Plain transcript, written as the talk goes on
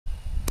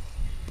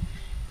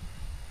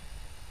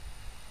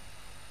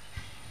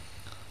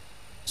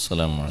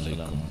السلام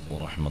عليكم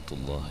ورحمة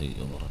الله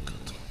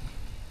وبركاته.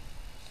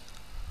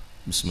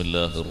 بسم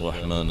الله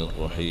الرحمن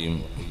الرحيم.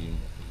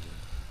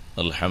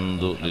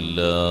 الحمد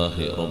لله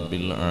رب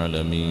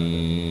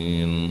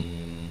العالمين،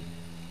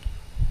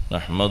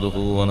 نحمده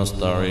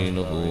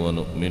ونستعينه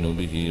ونؤمن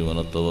به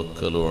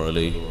ونتوكل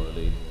عليه،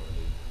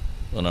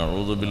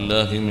 ونعوذ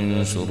بالله من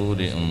شرور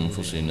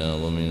أنفسنا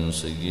ومن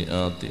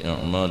سيئات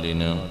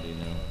أعمالنا.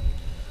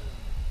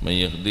 من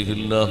يهده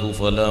الله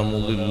فلا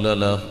مضل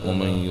له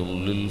ومن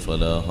يضلل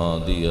فلا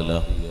هادي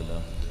له.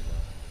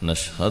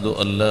 نشهد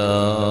أن لا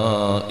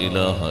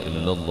إله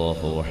إلا الله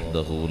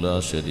وحده لا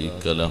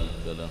شريك له،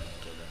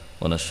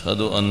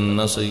 ونشهد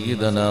أن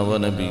سيدنا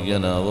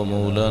ونبينا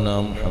ومولانا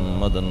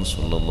محمدا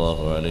صلى الله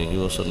عليه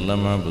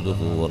وسلم عبده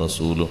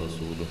ورسوله.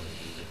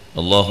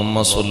 اللهم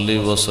صل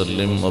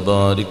وسلم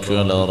وبارك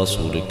على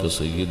رسولك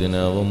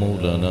سيدنا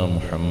ومولانا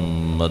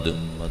محمد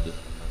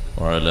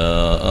وعلى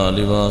آل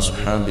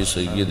وأصحاب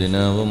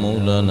سيدنا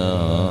ومولانا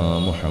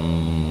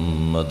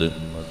محمد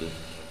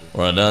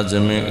وعلى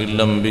جميع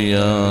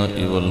الأنبياء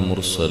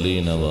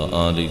والمرسلين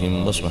وآلهم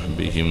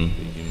وصحبهم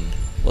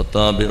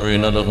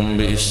والتابعين لهم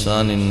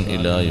بإحسان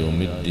إلى يوم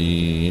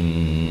الدين.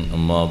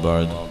 أما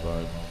بعد،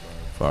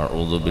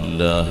 فأعوذ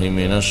بالله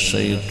من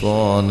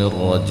الشيطان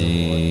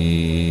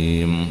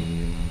الرجيم.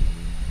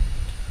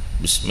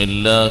 بسم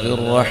الله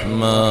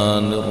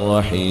الرحمن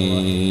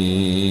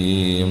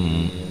الرحيم.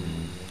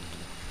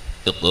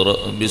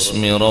 اقرأ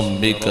باسم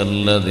ربك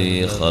الذي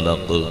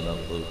خلق،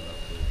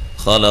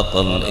 خلق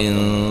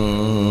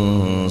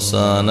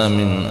الإنسان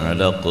من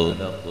علق.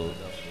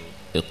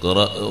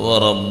 اقرأ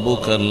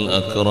وربك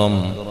الأكرم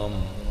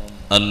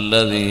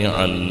الذي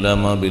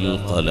علم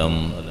بالقلم،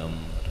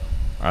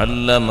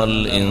 علم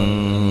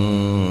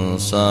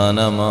الإنسان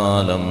ما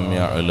لم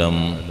يعلم.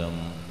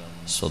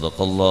 صدق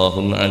الله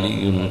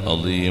العلي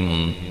العظيم.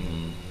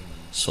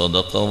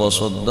 صدق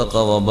وصدق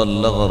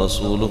وبلغ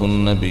رسوله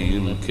النبي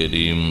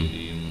الكريم،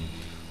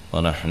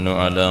 ونحن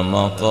على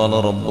ما قال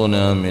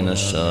ربنا من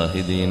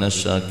الشاهدين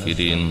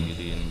الشاكرين،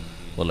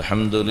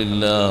 والحمد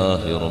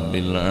لله رب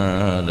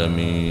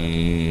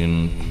العالمين.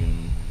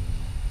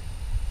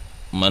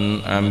 من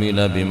عمل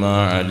بما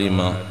علم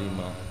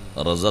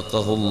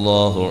رزقه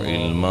الله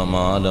علم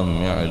ما لم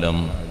يعلم.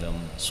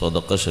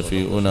 صدق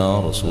شفيعنا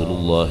رسول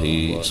الله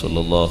صلى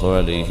الله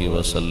عليه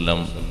وسلم.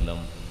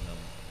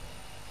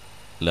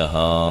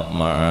 لها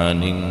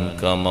معان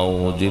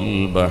كموج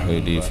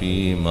البحر في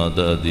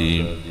مدد،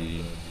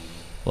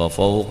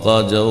 وفوق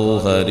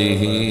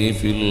جوهره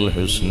في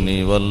الحسن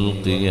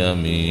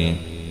والقيم.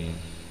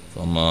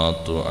 فما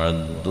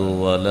تعد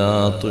ولا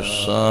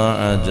تحصى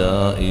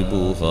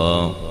عجائبها،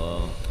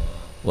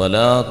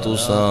 ولا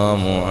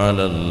تسام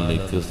على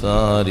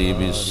الإكثار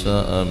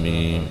بالسأم.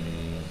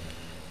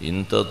 إن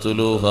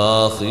تتلها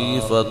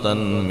خيفة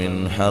من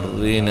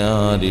حر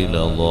نار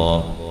لظى،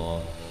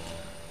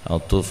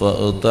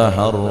 أطفأت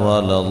حر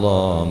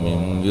لظى من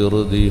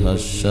وردها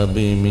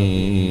الشبم.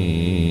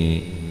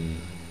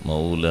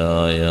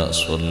 مولاي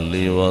صل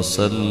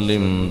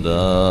وسلم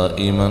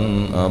دائما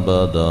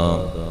أبدا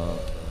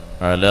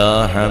على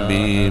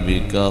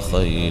حبيبك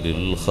خير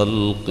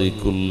الخلق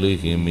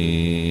كلهم.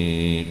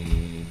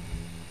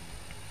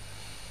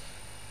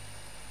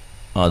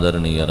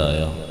 ആദരണീയരായ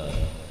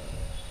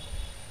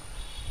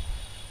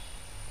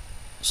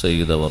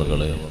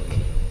സയ്യിദവർകളെ,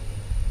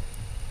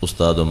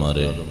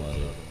 ഉസ്താദുമാരെ,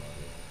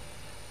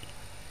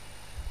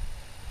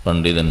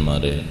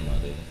 പണ്ഡിതന്മാരെ,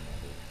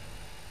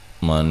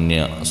 മാന്യ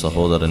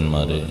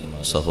സഹോദരന്മാരെ,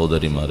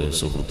 സഹോദരിമാരെ,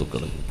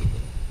 സുഹൃത്തുക്കളെ,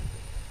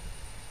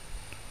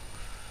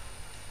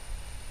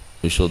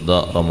 വിശുദ്ധ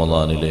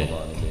റമദാനിലെ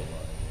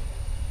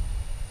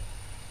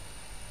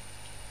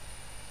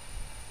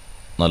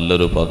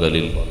നല്ലൊരു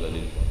പകലിൽ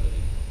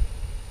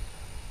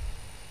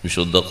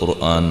വിശുദ്ധ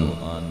ഖുർആൻ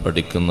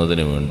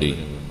പഠിക്കുന്നതിന് വേണ്ടി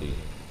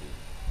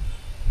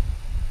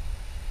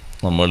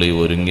നമ്മൾ ഈ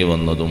ഒരുങ്ങി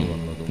വന്നതും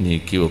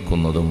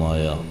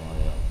നീക്കിവെക്കുന്നതുമായ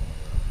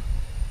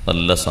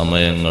നല്ല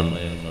സമയങ്ങൾ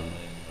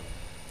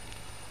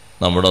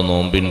നമ്മുടെ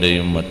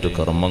നോമ്പിൻ്റെയും മറ്റു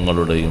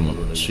കർമ്മങ്ങളുടെയും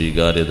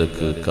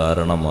സ്വീകാര്യതയ്ക്ക്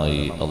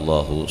കാരണമായി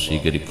അള്ളാഹു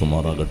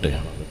സ്വീകരിക്കുമാറാകട്ടെ.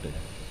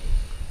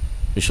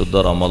 വിശുദ്ധ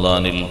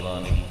റമദാനിൽ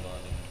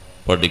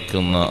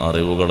പഠിക്കുന്ന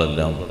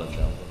അറിവുകളെല്ലാം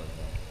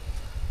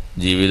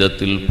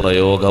ജീവിതത്തിൽ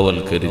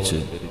പ്രയോഗവൽക്കരിച്ച്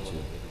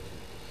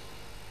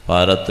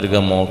പാരത്രിക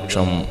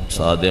മോക്ഷം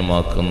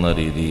സാധ്യമാക്കുന്ന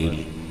രീതിയിൽ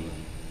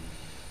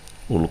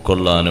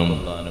ഉൾക്കൊള്ളാനും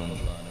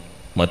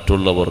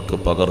മറ്റുള്ളവർക്ക്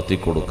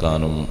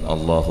പകർത്തിക്കൊടുക്കാനും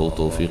അള്ളാഹു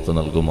തൗഫീഖ്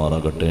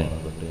നൽകുമാറാകട്ടെ.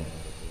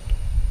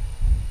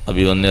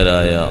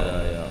 അഭിവന്യരായ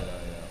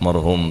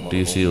മർഹൂം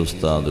TC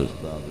ഉസ്താദ്,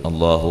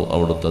 അള്ളാഹു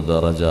അവിടുത്തെ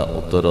ദറജ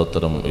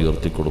ഉത്തരോത്തരം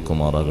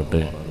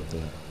ഉയർത്തിക്കൊടുക്കുമാറാകട്ടെ.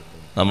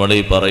 നമ്മളീ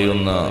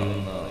പറയുന്ന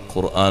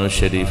ഖുർആൻ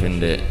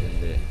ഷരീഫിൻ്റെ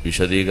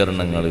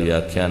വിശദീകരണങ്ങൾ,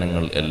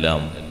 വ്യാഖ്യാനങ്ങൾ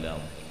എല്ലാം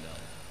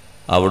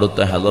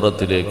അവിടുത്തെ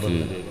ഹദറത്തിലേക്ക്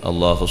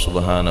അള്ളാഹു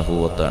സുബ്ഹാനഹു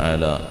വ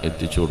തആല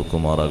എത്തിച്ചു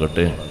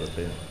കൊടുക്കുമാറാകട്ടെ.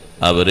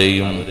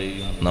 അവരെയും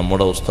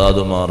നമ്മുടെ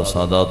ഉസ്താദുമാർ,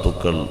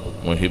 സാദാത്തുക്കൾ,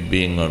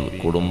 മുഹിബ്ബീങ്ങൾ,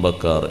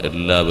 കുടുംബക്കാർ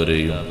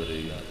എല്ലാവരെയും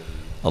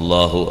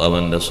അള്ളാഹു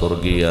അവൻ്റെ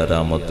സ്വർഗീയ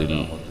രാമത്തിൽ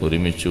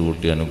ഒരുമിച്ച്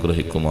കൂട്ടി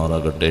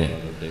അനുഗ്രഹിക്കുമാറാകട്ടെ.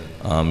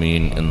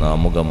 ആമീൻ എന്ന്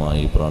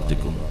ആമുഖമായി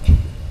പ്രാർത്ഥിക്കുന്നു.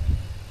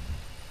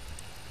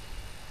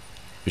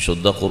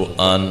 വിശുദ്ധ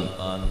ഖുർആൻ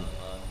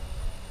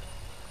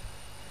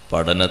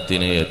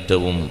പഠനത്തിന്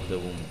ഏറ്റവും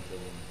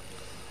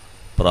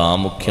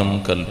പ്രാമുഖ്യം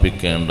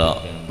കൽപ്പിക്കേണ്ട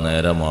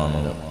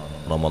നേരമാണ്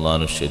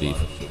റമദാനു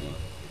ശരീഫ്.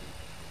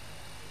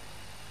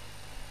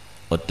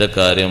 ഒറ്റ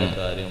കാര്യം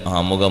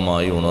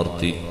ആമുഖമായി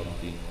ഉണർത്തി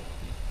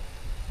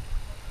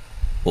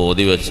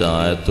ഓതിവെച്ച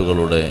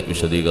ആയത്തുകളുടെ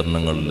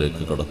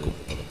വിശദീകരണങ്ങളിലേക്ക് കടക്കും.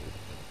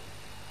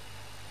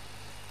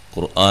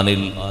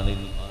 ഖുർആനിൽ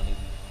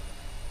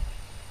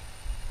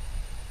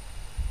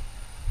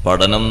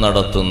പഠനം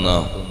നടത്തുന്ന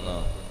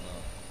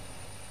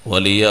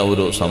വലിയ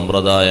ഒരു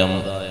സമ്പ്രദായം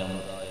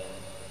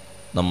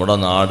നമ്മുടെ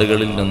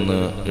നാടുകളിൽ നിന്ന്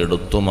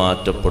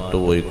എടുത്തുമാറ്റപ്പെട്ടു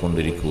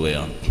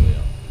പോയിക്കൊണ്ടിരിക്കുകയാണ്.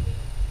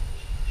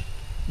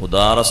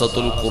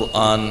 മുദാറസത്തുൽ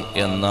ഖുർആൻ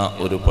എന്ന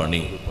ഒരു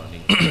പണി,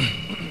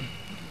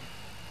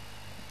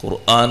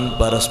 ഖുർആൻ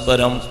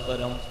പരസ്പരം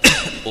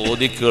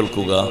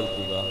ഓതിക്കേൾക്കുക,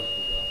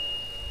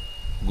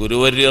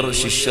 ഗുരുവര്യർ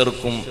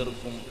ശിഷ്യർക്കും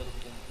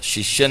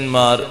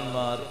ശിഷ്യന്മാർ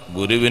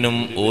ഗുരുവിനും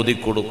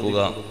ഓതിക്കൊടുക്കുക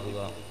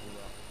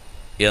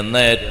എന്ന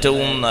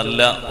ഏറ്റവും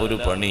നല്ല ഒരു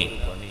പണി.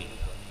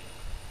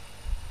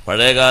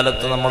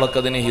 പഴയകാലത്ത് നമ്മളൊക്കെ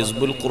അതിന്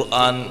ഹിസ്ബുൽ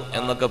ഖുർആൻ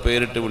എന്നൊക്കെ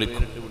പേരിട്ട്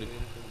വിളിക്കും.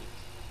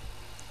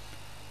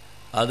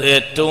 അത്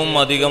ഏറ്റവും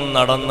അധികം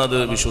നടന്നത്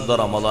വിശുദ്ധ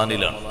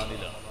റമദാനിലാണ്.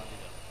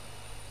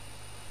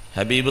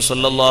 ഹബീബ്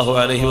സല്ലല്ലാഹു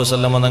അലൈഹി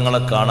വസല്ലമ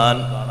തങ്ങളെ കാണാൻ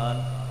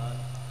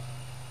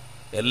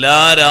എല്ലാ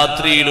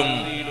രാത്രിയിലും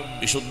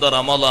വിശുദ്ധ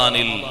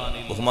റമദാനിൽ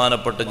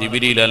ബഹുമാനപ്പെട്ട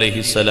ജിബ്രീൽ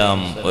അലൈഹിസ്സലാം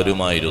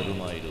വരുമായിരുന്നു.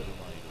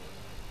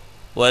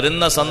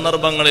 വരുന്ന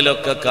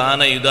സന്ദർഭങ്ങളിലൊക്കെ കാന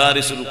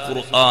യുദാരിസുൽ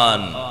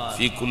ഖുർആൻ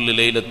ഫീ കുല്ലി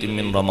ലൈലത്തിൻ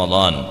മിൻ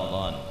റമദാൻ,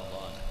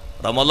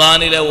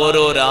 റമദാനിലെ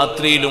ഓരോ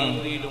രാത്രിയിലും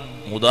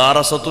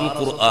മുദാറസത്തുൽ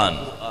ഖുർആൻ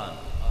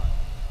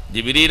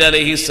ജിബ്രീൽ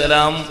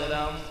അലൈഹിസ്സലാം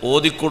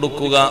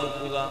ഓതിക്കൊടുക്കുക,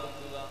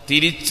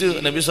 തിരിച്ച്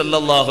നബി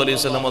സല്ലല്ലാഹു അലൈഹി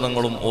വസല്ലം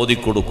തങ്ങളും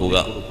ഓതിക്കൊടുക്കുക.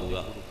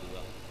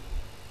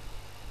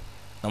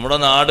 നമ്മുടെ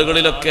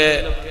നാടുകളിലൊക്കെ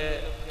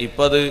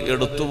ഇപ്പത്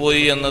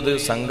എടുത്തുപോയി എന്നത്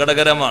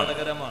സങ്കടകരമാണ്.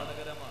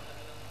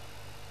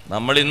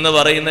 നമ്മൾ ഇന്ന്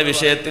പറയുന്ന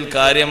വിഷയത്തിൽ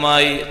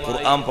കാര്യമായി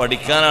ഖുർആൻ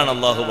പഠിക്കാനാണ്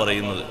അള്ളാഹു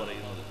പറയുന്നത്.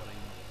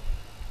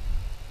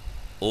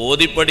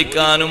 ഓതി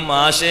പഠിക്കാനും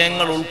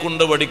ആശയങ്ങൾ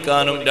ഉൾക്കൊണ്ട്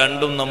പഠിക്കാനും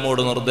രണ്ടും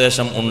നമ്മോട്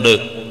നിർദ്ദേശം ഉണ്ട്.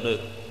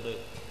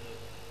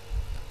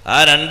 ആ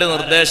രണ്ട്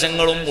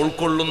നിർദ്ദേശങ്ങളും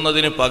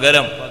ഉൾക്കൊള്ളുന്നതിന്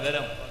പകരം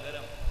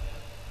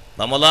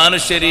റമദാനു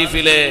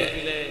ശരീഫിലെ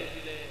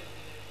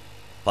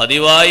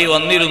പതിവായി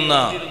വന്നിരുന്ന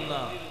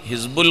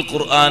ഹിസ്ബുൽ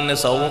ഖുർആന്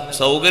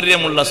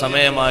സൗകര്യമുള്ള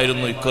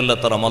സമയമായിരുന്നു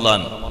ഇക്കൊല്ലത്തെ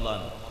റമദാൻ.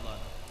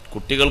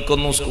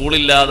 കുട്ടികൾക്കൊന്നും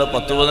സ്കൂളില്ലാതെ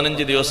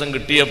 10-15 ദിവസം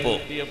കിട്ടിയപ്പോ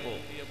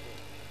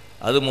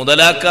അത്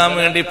മുതലാക്കാൻ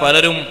വേണ്ടി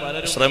പലരും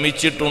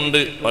ശ്രമിച്ചിട്ടുണ്ട്.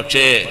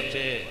 പക്ഷേ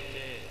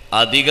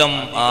അധികം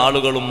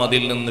ആളുകളും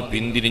അതിൽ നിന്ന്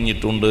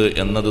പിന്തിരിഞ്ഞിട്ടുണ്ട്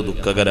എന്നത്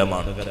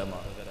ദുഃഖകരമാണ്.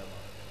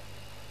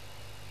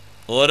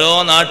 ഓരോ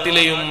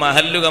നാട്ടിലെയും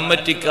മഹല്ലു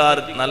കമ്മിറ്റിക്കാർ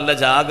നല്ല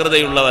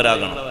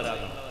ജാഗ്രതയുള്ളവരാകണം.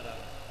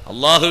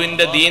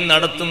 അള്ളാഹുവിന്റെ ദീൻ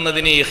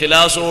നടത്തുന്നതിന്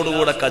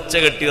ഇഖ്ലാസോടുകൂടെ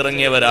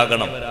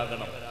കച്ചകെട്ടിയിറങ്ങിയവരാകണം.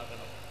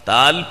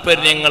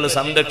 താൽപര്യങ്ങൾ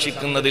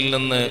സംരക്ഷിക്കുന്നതിൽ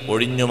നിന്ന്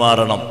ഒഴിഞ്ഞു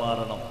മാറണം.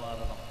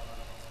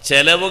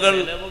 ചെലവുകൾ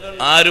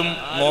ആരും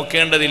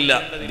നോക്കേണ്ടതില്ല.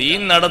 ദീൻ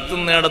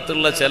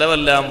നടത്തുന്നിടത്തുള്ള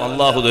ചെലവെല്ലാം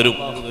അള്ളാഹു തരും.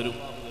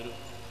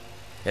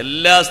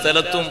 എല്ലാ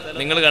സ്ഥലത്തും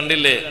നിങ്ങൾ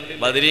കണ്ടില്ലേ,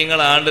 ബദരീങ്ങൾ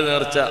ആണ്ട്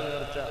നേർച്ച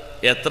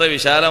എത്ര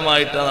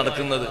വിശാലമായിട്ടാണ്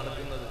നടക്കുന്നത്.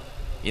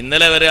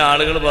 ഇന്നലെ വരെ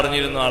ആളുകൾ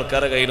പറഞ്ഞിരുന്നു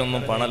ആൾക്കാരുടെ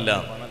കയ്യിലൊന്നും പണമില്ല.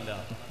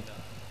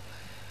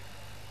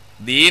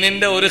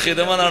 ദീനിന്റെ ഒരു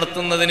ഖിദ്മ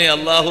നടത്തുന്നതിന്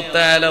അല്ലാഹു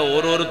തആല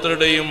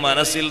ഓരോരുത്തരുടെയും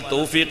മനസ്സിൽ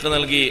തൗഫീഖ്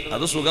നൽകി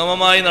അത്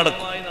സുഗമമായി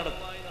നടക്കും.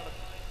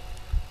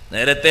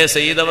 നേരത്തെ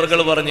സയ്യിദ് അവർകൾ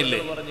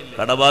പറഞ്ഞില്ലേ,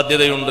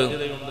 കടബാധ്യതയുണ്ട്,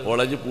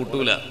 കോളേജ്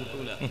പൂട്ടൂല,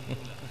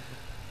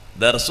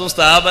 ദർസും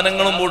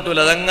സ്ഥാപനങ്ങളും പൂട്ടൂല,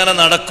 അതങ്ങനെ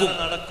നടക്കും.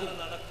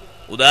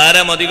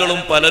 ഉദാരമതികളും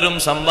പലരും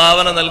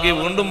സംഭാവന നൽകി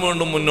വീണ്ടും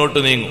വീണ്ടും മുന്നോട്ട്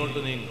നീങ്ങും.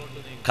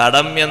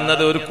 കടം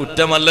എന്നത് ഒരു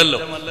കുറ്റമല്ലല്ലോ,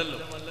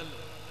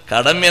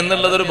 കടം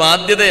എന്നുള്ളത് ഒരു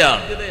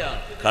ബാധ്യതയാണ്.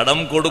 കടം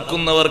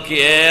കൊടുക്കുന്നവർക്ക്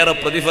ഏറെ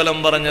പ്രതിഫലം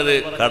പറഞ്ഞത്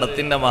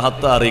കടത്തിന്റെ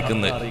മഹത്വം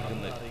അറിയിക്കുന്നത്.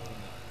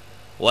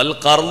 വൽ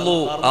ഖർളു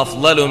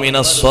അഫ്ളലു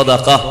മിനസ്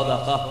സ്വദഖ,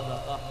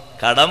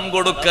 കടം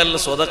കൊടുക്കൽ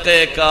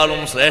സ്വതക്കയേക്കാളും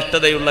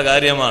ശ്രേഷ്ഠതയുള്ള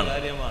കാര്യമാണ്.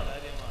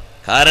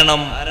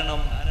 കാരണം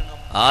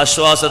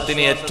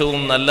ആശ്വാസത്തിന്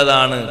ഏറ്റവും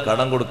നല്ലതാണ്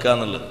കടം കൊടുക്കുക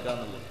എന്നുള്ളത്.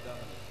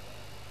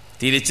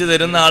 തിരിച്ചു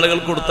തരുന്ന ആളുകൾ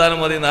കൊടുത്താലും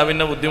മതി, നാ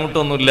പിന്നെ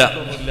ബുദ്ധിമുട്ടൊന്നുമില്ല.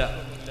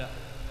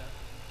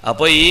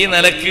 അപ്പൊ ഈ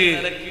നിലക്ക്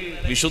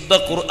വിശുദ്ധ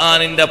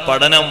ഖുർആനിന്റെ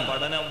പഠനം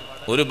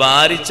ഒരു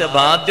ഭാരിച്ച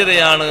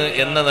ബാധ്യതയാണ്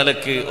എന്ന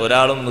നിലക്ക്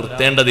ഒരാളും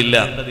നിർത്തേണ്ടതില്ല.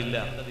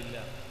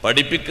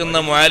 പഠിപ്പിക്കുന്ന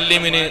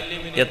മുഅല്ലിമിന്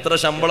എത്ര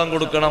ശമ്പളം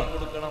കൊടുക്കണം?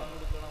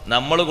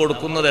 നമ്മൾ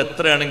കൊടുക്കുന്നത്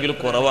എത്രയാണെങ്കിലും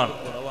കുറവാണ്.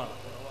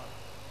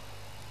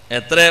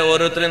 എത്ര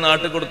ഓരോരുത്തരും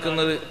നാട്ടിൽ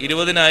കൊടുക്കുന്നത്?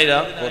 20,000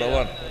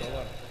 കുറവാണ്,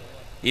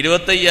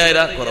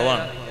 25,000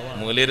 കുറവാണ്.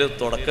 മൂല്യര്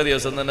തുടക്ക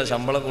ദിവസം തന്നെ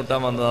ശമ്പളം കൂട്ടാൻ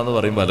വന്നതാന്ന്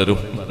പറയും പലരും.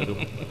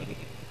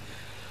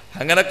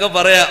 അങ്ങനൊക്കെ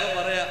പറയാ.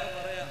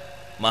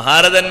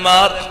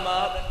 മഹാരഥന്മാർ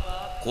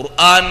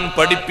ഖുർആൻ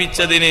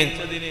പഠിപ്പിച്ചതിന്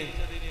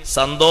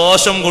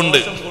സന്തോഷം കൊണ്ട്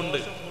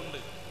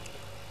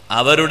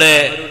അവരുടെ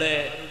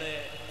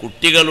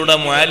കുട്ടികളുടെ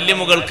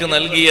മുഅല്ലിമുകൾക്ക്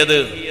നൽകിയത്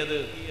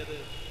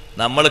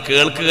നമ്മൾ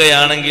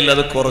കേൾക്കുകയാണെങ്കിൽ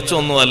അത്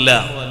കുറച്ചൊന്നുമല്ല,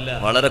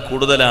 വളരെ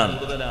കൂടുതലാണ്.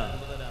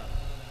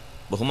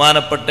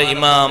 ബഹുമാനപ്പെട്ട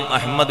ഇമാം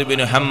അഹ്മദ് ബിൻ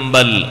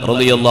ഹംബൽ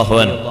റളിയല്ലാഹു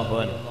അൻഹു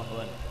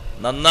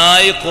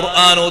നന്നായി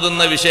ഖുർആൻ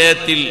ഓതുന്ന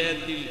വിഷയത്തിൽ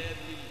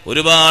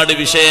ഒരുപാട്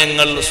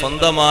വിഷയങ്ങൾ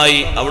സ്വന്തമായി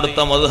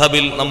അവിടുത്തെ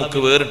മദ്ഹബിൽ നമുക്ക്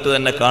വേറിട്ട്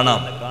തന്നെ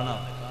കാണാം.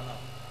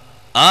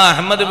 ആ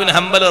അഹ്മദ് ബിൻ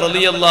ഹംബൽ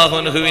റളിയല്ലാഹു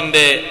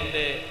അൻഹുവിന്റെ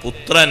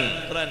പുത്രൻ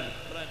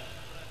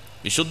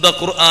വിശുദ്ധ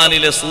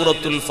ഖുർആനിലെ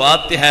സൂറത്തുൽ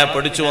ഫാത്തിഹ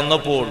പഠിച്ചു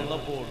വന്നപ്പോൾ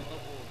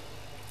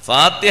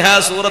ഫാത്തിഹ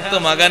സൂറത്ത്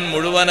മകൻ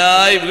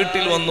മുഴുവനായി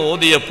വീട്ടിൽ വന്ന്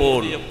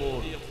ഓതിയപ്പോൾ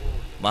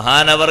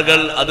മഹാനവർകൾ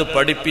അത്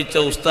പഠിപ്പിച്ച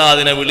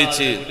ഉസ്താദിനെ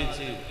വിളിച്ച്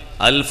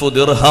അൽഫു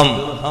ദിർഹം,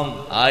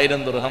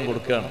 1000 ദിർഹം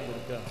കൊടുക്കുകയാണ്.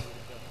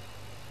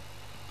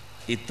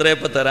 ഇത്രേ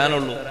ഇപ്പൊ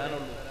തരാനുള്ളൂ.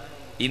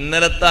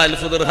 ഇന്നലത്തെ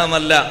അൽഫു ദിർഹം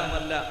അല്ല,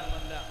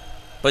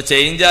 ഇപ്പൊ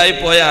ചേഞ്ചായി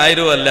പോയ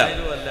 1000 അല്ല,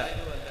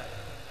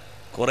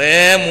 കുറെ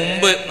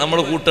മുമ്പ് നമ്മൾ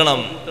കൂട്ടണം.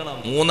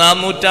 3-ാം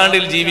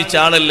നൂറ്റാണ്ടിൽ ജീവിച്ച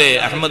ആളല്ലേ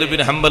അഹ്മദ്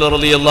ബിൻ ഹംബൽ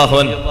റളിയല്ലാഹു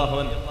അൻഹു.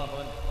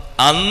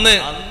 അന്ന്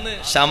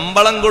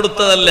ശമ്പളം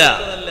കൊടുത്തതല്ല,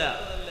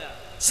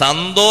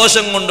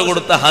 സന്തോഷം കൊണ്ട്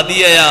കൊടുത്ത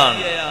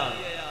ഹദിയയാണ്.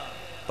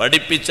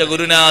 പഠിപ്പിച്ച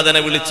ഗുരുനാഥനെ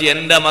വിളിച്ച്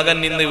എന്റെ മകൻ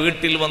ഇന്ന്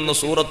വീട്ടിൽ വന്ന്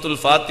സൂറത്തുൽ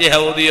ഫാത്തിഹ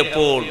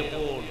ഓതിയപ്പോൾ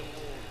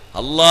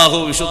അള്ളാഹു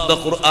വിശുദ്ധ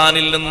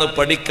ഖുർആനിൽ നിന്ന്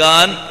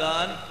പഠിക്കാൻ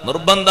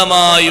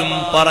നിർബന്ധമായും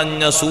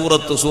പറഞ്ഞ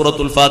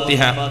സൂറത്തുൽ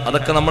ഫാത്തിഹ.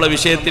 അതൊക്കെ നമ്മളെ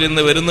വിഷയത്തിൽ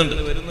ഇന്ന് വരുന്നുണ്ട്.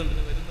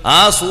 ആ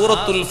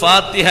സൂറത്തുൽ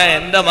ഫാത്തിഹ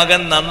എന്റെ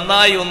മകൻ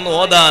നന്നായി ഒന്ന്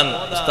ഓതാൻ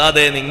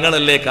ഉസ്താദേ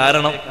നിങ്ങളല്ലേ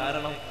കാരണം.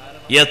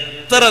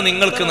 എത്ര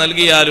നിങ്ങൾക്ക്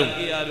നൽകിയാലും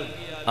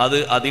അത്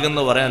അധികം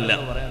എന്ന് പറയാനല്ല.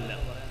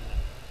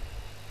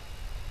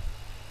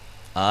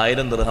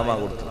 1000 ദിർഹമാ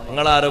കൊടുത്തു.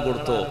 നിങ്ങൾ ആരോ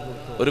കൊടുത്തോ?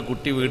 ഒരു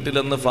കുട്ടി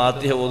വീട്ടിലൊന്ന്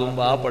ഫാത്തിഹ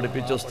ഓതുമ്പോ ആ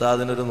പഠിപ്പിച്ച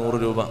ഉസ്താദിന് ഒരു 100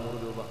 രൂപ.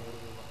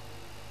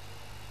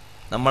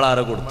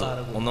 നമ്മളാരോ കൊടുത്തു?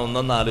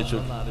 ഒന്നൊന്ന് ആലോചിച്ചു.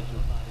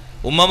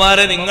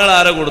 ഉമ്മമാരെ നിങ്ങൾ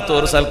ആരോ കൊടുത്തു?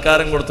 ഒരു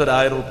സൽക്കാരം കൊടുത്തു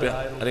 1000 രൂപ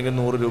അല്ലെങ്കിൽ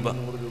 100 രൂപ.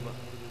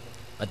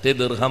 മറ്റേ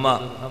ദിർഹമ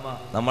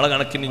നമ്മളെ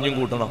കണക്കിന് ഇനിയും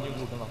കൂട്ടണം.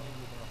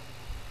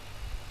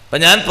 അപ്പൊ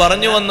ഞാൻ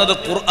പറഞ്ഞു വന്നത്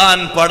ഖുർആൻ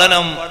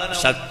പഠനം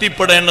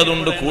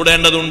ശക്തിപ്പെടേണ്ടതുണ്ട്,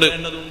 കൂടേണ്ടതുണ്ട്.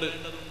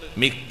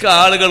 മിക്ക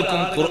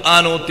ആളുകൾക്കും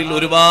ഖുർആനോത്തിൽ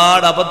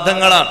ഒരുപാട്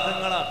അബദ്ധങ്ങളാണ്.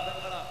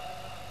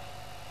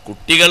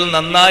 കുട്ടികൾ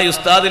നന്നായി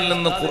ഉസ്താദിൽ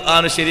നിന്ന്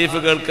ഖുർആൻ ഷരീഫ്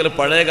കേൾക്കൽ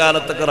പഴയ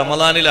കാലത്തൊക്കെ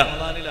റമദാനിലാണ്.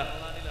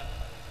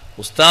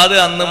 ഉസ്താദ്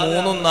അന്ന്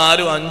 3,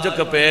 4,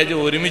 5 പേജ്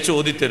ഒരുമിച്ച്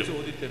ഓതിത്തരും.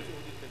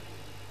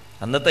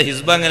 അന്നത്തെ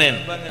ഹിസ്ബ് അങ്ങനെയാണ്.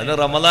 അതിന്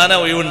റമദാന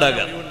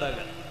ഒഴിവുണ്ടാകാം.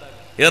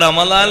 ഈ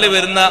റമദാനിൽ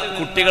വരുന്ന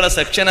കുട്ടികളെ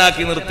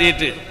സെക്ഷനാക്കി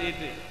നിർത്തിയിട്ട്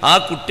ആ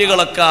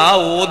കുട്ടികളൊക്കെ ആ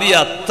ഓതിയ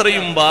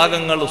അത്രയും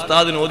ഭാഗങ്ങൾ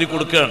ഉസ്താദിന് ഓതി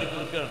കൊടുക്കുകയാണ്.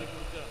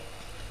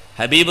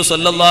 ഹബീബ്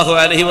സല്ലല്ലാഹു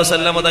അലൈഹി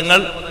വസല്ലമ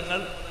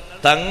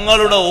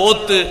തങ്ങളുടെ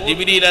ഓത്ത്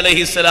ജിബ്രീൽ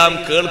അലൈഹിസ്സലാം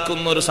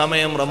കേൾക്കുന്ന ഒരു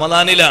സമയം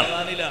റമദാനിലാണ്.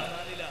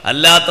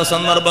 അല്ലാത്ത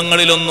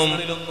സന്ദർഭങ്ങളിലൊന്നും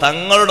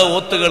തങ്ങളുടെ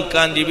ഓത്ത്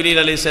കേൾക്കാൻ ജിബ്രീൽ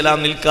അലൈഹിസ്സലാം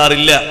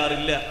നിൽക്കാറില്ല.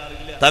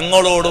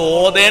 തങ്ങളോട്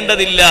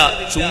ഓതേണ്ടതില്ല,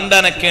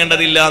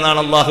 ചുണ്ടനക്കേണ്ടതില്ല എന്നാണ്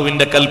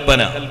അള്ളാഹുവിന്റെ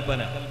കൽപ്പന.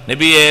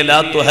 നബിയെ ലാ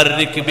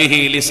തുഹർരിക് ബിഹി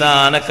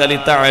ലിസാനക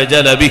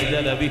ലിതഅജല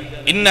ബിഹി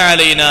ഇന്ന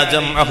അലൈനാ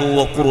ജംഅഹു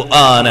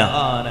വഖുർആന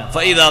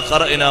ഫഇദാ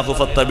ഖറഅനാഹു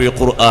ഫത്തബി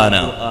ഖുർആന.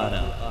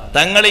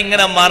 തങ്ങൾ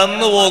ഇങ്ങനെ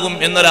മറന്നുപോകും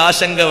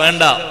എന്നൊരാശങ്ക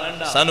വേണ്ട.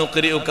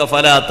 സനുഖ്രിഉക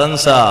ഫലാ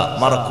തൻസാ,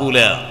 മറക്കൂല.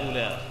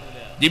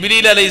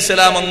 ജിബ്രീൽ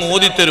അലൈഹിസ്സലാം അങ്ങ്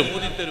ഓതിത്തരും.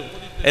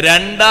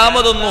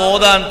 രണ്ടാമതൊന്ന്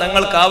ഓതാൻ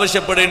തങ്ങൾക്ക്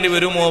ആവശ്യപ്പെടേണ്ടി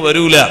വരുമോ?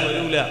 വരൂല.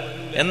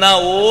 എന്നാ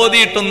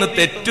ഓതിയിട്ടൊന്ന്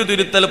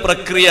തെറ്റുതിരുത്തൽ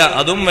പ്രക്രിയ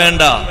അതും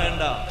വേണ്ട.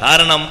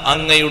 കാരണം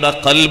അങ്ങയുടെ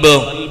ഖൽബ്,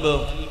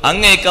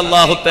 അങ്ങേക്ക്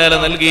അല്ലാഹു തആല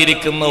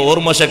നൽകിയിരിക്കുന്ന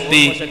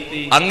ഓർമ്മശക്തി,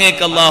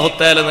 അങ്ങേക്ക് അല്ലാഹു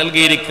തആല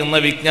നൽകിയിരിക്കുന്ന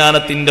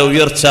വിജ്ഞാനത്തിന്റെ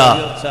ഉയർച്ച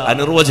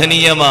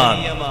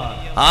അനിർവചനീയമാണ്.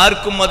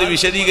 ആർക്കും അത്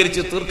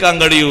വിശദീകരിച്ച് തീർക്കാൻ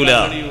കഴിയൂല.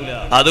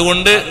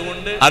 അതുകൊണ്ട്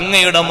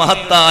അങ്ങയുടെ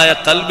മഹത്തായ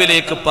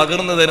ഖൽബിലേക്ക്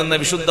പകർന്നു തരുന്ന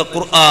വിശുദ്ധ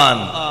ഖുർആൻ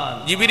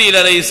ജിബ്രീൽ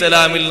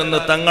അലൈഹിസ്സലാമിൽ നിന്ന്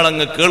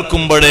തങ്ങളങ്ങ്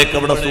കേൾക്കുമ്പോഴേക്ക്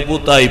അവിടെ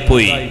സുബൂത്തായി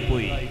പോയി.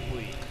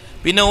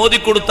 പിന്നെ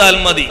ഓതിക്കൊടുത്താൽ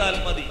മതി.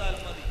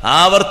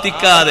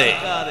 ആവർത്തിക്കാതെ,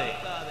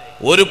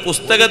 ഒരു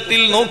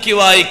പുസ്തകത്തിൽ നോക്കി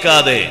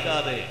വായിക്കാതെ,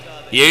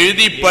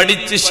 എഴുതി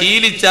പഠിച്ച്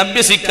ശീലിച്ച്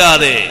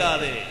അഭ്യസിക്കാതെ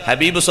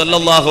ഹബീബ്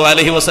സല്ലല്ലാഹു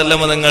അലൈഹി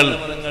വസല്ലം തങ്ങൾ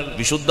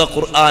വിശുദ്ധ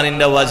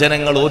ഖുർആനിന്റെ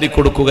വചനങ്ങൾ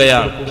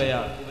ഓതിക്കൊടുക്കുകയാണ്.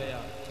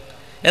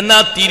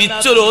 എന്നാൽ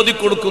തിരിച്ചൊരു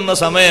ഓതിക്കൊടുക്കുന്ന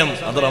സമയം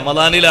അത്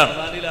റമദാനിലാണ്.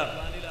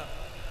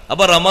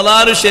 അപ്പൊ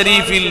റമദാനു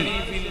ഷരീഫിൽ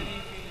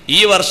ഈ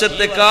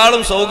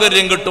വർഷത്തെക്കാളും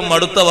സൗകര്യം കിട്ടും.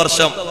 അടുത്ത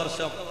വർഷം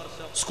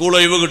സ്കൂൾ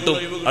ഒഴിവ് കിട്ടും.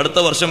 അടുത്ത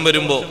വർഷം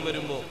വരുമ്പോ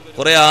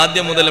കുറെ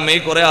ആദ്യം മുതൽ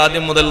മെയ് കുറെ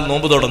ആദ്യം മുതൽ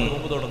നോമ്പ് തുടങ്ങും.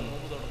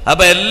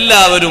 അപ്പൊ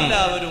എല്ലാവരും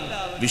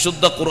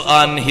വിശുദ്ധ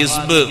ഖുർആൻ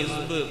ഹിസ്ബ്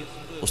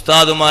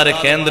ഉസ്താദുമാരെ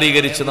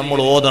കേന്ദ്രീകരിച്ച് നമ്മൾ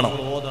ഓതണം.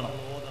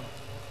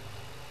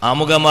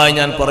 ആമുഖമായി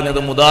ഞാൻ പറഞ്ഞത്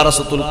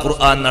മുദാറസത്തുൽ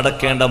ഖുർആൻ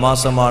നടക്കേണ്ട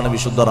മാസമാണ്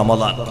വിശുദ്ധ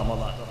റമദാൻ.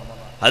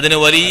 അതിന്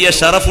വലിയ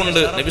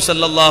ഷറഫുണ്ട്. നബി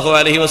സല്ലല്ലാഹു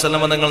അലൈഹി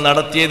വസല്ലം തങ്ങൾ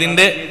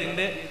നടത്തിയതിന്റെ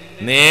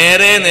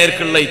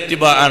നേർക്കുള്ള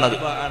ഇത്തിബാ ആണത്.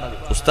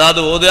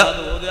 ഉസ്താദ് ഓതുക,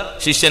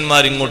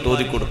 ശിഷ്യന്മാർ ഇങ്ങോട്ട്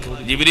ഓതിക്കൊടുക്കും.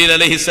 ജിബ്രീൽ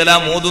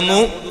അലൈഹിസ്സലാം ഓതുന്നു,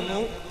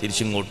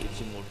 തിരിച്ചിങ്ങോട്ട്.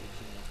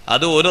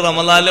 അത് ഒരു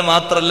റമദാനിൽ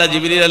മാത്രല്ല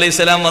ജിബ്രീൽ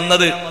അലൈഹിസ്സലാം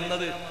വന്നത്.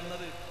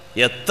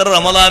 എത്ര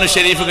റമദാനു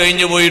ഷരീഫ്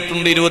കഴിഞ്ഞു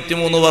പോയിട്ടുണ്ട്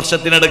 23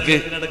 വർഷത്തിനിടക്ക്.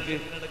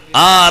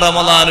 ആ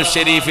റമദാനു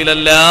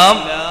ഷരീഫിലെല്ലാം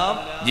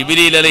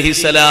ജിബ്രീൽ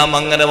അലൈഹിസ്സലാം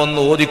അങ്ങനെ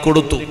വന്ന്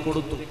ഓതിക്കൊടുത്തു.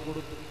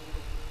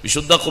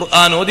 വിശുദ്ധ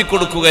ഖുർആൻ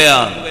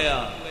ഓതിക്കൊടുക്കുകയാണ്.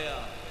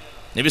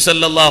 നബി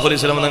സല്ലല്ലാഹു അലൈഹി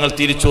വസല്ലം തങ്ങൾ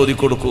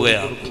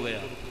തിരിച്ചോതിക്കൊടുക്കുകയാണ്.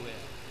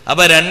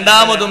 അപ്പൊ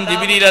രണ്ടാമതും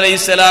ജിബ്രീൽ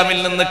അലൈഹിസ്സലാമിൽ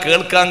നിന്ന്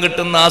കേൾക്കാൻ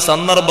കിട്ടുന്ന ആ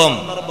സന്ദർഭം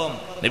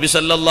നബി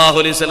സല്ലല്ലാഹു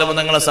അലൈഹി വസല്ലം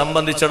തങ്ങളെ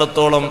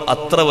സംബന്ധിച്ചിടത്തോളം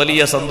അത്ര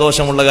വലിയ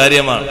സന്തോഷമുള്ള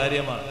കാര്യമാണ്.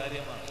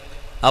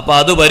 അപ്പൊ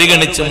അത്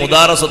പരിഗണിച്ച്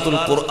മുദാറസത്തുൽ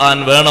ഖുർആൻ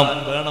വേണം.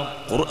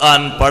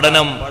 ഖുർആൻ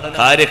പഠനം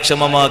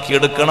കാര്യക്ഷമമാക്കി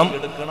എടുക്കണം.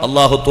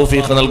 അല്ലാഹു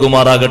തൗഫീഖ്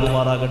നൽകുമാറാകട്ടെ.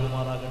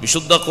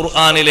 വിശുദ്ധ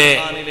ഖുർആനിലെ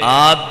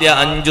ആദ്യ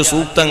 5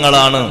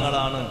 സൂക്തങ്ങളാണ്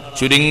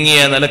ചുരുങ്ങിയ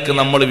നിലക്ക്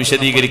നമ്മൾ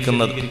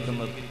വിശദീകരിക്കുന്നത്.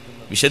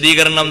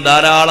 വിശദീകരണം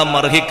ധാരാളം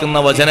അർഹിക്കുന്ന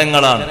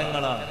വചനങ്ങളാണ്.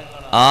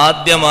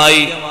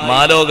 ആദ്യമായി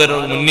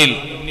മാലോകരുടെ മുന്നിൽ,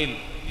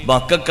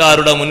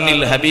 മക്കക്കാരുടെ മുന്നിൽ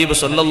ഹബീബ്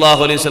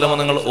സല്ലല്ലാഹു അലൈഹി വസല്ലം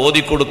നിങ്ങൾ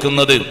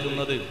ഓതിക്കൊടുക്കുന്നത്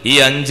ഈ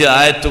 5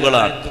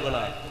 ആയത്തുകളാണ്.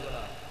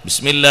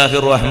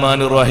 ബിസ്മില്ലാഹിർ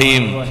റഹ്മാനിർ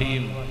റഹീം.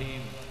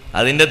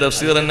 അതിന്റെ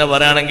തഫ്സീർ തന്നെ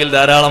പറയുകയാണെങ്കിൽ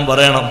ധാരാളം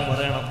പറയണം.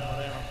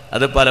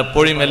 അത്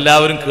പലപ്പോഴും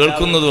എല്ലാവരും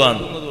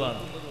കേൾക്കുന്നതുമാണ്.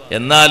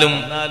 എന്നാലും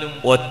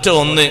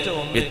ഒന്ന്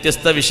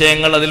വ്യത്യസ്ത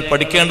വിഷയങ്ങൾ അതിൽ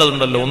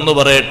പഠിക്കേണ്ടതുണ്ടല്ലോ. ഒന്ന്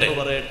പറയട്ടെ,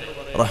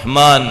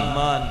 റഹ്മാൻ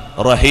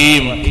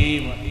റഹീം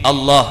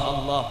അല്ലാഹ്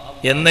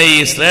എന്ന ഈ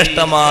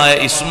ശ്രേഷ്ഠമായ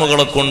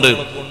ഇസ്മുകളെ കൊണ്ട്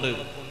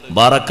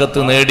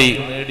ബറക്കത്ത് നേടി,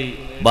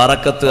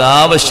 ബറക്കത്ത്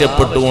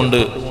ആവശ്യപ്പെട്ടുകൊണ്ട്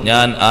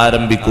ഞാൻ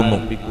ആരംഭിക്കുന്നു.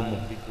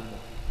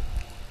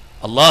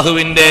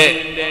 അള്ളാഹുവിന്റെ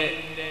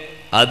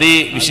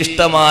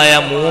അതിവിശിഷ്ടമായ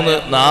 3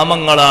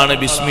 നാമങ്ങളാണ്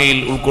ബിസ്മിയിൽ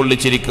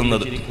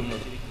ഉൾക്കൊള്ളിച്ചിരിക്കുന്നത്.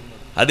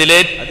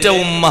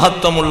 അതിലേറ്റവും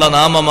മഹത്വമുള്ള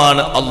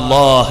നാമമാണ്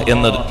അല്ലാഹ്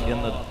എന്നത്.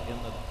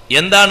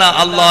 എന്താണ്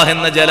അല്ലാഹ്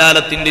എന്ന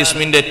ജലാലത്തിന്റെ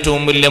ഇസ്മിന്റെ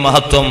ഏറ്റവും വലിയ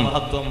മഹത്വം?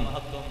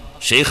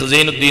 ഷെയ്ഖ്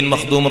സൈനുദ്ദീൻ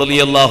മഖ്ദൂം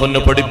റളിയല്ലാഹു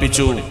അൻഹു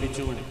പഠിപ്പിച്ചു,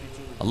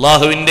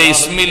 അള്ളാഹുവിന്റെ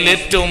ഇസ്മിൽ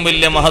ഏറ്റവും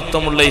വലിയ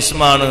മഹത്വമുള്ള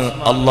ഇസ്മാണ്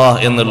അല്ലാഹ്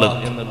എന്നുള്ളത്.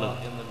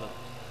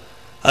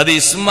 അത്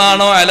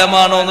ഇസ്മാണോ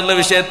അലമാണോ എന്നുള്ള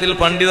വിഷയത്തിൽ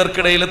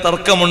പണ്ഡിതർക്കിടയിൽ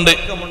തർക്കമുണ്ട്.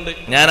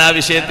 ഞാൻ ആ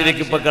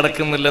വിഷയത്തിലേക്ക് ഇപ്പൊ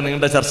കിടക്കുന്നില്ല,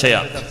 നീണ്ട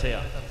ചർച്ചയാണ്.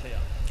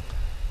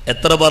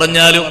 എത്ര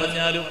പറഞ്ഞാലും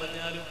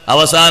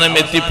അവസാനം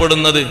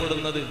എത്തിപ്പെടുന്നത്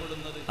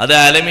അത്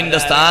അലമിന്റെ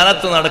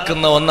സ്ഥാനത്ത്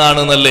നടക്കുന്ന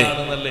ഒന്നാണെന്നല്ലേ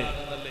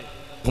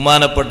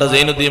ബഹുമാനപ്പെട്ട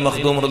സൈനുദ്ദീൻ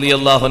മഖ്ദൂം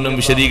റളിയല്ലാഹു അൻഹു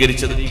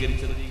വിശദീകരിച്ചത്.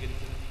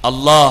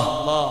 അല്ലാഹ്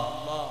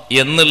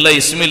എന്നുള്ള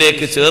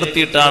ഇസ്മിലേക്ക്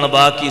ചേർത്തിയിട്ടാണ്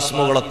ബാക്കി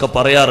ഇസ്മുകളൊക്കെ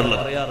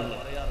പറയാറുള്ളത്.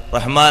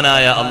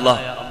 റഹ്മാനായ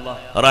അല്ലാഹ്,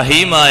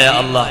 റഹീമായ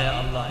അല്ലാഹ്,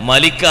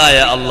 മലിക്കായ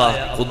അല്ലാഹ്,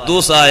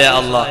 ഖുദ്ദൂസായ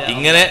അല്ലാഹ്,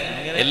 ഇങ്ങനെ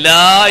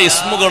എല്ലാ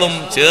ഇസ്മുകളും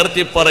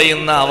ചേർത്തി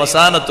പറയുന്ന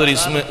അവസാനത്തൊരു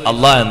ഇസ്മ്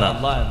അല്ലാഹ് എന്നാണ്.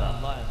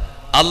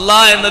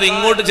 അല്ലാഹ് എന്നത്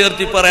ഇങ്ങോട്ട്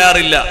ചേർത്തി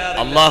പറയാറില്ല.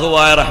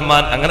 അല്ലാഹുവായ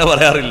റഹ്മാൻ അങ്ങനെ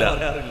പറയാറില്ല.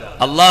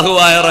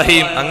 അല്ലാഹുവായ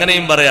റഹീം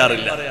അങ്ങനെയും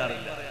പറയാറില്ല.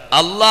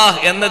 അല്ലാഹ്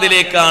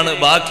എന്നതിലേക്കാണ്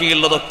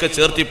ബാക്കിയുള്ളതൊക്കെ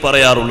ചേർത്തി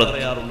പറയാറുള്ളത്.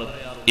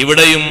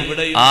 ഇവിടെയും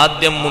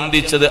ആദ്യം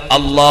മുന്തിച്ചത്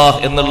അല്ലാഹ്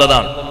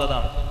എന്നുള്ളതാണ്.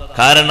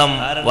 കാരണം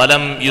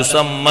വലം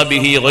യുസമ്മ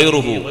ബിഹി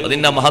ഗൈറുഹു,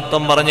 അതിന്റെ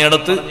മഹത്വം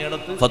പറഞ്ഞിടത്ത്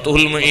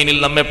ഫത്ഹുൽ മുഈനിൽ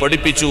നമ്മെ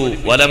പഠിപ്പിച്ചു,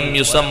 വലം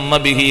യുസമ്മ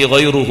ബിഹി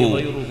ഗൈറുഹു,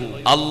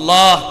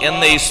 അല്ലാഹ്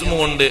എന്ന ഇസ്മു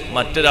കൊണ്ട്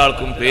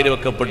മറ്റൊരാൾക്കും പേര്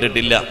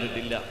വെക്കപ്പെട്ടിട്ടില്ല.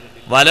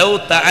 വലൗ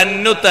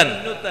തഅന്നുതൻ,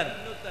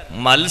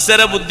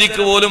 മത്സര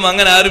ബുദ്ധിക്ക് പോലും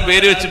അങ്ങനെ ആരും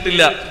പേര്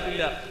വെച്ചിട്ടില്ല.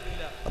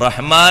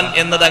 റഹ്മാൻ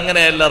എന്നത്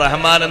അങ്ങനെയല്ല.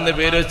 റഹ്മാൻ എന്ന്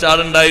പേര് വെച്ച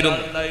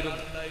ആളുണ്ടായിരുന്നു.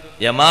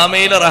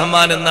 യമാമയിലെ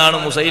റഹ്മാൻ എന്നാണ്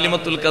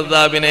മുസൈലിമത്തുൽ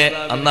കദ്ദാബിനെ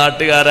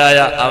അന്നാട്ടുകാരായ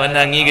അവനെ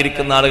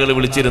അംഗീകരിക്കുന്ന ആളുകൾ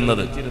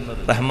വിളിച്ചിരുന്നത്.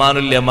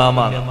 റഹ്മാനുൽ യമാമ.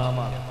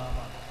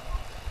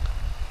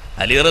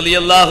 അലി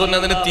റളിയല്ലാഹു അൻഹു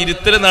അതിന്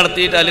തിരുത്തൽ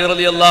നടത്തിയിട്ട് അലി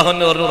റളിയല്ലാഹു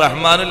അൻഹു പറഞ്ഞു,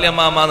 റഹ്മാനുൽ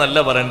യമാമ എന്നല്ല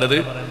പറയേണ്ടത്,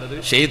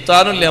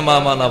 ഷെയ്ത്താനുൽ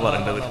യമാമ എന്നാ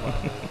പറയേണ്ടത്.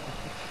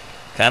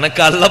 കാരണം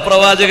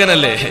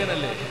കള്ളപ്രവാചകനല്ലേ,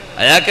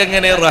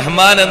 അയാൾക്കെങ്ങനെ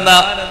റഹ്മാൻ എന്ന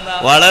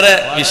വളരെ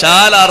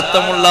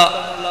വിശാലാർത്ഥമുള്ള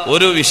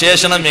ഒരു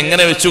വിശേഷണം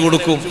എങ്ങനെ വെച്ചു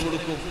കൊടുക്കും?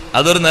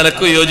 അതൊരു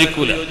നിലക്ക്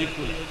യോജിക്കൂല.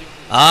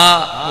 ആ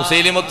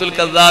മുസൈലിമത്തുൽ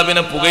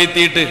കദ്ദാബിനെ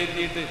പുകഴ്ത്തിയിട്ട്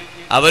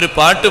അവർ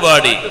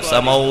പാട്ടുപാടി,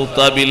 സമൗത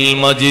ബിൽ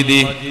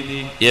മജിദി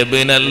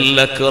യബ്നൽ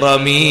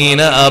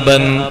അക്റമീന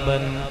അബൻ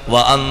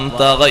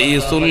വഅൻത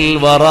ഗൈസുൽ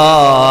വറാ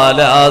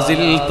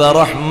ലാസിൽത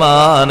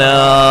റഹ്മാനാ.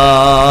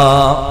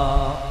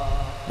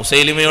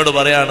 മുസൈലിമയോട്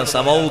പറയാണ്,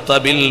 സമൗത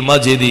ബിൽ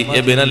മജിദി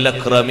യബ്നൽ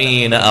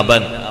അക്റമീന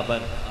അബൻ,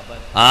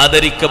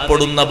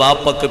 ആദരിക്കപ്പെടുന്ന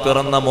ബാപ്പക്ക്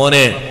പിറന്ന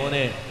മോനെ,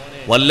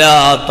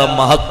 വല്ലാത്ത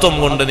മഹത്വം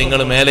കൊണ്ട് നിങ്ങൾ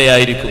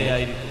മേലെയായിരിക്കും.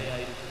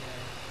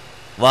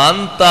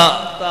 വാന്ത,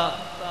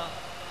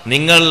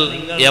 നിങ്ങൾ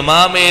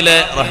യമാമയിലെ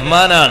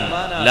റഹ്മാനാണ്.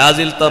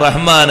 ലാസിൽത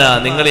റഹ്മാന,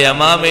 നിങ്ങൾ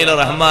യമാമയിലെ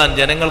റഹ്മാൻ,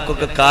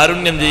 ജനങ്ങൾക്കൊക്കെ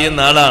കാരുണ്യം ചെയ്യുന്ന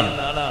ആളാണ്.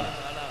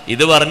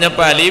 ഇത്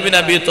പറഞ്ഞപ്പോ അലി ബിൻ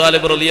അബി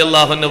ത്വാലിബ്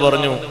റളിയല്ലാഹു അൻഹു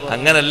പറഞ്ഞു,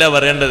 അങ്ങനല്ല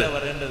പറയേണ്ടത്.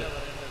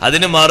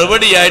 അതിന്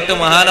മറുപടിയായിട്ട്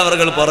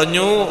മഹാനവർകൾ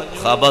പറഞ്ഞു,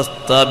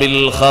 ഖബസ്ത ബിൽ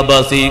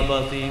ഖബസി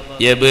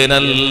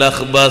യബ്നൽ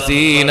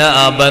ലഖ്ബസീന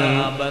അബൻ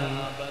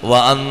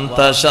വഅൻത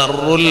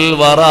ശർറുൽ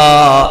വറാ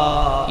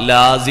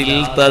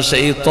ലാസിൽത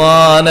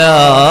ശൈത്താനാ.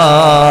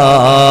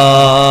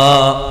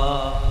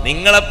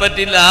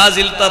 നിങ്ങളെപ്പറ്റി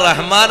ലാസിൽത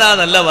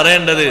റഹ്മാനാന്നല്ല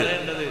പറയേണ്ടത്,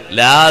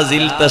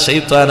 ലാസിൽത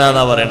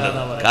ശൈത്താനാന്നാ പറയേണ്ടത്.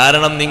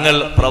 കാരണം നിങ്ങൾ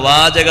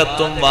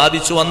പ്രവാചകത്വം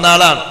വാദിച്ചു വന്ന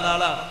ആളാണ്.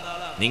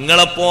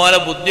 നിങ്ങളെപ്പോലെ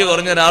ബുദ്ധി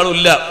കുറഞ്ഞ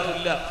ഒരാളുമില്ല.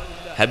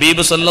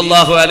 ഹബീബ്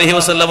സല്ലല്ലാഹു അലൈഹി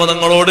വസല്ലം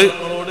തങ്ങളോട്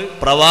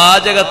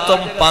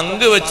പ്രവാചകത്വം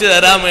പങ്കുവെച്ച്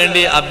തരാൻ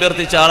വേണ്ടി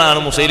അഭ്യർത്ഥിച്ച ആളാണ്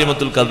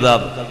മുസൈലിമത്തുൽ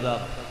കദ്ദാബ്.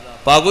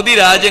 പകുതി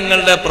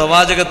രാജ്യങ്ങളുടെ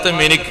പ്രവാചകത്വം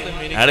എനിക്ക്.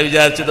 അയാൾ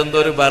വിചാരിച്ചത് എന്തോ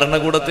ഒരു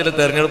ഭരണകൂടത്തിൽ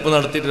തെരഞ്ഞെടുപ്പ്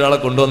നടത്തിയിട്ട് ഒരാളെ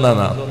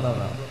കൊണ്ടുവന്നാ,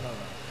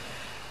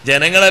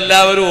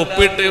 ജനങ്ങളെല്ലാവരും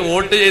ഒപ്പിട്ട്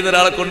വോട്ട് ചെയ്ത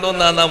ഒരാളെ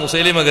കൊണ്ടുവന്നാ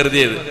മുസൈലിമ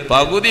കരുതിയത്.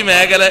 പകുതി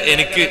മേഖല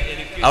എനിക്ക്,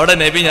 അവിടെ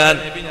നബി ഞാൻ,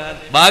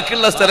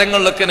 ബാക്കിയുള്ള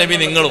സ്ഥലങ്ങളിലൊക്കെ നബി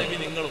നിങ്ങളും.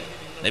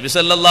 നബി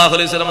സല്ലല്ലാഹു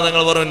അലൈഹി വസല്ലം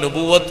തങ്ങൾ പറഞ്ഞു,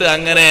 നുബുവത്ത്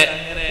അങ്ങനെ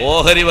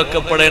ഓഹരി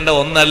വെക്കപ്പെടേണ്ട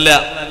ഒന്നല്ല.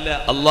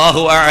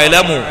 അല്ലാഹു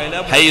അഅലമു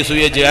ഹൈസു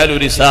യജഅലു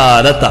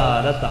റിസാലത.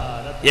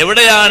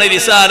 എവിടെയാണ്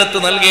റിസാലത്ത്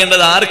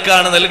നൽകേണ്ടത്,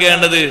 ആർക്കാണ്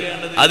നൽകേണ്ടത്,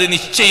 അത്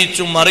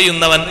നിശ്ചയിച്ചും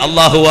അറിയുന്നവൻ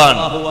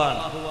അല്ലാഹുവാണ്.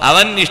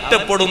 അവൻ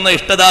ഇഷ്ടപ്പെടുന്ന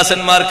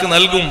ഇഷ്ടദാസന്മാർക്ക്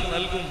നൽകും.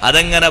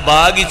 അതങ്ങനെ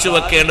ഭാഗിച്ചു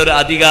വെക്കേണ്ട ഒരു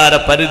അധികാര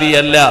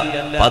പരിധിയല്ല,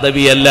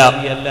 പദവിയല്ല.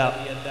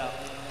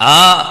 ആ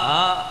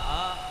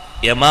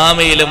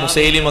യമാമയിലെ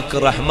മുസൈലിമക്ക്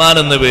റഹ്മാൻ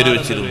എന്ന പേര്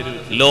വെച്ചിരുന്നു.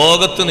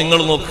 ലോകത്ത് നിങ്ങൾ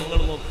നോക്ക്,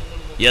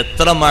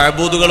 എത്ര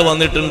മഅബൂദുകൾ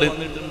വന്നിട്ടുണ്ട്,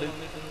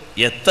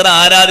 എത്ര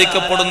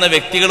ആരാധിക്കപ്പെടുന്ന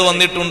വ്യക്തികൾ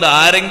വന്നിട്ടുണ്ട്.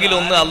 ആരെങ്കിലും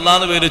ഒന്ന്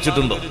അള്ളാന്ന് പേര്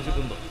വെച്ചിട്ടുണ്ടോ?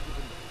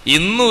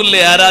 ഇന്നുമില്ലേ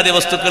ആരാധ്യ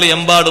വസ്തുക്കൾ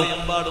എമ്പാടും?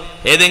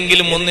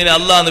 ഏതെങ്കിലും ഒന്നിനെ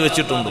അള്ളാന്ന്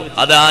വെച്ചിട്ടുണ്ടോ?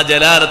 അത് ആ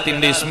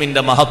ജലാലത്തിന്റെ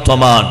ഇസ്മിന്റെ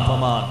മഹത്വമാണ്.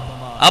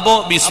 അപ്പോ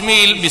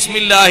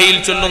ബിസ്മില്ലാഹിയിൽ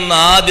ചൊല്ലുന്ന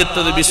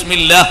ആദ്യത്തത്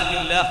ബിസ്മില്ലാഹ്,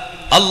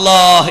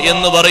 അല്ലാഹ്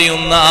എന്ന്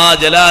പറയുന്ന ആ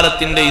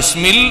ജലാലത്തിന്റെ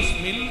ഇസ്മിൽ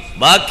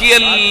ബാക്കി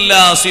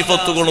എല്ലാ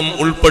സിഫത്തുകളും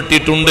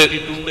ഉൾപ്പെട്ടിട്ടുണ്ട്.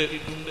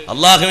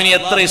 അള്ളാഹുവിന്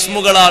എത്ര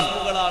ഇസ്മുകളാണ്?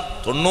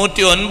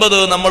 99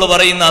 നമ്മൾ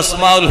പറയുന്ന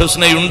അസ്മാഉൽ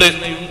ഹുസ്നയുണ്ട്.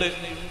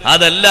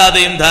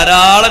 അതല്ലാതെയും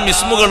ധാരാളം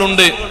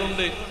ഇസ്മുകളുണ്ട്.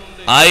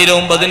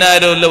 1000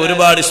 10,000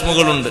 ഒരുപാട്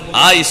ഇസ്മുകളുണ്ട്.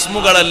 ആ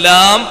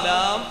ഇസ്മുകളെല്ലാം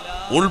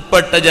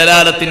ഉൾപ്പെട്ട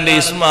ജലാലത്തിന്റെ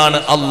ഇസ്മാണ്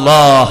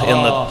അല്ലാഹ്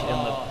എന്നത്.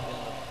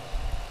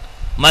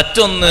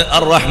 മറ്റൊന്ന്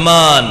അർ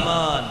റഹ്മാൻ,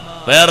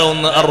 വേറെ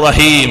ഒന്ന് അർ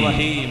റഹീം.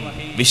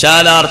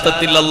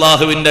 വിശാലാർത്ഥത്തിൽ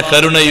അള്ളാഹുവിന്റെ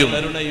കരുണയും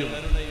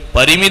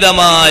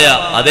പരിമിതമായ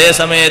അതേ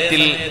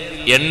സമയത്തിൽ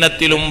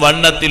എണ്ണത്തിലും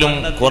വണ്ണത്തിലും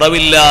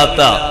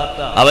കുറവില്ലാത്ത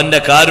അവന്റെ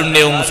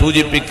കാരുണ്യവും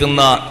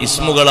സൂചിപ്പിക്കുന്ന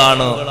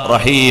ഇസ്മുകളാണ്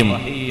റഹീം,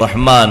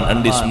 റഹ്മാൻ.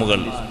 2 ഇസ്മുകൾ.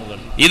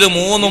 ഇത്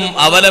മൂന്നും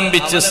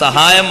അവലംബിച്ച്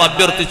സഹായം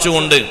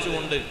അഭ്യർത്ഥിച്ചുകൊണ്ട്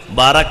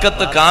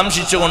ബറക്കത്ത്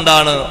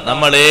കാംക്ഷിച്ചുകൊണ്ടാണ്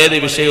നമ്മൾ ഏത്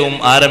വിഷയവും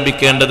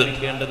ആരംഭിക്കേണ്ടത്.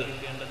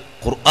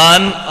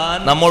 ഖുർആൻ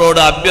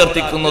നമ്മളോട്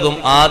അഭ്യർത്ഥിക്കുന്നതും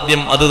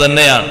ആദ്യം അത്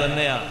തന്നെയാണ്.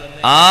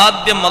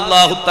 ആദ്യം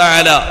അല്ലാഹു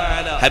തആല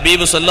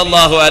ഹബീബ്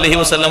സല്ലല്ലാഹു അലൈഹി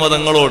വസല്ലം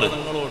തങ്ങളോട്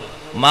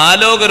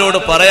മാലോകരോട്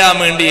പറയാൻ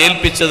വേണ്ടി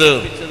ഏൽപ്പിച്ചത്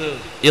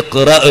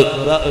ഇഖ്റ,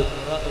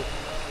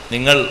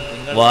 നിങ്ങൾ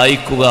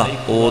വായിക്കുക,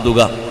 ഓതുക,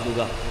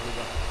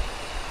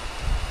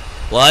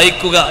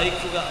 വായിക്കുക.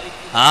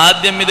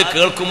 ആദ്യം ഇത്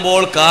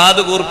കേൾക്കുമ്പോൾ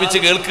കാത് കൂർപ്പിച്ച്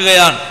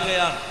കേൾക്കുകയാണ്.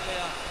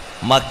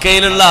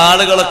 മക്കയിലുള്ള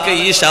ആളുകളൊക്കെ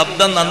ഈ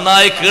ശബ്ദം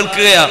നന്നായി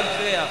കേൾക്കുകയാണ്.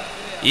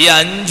 ഈ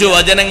 5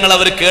 വചനങ്ങൾ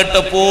അവർ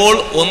കേട്ടപ്പോൾ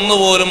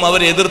ഒന്നുപോലും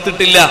അവർ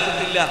എതിർത്തിട്ടില്ല.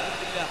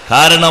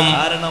 കാരണം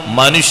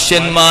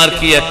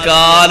മനുഷ്യന്മാർക്ക്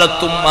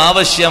എക്കാലത്തും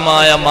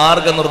ആവശ്യമായ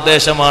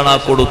മാർഗനിർദ്ദേശമാണ് ആ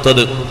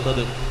കൊടുത്തത്.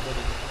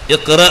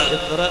 ഇഖ്റ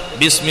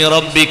ബിസ്മി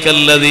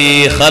റബ്ബിക്കല്ലദീ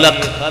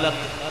ഖലഖ്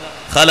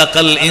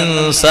ഖലഖൽ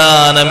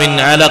ഇൻസാന മിൻ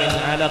അലഖ്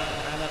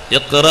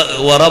ഇഖ്റ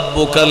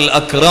വറബ്ബുക്കൽ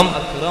അക്രം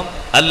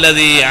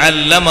അല്ലദീ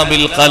അല്ലമ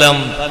ബിൽ ഖലം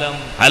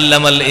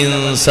അല്ലമൽ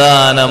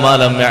ഇൻസാന മാ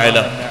ലം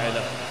യഅലം.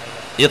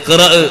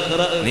 ഇഖ്റ,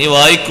 നീ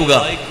വായിക്കുക.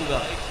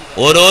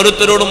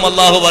 ഓരോരുത്തരോടും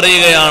അല്ലാഹു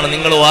പറയുകയാണ്,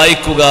 നിങ്ങൾ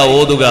വായിക്കുക,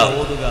 ഓതുക.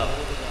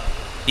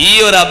 ഈ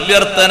ഒരു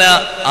അഭ്യർത്ഥന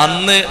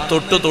അന്ന്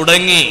തൊട്ടു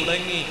തുടങ്ങി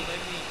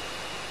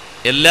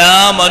എല്ലാ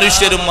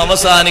മനുഷ്യരും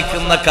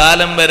അവസാനിക്കുന്ന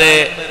കാലം വരെ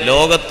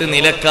ലോകത്ത്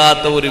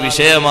നിലക്കാത്ത ഒരു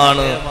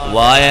വിഷയമാണ്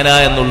വായന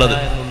എന്നുള്ളത്.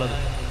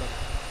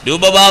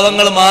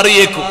 രൂപഭാവങ്ങൾ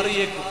മാറിയേക്കും.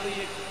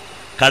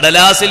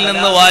 കടലാസിൽ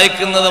നിന്ന്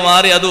വായിക്കുന്നത്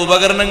മാറി അത്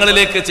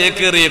ഉപകരണങ്ങളിലേക്ക്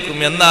ചേക്കേറിയേക്കും.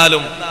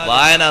 എന്നാലും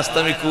വായന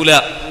അസ്തമിക്കൂല.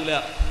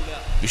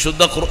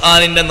 വിശുദ്ധ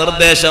ഖുർആനിന്റെ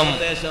നിർദ്ദേശം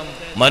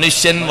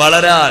മനുഷ്യൻ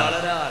വളരാൻ,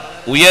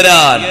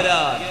 ഉയരാൻ,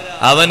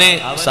 അവന്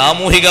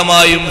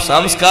സാമൂഹികമായും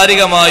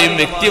സാംസ്കാരികമായും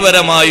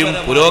വ്യക്തിപരമായും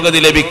പുരോഗതി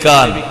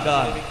ലഭിക്കാൻ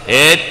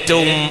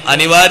ഏറ്റവും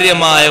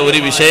അനിവാര്യമായ ഒരു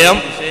വിഷയം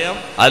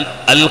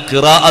അൽ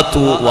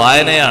ഖിറാഅത്തു,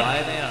 വായനയാണ്.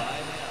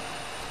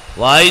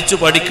 വായിച്ചു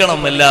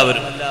പഠിക്കണം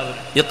എല്ലാവരും.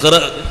 ഇഖ്റ,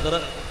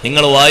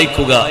 നിങ്ങൾ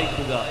വായിക്കുക.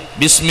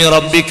 ബിസ്മി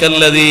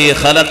റബ്ബിക്കല്ലദീ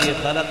ഖലഖ്.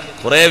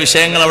 കുറെ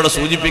വിഷയങ്ങൾ അവിടെ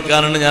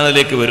സൂചിപ്പിക്കാനുണ്ട്, ഞാൻ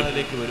അതിലേക്ക് വരും.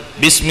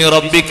 ബിസ്മി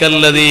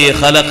റബ്ബിക്കല്ലദീ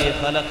ഖലഖ്,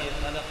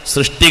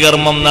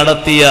 സൃഷ്ടികർമ്മം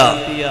നടത്തിയ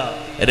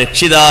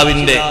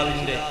രക്ഷിതാവിന്റെ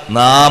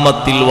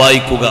നാമത്തിൽ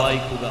വായിക്കുക.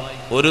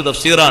 ഒരു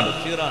തഫ്സീറാണ്.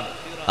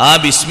 ആ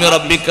ബിസ്മി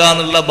റബ്ബിക്ക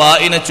എന്നുള്ള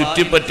ബായിനെ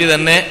ചുറ്റിപ്പറ്റി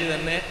തന്നെ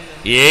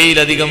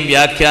 7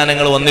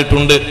 വ്യാഖ്യാനങ്ങൾ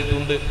വന്നിട്ടുണ്ട്.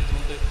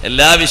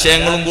 എല്ലാ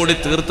വിഷയങ്ങളും കൂടി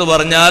തീർത്തു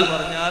പറഞ്ഞാൽ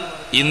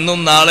ഇന്നും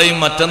നാളെയും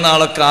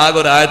മറ്റന്നാളൊക്കെ ആകെ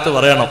ഒരായത്ത്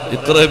പറയണം,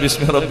 ഇഖ്റ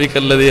ബിസ്മി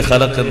റബ്ബിക്കല്ലദീ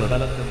ഖലഖ് എന്ന്.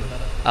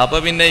 അപ്പൊ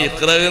പിന്നെ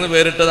ഇഖ്റ എന്ന്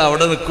പേരിട്ടത്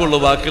അവിടെ നിൽക്കുള്ളൂ,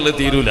 ബാക്കിയുള്ളത്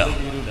തീരൂല.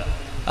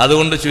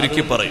 അതുകൊണ്ട്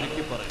ചുരുക്കി പറയും,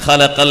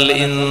 ഖലഖൽ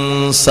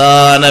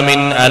ഇൻസാന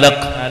മിൻ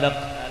അലഖ്,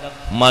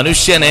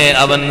 മനുഷ്യനെ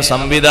അവൻ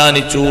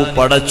സംവിധാനിച്ചു,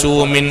 പടച്ചു.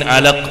 മിൻ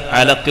അലഖ്,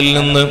 അലഖിൽ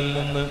നിന്ന്.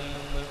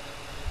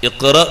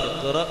 ഇഖ്റ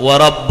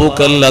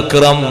വറബ്ബുക്കൽ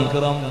അക്രം,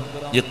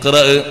 ഇഖ്റ.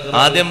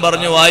 ആദ്യം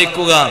പറഞ്ഞു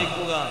വായിക്കുക,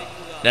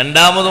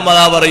 രണ്ടാമതും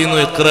അതാ പറയുന്നു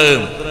ഇഖ്റ.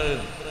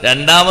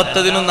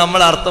 രണ്ടാമത്തതിനും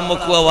നമ്മൾ അർത്ഥം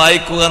വെക്കുക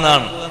വായിക്കുക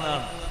എന്നാണ്,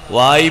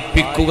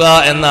 വായിപ്പിക്കുക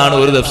എന്നാണ്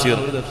ഒരു തഫ്സീർ.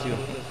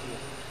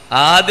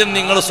 ആദ്യം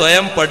നിങ്ങൾ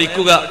സ്വയം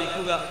പഠിക്കുക,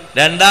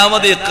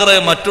 രണ്ടാമത് ഇഖ്റ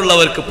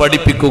മറ്റുള്ളവർക്ക്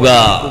പഠിപ്പിക്കുക.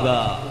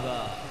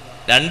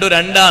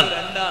 രണ്ടാണ്,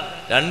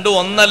 രണ്ടും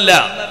ഒന്നല്ല,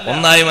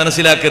 ഒന്നായി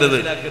മനസ്സിലാക്കരുത്.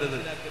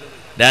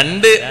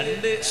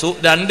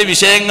 രണ്ട്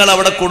വിഷയങ്ങൾ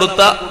അവിടെ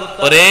കൊടുത്ത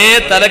ഒരേ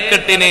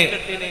തലക്കെട്ടിന്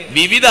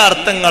വിവിധ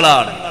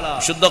അർത്ഥങ്ങളാണ്.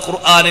 വിശുദ്ധ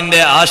ഖുർആനിന്റെ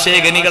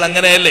ആശയഗനികൾ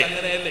അങ്ങനെയല്ലേ?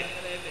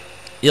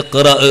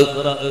 ഇഖ്റ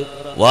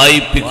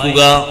വായിപ്പിക്കുക,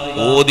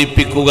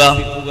 ഓദിപ്പിക്കുക,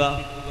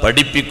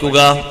 പഠിപ്പിക്കുക.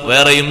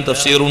 വേറെയും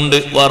തഫ്സീറുണ്ട്.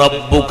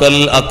 വറബ്ബുകൽ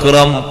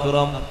അക്രം,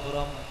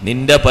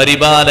 നിന്റെ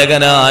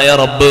പരിപാലകനായ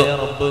റബ്ബ്,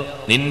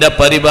 നിന്റെ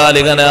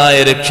പരിപാലകനായ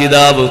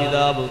രക്ഷിതാവ്,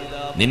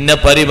 നിന്നെ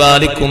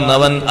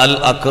പരിപാലിക്കുന്നവൻ അൽ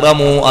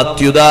അക്രമു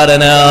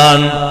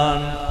അത്യുദാരനാണ്,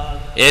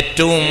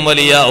 ഏറ്റവും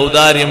വലിയ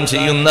ഔദാര്യം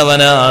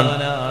ചെയ്യുന്നവനാണ്.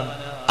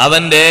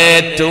 അവന്റെ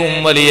ഏറ്റവും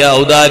വലിയ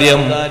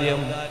ഔദാര്യം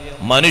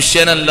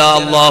മനുഷ്യനല്ല,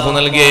 അള്ളാഹു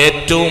നൽകിയ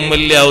ഏറ്റവും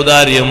വലിയ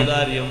ഔദാര്യം,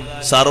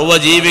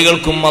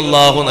 സർവജീവികൾക്കും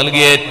അള്ളാഹു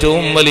നൽകിയ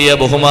ഏറ്റവും വലിയ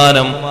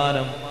ബഹുമാനം.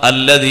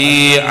 അല്ലദീ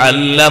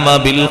അല്ലമ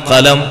ബിൽ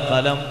ഖലം,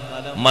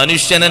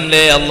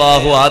 മനുഷ്യനല്ലേ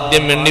അള്ളാഹു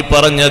ആദ്യം എണ്ണി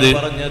പറഞ്ഞത്.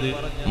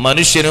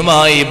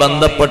 മനുഷ്യനുമായി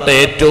ബന്ധപ്പെട്ട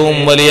ഏറ്റവും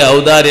വലിയ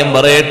ഔദാര്യം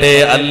പറയട്ടെ,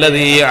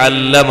 അല്ലദീ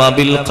അല്ലമ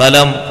ബിൽ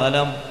ഖലം.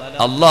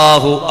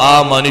 അള്ളാഹു ആ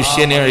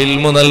മനുഷ്യന്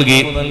ഇൽമു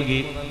നൽകി,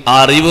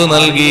 അറിവ്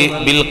നൽകി.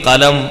 ബിൽ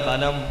ഖലം,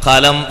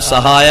 ഖലം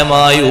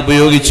സഹായമായി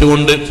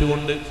ഉപയോഗിച്ചുകൊണ്ട്,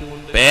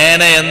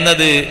 പേന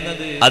എന്നത്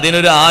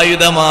അതിനൊരു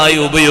ആയുധമായി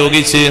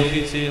ഉപയോഗിച്ച്,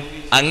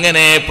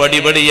 അങ്ങനെ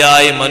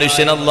പടിപടിയായി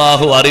മനുഷ്യൻ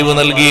അള്ളാഹു അറിവ്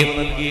നൽകി.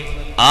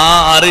 ആ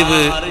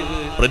അറിവ്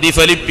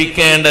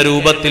പ്രതിഫലിപ്പിക്കേണ്ട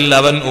രൂപത്തിൽ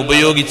അവൻ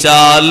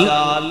ഉപയോഗിച്ചാൽ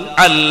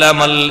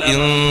അല്ലമൽ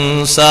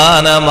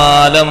ഇൻസാന മാ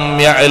ലം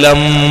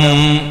യഅലം.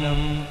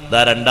 ദാ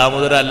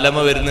രണ്ടാമതൊരു അല്ലമ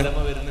വരുന്നു.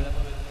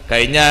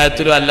 കഴിഞ്ഞ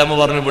ആയത്തിലും അല്ലമ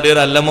പറഞ്ഞു, ഇവിടെ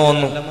ഒരു അല്ലമ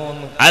വന്നു.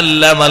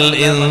 അല്ലമൽ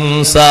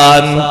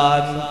ഇൻസാൻ,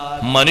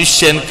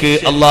 മനുഷ്യൻക്ക്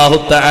അല്ലാഹു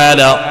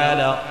തആല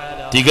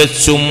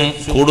തികച്ചും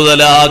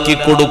കൂടുതലാക്കി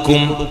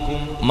കൊടുക്കും.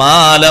 മാ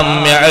ലം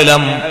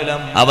യഅലം,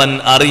 അവൻ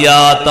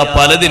അറിയാത്ത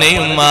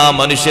പലതിനെയും ആ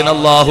മനുഷ്യൻ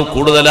അല്ലാഹു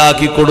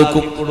കൂടുതലാക്കി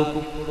കൊടുക്കും.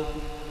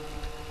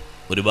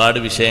 ഒരുപാട്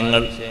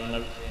വിഷയങ്ങൾ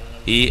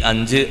ഈ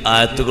 5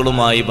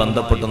 ആയത്തുകളുമായി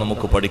ബന്ധപ്പെട്ട്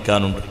നമുക്ക്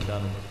പഠിക്കാനുണ്ട്.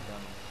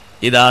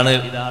 ഇതാണ്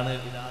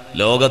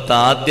ലോകത്ത്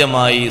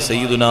ആദ്യമായി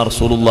സയ്യിദുനാ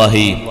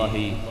റസൂലുള്ളാഹി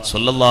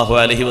സ്വല്ലല്ലാഹു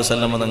അലൈഹി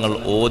വസല്ലം തങ്ങൾ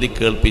ഓതി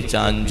കേൾപ്പിച്ച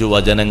 5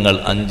 വചനങ്ങൾ,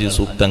 5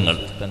 സൂക്തങ്ങൾ.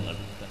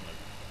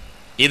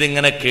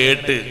 ഇതിങ്ങനെ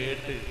കേട്ട്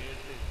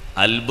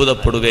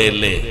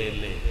അത്ഭുതപ്പെടുകയല്ലേ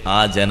ആ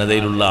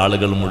ജനതയിലുള്ള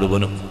ആളുകൾ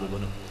മുഴുവനും,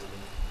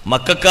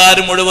 മക്കക്കാർ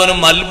മുഴുവനും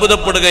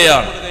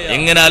അത്ഭുതപ്പെടുകയാണ്.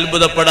 എങ്ങനെ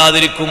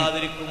അത്ഭുതപ്പെടാതിരിക്കും?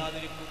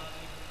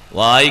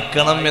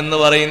 വായിക്കണം എന്ന്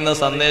പറയുന്ന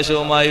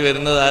സന്ദേശവുമായി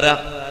വരുന്നത് ആരാ?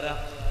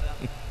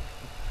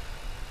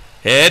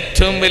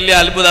 ഏറ്റവും വലിയ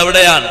അത്ഭുതം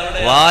അവിടെയാണ്.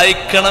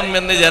 വായിക്കണം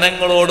എന്ന്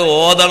ജനങ്ങളോട്,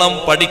 ഓതണം,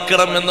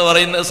 പഠിക്കണം എന്ന്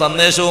പറയുന്ന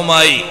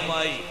സന്ദേശവുമായി,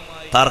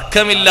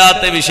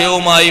 തർക്കമില്ലാത്ത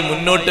വിഷയവുമായി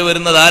മുന്നോട്ട്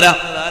വരുന്നത് ആരാ?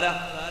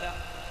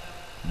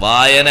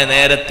 വായന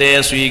നേരത്തെ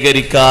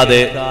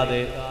സ്വീകരിക്കാതെ,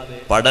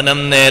 പഠനം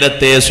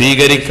നേരത്തെ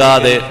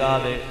സ്വീകരിക്കാതെ,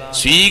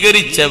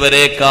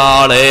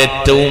 സ്വീകരിച്ചവരെക്കാൾ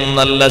ഏറ്റവും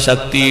നല്ല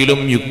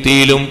ശക്തിയിലും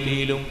യുക്തിയിലും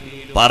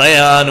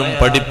പറയാനും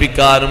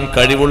പഠിപ്പിക്കാനും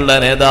കഴിവുള്ള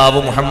നേതാവ്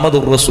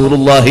മുഹമ്മദുർ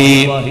റസൂലുള്ളാഹി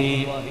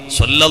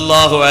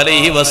സ്വല്ലല്ലാഹു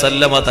അലൈഹി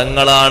വസല്ലമ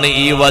തങ്ങളാണ്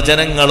ഈ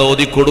വചനങ്ങൾ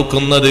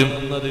ഓതിക്കൊടുക്കുന്നത്.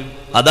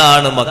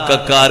 അതാണ്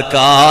മക്കക്കാർക്ക്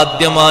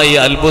ആദ്യമായി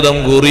അത്ഭുതം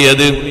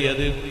കൂറിയത്.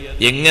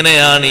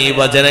 എങ്ങനെയാണ് ഈ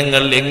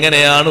വചനങ്ങൾ,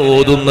 എങ്ങനെയാണ്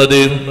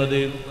ഓതുന്നത്?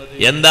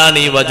 എന്താണ്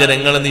ഈ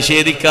വചനങ്ങൾ?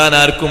 നിഷേധിക്കാൻ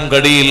ആർക്കും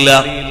കഴിയില്ല.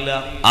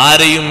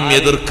 ആരെയും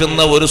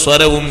എതിർക്കുന്ന ഒരു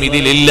സ്വരവും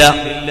ഇതിലില്ല.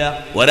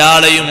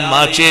 ഒരാളെയും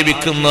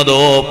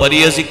ആക്ഷേപിക്കുന്നതോ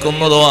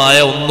പരിഹസിക്കുന്നതോ ആയ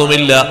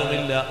ഒന്നുമില്ല.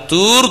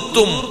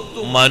 തീർത്തും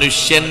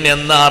മനുഷ്യൻ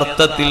എന്ന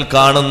അർത്ഥത്തിൽ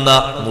കാണുന്ന,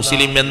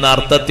 മുസ്ലിം എന്ന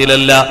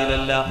അർത്ഥത്തിലല്ല,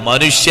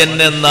 മനുഷ്യൻ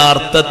എന്ന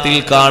അർത്ഥത്തിൽ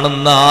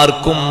കാണുന്ന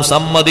ആർക്കും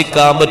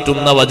സമ്മതിക്കാൻ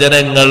പറ്റുന്ന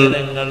വചനങ്ങൾ,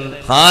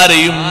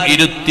 ആരെയും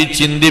ഇരുത്തി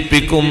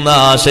ചിന്തിപ്പിക്കുന്ന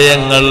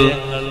ആശയങ്ങൾ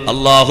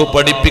അള്ളാഹു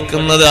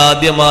പഠിപ്പിക്കുന്നത്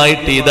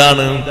ആദ്യമായിട്ട്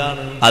ഇതാണ്.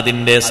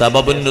 അതിന്റെ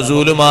സബബുൻ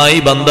നുസൂലുമായി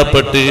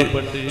ബന്ധപ്പെട്ട്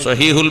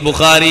സ്വഹീഹുൽ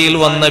ബുഖാരിയിൽ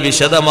വന്ന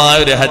വിശദമായ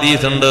ഒരു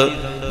ഹദീസ് ഉണ്ട്.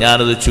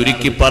 ഞാനത്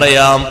ചുരുക്കി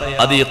പറയാം.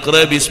 അത് ഇഖ്റ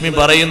ബിസ്മി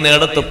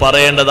പറയുന്നിടത്ത്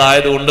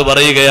പറയേണ്ടതായതുകൊണ്ട്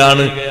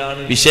പറയുകയാണ്.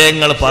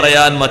 വിഷയങ്ങൾ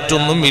പറയാൻ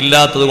മറ്റൊന്നും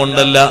ഇല്ലാത്തത്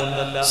കൊണ്ടല്ല.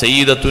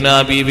 സയ്യിദത്തുനാ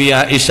ബീവി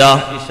ആയിഷ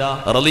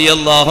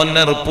റളിയല്ലാഹു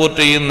അൻഹ റിപ്പോർട്ട്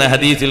ചെയ്യുന്ന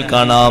ഹദീസിൽ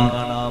കാണാം,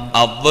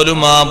 അവ്വലു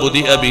മാ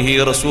ബുദിഅ ബിഹി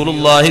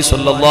റസൂലുള്ളാഹി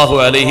സ്വല്ലല്ലാഹു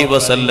അലൈഹി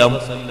വസല്ലം,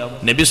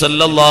 നബി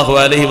സ്വല്ലല്ലാഹു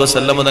അലൈഹി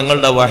വസല്ലം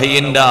തങ്ങളുടെ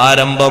വഹയിന്റെ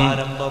ആരംഭം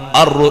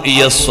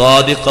അർറുഇയ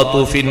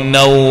സ്വാദിഖതു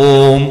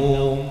ഫിന്നൗം,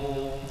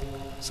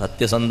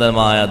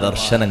 സത്യസന്ധമായ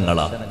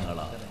ദർശനങ്ങളാണ്,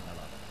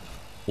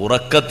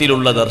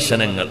 ഉറക്കത്തിലുള്ള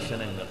ദർശനങ്ങൾ.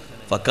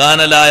 ഫകാന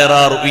ലാ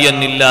യറാ റുഅ്യൻ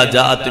ഇല്ലാ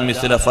ജാഅത്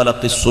മിസ്ല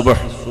ഫലഖിസ്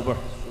സുബ്ഹ്,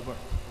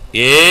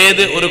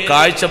 ഏത് ഒരു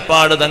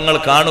കാഴ്ചപ്പാട് തങ്ങൾ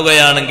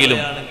കാണുകയാണെങ്കിലും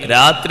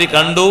രാത്രി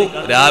കണ്ടു,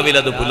 രാവിലെ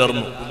അത്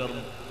പുലർന്നു.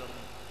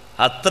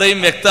 അത്രയും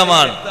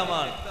വ്യക്തമാണ്.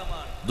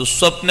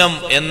 ദുസ്വപ്നം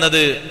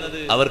എന്നത്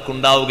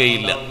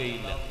അവർക്കുണ്ടാവുകയില്ല,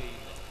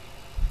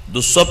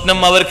 ദുസ്വപ്നം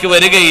അവർക്ക്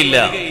വരികയില്ല.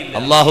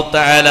 അല്ലാഹു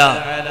തആല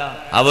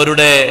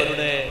അവരുടെ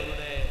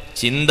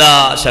ചിന്താ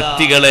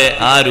ശക്തികളെ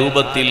ആ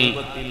രൂപത്തിൽ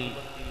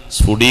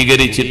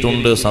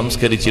സ്ഫുടീകരിച്ചിട്ടുണ്ട്,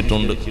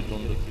 സംസ്കരിച്ചിട്ടുണ്ട്.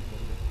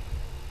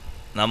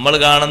 നമ്മൾ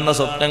കാണുന്ന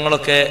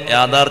സ്വപ്നങ്ങളൊക്കെ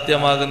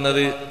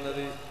യാഥാർത്ഥ്യമാകുന്നത്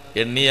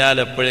എണ്ണിയാൽ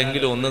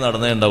എപ്പോഴെങ്കിലും ഒന്ന്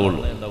നടന്നേ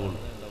ഉണ്ടാവുള്ളൂ.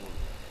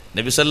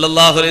 നബി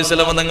സല്ലല്ലാഹു അലൈഹി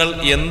വസല്ലം തങ്ങൾ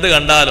എന്ത്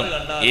കണ്ടാലും,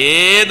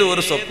 ഏത്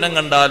ഒരു സ്വപ്നം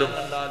കണ്ടാലും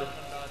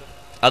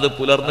അത്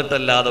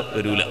പുലർന്നിട്ടല്ലാതെ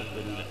വരൂല.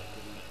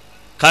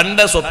 കണ്ട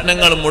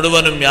സ്വപ്നങ്ങൾ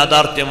മുഴുവനും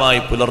യാഥാർത്ഥ്യമായി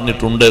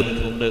പുലർന്നിട്ടുണ്ട്.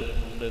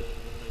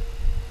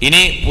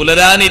 ഇനി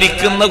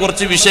പുലരാനിരിക്കുന്ന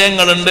കുറച്ച്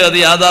വിഷയങ്ങളുണ്ട്, അത്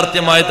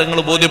യാഥാർത്ഥ്യമായി തങ്ങൾ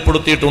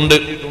ബോധ്യപ്പെടുത്തിയിട്ടുണ്ട്.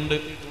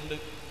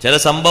 ചില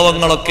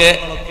സംഭവങ്ങളൊക്കെ,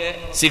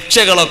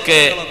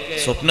 ശിക്ഷകളൊക്കെ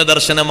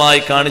സ്വപ്നദർശനമായി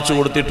കാണിച്ചു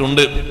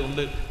കൊടുത്തിട്ടുണ്ട്.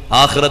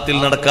 ആഖിറത്തിൽ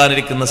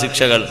നടക്കാനിരിക്കുന്ന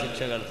ശിക്ഷകൾ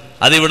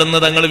അതിവിടുന്ന്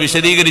തങ്ങൾ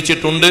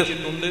വിശദീകരിച്ചിട്ടുണ്ട്.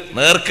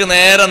 നേർക്ക്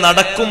നേരെ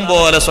നടക്കും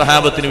പോലെ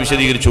സ്വഹാബത്തിന്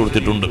വിശദീകരിച്ചു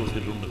കൊടുത്തിട്ടുണ്ട്.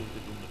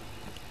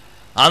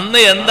 അന്ന്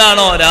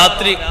എന്താണോ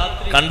രാത്രി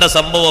കണ്ട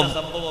സംഭവം,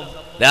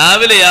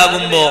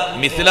 രാവിലെയാകുമ്പോ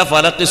മിസ്ല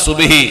ഫലഖി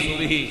സുബ്ഹി,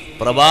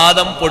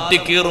 പ്രഭാതം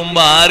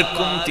പൊട്ടിക്കീറുമ്പോ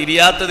ആർക്കും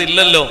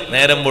തിരിയാത്തതില്ലല്ലോ,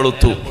 നേരം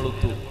വെളുത്തു.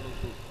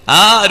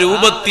 ആ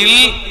രൂപത്തിൽ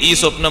ഈ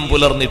സ്വപ്നം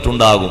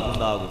പുലർന്നിട്ടുണ്ടാകും.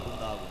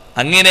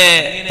 അങ്ങനെ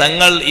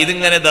തങ്ങൾ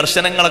ഇതിങ്ങനെ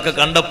ദർശനങ്ങളൊക്കെ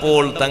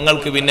കണ്ടപ്പോൾ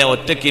തങ്ങൾക്ക് പിന്നെ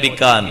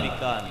ഒറ്റയ്ക്കിരിക്കാൻ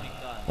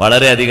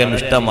വളരെയധികം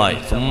ഇഷ്ടമായി.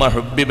 സുമ്മ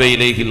ഹുബ്ബിബ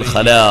ഇലൈഹിൽ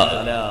ഖലാ,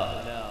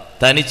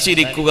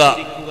 തനിച്ചിരിക്കുക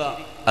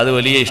അത്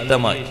വലിയ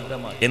ഇഷ്ടമായി.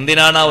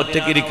 എന്തിനാണ് ആ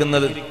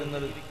ഒറ്റയ്ക്കിരിക്കുന്നത്?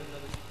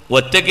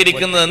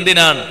 ഒറ്റയ്ക്കിരിക്കുന്നത്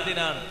എന്തിനാണ്?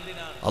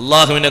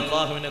 അള്ളാഹുവിനെ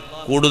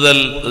കൂടുതൽ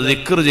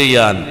ദിക്ർ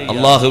ചെയ്യാൻ,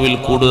 അള്ളാഹുവിൽ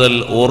കൂടുതൽ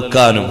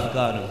ഓർക്കാനും,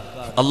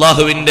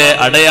 അള്ളാഹുവിന്റെ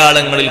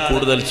അടയാളങ്ങളിൽ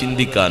കൂടുതൽ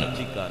ചിന്തിക്കാനും.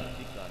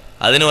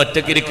 അതിന്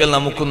ഒറ്റയ്ക്കിരിക്കൽ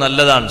നമുക്ക്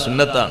നല്ലതാണ്,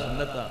 സുന്നത്താണ്.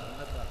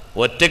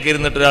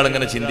 ഒറ്റയ്ക്കിരുന്നിട്ട് ഒരാൾ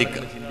ഇങ്ങനെ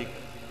ചിന്തിക്കുക,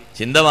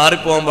 ചിന്ത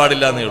മാറിപ്പോകാൻ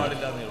പാടില്ല എന്നേ ഉള്ളൂ.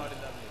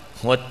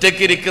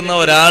 ഒറ്റയ്ക്കിരിക്കുന്ന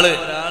ഒരാള്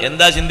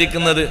എന്താ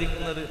ചിന്തിക്കുന്നത്?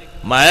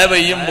 മഴ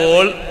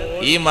പെയ്യുമ്പോൾ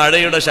ഈ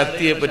മഴയുടെ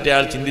ശക്തിയെ പറ്റി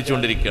അയാൾ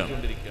ചിന്തിച്ചുകൊണ്ടിരിക്കുകയാണ്.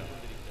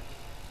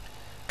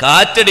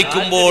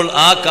 കാറ്റടിക്കുമ്പോൾ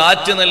ആ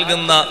കാറ്റ്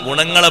നൽകുന്ന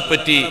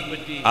ഗുണങ്ങളെപ്പറ്റി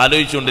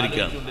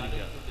ആലോചിച്ചുകൊണ്ടിരിക്കുകയാണ്.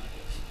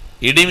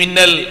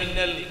 ഇടിമിന്നൽ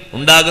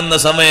ഉണ്ടാകുന്ന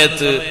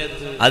സമയത്ത്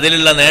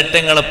അതിലുള്ള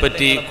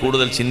നേട്ടങ്ങളെപ്പറ്റി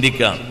കൂടുതൽ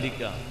ചിന്തിക്കാം.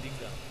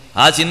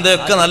 ആ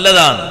ചിന്തയൊക്കെ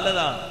നല്ലതാണ്.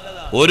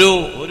 ഒരു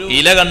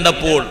ഇല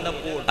കണ്ടപ്പോൾ,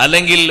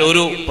 അല്ലെങ്കിൽ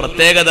ഒരു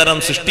പ്രത്യേകതരം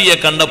സൃഷ്ടിയെ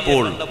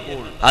കണ്ടപ്പോൾ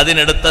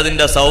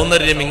അതിനടുത്തതിന്റെ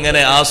സൗന്ദര്യം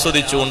ഇങ്ങനെ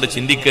ആസ്വദിച്ചുകൊണ്ട്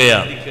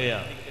ചിന്തിക്കുകയാണ്.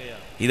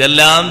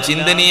 ഇതെല്ലാം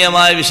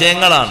ചിന്തനീയമായ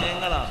വിഷയങ്ങളാണ്.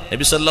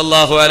 നബി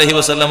സല്ലല്ലാഹു അലൈഹി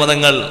വസല്ലം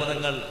തങ്ങൾ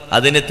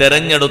അതിന്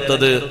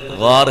തെരഞ്ഞെടുത്തത്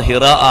ഗാർ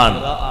ഹിറ ആണ്,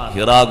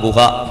 ഹിറാ ഗുഹ.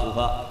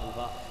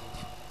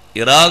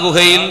 ഹിറാ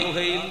ഗുഹയിൽ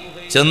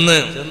ചെന്ന്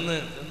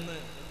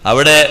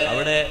അവിടെ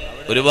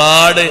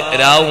ഒരുപാട്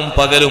രാവും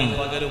പകലും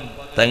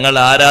തങ്ങൾ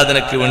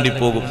ആരാധനയ്ക്ക് വേണ്ടി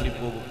പോകും.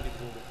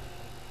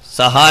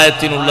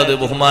 സഹായത്തിനുള്ളത്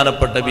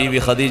ബഹുമാനപ്പെട്ട ബീവി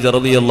ഖദീജ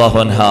റളിയല്ലാഹു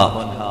അൻഹാ.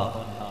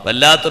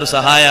 വല്ലാത്തൊരു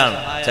സഹായമാണ്,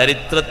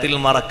 ചരിത്രത്തിൽ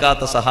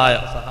മറക്കാത്ത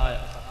സഹായം.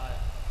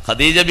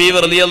 ഖദീജ ബീവി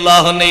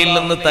റളിയല്ലാഹു അൻഹയിൽ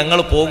നിന്ന് തങ്ങൾ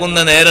പോകുന്ന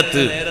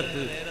നേരത്ത്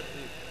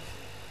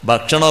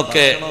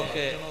ഭക്ഷണമൊക്കെ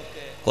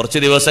കുറച്ച്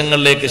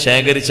ദിവസങ്ങളിലേക്ക്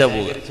ശേഖരിച്ച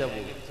പോകുക.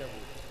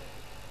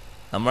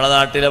 നമ്മുടെ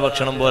നാട്ടിലെ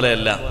ഭക്ഷണം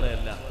പോലെയല്ല.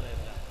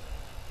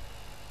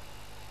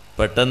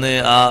 പെട്ടെന്ന്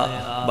ആ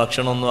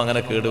ഭക്ഷണമൊന്നും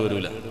അങ്ങനെ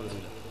കേടുവരൂല.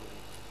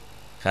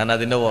 കാരണം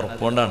അതിന്റെ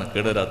ഉറപ്പുകൊണ്ടാണ്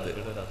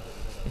കേടുവരാത്തത്.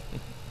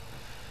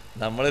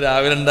 നമ്മൾ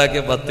രാവിലെ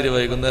ഉണ്ടാക്കിയ പത്തിരി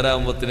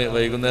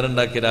വൈകുന്നേരം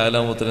ഉണ്ടാക്കിയ രാവിലെ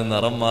ആകുമ്പോഴത്തിന്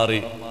നിറം മാറി,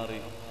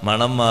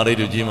 മണം മാറി,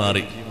 രുചി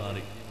മാറി.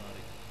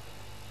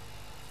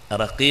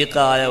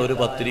 റഖീഖായ ഒരു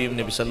പത്തിരിയും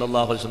നബി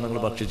സല്ലല്ലാഹു അലൈഹി വസല്ലം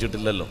നിങ്ങൾ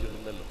ഭക്ഷിച്ചിട്ടില്ലല്ലോ.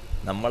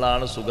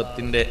 നമ്മളാണ്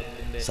സുഖത്തിന്റെ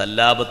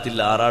സല്ലാപത്തിൽ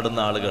ആറാടുന്ന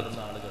ആളുകൾ.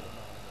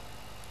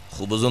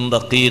 ഖുബ്സുൻ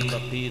ദഖീഖ്,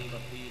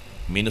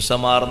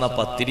 മിനുസമാർന്ന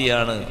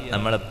പത്തിരിയാണ്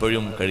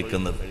നമ്മളെപ്പോഴും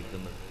കഴിക്കുന്നത്.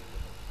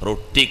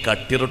 റൊട്ടി,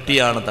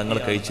 കട്ടിറൊട്ടിയാണ് തങ്ങൾ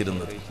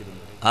കഴിച്ചിരുന്നത്.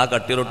 ആ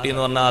കട്ടിറൊട്ടി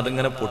എന്ന് പറഞ്ഞാൽ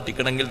അതിങ്ങനെ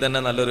പൊട്ടിക്കണമെങ്കിൽ തന്നെ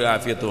നല്ലൊരു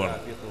ആഫിയത്ത്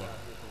വേണം.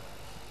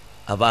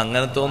 അപ്പൊ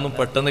അങ്ങനത്തെ ഒന്നും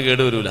പെട്ടെന്ന്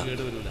കേടുവരൂല.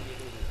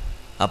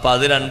 അപ്പൊ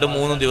അത്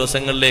 2-3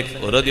 ദിവസങ്ങളിലേക്ക്,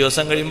 ഓരോ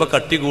ദിവസം കഴിയുമ്പോൾ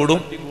കട്ടി കൂടും,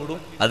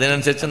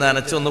 അതിനനുസരിച്ച്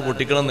നനച്ച് ഒന്ന്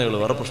പൊട്ടിക്കണം എന്നേ ഉള്ളൂ,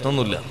 വേറെ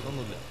പ്രശ്നമൊന്നുമില്ല.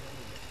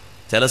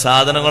 ചില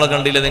സാധനങ്ങളൊക്കെ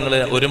കണ്ടില്ലേ നിങ്ങൾ,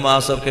 1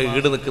 മാസമൊക്കെ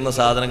ഈട് നിൽക്കുന്ന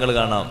സാധനങ്ങൾ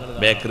കാണാം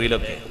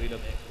ബേക്കറിയിലൊക്കെ.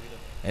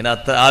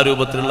 അതിനകത്ത് ആ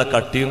രൂപത്തിലുള്ള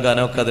കട്ടിയും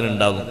കനമൊക്കെ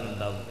അതിനുണ്ടാകും.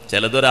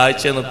 ചിലത്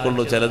ഒരാഴ്ചയെ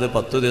നിൽക്കുള്ളൂ, ചിലത്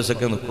 10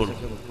 ദിവസമൊക്കെ നിൽക്കുള്ളൂ.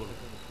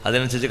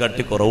 അതിനനുസരിച്ച്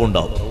കട്ടി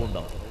കുറവുണ്ടാവും.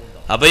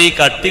 അപ്പൊ ഈ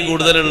കട്ടി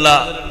കൂടുതലുള്ള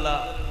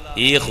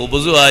ഈ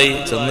ഖുബ്സുമായി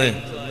ചെന്ന്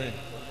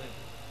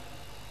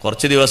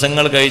കുറച്ച്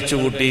ദിവസങ്ങൾ കഴിച്ചു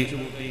കൂട്ടി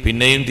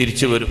പിന്നെയും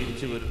തിരിച്ചു വരും.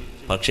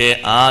 പക്ഷേ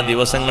ആ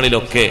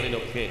ദിവസങ്ങളിലൊക്കെ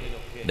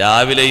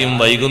രാവിലെയും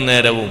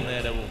വൈകുന്നേരവും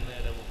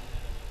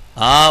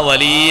ആ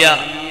വലിയ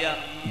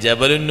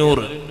ജബലുന്നൂർ,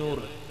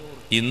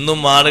 ഇന്നും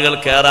ആളുകൾ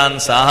കയറാൻ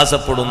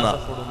സാഹസപ്പെടുന്ന,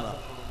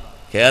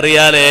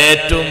 കയറിയാൽ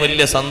ഏറ്റവും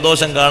വലിയ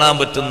സന്തോഷം കാണാൻ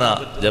പറ്റുന്ന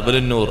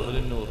ജബലുന്നൂർ.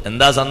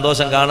 എന്താ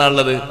സന്തോഷം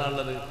കാണാനുള്ളത്?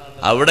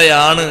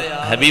 അവിടെയാണ്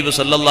ഹബീബ്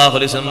സല്ലല്ലാഹു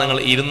അലൈഹി വസല്ലം തങ്ങൾ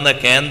ഇരുന്ന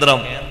കേന്ദ്രം.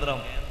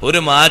 ഒരു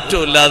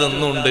മാറ്റവും ഇല്ലാതെ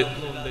ഒന്നുണ്ട്.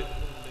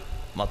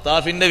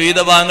 മത്താഫിന്റെ വിവിധ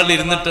ഭാഗങ്ങളിൽ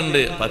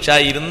ഇരുന്നിട്ടുണ്ട്. പക്ഷെ ആ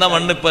ഇരുന്ന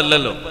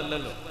മണ്ണിപ്പല്ലല്ലോ,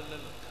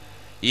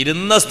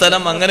 ഇരുന്ന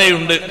സ്ഥലം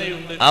അങ്ങനെയുണ്ട്.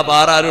 ആ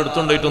പാറ ആരും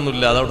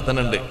എടുത്തുകൊണ്ടിട്ടൊന്നുമില്ല, അത് അവിടെ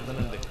തന്നെ ഉണ്ട്.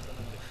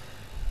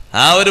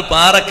 ആ ഒരു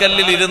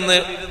പാറക്കല്ലിൽ ഇരുന്ന്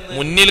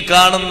മുന്നിൽ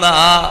കാണുന്ന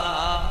ആ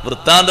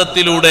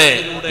വൃത്താന്തത്തിലൂടെ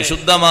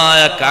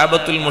വിശുദ്ധമായ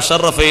കാബത്തുൽ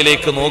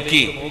മുഷറഫയിലേക്ക്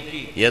നോക്കി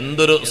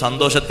എന്തൊരു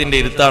സന്തോഷത്തിന്റെ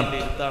ഇരുത്താണ്,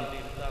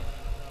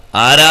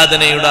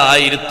 ആരാധനയുടെ ആ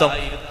ഇരുത്തം.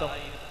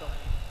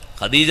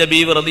 ഖദീജ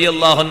ബീവി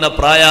റളിയല്ലാഹു അൻഹ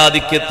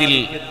പ്രായാധിക്യത്തിൽ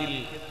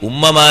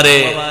ഉമ്മമാരെ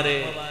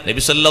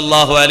നബി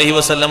സല്ലല്ലാഹു അലൈഹി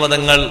വസല്ലമ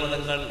തങ്ങൾ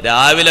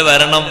രാവിലെ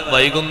വരണം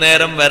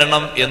വൈകുന്നേരം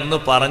വരണം എന്ന്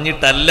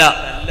പറഞ്ഞിട്ടല്ല,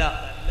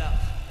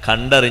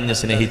 കണ്ടറിഞ്ഞ്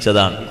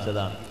സ്നേഹിച്ചതാണ്.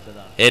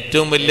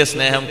 ഏറ്റവും വലിയ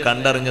സ്നേഹം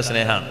കണ്ടറിഞ്ഞ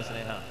സ്നേഹമാണ്.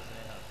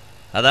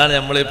 അതാണ്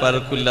നമ്മൾ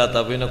പലർക്കില്ലാത്ത,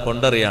 പിന്നെ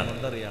കൊണ്ടറിയാണ്.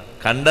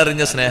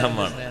 കണ്ടറിഞ്ഞ സ്നേഹം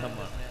വേണം.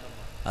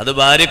 അത്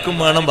ഭാര്യക്കും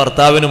വേണം,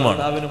 ഭർത്താവിനും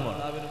വേണം.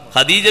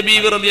 ഖദീജ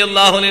ബീവി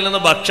റളിയല്ലാഹു അൻഹയിൽ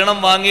നിന്ന് ഭക്ഷണം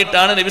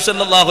വാങ്ങിയിട്ടാണ് നബി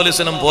സല്ലല്ലാഹു അലൈഹി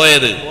വസല്ലം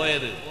പോയത്.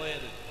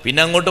 പിന്നെ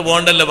അങ്ങോട്ട്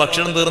പോകണ്ടല്ലോ,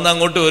 ഭക്ഷണം തീർന്ന്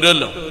അങ്ങോട്ട്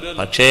വരുമല്ലോ.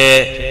 പക്ഷേ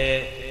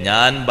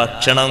ഞാൻ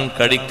ഭക്ഷണം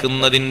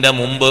കഴിക്കുന്നതിന്റെ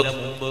മുമ്പ്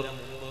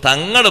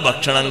തങ്ങൾ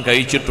ഭക്ഷണം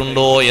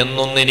കഴിച്ചിട്ടുണ്ടോ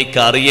എന്നൊന്ന് എനിക്ക്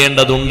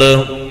അറിയേണ്ടതുണ്ട്.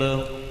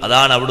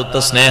 അതാണ് അവിടുത്തെ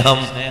സ്നേഹം.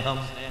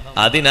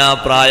 അതിനാ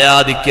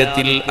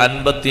പ്രായാധിക്യത്തിൽ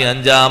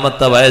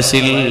 55-ാമത്തെ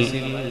വയസ്സിൽ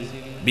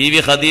ബീവി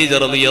ഖദീജ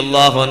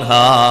റളിയല്ലാഹു അൻഹ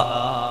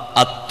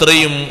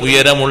അത്രയും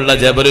ഉയരമുള്ള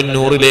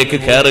ജബലുന്നൂറിലേക്ക്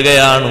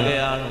കയറുകയാണ്.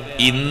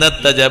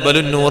 ഇന്നത്തെ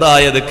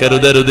ജബലുന്നൂറായത്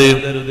കരുതരുത്.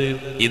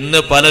 ഇന്ന്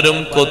പലരും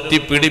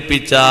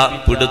കൊത്തിപ്പിടിപ്പിച്ച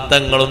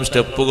പിടുത്തങ്ങളും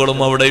സ്റ്റെപ്പുകളും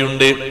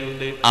അവിടെയുണ്ട്.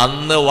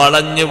 അന്ന്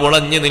വളഞ്ഞു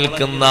പുളഞ്ഞു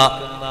നിൽക്കുന്ന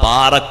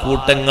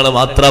പാറക്കൂട്ടങ്ങൾ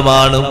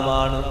മാത്രമാണ്.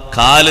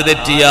 കാല്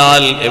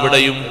തെറ്റിയാൽ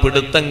എവിടെയും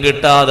പിടുത്തം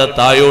കിട്ടാതെ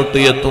താഴോട്ട്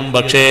എത്തും.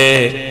 പക്ഷേ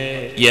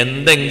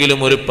എന്തെങ്കിലും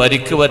ഒരു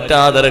പരിക്ക്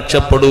പറ്റാതെ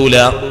രക്ഷപ്പെടൂല.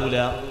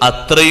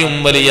 അത്രയും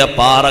വലിയ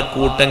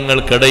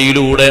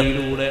പാറക്കൂട്ടങ്ങൾക്കിടയിലൂടെ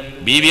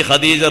ബീവി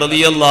ഖദീജ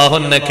റളിയല്ലാഹു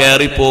അൻഹ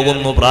കയറി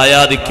പോകുന്നു.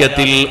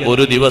 പ്രായാധിക്യത്തിൽ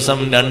ഒരു ദിവസം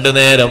 2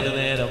 നേരം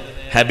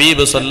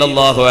ഹബീബ്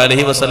സല്ലല്ലാഹു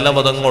അലൈഹി വസല്ലം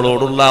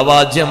തങ്ങളോടുള്ള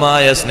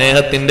അവാജ്യമായ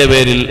സ്നേഹത്തിന്റെ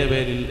പേരിൽ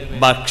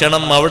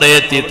ഭക്ഷണം അവിടെ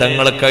എത്തി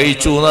തങ്ങൾ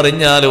കഴിച്ചു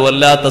എന്നറിഞ്ഞാൽ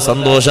വല്ലാത്ത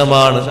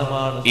സന്തോഷമാണ്.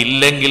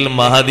 ഇല്ലെങ്കിൽ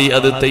മഹദി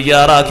അത്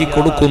തയ്യാറാക്കി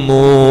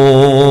കൊടുക്കുന്നു.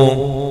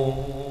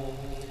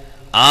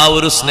 ആ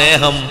ഒരു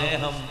സ്നേഹം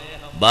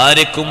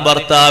ഭാര്യക്കും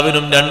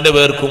ഭർത്താവിനും 2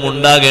 പേർക്കും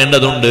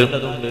ഉണ്ടാകേണ്ടതുണ്ട്.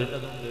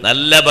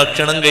 നല്ല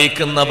ഭക്ഷണം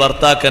കഴിക്കുന്ന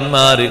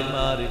ഭർത്താക്കന്മാര്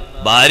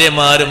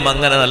ഭാര്യമാരും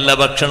അങ്ങനെ നല്ല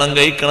ഭക്ഷണം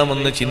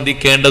കഴിക്കണമെന്ന്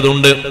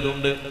ചിന്തിക്കേണ്ടതുണ്ട്.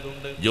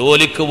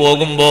 ജോലിക്ക്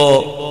പോകുമ്പോ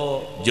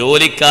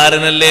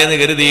ജോലിക്കാരനല്ലേ എന്ന്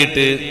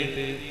കരുതിയിട്ട്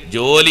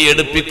ജോലി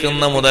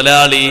എടുപ്പിക്കുന്ന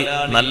മുതലാളി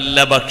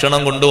നല്ല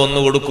ഭക്ഷണം കൊണ്ടുവന്നു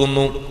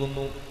കൊടുക്കുന്നു.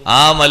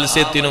 ആ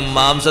മത്സ്യത്തിനും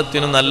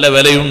മാംസത്തിനും നല്ല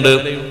വിലയുണ്ട്.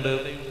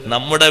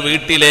 നമ്മുടെ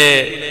വീട്ടിലെ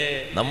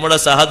നമ്മുടെ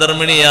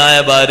സഹധർമ്മിണിയായ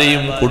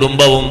ഭാര്യയും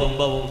കുടുംബവും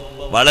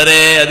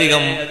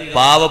വളരെയധികം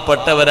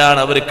പാവപ്പെട്ടവരാണ്.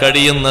 അവർ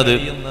കഴിയുന്നത്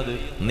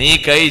നീ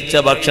കഴിച്ച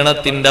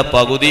ഭക്ഷണത്തിന്റെ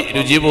പകുതി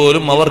രുചി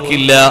പോലും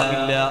അവർക്കില്ല.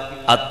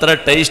 അത്ര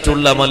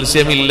ടേസ്റ്റുള്ള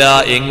മത്സ്യമില്ല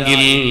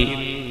എങ്കിൽ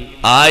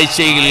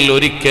ആഴ്ചയിൽ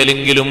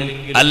ഒരിക്കലെങ്കിലും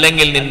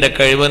അല്ലെങ്കിൽ നിന്റെ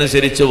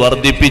കഴിവനുസരിച്ച്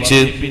വർദ്ധിപ്പിച്ച്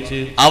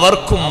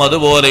അവർക്കും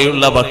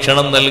അതുപോലെയുള്ള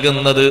ഭക്ഷണം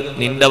നൽകുന്നത്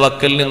നിന്റെ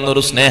വക്കൽ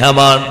നിന്നൊരു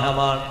സ്നേഹമാണ്.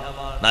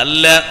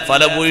 നല്ല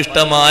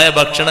ഫലഭൂയിഷ്ടമായ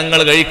ഭക്ഷണങ്ങൾ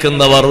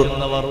കഴിക്കുന്നവർ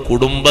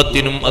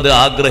കുടുംബത്തിനും അത്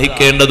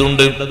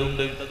ആഗ്രഹിക്കേണ്ടതുണ്ട്.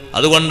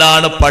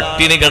 അതുകൊണ്ടാണ്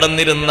പട്ടിണി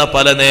കിടന്നിരുന്ന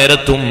പല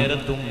നേരത്തും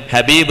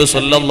ഹബീബ്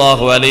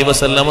സല്ലല്ലാഹു അലൈഹി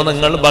വസല്ലം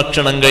നിങ്ങൾ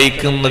ഭക്ഷണം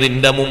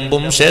കഴിക്കുന്നതിന്റെ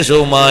മുമ്പും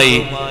ശേഷവുമായി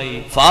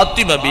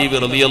ഫാത്തിമ ബീവി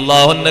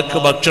റളിയല്ലാഹു അൻഹക്ക്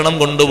ഭക്ഷണം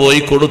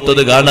കൊണ്ടുപോയി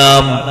കൊടുത്തത്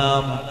കാണാം.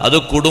 അത്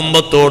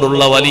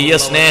കുടുംബത്തോടുള്ള വലിയ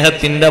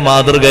സ്നേഹത്തിന്റെ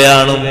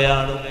മാതൃകയാണ്.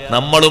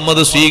 നമ്മളും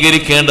അത്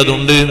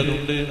സ്വീകരിക്കേണ്ടതുണ്ട്.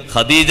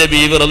 ഖദീജ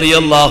ബീവി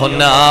റളിയല്ലാഹു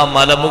അൻഹ ആ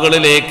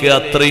മലമുകളിലേക്ക്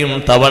അത്രയും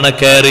തവണ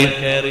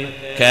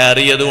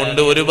കയറിയത്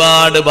കൊണ്ട്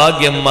ഒരുപാട്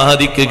ഭാഗ്യം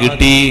മഹദിക്ക്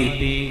കിട്ടി.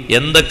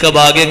 എന്തൊക്കെ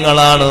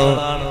ഭാഗ്യങ്ങളാണ്!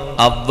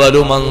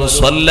 അവ്വലു മൻ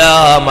സ്വല്ലാ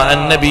മഅൻ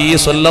നബി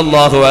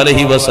സ്വല്ലല്ലാഹു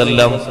അലൈഹി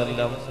വസല്ലം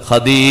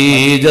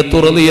ഖദീജത്തു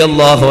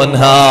റളിയല്ലാഹു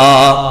അൻഹാ.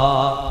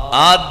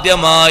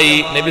 ആദ്യമായി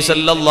നബി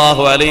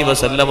സല്ലല്ലാഹു അലൈഹി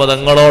വസല്ലം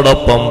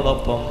തങ്ങളോടൊപ്പം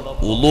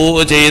വുളൂ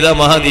ചെയ്ത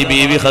മഹദി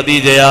ബീവി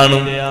ഖദീജയാണ്.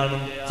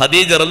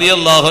 ഖദീജ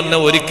റളിയല്ലാഹു അൻഹ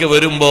ഒരിക്കൽ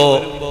വരുമ്പോ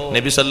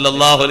നബി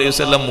സല്ലല്ലാഹു അലൈഹി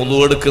വസല്ലം വുളൂ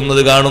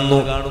എടുക്കുന്നത് കാണുന്നു.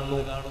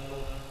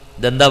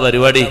 ഇതെന്താ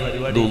പരിപാടി?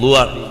 ഇത്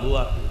വുളൂവാണ്.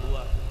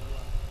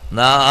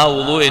 ആ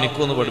വുളൂ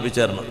എനിക്കൊന്ന് പഠിപ്പിച്ചു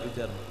തരണം.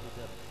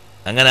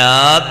 അങ്ങനെ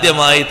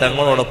ആദ്യമായി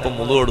തങ്ങളോടൊപ്പം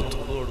വുളൂ എടുത്തു.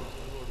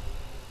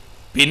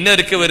 പിന്നെ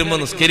ഒരിക്കൽ വരുമ്പോ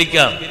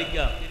നിസ്കരിക്കാം.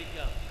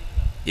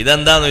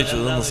 ഇതെന്താന്ന് ചോദിച്ചു.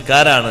 ഇത്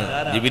നിസ്കാരാണ്.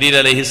 ജിബ്രീൽ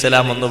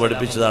അലൈഹിസ്സലാം വന്ന്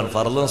പഠിപ്പിച്ചതാണ്.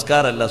 ഫർള്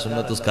നിസ്കാരല്ല,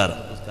 സുന്നത്ത് നിസ്കാരം.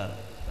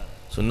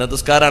 സുന്നത്ത്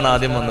നിസ്കാരാണ്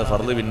ആദ്യം വന്നത്,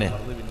 ഫർള് പിന്നെ.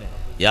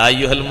 യാ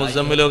അയ്യുഹൽ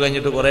മുസമ്മിലോ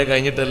കഴിഞ്ഞിട്ട് കുറെ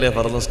കഴിഞ്ഞിട്ടല്ലേ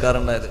ഫർള് നിസ്കാരം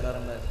ഉണ്ടായത്.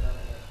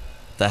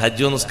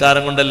 തഹജ്ജുദ്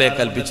നിസ്കാരം കൊണ്ടല്ലേ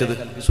കൽപ്പിച്ചത്,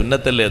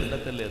 സുന്നത്തല്ലേ അത്.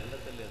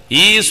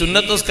 ഈ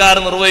സുന്നത്ത്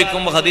നിസ്കാരം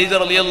നിർവഹിക്കുമ്പോൾ ഖദീജ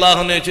റളിയല്ലാഹു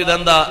അൻഹ ചോദിച്ചു,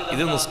 ഇതെന്താ?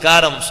 ഇത്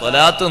നിസ്കാരം,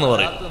 സ്വലാത്ത് എന്ന്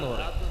പറയും.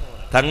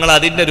 തങ്ങൾ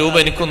അതിന്റെ രൂപം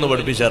എനിക്കൊന്ന്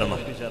പഠിപ്പിച്ചു തരണം.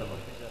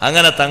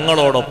 അങ്ങനെ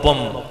തങ്ങളോടൊപ്പം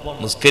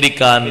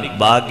നിസ്കരിക്കാൻ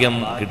ഭാഗ്യം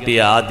കിട്ടിയ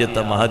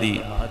ആദ്യത്തെ മഹദി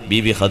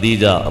ബീവി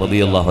ഖദീജ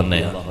റളിയല്ലാഹു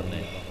അൻഹ.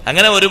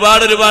 അങ്ങനെ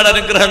ഒരുപാട്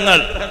അനുഗ്രഹങ്ങൾ.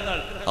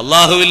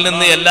 അള്ളാഹുവിൽ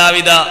നിന്ന്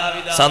എല്ലാവിധ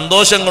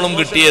സന്തോഷങ്ങളും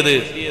കിട്ടിയത്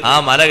ആ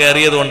മല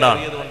കയറിയത്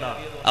കൊണ്ടാണ്.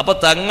 അപ്പൊ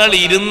തങ്ങൾ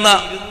ഇരുന്ന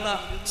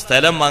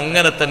സ്ഥലം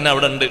അങ്ങനെ തന്നെ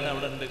അവിടെ ഉണ്ട്.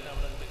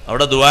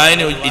 അവിടെ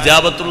ദുആന്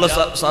ഇജാബത്തുള്ള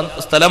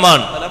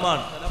സ്ഥലമാണ്.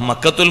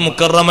 മക്കത്തുൽ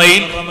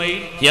മുക്കറമയിൽ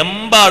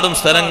എമ്പാടും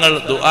സ്ഥലങ്ങൾ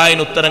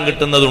ദുആന് ഉത്തരം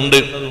കിട്ടുന്നതുണ്ട്.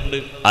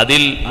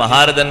 അതിൽ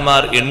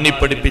മഹാരഥന്മാർ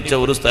എണ്ണിപ്പടിപ്പിച്ച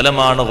ഒരു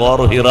സ്ഥലമാണ്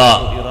ഗാറു ഹിറാ,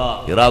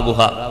 ഹിറാ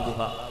ഗുഹ.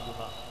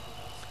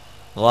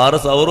 ഗാറു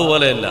സൗറ്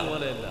പോലെയല്ല.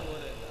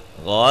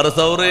 ഗാറു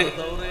സൗറ്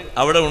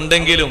അവിടെ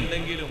ഉണ്ടെങ്കിലും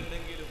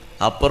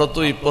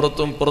അപ്പുറത്തും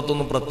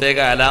ഇപ്പുറത്തൊന്നും പ്രത്യേക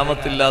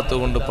അലാമത്തില്ലാത്തത്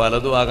കൊണ്ട്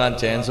പലതും ആകാൻ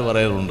ചാൻസ്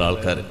പറയാറുണ്ട്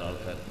ആൾക്കാർ.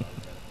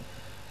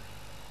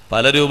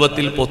 പല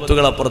രൂപത്തിൽ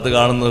പൊത്തുകൾ അപ്പുറത്ത്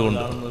കാണുന്നത്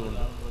കൊണ്ട്.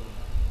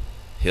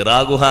 ഹിറാ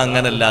ഗുഹ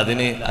അങ്ങനല്ല,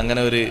 അതിന്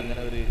അങ്ങനെ ഒരു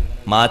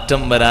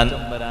മാറ്റം വരാൻ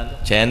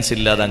ചാൻസ്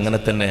ഇല്ല, അത് അങ്ങനെ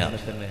തന്നെയാണ്.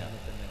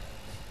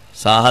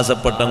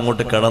 സാഹസപ്പെട്ട്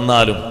അങ്ങോട്ട്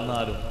കിടന്നാലും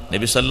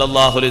നബി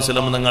സല്ലല്ലാഹു അലൈഹി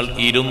വസല്ലം നിങ്ങൾ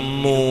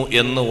ഇരുന്നു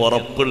എന്ന്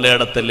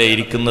ഉറപ്പുള്ളയിടത്തല്ലേ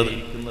ഇരിക്കുന്നത്.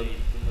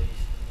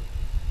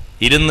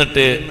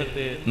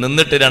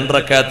 നിന്നിട്ട് 2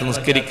 റക്അത്ത്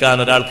നിസ്കരിക്കാൻ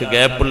ഒരാൾക്ക്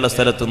ഗ്യാപ്പുള്ള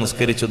സ്ഥലത്ത്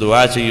നിസ്കരിച്ച്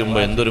ദുആ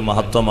ചെയ്യുമ്പോൾ എന്തൊരു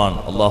മഹത്വമാണ്.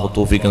 അള്ളാഹു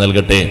തൗഫീഖ്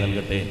നൽകട്ടെ.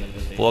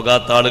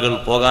 പോകാത്ത ആളുകൾ,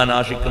 പോകാൻ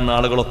ആശിക്കുന്ന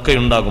ആളുകളൊക്കെ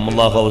ഉണ്ടാകും.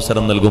 അള്ളാഹു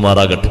അവസരം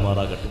നൽകുമാറാകട്ടെ.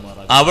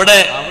 അവിടെ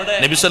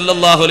നബി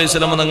സല്ലല്ലാഹു അലൈഹി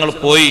വസല്ലം തങ്ങൾ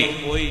പോയി.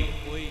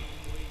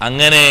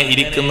 അങ്ങനെ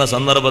ഇരിക്കുന്ന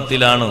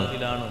സന്ദർഭത്തിലാണ്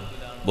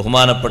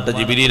ബഹുമാനപ്പെട്ട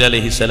ജിബ്രീൽ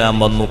അലൈഹിസ്സലാം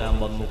വന്നു.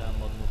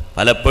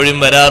 പലപ്പോഴും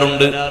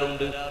വരാറുണ്ട്.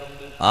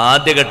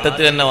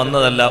 ആദ്യഘട്ടത്തിൽ തന്നെ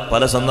വന്നതല്ല,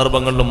 പല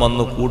സന്ദർഭങ്ങളിലും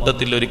വന്നു.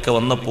 കൂട്ടത്തിൽ ഒരിക്കൽ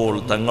വന്നപ്പോൾ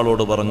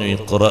തങ്ങളോട് പറഞ്ഞു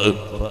ഇഖ്റ,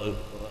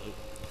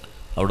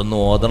 അവിടുന്ന്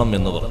ഓതണം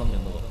എന്ന് പറഞ്ഞു.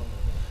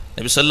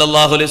 നബി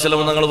സല്ലല്ലാഹു അലൈഹി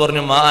വസല്ലം തങ്ങൾ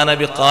പറഞ്ഞു മാ അന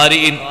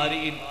ബിഖാരിഇൻ,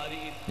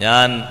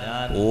 ഞാൻ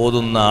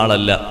ഓതുന്ന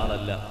ആളല്ല.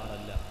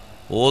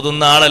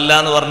 ഓതുന്ന ആളല്ല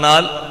എന്ന്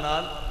പറഞ്ഞാൽ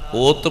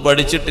ഓത്ത്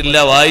പഠിച്ചിട്ടില്ല,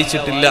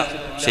 വായിച്ചിട്ടില്ല,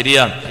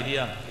 ശരിയാണ്.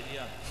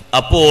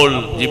 അപ്പോൾ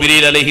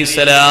ജിബ്രീൽ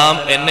അലൈഹിസ്സലാം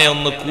എന്നെ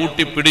ഒന്ന്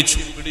കൂട്ടിപ്പിടിച്ചു,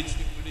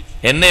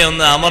 എന്നെ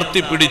ഒന്ന്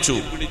അമർത്തി പിടിച്ചു.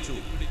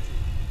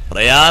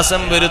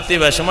 പ്രയാസം വരുത്തി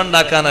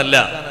വിഷമുണ്ടാക്കാനല്ല,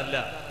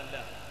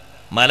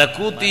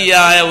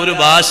 മലക്കൂത്തിയായ ഒരു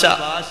ഭാഷ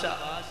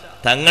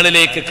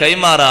തങ്ങളിലേക്ക്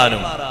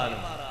കൈമാറാനും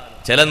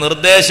ചില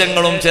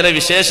നിർദ്ദേശങ്ങളും ചില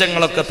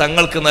വിശേഷങ്ങളൊക്കെ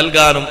തങ്ങൾക്ക്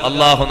നൽകാനും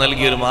അള്ളാഹു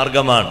നൽകിയൊരു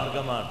മാർഗമാണ്.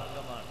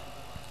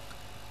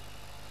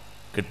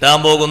 കിട്ടാൻ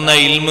പോകുന്ന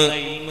ഇൽമ്,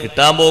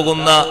 കിട്ടാൻ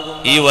പോകുന്ന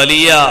ഈ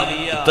വലിയ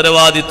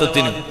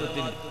ഉത്തരവാദിത്വത്തിന്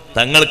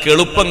തങ്ങൾക്ക്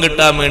എളുപ്പം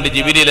കിട്ടാൻ വേണ്ടി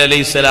ജിബ്രീൽ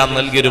അലൈഹിസ്സലാം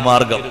നൽകിയൊരു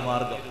മാർഗം.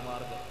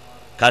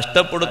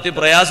 കഷ്ടപ്പെടുത്തി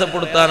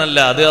പ്രയാസപ്പെടുത്താനല്ല,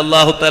 അത്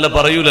അല്ലാഹു തആല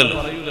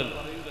പറയൂലല്ലോ.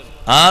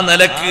 ആ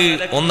നിലക്ക്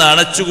ഒന്ന്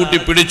അണച്ചുകൂട്ടി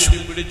പിടിച്ചു.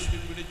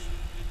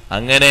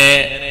 അങ്ങനെ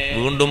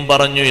വീണ്ടും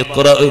പറഞ്ഞു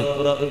ഇഖ്റ.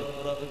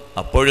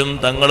 അപ്പോഴും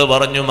തങ്ങൾ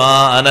പറഞ്ഞു മാ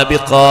അന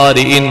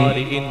ബിഖാരിഇൻ,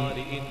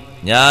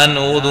 ഞാൻ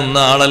ഓതുന്ന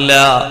ആളല്ല.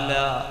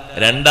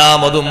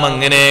 രണ്ടാമതും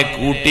അങ്ങനെ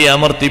കൂട്ടി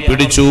അമർത്തി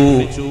പിടിച്ചു.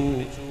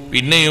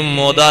 പിന്നെയും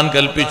ഓതാൻ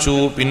കൽപ്പിച്ചു.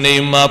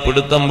 പിന്നെയും ആ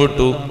പിടുത്തം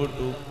വിട്ടു.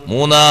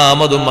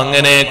 മൂന്നാമതും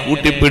അങ്ങനെ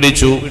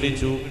കൂട്ടിപ്പിടിച്ചു.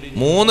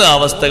 3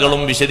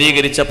 അവസ്ഥകളും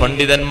വിശദീകരിച്ച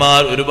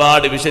പണ്ഡിതന്മാർ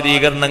ഒരുപാട്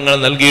വിശദീകരണങ്ങൾ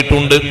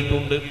നൽകിയിട്ടുണ്ട്.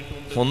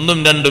 1ഉം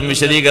 2ഉം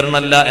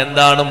വിശദീകരണമല്ല.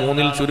 എന്താണ്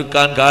 3ൽ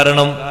ചുരുക്കാൻ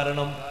കാരണം?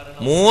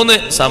 3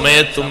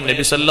 സമയത്തും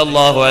നബി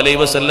സല്ലല്ലാഹു അലൈഹി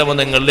വസല്ലം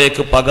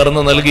നിങ്ങളിലേക്ക്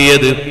പകർന്നു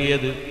നൽകിയത്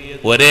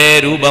ഒരേ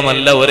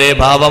രൂപമല്ല, ഒരേ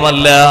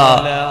ഭാവമല്ല,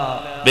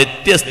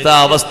 വ്യത്യസ്ത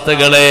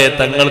അവസ്ഥകളെ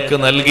തങ്ങൾക്ക്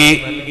നൽകി.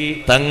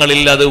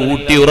 തങ്ങളിൽ അത്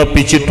ഊട്ടി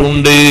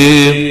ഉറപ്പിച്ചിട്ടുണ്ട്.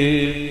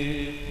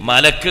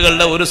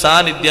 മലക്കുകളുടെ ഒരു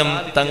സാന്നിധ്യം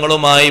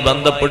തങ്ങളുമായി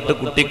ബന്ധപ്പെട്ട്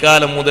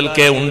കുട്ടിക്കാലം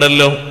മുതൽക്കേ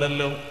ഉണ്ടല്ലോ.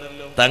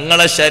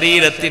 തങ്ങളെ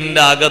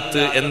ശരീരത്തിന്റെ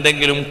അകത്ത്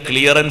എന്തെങ്കിലും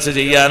ക്ലിയറൻസ്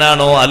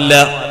ചെയ്യാനാണോ? അല്ല.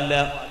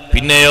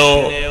 പിന്നെയോ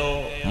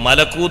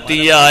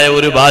മലക്കൂത്തിയായ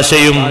ഒരു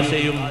ഭാഷയും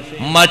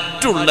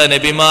മറ്റുള്ള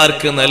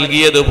നബിമാർക്ക്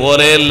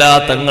നൽകിയതുപോലെയല്ല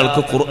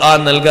തങ്ങൾക്ക് ഖുർആൻ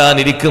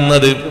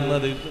നൽകാനിരിക്കുന്നത്.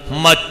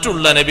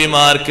 മറ്റുള്ള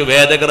നബിമാർക്ക്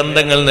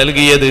വേദഗ്രന്ഥങ്ങൾ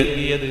നൽകിയത്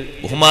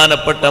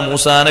ബഹുമാനപ്പെട്ട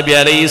മൂസാ നബി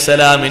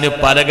അലൈഹിസ്സലാമിന്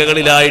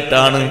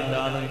പലകകളിലായിട്ടാണ്.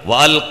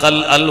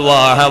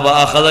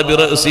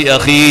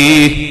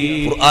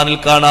 ഖുർആനിൽ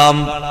കാണാം.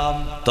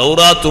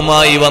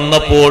 തൗറാത്തുമായി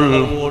വന്നപ്പോൾ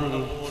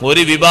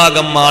ഒരു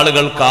വിഭാഗം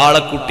ആളുകൾ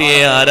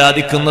കാളക്കുട്ടിയെ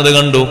ആരാധിക്കുന്നത്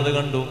കണ്ടു.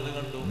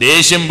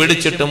 ദേഷ്യം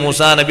പിടിച്ചിട്ട്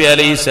മൂസാ നബി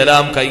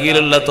അലൈഹിസ്സലാം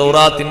കയ്യിലുള്ള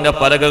തൗറാത്തിന്റെ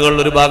പലകകൾ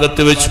ഒരു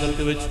ഭാഗത്ത് വെച്ചു.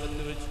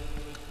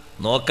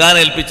 നോക്കാൻ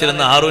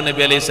ഏൽപ്പിച്ചിരുന്ന ഹാറൂൻ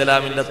നബി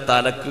അലൈഹിസ്സലാമിന്റെ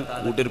തലക്ക്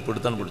കൂട്ടിയൊരു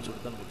പിടുത്തം പിടിച്ചു.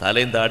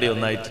 തലയും താടി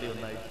ഒന്നായിട്ട്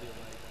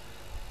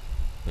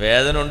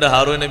വേദന ഉണ്ട്.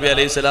 ഹാറൂൻ നബി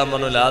അലൈഹിസ്സലാം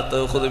പറഞ്ഞു ലാ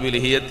തഖുദു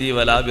ബിലിഹിയതി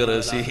വലാ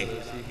ബിറസി,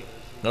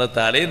 നിങ്ങൾ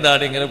തലയും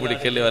താടി ഇങ്ങനെ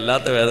പിടിക്കല്ലേ,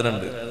 വല്ലാത്ത വേദന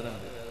ഉണ്ട്.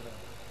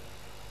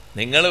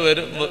 നിങ്ങൾ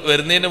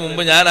വരുന്നതിന്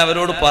മുമ്പ് ഞാൻ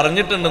അവരോട്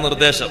പറഞ്ഞിട്ടുണ്ട്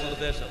നിർദ്ദേശം,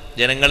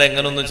 ജനങ്ങളെ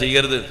എങ്ങനൊന്നും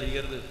ചെയ്യരുത്.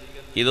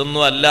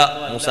 ഇതൊന്നും അല്ല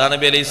മൂസാ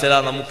നബി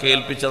അലൈഹിസ്സലാം നമുക്ക്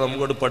ഏൽപ്പിച്ച,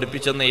 നമുക്കോട്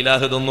പഠിപ്പിച്ചെന്ന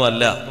ഇലാഹ് ഇതൊന്നും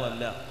അല്ല.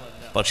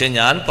 പക്ഷെ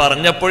ഞാൻ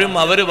പറഞ്ഞപ്പോഴും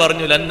അവര്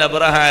പറഞ്ഞു ലൻ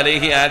നബ്റഹ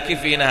അലൈഹി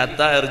ആകിഫീന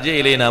ഹത്താ ഇർജി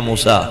ഇലൈനാ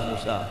മൂസാ.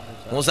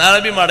 മൂസാ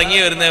നബി മടങ്ങി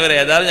വരുന്നവരെ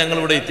ഏതായാലും ഞങ്ങൾ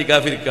ഇവിടെ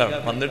ഇത്തിക്കാഫിരിക്കാം,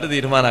 വന്നിട്ട്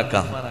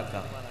തീരുമാനാക്കാം.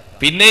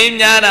 പിന്നെയും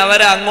ഞാൻ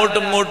അവരെ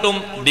അങ്ങോട്ടും ഇങ്ങോട്ടും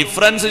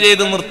ഡിഫറൻസ്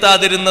ചെയ്ത്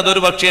നിർത്താതിരുന്നത്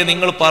ഒരു പക്ഷേ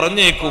നിങ്ങൾ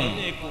പറഞ്ഞേക്കും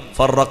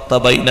ഫറഖ്ത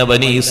ബൈന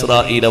ബനി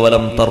ഇസ്രാഈല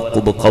വലം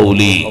തർഖുബ്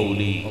ഖൗലി,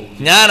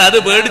 ഞാൻ അത്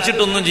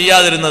പേടിച്ചിട്ടൊന്നും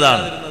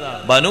ചെയ്യാതിരുന്നതാണ്.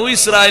 ബനൂ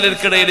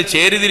ഇസ്രായേലിൽക്കിടയിൽ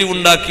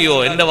ചേരിതിരിവുണ്ടാക്കിയോ,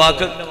 എന്റെ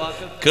വാക്ക്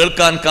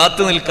കേൾക്കാൻ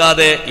കാത്തു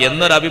നിൽക്കാതെ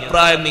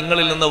എന്നൊരഭിപ്രായം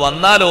നിങ്ങളിൽ നിന്ന്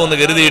വന്നാലോ എന്ന്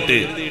കരുതിയിട്ട്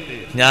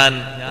ഞാൻ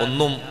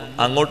ഒന്നും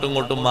അങ്ങോട്ടും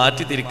ഇങ്ങോട്ടും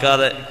മാറ്റി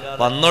തിരിക്കാതെ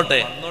വന്നോട്ടെ,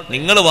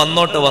 നിങ്ങൾ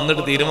വന്നോട്ടെ,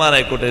 വന്നിട്ട്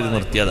തീരുമാനമായിക്കോട്ടെ, ഇത്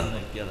നിർത്തിയതാണ്.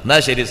 എന്നാ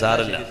ശരി,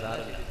 സാരല്ല,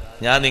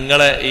 ഞാൻ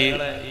നിങ്ങളെ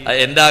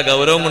എന്റെ ആ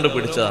ഗൗരവം കൊണ്ട്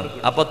പിടിച്ചതാണ്.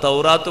 അപ്പൊ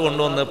തൗറാത്ത്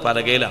കൊണ്ടുവന്ന്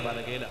പലകയിലാണ്,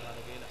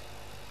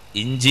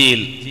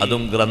 ഇഞ്ചീൽ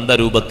അതും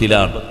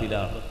ഗ്രന്ഥരൂപത്തിലാണ്,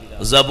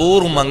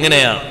 സബൂറും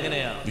അങ്ങനെയാണ്.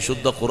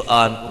 വിശുദ്ധ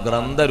ഖുർആൻ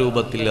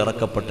ഗ്രന്ഥരൂപത്തിൽ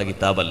ഇറക്കപ്പെട്ട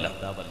കിതാബല്ല.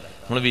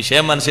 നമ്മൾ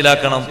വിഷയം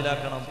മനസ്സിലാക്കണം.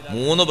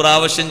 3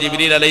 പ്രാവശ്യം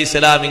ജിബ്രീൽ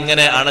അലൈഹിസ്സലാം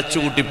ഇങ്ങനെ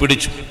അണച്ചുകൂട്ടി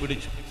പിടിച്ചു.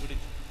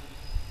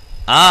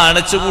 ആ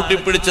അണച്ചുകൂട്ടി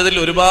പിടിച്ചതിൽ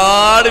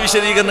ഒരുപാട്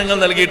വിശദീകരണങ്ങൾ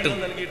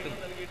നൽകിയിട്ടുണ്ട്.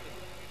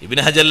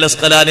 ഇബ്നു ഹജർ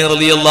അസ്ഖലാനി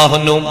റളിയല്ലാഹു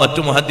അൻഹു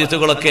മറ്റു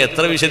മുഹദ്ദിസുകളൊക്കെ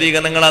എത്ര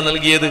വിശദീകരണങ്ങളാണ്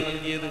നൽകിയത്.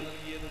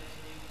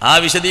 ആ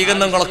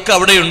വിശദീകരണങ്ങളൊക്കെ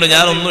അവിടെയുണ്ട്,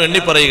 ഞാനൊന്നും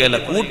എണ്ണി പറയുകയല്ല.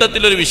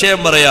 കൂട്ടത്തിലൊരു വിഷയം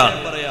പറയാൻ,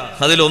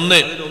 അതിലൊന്ന്,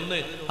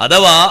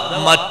 അഥവാ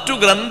മറ്റു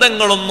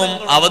ഗ്രന്ഥങ്ങളൊന്നും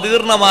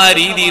അവതീർണമായ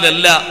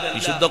രീതിയിലല്ല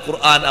വിശുദ്ധ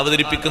ഖുർആൻ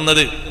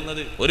അവതരിപ്പിക്കുന്നത്.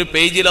 ഒരു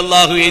പേജിൽ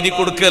അല്ലാഹു എഴുതി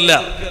കൊടുക്കല്ല,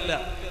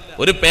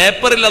 ഒരു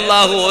പേപ്പറിൽ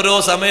അല്ലാഹു ഓരോ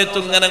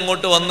സമയത്തും ഇങ്ങനെ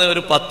അങ്ങോട്ട് വന്ന്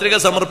ഒരു പത്രിക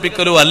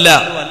സമർപ്പിക്കലും അല്ല.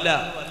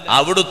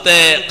 അവിടുത്തെ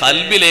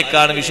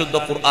ഖൽബിലേക്കാണ് വിശുദ്ധ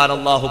ഖുർആൻ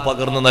അല്ലാഹു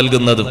പകർന്നു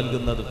നൽകുന്നത്.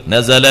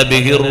 നസല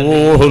ബിഹിർ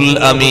റൂഹുൽ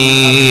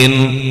അമീൻ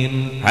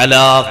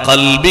അലാ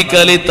ഖൽബിക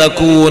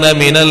ലിതകൂന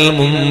മിനൽ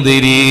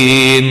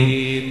മുൻദിരീൻ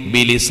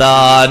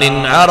ബിലിസാനിൻ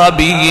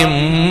അറബിയ്യിൻ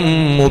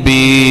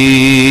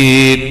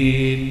മുബീൻ.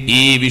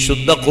 ഈ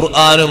വിശുദ്ധ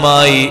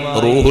ഖുർആനുമായി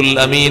റൂഹുൽ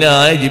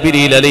അമീനായ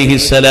ജിബ്രീൽ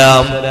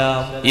അലൈഹിസ്സലാം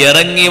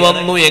ഇറങ്ങി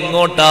വന്നു.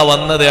 എങ്ങോട്ടാ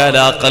വന്നത്?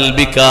 അലാ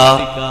ഖൽബിക,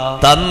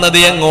 തന്നത്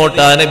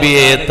എങ്ങോട്ടാ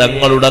നബിയെ?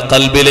 തങ്ങളുടെ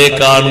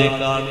ഖൽബിലേക്കാണ്.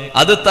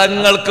 അത്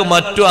തങ്ങൾക്ക്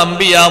മറ്റു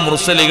അംബിയ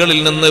മുർസലികളിൽ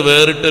നിന്ന്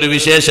വേറിട്ടൊരു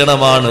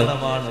വിശേഷണമാണ്.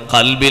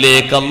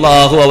 ഖൽബിലേക്ക്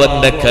അല്ലാഹു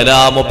അവന്റെ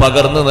കലാം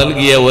പകർന്നു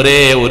നൽകിയ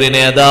ഒരേ ഒരു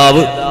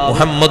നേതാവ്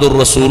മുഹമ്മദുർ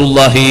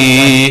റസൂലുള്ളാഹി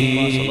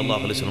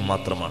സ്വല്ലല്ലാഹു അലൈഹി വസല്ലം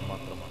മാത്രമാണ്.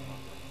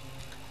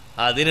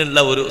 അതിനുള്ള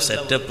ഒരു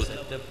സെറ്റപ്പ്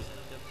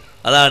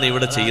അതാണ്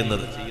ഇവിടെ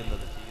ചെയ്യുന്നത്.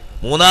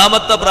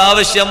 3ാമത്തെ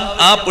പ്രാവശ്യം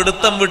ആ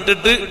പിടുത്തം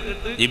വിട്ടിട്ട്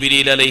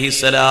ജിബ്രീൽ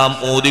അലൈഹിസ്സലാം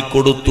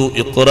ഓതിക്കൊടുത്തു,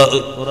 ഇഖ്റ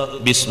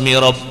ബിസ്മി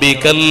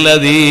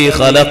റബ്ബിക്കല്ലദീ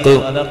ഖലഖ്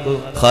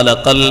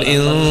ഖലഖൽ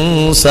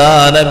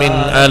ഇൻസാന മിൻ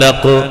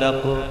അലഖ്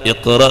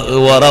ഇഖ്റ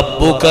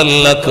വറബ്ബുക്കൽ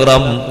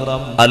അക്രം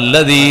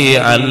അല്ലദീ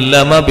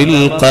അല്ലമ ബിൽ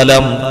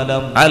ഖലം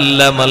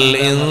അല്ലമൽ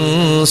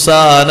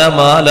ഇൻസാന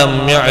മാ ലം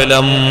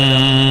യഅലം.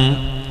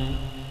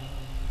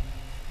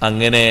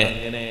 അങ്ങനെ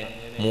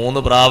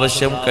 3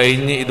 പ്രാവശ്യം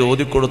കഴിഞ്ഞ് ഇത്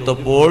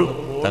ഓതിക്കൊടുത്തപ്പോൾ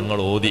തങ്ങൾ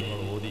ഓതി.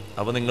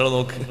 അപ്പൊ നിങ്ങൾ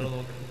നോക്ക്,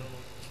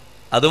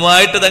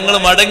 അതുമായിട്ട് തങ്ങൾ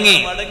മടങ്ങി.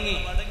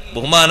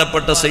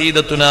 ബഹുമാനപ്പെട്ട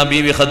സയ്യിദത്തുനാ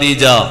ബീവി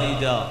ഖദീജ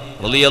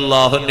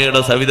റളിയല്ലാഹു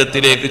അൻഹയുടെ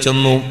സവിധത്തിലേക്ക്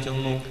ചെന്നു.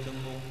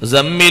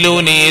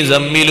 സമ്മിലൂനി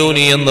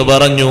സമ്മിലൂനി എന്ന്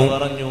പറഞ്ഞു.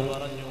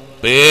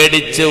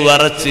 പേടിച്ച്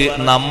വറച്ച്,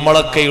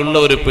 നമ്മളൊക്കെയുള്ള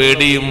ഒരു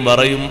പേടിയും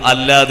വറയും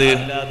അല്ലാതെ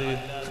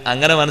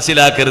അങ്ങനെ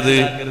മനസ്സിലാക്കരുത്.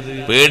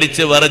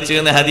 പേടിച്ച് വറച്ച്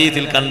എന്ന്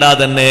ഹദീസിൽ കണ്ടാ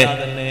തന്നെ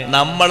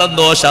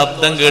നമ്മളെന്തോ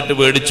ശബ്ദം കേട്ട്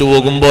പേടിച്ചു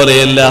പോകും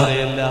പോലെയല്ല.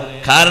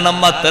 കാരണം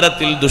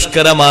അത്തരത്തിൽ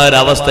ദുഷ്കരമായ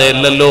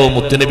ഒരവസ്ഥയല്ലല്ലോ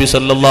മുത്തുനബി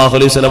സല്ലല്ലാഹു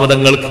അലൈഹി വസല്ലം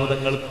തങ്ങൾക്ക്.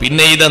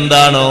 പിന്നെ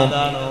ഇതെന്താണോ?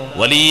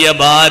 വലിയ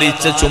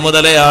ഭാരിച്ച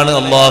ചുമതലയാണ്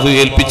അള്ളാഹു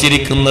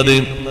ഏൽപ്പിച്ചിരിക്കുന്നത്.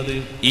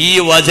 ഈ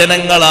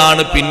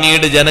വചനങ്ങളാണ്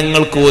പിന്നീട്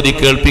ജനങ്ങൾക്ക് ഓതി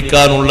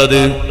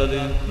കേൾപ്പിക്കാനുള്ളത്.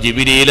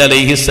 ജിബ്രീൽ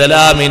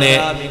അലൈഹിസ്സലാമിനെ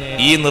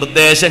ഈ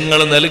നിർദ്ദേശങ്ങൾ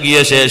നൽകിയ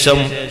ശേഷം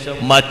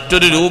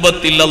മറ്റൊരു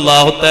രൂപത്തിൽ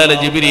അല്ലാഹു തആല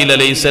ജിബ്രീൽ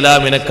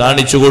അലൈഹിസ്സലാമിനെ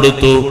കാണിച്ചു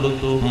കൊടുത്തു.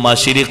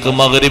 മശ്രിഖ്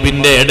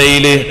മഗ്രിബിന്റെ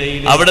ഇടയില്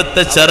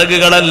അവിടുത്തെ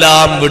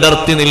ചിറകുകളെല്ലാം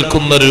വിടർത്തി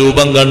നിൽക്കുന്ന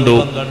രൂപം കണ്ടു.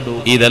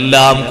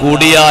 ഇതെല്ലാം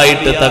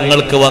കൂടിയായിട്ട്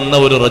തങ്ങൾക്ക് വന്ന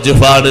ഒരു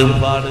റജുഫാണ്.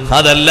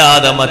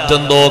 അതല്ലാതെ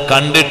മറ്റെന്തോ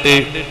കണ്ടിട്ട്,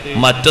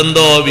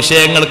 മറ്റെന്തോ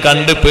വിഷയങ്ങൾ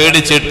കണ്ട്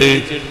പേടിച്ചിട്ട്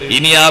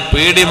ഇനി ആ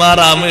പേടി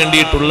മാറാൻ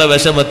വേണ്ടിയിട്ടുള്ള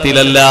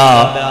വിഷമത്തിലല്ല.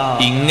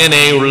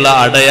 ഇങ്ങനെയുള്ള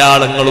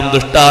അടയാളങ്ങളും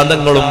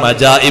ദൃഷ്ടാന്തങ്ങളും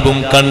അജായിബും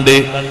കണ്ട്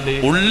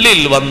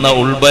ഉള്ളിൽ വന്ന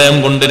ഉൾഭയം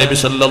കൊണ്ട് നബി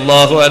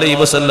സല്ലല്ലാഹു അലൈഹി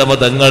വസല്ലമ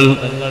തങ്ങൾ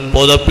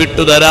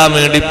പുതപ്പിട്ടു തരാൻ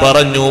വേണ്ടി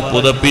പറഞ്ഞു.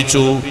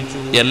 പുതപ്പിച്ചു.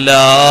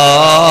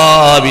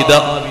 എല്ലാവിധ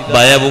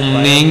ഭയവും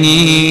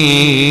നീങ്ങി.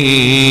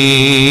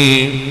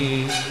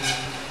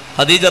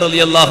 ഖദീജ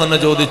റളിയല്ലാഹു അൻഹ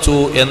ചോദിച്ചു,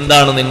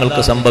 എന്താണ്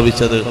നിങ്ങൾക്ക്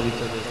സംഭവിച്ചത്?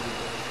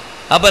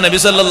 അപ്പൊ നബി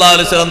സല്ലല്ലാഹു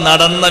അലൈഹി വസല്ലം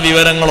നടന്ന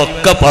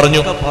വിവരങ്ങളൊക്കെ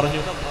പറഞ്ഞു.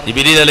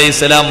 ജിബ്രീൽ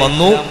അലൈഹിസ്സലാം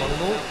വന്നു,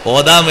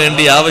 ഓതാൻ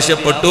വേണ്ടി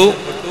ആവശ്യപ്പെട്ടു.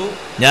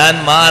 ഞാൻ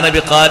മാ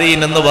നബി ഖാരീൻ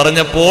എന്ന്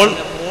പറഞ്ഞപ്പോൾ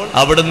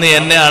അവിടുന്ന്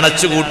എന്നെ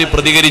അണച്ചുകൂട്ടി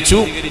പ്രതികരിച്ചു.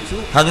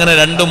 അങ്ങനെ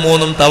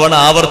 2-3 തവണ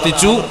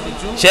ആവർത്തിച്ചു.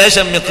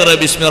 ശേഷം ഇഖ്റ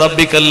ബിസ്മി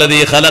റബ്ബിക്കല്ലദീ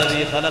ഖലഖ്,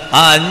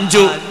 ആ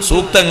 5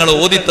 സൂക്തങ്ങൾ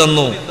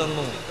ഓതിത്തന്നു.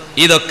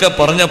 ഇതൊക്കെ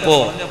പറഞ്ഞപ്പോ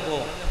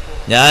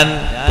ഞാൻ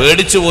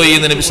പേടിച്ചുപോയി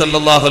എന്ന് നബി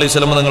സല്ലല്ലാഹു അലൈഹി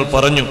വസല്ലം തങ്ങൾ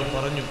പറഞ്ഞു.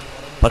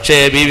 പക്ഷേ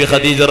ബീവി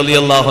ഖദീജ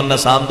റളിയല്ലാഹു അൻഹ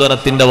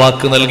സാന്ത്വനത്തിന്റെ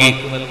വാക്ക് നൽകി.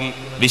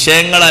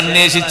 വിഷയങ്ങൾ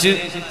അന്വേഷിച്ച്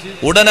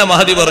ഉടനെ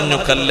മഹദി പറഞ്ഞു,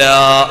 കല്ലാ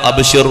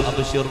അബ്ശിർ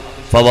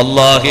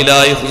ഫവല്ലാഹി ലാ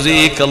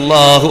യുഖ്സീക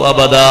അല്ലാഹു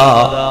അബദാ.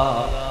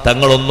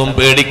 തങ്ങളൊന്നും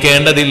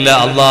പേടിക്കേണ്ടതില്ല.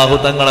 അള്ളാഹു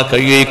തങ്ങളെ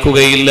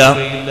കൈവയ്ക്കുകയില്ല.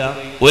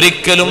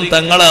 ഒരിക്കലും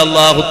തങ്ങളെ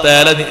അള്ളാഹു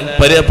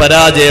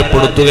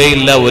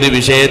പരാജയപ്പെടുത്തുകയില്ല. ഒരു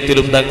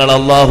വിഷയത്തിലും തങ്ങളെ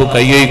അള്ളാഹു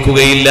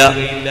കൈവയ്ക്കുകയില്ല.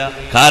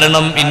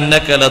 കാരണം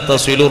ഇന്നക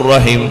ലതസിലുർ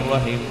റഹീം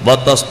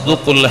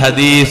വതസ്ദുഖുൽ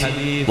ഹദീസ്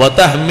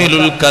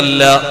വതഹ്മിലുൽ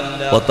കല്ല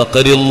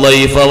വതഖറിൽ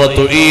ലൈഫ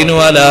വതുഈനു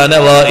അലാ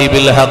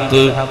നവാഇബിൽ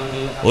ഹഖ്.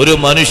 ഒരു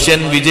മനുഷ്യൻ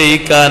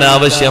വിജയിക്കാൻ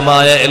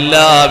ആവശ്യമായ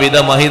എല്ലാവിധ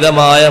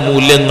മഹിതമായ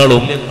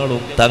മൂല്യങ്ങളും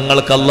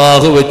തങ്ങൾക്ക്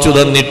അല്ലാഹു വെച്ചു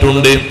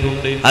തന്നിട്ടുണ്ട്.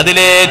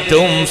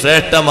 അതിലേറ്റവും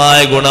ശ്രേഷ്ഠമായ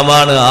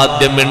ഗുണമാണ്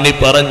ആദ്യം എണ്ണി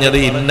പറഞ്ഞത്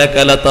ഇന്നക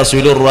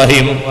ലതസിലുർ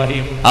റഹീം.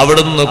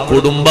 അവിടുന്ന്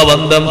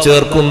കുടുംബബന്ധം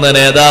ചേർക്കുന്ന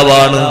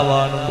നേതാവാണ്.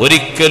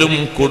 ഒരിക്കലും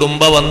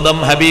കുടുംബബന്ധം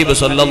ഹബീബ്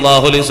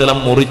സല്ലല്ലാഹു അലൈഹി വസല്ലം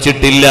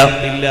മുറിച്ചിട്ടില്ല.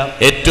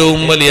 ഏറ്റവും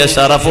വലിയ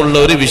ശറഫുള്ള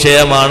ഒരു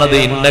വിഷയമാണത്.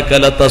 ഇന്നക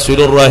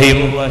ലതസിലുർ റഹീം.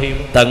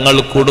 തങ്ങൾ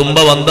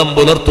കുടുംബബന്ധം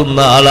പുലർത്തുന്ന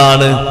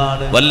ആളാണ്.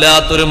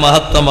 വല്ലാത്തൊരു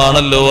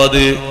മഹത്വമാണല്ലോ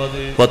അത്.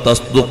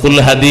 വതസ്ദുഖുൽ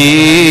ഹദീസ്.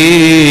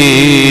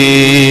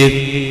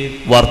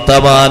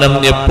 വർത്തമാനം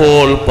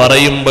എപ്പോൾ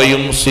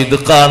പറയുമ്പോഴും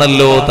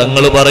സിദ്ഖാണല്ലോ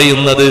തങ്ങൾ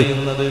പറയുന്നത്.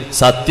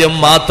 സത്യം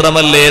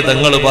മാത്രമല്ലേ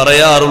തങ്ങൾ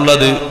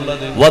പറയാറുള്ളത്.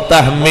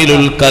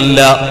 വതഹ്മിലുൽ കല്ല.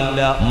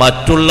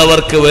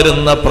 മറ്റുള്ളവർക്ക്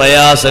വരുന്ന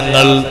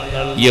പ്രയാസങ്ങൾ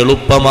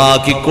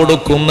എളുപ്പമാക്കി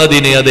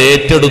കൊടുക്കുന്നതിന് അത്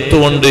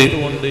ഏറ്റെടുത്തുകൊണ്ട്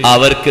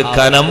അവർക്ക്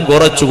കനം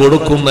കുറച്ചു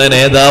കൊടുക്കുന്ന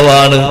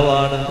നേതാവാണ്.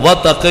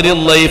 വതഖറിൽ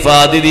ലൈഫ.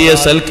 അതിഥിയെ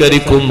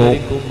സൽക്കരിക്കുന്നു.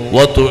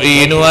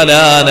 വതുഈനു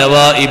അലാ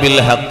നവാഇബിൽ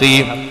ഹഖ്.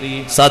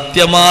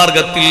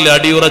 സത്യമാർഗത്തിൽ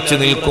അടിയുറച്ചു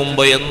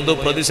നിൽക്കുമ്പോൾ എന്തു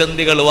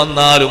പ്രതിസന്ധികൾ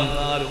വന്നാലും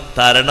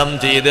തരണം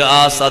ചെയ്ത് ആ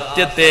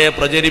സത്യത്തെ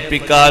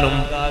പ്രചരിപ്പിക്കാനും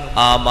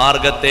ആ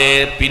മാർഗത്തെ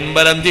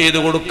പിൻബലം ചെയ്തു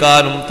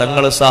കൊടുക്കാനും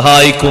തങ്ങൾ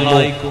സഹായിക്കുന്നു.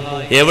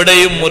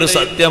 എവിടെയും ഒരു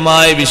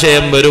സത്യമായ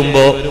വിഷയം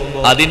വരുമ്പോ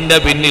അതിന്റെ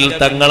പിന്നിൽ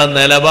തങ്ങളെ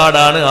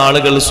നിലപാടാണ്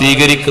ആളുകൾ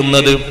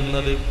സ്വീകരിക്കുന്നത്.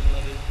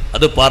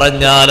 അത്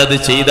പറഞ്ഞാൽ അത്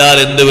ചെയ്താൽ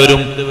എന്ത്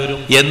വരും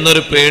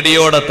എന്നൊരു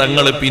പേടിയോടെ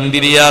തങ്ങൾ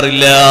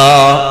പിന്തിരിയാറില്ല.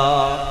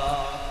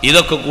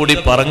 ഇതൊക്കെ കൂടി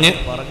പറഞ്ഞ്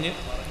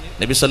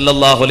നബി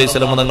സല്ലല്ലാഹു അലൈഹി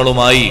വസല്ലം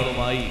തങ്ങളുമായി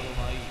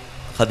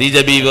ഖദീജ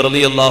ബീവി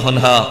റളിയല്ലാഹു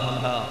അൻഹ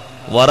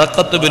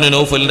വറഖത്ത് ബിൻ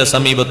നൗഫലിന്റെ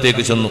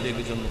സമീപത്തേക്ക് ചെന്നു.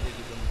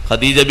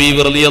 ഖദീജ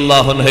ബീവി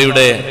റളിയല്ലാഹു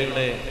അൻഹയുടെ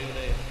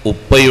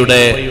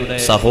ഉപ്പയുടെ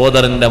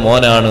സഹോദരന്റെ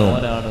മോനാണ്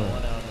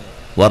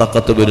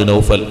വറഖത്ത് ബിൻ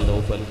നൗഫൽ.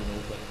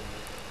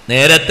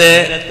 നേരത്തെ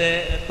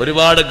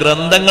ഒരുപാട്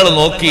ഗ്രന്ഥങ്ങൾ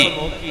നോക്കി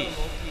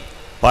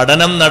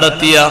പഠനം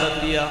നടത്തിയ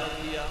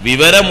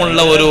വിവരമുള്ള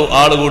ഒരു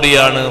ആൾ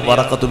കൂടിയാണ്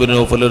വറഖത്ത് ബിൻ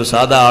നൗഫൽ. ഒരു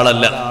സാധാ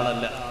ആളല്ല.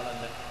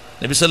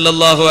 നബി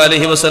സല്ലല്ലാഹു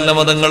അലൈഹി വസല്ലം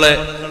തങ്ങളെ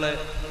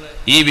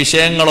ഈ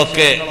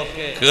വിഷയങ്ങളൊക്കെ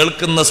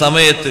കേൾക്കുന്ന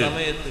സമയത്ത്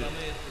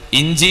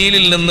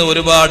ഇഞ്ചീലിൽ നിന്ന്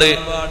ഒരുപാട്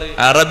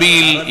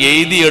അറബിയിൽ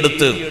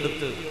എഴുതിയെടുത്ത്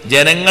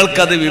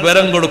ജനങ്ങൾക്കത്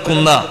വിവരം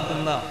കൊടുക്കുന്ന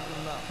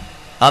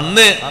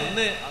അന്ന്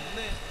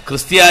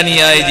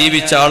ക്രിസ്ത്യാനിയായി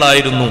ജീവിച്ച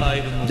ആളായിരുന്നു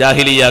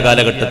ജാഹിലിയ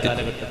കാലഘട്ടത്തിൽ.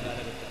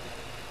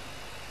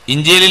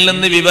 ഇഞ്ചീലിൽ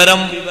നിന്ന് വിവരം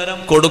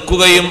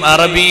കൊടുക്കുകയും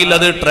അറബിയിൽ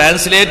അത്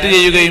ട്രാൻസ്ലേറ്റ്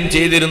ചെയ്യുകയും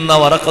ചെയ്തിരുന്ന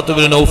വറഖത്ത്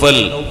ബിൻ നൗഫൽ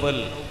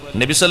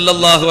നബി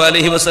സല്ലല്ലാഹു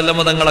അലൈഹി വസല്ലം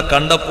തങ്ങളെ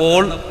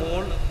കണ്ടപ്പോൾ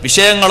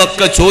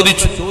വിഷയങ്ങളൊക്കെ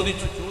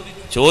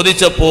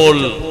ചോദിച്ചപ്പോൾ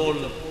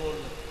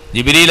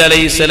ജിബ്രീൽ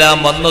അലൈഹിസ്സലാം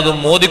വന്നതും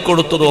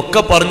മോദിക്കൊടുത്തതും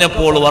ഒക്കെ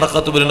പറഞ്ഞപ്പോൾ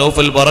വറഖത്ത് ബിൻ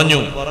നൗഫൽ പറഞ്ഞു,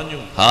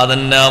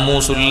 ഹാദൻ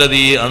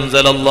നാമൂസുല്ലദീ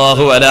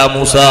അൻസലല്ലാഹു അലാ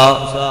മൂസാ.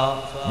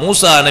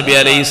 മൂസാ നബി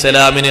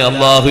അലൈഹിസ്സലാമിന്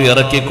അല്ലാഹു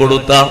ഇറക്കി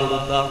കൊടുത്ത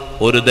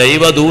ഒരു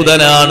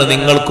ദൈവദൂതനാണ്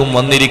നിങ്ങൾക്കും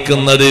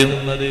വന്നിരിക്കുന്നത്.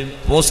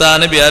 മൂസാ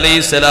നബി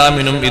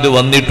അലൈഹിസ്സലാമിനും ഇത്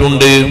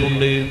വന്നിട്ടുണ്ട്.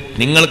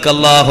 നിങ്ങൾക്ക്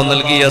അല്ലാഹു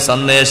നൽകിയ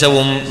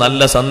സന്ദേശവും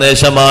നല്ല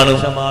സന്ദേശമാണ്.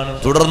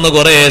 തുടർന്ന്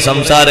കുറെ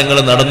സംസാരങ്ങൾ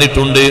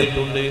നടന്നിട്ടുണ്ട്.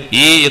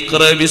 ഈ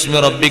ഇഖ്റ ബിസ്മി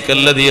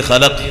റബ്ബിക്കല്ലദീ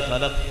ഖലഖ്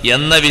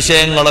എന്ന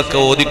വിഷയങ്ങളൊക്കെ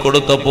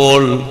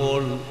ഓതിക്കൊടുത്തപ്പോൾ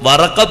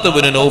വറഖത്ത്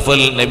ബിൻ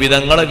നൗഫൽ നബി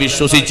തങ്ങളെ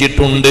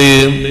വിശ്വസിച്ചിട്ടുണ്ട്.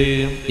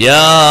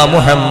 യാ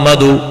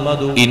മുഹമ്മദു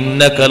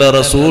ഇന്നക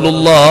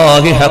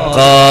ലറസൂലുള്ളാഹി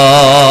ഹഖ്ഖാ.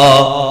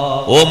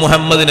 ഓ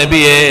മുഹമ്മദ്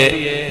നബിയെ,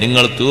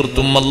 നിങ്ങൾ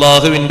തീർത്തും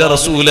അല്ലാഹുവിന്റെ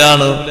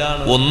റസൂലാണ്.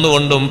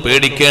 ഒന്നുകൊണ്ടും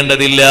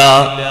പേടിക്കേണ്ടതില്ല,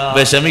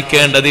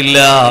 വിഷമിക്കേണ്ടതില്ല.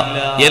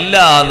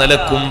 എല്ലാ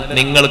നിലക്കും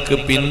നിങ്ങൾക്ക്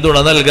പിന്തുണ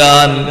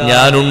നൽകാൻ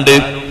ഞാനുണ്ട്.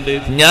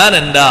 ഞാൻ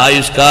എന്റെ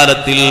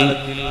ആയുഷ്കാലത്തിൽ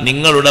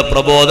നിങ്ങളുടെ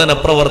പ്രബോധന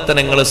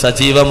പ്രവർത്തനങ്ങൾ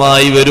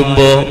സജീവമായി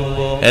വരുമ്പോ,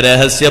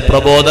 രഹസ്യ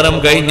പ്രബോധനം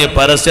കഴിഞ്ഞ്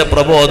പരസ്യ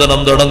പ്രബോധനം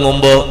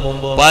തുടങ്ങുമ്പോ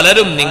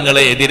പലരും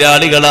നിങ്ങളെ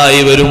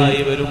എതിരാളികളായി വരും.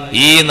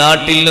 ഈ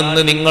നാട്ടിൽ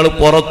നിന്ന് നിങ്ങൾ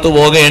പുറത്തു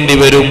പോകേണ്ടി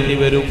വരും.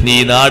 ഈ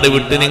നാട്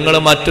വിട്ട് നിങ്ങൾ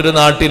മറ്റൊരു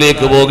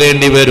നാട്ടിലേക്ക്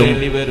പോകേണ്ടി വരും.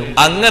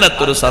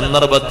 അങ്ങനത്തെ ഒരു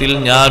സന്ദർഭത്തിൽ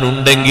ഞാൻ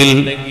ഉണ്ടെങ്കിൽ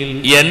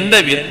എന്റെ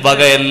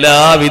വക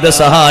എല്ലാവിധ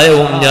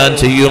സഹായവും ഞാൻ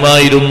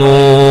ചെയ്യുമായിരുന്നു.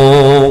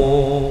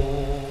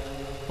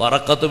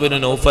 വറഖത്ത് ബിൻ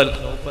നൗഫൽ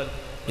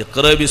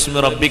ഇഖ്റ ബിസ്മി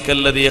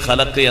റബ്ബിക്കല്ലദീ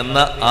ഖലഖ് എന്ന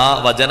ആ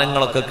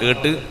വചനങ്ങളൊക്കെ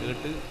കേട്ട്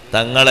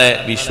തങ്ങളെ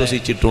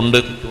വിശ്വസിച്ചിട്ടുണ്ട്.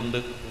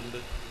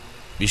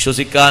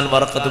 വിശ്വസിക്കാൻ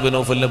വറഖത്ത് ബിൻ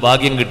നൗഫലിന്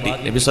ഭാഗ്യം കിട്ടി.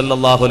 നബി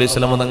സല്ലല്ലാഹു അലൈഹി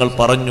വസല്ലം തങ്ങൾ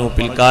പറഞ്ഞു,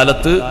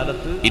 പിൽക്കാലത്ത്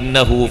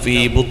ഇന്നഹു ഫീ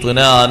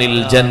ബുത്നാനിൽ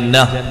ജന്ന.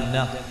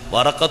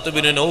 വറഖത്ത്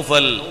ബിൻ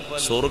നൗഫൽ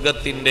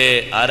സ്വർഗ്ഗത്തിന്റെ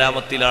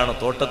ആരാമത്തിലാണ്,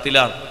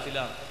 തോട്ടത്തിലാണ്.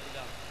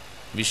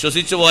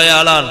 വിശ്വസിച്ചു പോയ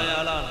ആളാണ്.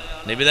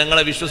 നബി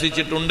തങ്ങളെ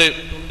വിശ്വസിച്ചിട്ടുണ്ട്.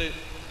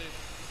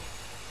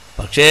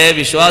 പക്ഷേ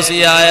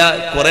വിശ്വാസിയായ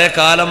കുറെ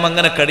കാലം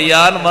അങ്ങനെ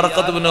കഴിയാൻ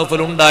വറഖത്ത് ബിൻ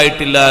നൗഫൽ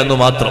ഉണ്ടായിട്ടില്ല എന്ന്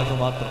മാത്രം.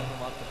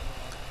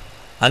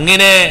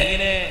 അങ്ങനെ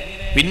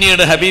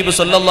പിന്നീട് ഹബീബ്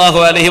സല്ലല്ലാഹു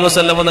അലൈഹി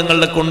വസല്ലം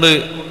തങ്ങളെ കൊണ്ട്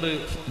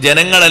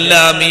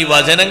ജനങ്ങളെല്ലാം ഈ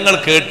വചനങ്ങൾ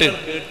കേട്ട്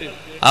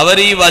അവർ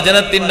ഈ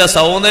വചനത്തിന്റെ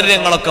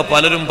സൗന്ദര്യങ്ങളൊക്കെ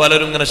പലരും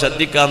ഇങ്ങനെ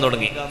ശ്രദ്ധിക്കാൻ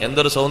തുടങ്ങി.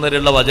 എന്തൊരു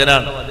സൗന്ദര്യമുള്ള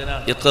വചനാണ്.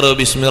 ഇഖ്റ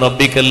ബിസ്മി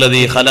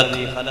റബ്ബിക്കല്ലദീ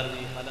ഖലഖ്.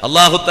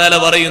 അല്ലാഹു തആല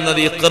പറയുന്നത്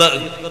ഇഖ്റ,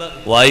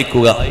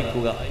 വായിക്കുക.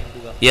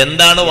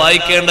 എന്താണ്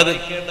വായിക്കേണ്ടത്,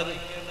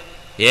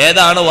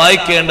 ഏതാണ്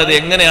വായിക്കേണ്ടത്,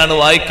 എങ്ങനെയാണ്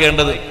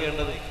വായിക്കേണ്ടത്,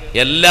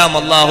 എല്ലാം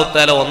അല്ലാഹു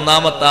തആല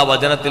ഒന്നാമത്തെ ആ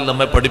വചനത്തിൽ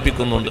നമ്മെ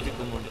പഠിപ്പിക്കുന്നുണ്ട്.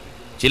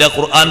 ചില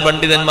ഖുർആൻ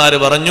പണ്ഡിതന്മാർ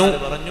പറഞ്ഞു,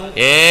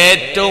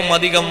 ഏറ്റവും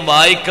അധികം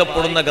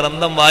വായിക്കപ്പെടുന്ന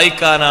ഗ്രന്ഥം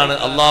വായിക്കാനാണ്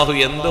അള്ളാഹു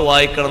എന്ത്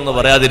വായിക്കണം എന്ന്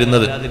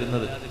പറയാതിരുന്നത്.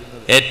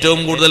 ഏറ്റവും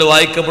കൂടുതൽ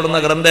വായിക്കപ്പെടുന്ന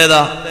ഗ്രന്ഥം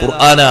ഏതാ?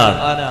 ഖുർആനാണ്.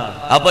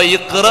 അപ്പൊ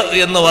ഇഖ്റ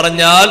എന്ന്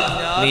പറഞ്ഞാൽ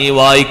നീ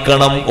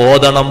വായിക്കണം,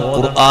 ഓതണം,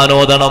 ഖുർആൻ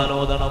ഓതണം.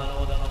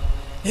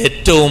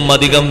 ഏറ്റവും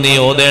അധികം നീ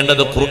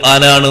ഓതേണ്ടത്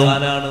ഖുർആനാണ്.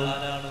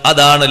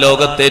 അതാണ്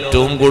ലോകത്തെ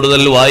ഏറ്റവും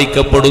കൂടുതൽ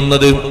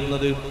വായിക്കപ്പെടുന്നത്.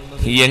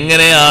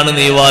 എങ്ങനെയാണ്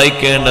നീ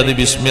വായിക്കേണ്ടത്?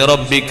 ബിസ്മി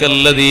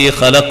റബ്ബിക്കല്ലദീ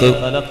ഖലഖ്,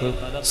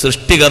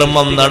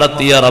 സൃഷ്ടികർമ്മം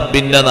നടത്തിയ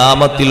റബ്ബിന്റെ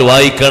നാമത്തിൽ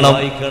വായിക്കണം.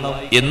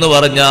 എന്ന്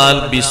പറഞ്ഞാൽ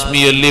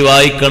ബിസ്മി ചൊല്ലി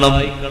വായിക്കണം.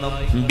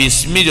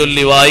 ബിസ്മി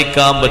ചൊല്ലി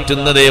വായിക്കാൻ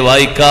പറ്റുന്നതേ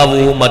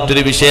വായിക്കാവൂ.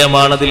 മറ്റൊരു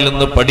വിഷയമാണ് അതിൽ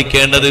നിന്ന്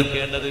പഠിക്കേണ്ടത്.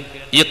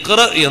 ഇഖ്റ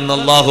എന്ന്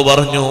അല്ലാഹു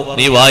പറഞ്ഞു,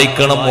 നീ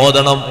വായിക്കണം,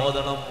 ഓതണം.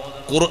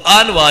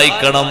 ഖുർആൻ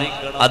വായിക്കണം.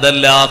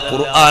 അതല്ല,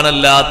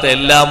 ഖുർആനല്ലാത്ത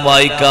എല്ലാം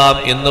വായിക്കാം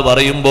എന്ന്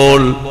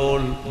പറയുമ്പോൾ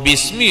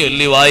ബിസ്മി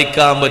ചൊല്ലി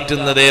വായിക്കാൻ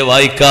പറ്റുന്നതേ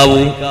വായിക്കാവൂ,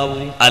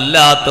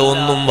 അല്ലാത്ത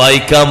ഒന്നും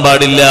വായിക്കാൻ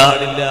പാടില്ല.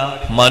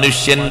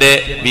 മനുഷ്യന്റെ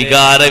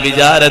വികാര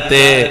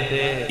വിചാരത്തെ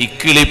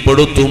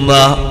ഇക്കിളിപ്പെടുത്തുന്ന,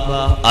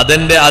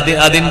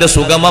 അതിന്റെ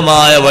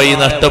സുഗമമായ വഴി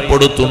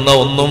നഷ്ടപ്പെടുത്തുന്ന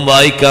ഒന്നും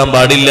വായിക്കാൻ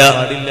പാടില്ല.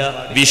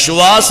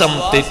 വിശ്വാസം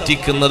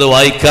തെറ്റിക്കുന്നത്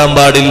വായിക്കാൻ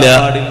പാടില്ല.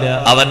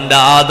 അവന്റെ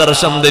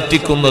ആദർശം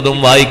തെറ്റിക്കുന്നതും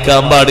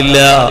വായിക്കാൻ പാടില്ല.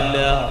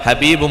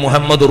 ഹബീബ്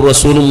മുഹമ്മദുർ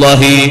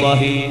റസൂലുള്ളാഹി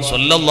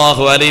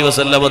സ്വല്ലല്ലാഹു അലൈഹി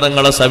വസല്ലം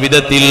തങ്ങളുടെ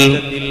സവിധത്തിൽ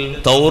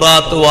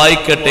തൗറാത്ത്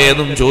വായിക്കട്ടെ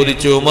എന്നും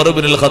ചോദിച്ചു ഉമർ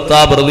ഇബ്നുൽ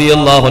ഖത്താബ്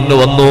റളിയല്ലാഹു അൻഹു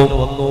വന്നു.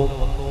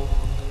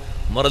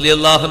 ഉമർ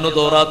റളിയല്ലാഹു അൻഹു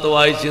തൗറാത്ത്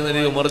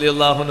വായിച്ചതിന് ഉമർ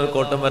റളിയല്ലാഹു അൻഹു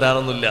കോട്ടം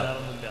വരാനൊന്നുമില്ല.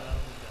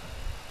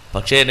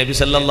 പക്ഷേ നബി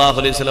സല്ലല്ലാഹു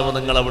അലൈഹി വസല്ലം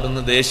നിങ്ങൾ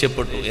അവിടുന്ന്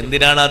ദേഷ്യപ്പെട്ടു.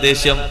 എന്തിനാണ് ആ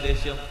ദേഷ്യം?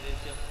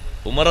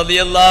 ഉമർ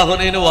റളിയല്ലാഹു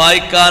അൻഹു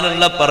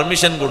വായിക്കാനുള്ള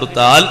പെർമിഷൻ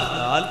കൊടുത്താൽ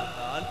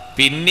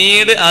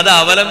പിന്നീട് അത്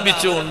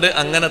അവലംബിച്ചുകൊണ്ട്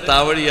അങ്ങനെ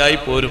താവഴിയായി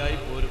പോരും.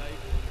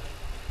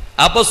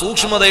 അപ്പൊ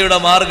സൂക്ഷ്മതയുടെ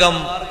മാർഗം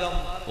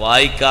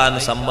വായിക്കാൻ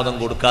സമ്മതം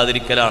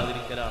കൊടുക്കാതിരിക്കലാണ്.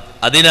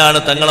 അതിനാണ്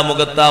തങ്ങളെ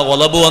മുഖത്ത് ആ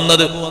ഒലബ്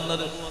വന്നത്,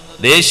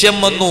 ദേഷ്യം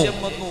വന്നു.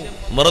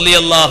 ഉമർ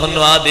റളിയല്ലാഹു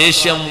അൻഹു ആ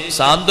ദേഷ്യം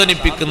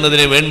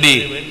സാന്ത്വനിപ്പിക്കുന്നതിന് വേണ്ടി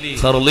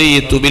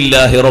ഖർളിതു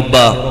ബില്ലാഹി റബ്ബ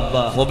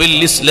വബിൽ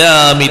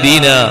ഇസ്ലാമി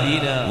ദീന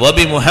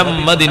വബി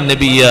മുഹമ്മദിൻ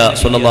നബിയ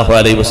സ്വല്ലല്ലാഹു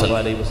അലൈഹി വസല്ലം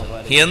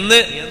എന്ന്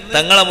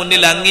തങ്ങളെ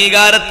മുന്നിൽ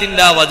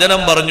അംഗീകാരത്തിന്റെ ആ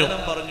വചനം പറഞ്ഞു.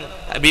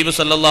 ഹബീബ്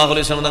സല്ലല്ലാഹു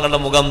അലൈഹി വസല്ലം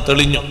തങ്ങളുടെ മുഖം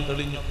തെളിഞ്ഞു.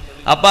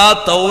 അപ്പൊ ആ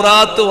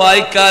തൗറാത്ത്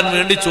വായിക്കാൻ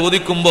വേണ്ടി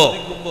ചോദിക്കുമ്പോ,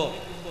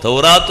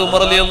 തൗറാത്ത് ഉമർ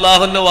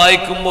റളിയല്ലാഹു അൻഹു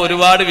വായിക്കുമ്പോൾ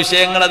ഒരുപാട്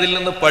വിഷയങ്ങൾ അതിൽ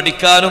നിന്ന്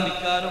പഠിക്കാനും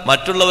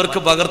മറ്റുള്ളവർക്ക്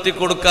പകർത്തി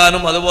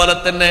കൊടുക്കാനും അതുപോലെ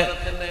തന്നെ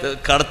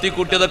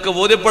കടത്തിക്കൂട്ടിയതൊക്കെ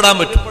ബോധ്യപ്പെടാൻ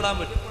പറ്റും.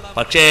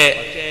 പക്ഷേ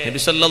നബി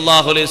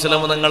സല്ലല്ലാഹു അലൈഹി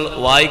വസല്ലം തങ്ങൾ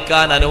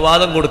വായിക്കാൻ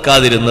അനുവാദം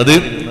കൊടുക്കാതിരുന്നത്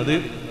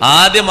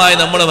ആദ്യമായി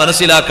നമ്മൾ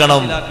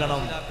മനസ്സിലാക്കണം.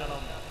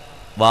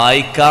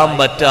 വായിക്കാൻ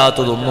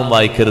പറ്റാത്തതൊന്നും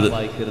വായിക്കരുത്.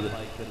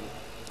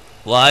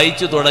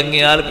 വായിച്ചു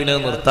തുടങ്ങിയാൽ പിന്നെ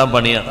നിർത്താൻ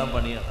പണിയാണ്.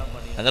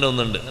 അങ്ങനെ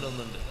ഒന്നുണ്ട്.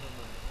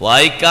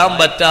 വായിക്കാൻ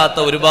പറ്റാത്ത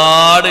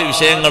ഒരുപാട്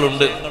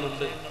വിഷയങ്ങളുണ്ട്,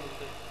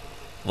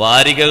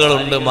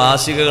 വാരികകളുണ്ട്,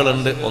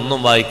 മാസികകളുണ്ട്. ഒന്നും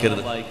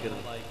വായിക്കരുത്.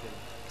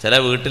 ചില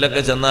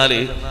വീട്ടിലൊക്കെ ചെന്നാല്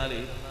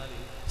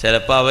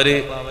ചിലപ്പോ അവര്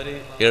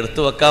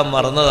എടുത്തു വെക്കാൻ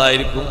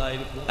മറന്നതായിരിക്കും,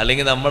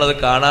 അല്ലെങ്കിൽ നമ്മളത്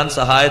കാണാൻ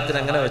സഹായത്തിന്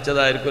അങ്ങനെ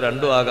വെച്ചതായിരിക്കും.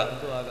 രണ്ടും ആകാം.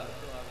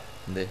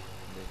 എന്തേ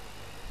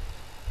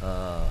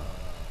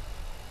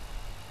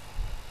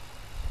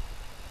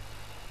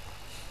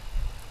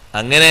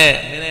അങ്ങനെ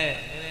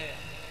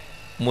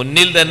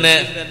മുന്നിൽ തന്നെ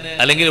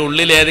അല്ലെങ്കിൽ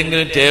ഉള്ളിൽ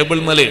ഏതെങ്കിലും ടേബിൾ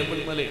മേല്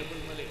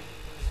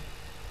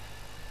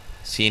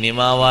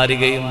സിനിമാ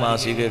വാരികയും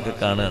മാസികയൊക്കെ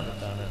കാണുകയാണ്.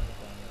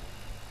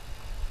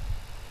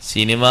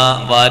 സിനിമാ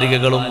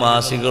വാരികകളും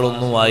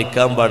മാസികകളൊന്നും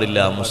വായിക്കാൻ പാടില്ല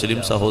മുസ്ലിം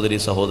സഹോദരി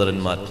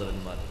സഹോദരന്മാർ.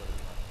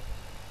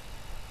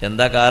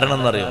 എന്താ കാരണം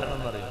എന്നറിയോ?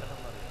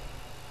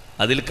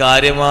 അതിൽ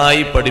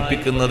കാര്യമായി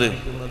പഠിപ്പിക്കുന്നത്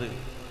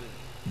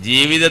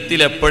ജീവിതത്തിൽ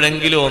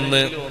എപ്പോഴെങ്കിലും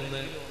ഒന്ന്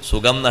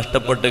സുഖം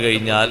നഷ്ടപ്പെട്ടു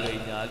കഴിഞ്ഞാൽ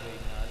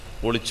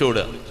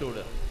ഒളിച്ചോടുക.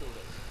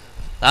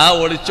 ആ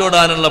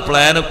ഒളിച്ചോടാനുള്ള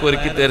പ്ലാനൊക്കെ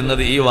ഒരുക്കി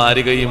തരുന്നത് ഈ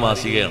വാരികയും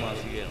മാസികയാണ്.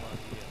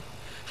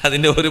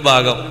 അതിന്റെ ഒരു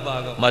ഭാഗം.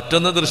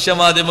 മറ്റൊന്ന്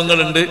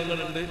ദൃശ്യമാധ്യമങ്ങളുണ്ട്.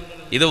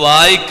 ഇത്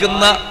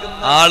വായിക്കുന്ന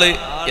ആള്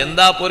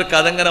എന്താ ഇപ്പൊ ഒരു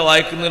കഥ ഇങ്ങനെ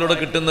വായിക്കുന്നതിലൂടെ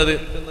കിട്ടുന്നത്?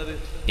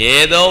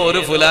 ഏതോ ഒരു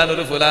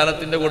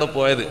ഫുലാനത്തിന്റെ കൂടെ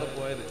പോയത്,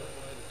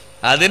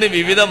 അതിന്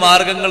വിവിധ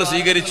മാർഗങ്ങൾ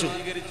സ്വീകരിച്ചു,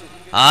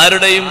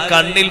 ആരുടെയും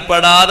കണ്ണിൽ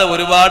പെടാതെ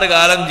ഒരുപാട്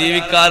കാലം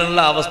ജീവിക്കാനുള്ള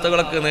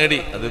അവസ്ഥകളൊക്കെ നേടി.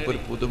 അതിപ്പോ ഒരു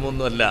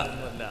പുതുമൊന്നുമല്ല.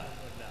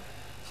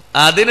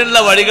 അതിനുള്ള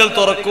വഴികൾ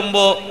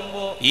തുറക്കുമ്പോ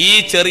ഈ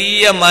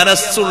ചെറിയ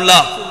മനസ്സുള്ള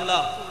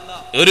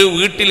ഒരു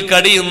വീട്ടിൽ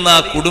കഴിയുന്ന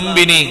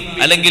കുടുംബിനി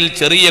അല്ലെങ്കിൽ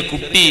ചെറിയ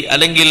കുട്ടി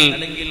അല്ലെങ്കിൽ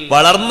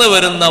വളർന്നു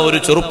വരുന്ന ഒരു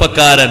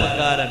ചെറുപ്പക്കാരൻ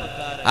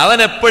അവൻ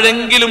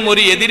എപ്പോഴെങ്കിലും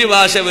ഒരു എതിര്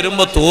ഭാഷ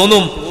വരുമ്പോ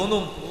തോന്നും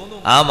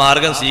ആ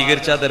മാർഗം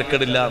സ്വീകരിച്ചാൽ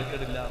തിരക്കടില്ല.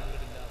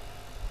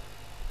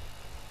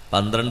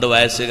 12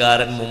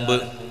 വയസ്സുകാരൻ മുമ്പ്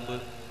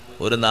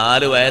ഒരു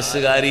 4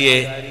 വയസ്സുകാരിയെ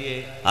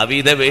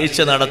അവിധ വീഴ്ച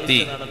നടത്തി,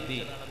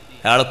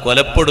 അയാൾ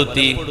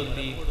കൊലപ്പെടുത്തി,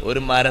 ഒരു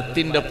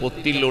മരത്തിന്റെ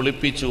പൊത്തിൽ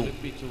ഒളിപ്പിച്ചു,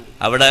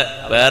 അവിടെ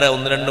വേറെ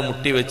 1-2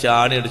 മുട്ടി വെച്ച്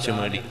ആണി അടിച്ചു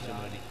മേടി.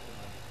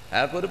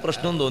 അയാൾക്കൊരു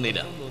പ്രശ്നവും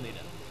തോന്നിയില്ല.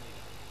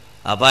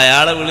 അപ്പൊ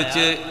അയാളെ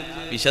വിളിച്ച്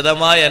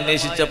വിശദമായി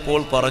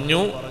അന്വേഷിച്ചപ്പോൾ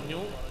പറഞ്ഞു,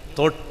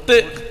 തൊട്ട്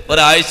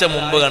ഒരാഴ്ച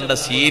മുമ്പ് കണ്ട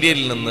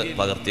സീരിയലിൽ നിന്ന്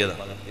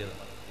പകർത്തിയതാണ്.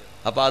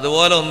 അപ്പൊ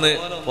അതുപോലെ ഒന്ന്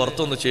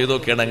പുറത്തൊന്ന് ചെയ്തു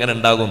നോക്കിയാണ് എങ്ങനെ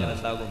ഉണ്ടാകും.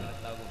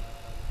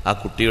 ആ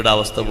കുട്ടിയുടെ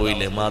അവസ്ഥ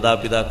പോയില്ലേ?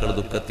 മാതാപിതാക്കൾ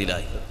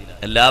ദുഃഖത്തിലായി,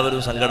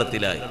 എല്ലാവരും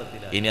സങ്കടത്തിലായി.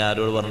 ഇനി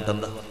ആരോട്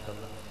പറഞ്ഞിട്ടെന്താ?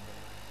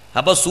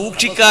 അപ്പൊ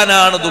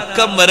സൂക്ഷിക്കാനാണ്,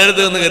 ദുഃഖം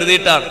വരരുത് എന്ന്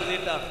കരുതിയിട്ടാണ്.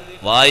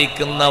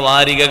 വായിക്കുന്ന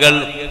വാരികകൾ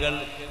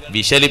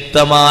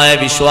വിഷലിപ്തമായ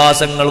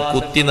വിശ്വാസങ്ങൾ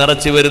കുത്തി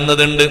നിറച്ചു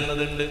വരുന്നതുണ്ട്.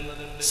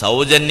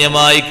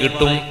 സൗജന്യമായി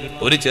കിട്ടും.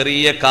 ഒരു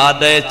ചെറിയ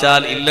കാർഡ്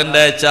അയച്ചാൽ, ഇല്ലന്റ്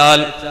അയച്ചാൽ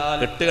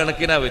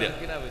കെട്ടുകണക്കിനാ വരിക.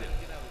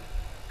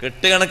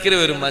 കെട്ടുകണക്കിന്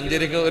വരും.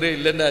 മഞ്ചേരിക്ക് ഒരു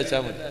ഇല്ലന്റ്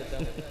അയച്ചാൽ മതി.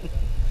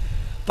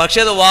 പക്ഷെ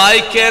അത്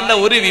വായിക്കേണ്ട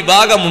ഒരു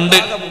വിഭാഗമുണ്ട്.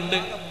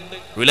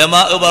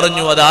 ഉലമാ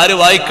പറഞ്ഞു, അതാര്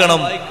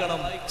വായിക്കണം?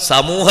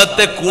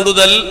 സമൂഹത്തെ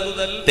കൂടുതൽ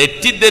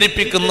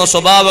തെറ്റിദ്ധരിപ്പിക്കുന്ന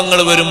സ്വഭാവങ്ങൾ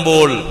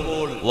വരുമ്പോൾ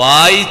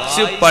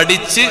വായിച്ച്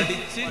പഠിച്ച്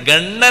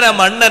ഗണ്ണന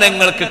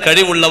മണ്ണനങ്ങൾക്ക്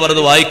കഴിവുള്ളവർ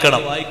അത്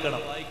വായിക്കണം.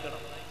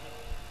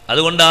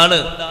 അതുകൊണ്ടാണ്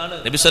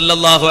നബി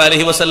സല്ലല്ലാഹു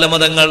അലൈഹി വസല്ലം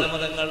തങ്ങൾ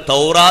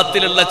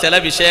തൗറാത്തിലുള്ള ചില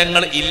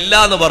വിഷയങ്ങൾ ഇല്ല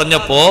എന്ന്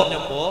പറഞ്ഞപ്പോ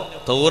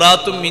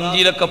തൗറാത്തും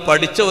ഇഞ്ചീലൊക്കെ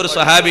പഠിച്ച ഒരു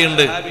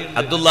സഹാബിയുണ്ട്,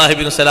 അബ്ദുല്ലാഹി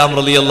ഇബ്നു സലാം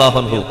റളിയല്ലാഹു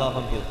അൻഹു.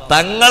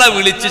 തങ്ങളെ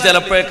വിളിച്ച്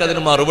ചിലപ്പോഴൊക്കെ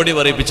അതിന് മറുപടി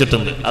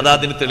പറയിപ്പിച്ചിട്ടുണ്ട്.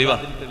 അതിന്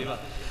തെളിവാണ്.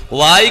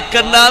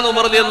 വായിക്കണ്ടെന്ന്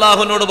ഉമർ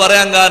റളിയല്ലാഹുവിനോട്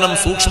പറയാൻ കാരണം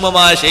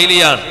സൂക്ഷ്മമായ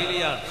ശൈലിയാണ്,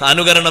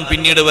 അനുകരണം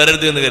പിന്നീട്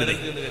വരരുത് എന്ന് കരുതി.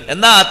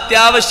 എന്നാ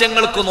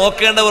അത്യാവശ്യങ്ങൾക്ക്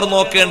നോക്കേണ്ടവർ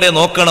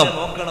നോക്കണം.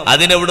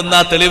 അതിനെവിടുന്ന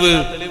തെളിവ്?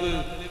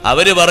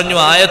 അവര് പറഞ്ഞു,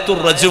 ആയത്തുർ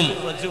റജും,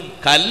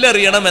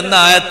 കല്ലെറിയണം എന്ന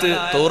ആയത്ത്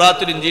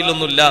തൗറാത്തുൽ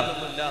ഇഞ്ചീലൊന്നുമില്ല.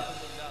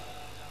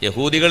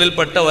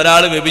 യഹൂദികളിൽപ്പെട്ട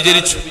ഒരാൾ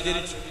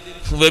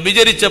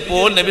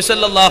വ്യഭിചരിച്ചപ്പോൾ നബി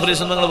സല്ലല്ലാഹു അലൈഹി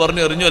വസല്ലം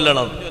പറഞ്ഞു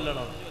എറിഞ്ഞൊല്ലണം.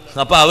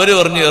 അപ്പൊ അവര്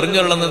പറഞ്ഞു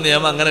എറിഞ്ഞൊള്ളെന്ന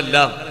നിയമം അങ്ങനല്ല.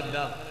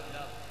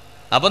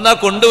 അപ്പൊ എന്നാ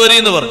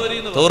കൊണ്ടുവരീന്ന് പറഞ്ഞു.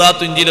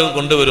 തൗറാത്തും ഇഞ്ചീലൊക്കെ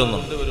കൊണ്ടുവരുന്നു.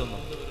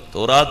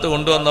 തൗറാത്ത്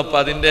കൊണ്ടുവന്നപ്പോ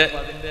അതിന്റെ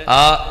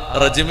ആ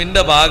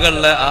റജുമിന്റെ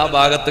ഭാഗമുള്ള ആ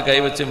ഭാഗത്ത്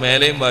കൈവച്ച്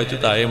മേലെയും വായിച്ചു,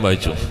 താഴെയും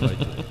വായിച്ചു.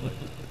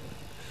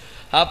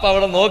 അപ്പൊ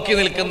അവിടെ നോക്കി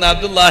നിൽക്കുന്ന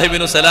അബ്ദുല്ലാഹി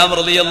ഇബ്നു സലാം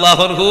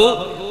റളിയല്ലാഹു അൻഹു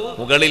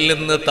മുകളിൽ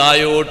നിന്ന്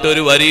താഴോട്ട്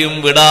ഒരു വരിയും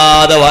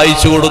വിടാതെ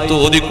വായിച്ചു കൊടുത്തു,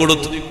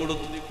 ഓതിക്കൊടുത്തു.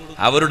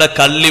 അവരുടെ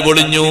കള്ളി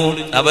പൊളിഞ്ഞു,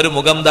 അവര്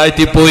മുഖം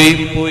താഴ്ത്തിപ്പോയി.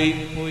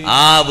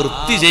 ആ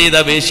വൃത്തി ചെയ്ത,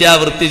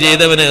 വേശ്യാവൃത്തി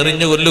ചെയ്തവനെ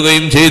എറിഞ്ഞു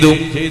കൊല്ലുകയും ചെയ്തു.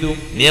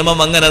 നിയമം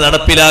അങ്ങനെ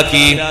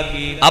നടപ്പിലാക്കി.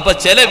 അപ്പൊ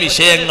ചില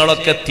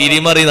വിഷയങ്ങളൊക്കെ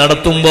തിരിമറി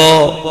നടത്തുമ്പോ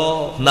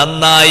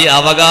നന്നായി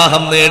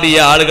അവഗാഹം നേടിയ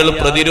ആളുകൾ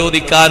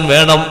പ്രതിരോധിക്കാൻ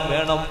വേണം.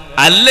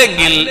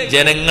 അല്ലെങ്കിൽ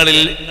ജനങ്ങളിൽ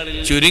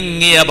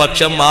ചുരുങ്ങിയ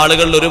പക്ഷം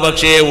ആളുകൾ ഒരു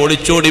പക്ഷേ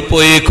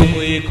ഒളിച്ചോടിപ്പോയേക്കും.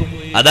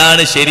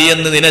 അതാണ്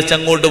ശരിയെന്ന്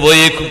നിലച്ചങ്ങോട്ട്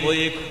പോയേക്കും.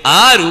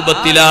 ആ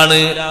രൂപത്തിലാണ്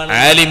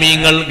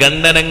ആലിമീങ്ങൾ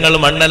ഖണ്ഡനങ്ങൾ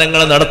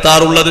മണ്ഡനങ്ങൾ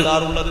നടത്താറുള്ളത്,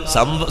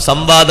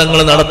 സംവാദങ്ങൾ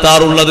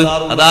നടത്താറുള്ളത്.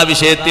 അതാ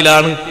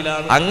വിഷയത്തിലാണ്.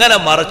 അങ്ങനെ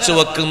മറച്ചു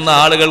വെക്കുന്ന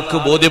ആളുകൾക്ക്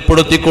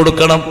ബോധ്യപ്പെടുത്തി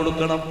കൊടുക്കണം.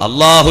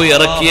 അള്ളാഹു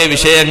ഇറക്കിയ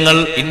വിഷയങ്ങൾ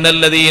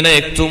ഇന്നല്ലദീന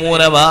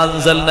യക്തുമൂന മാ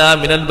അൻസൽനാ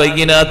മിനൽ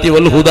ബയ്യിനാതി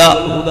വൽ ഹുദാ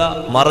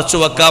മറച്ചു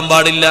വെക്കാൻ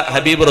പാടില്ല.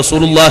 ഹബീബ്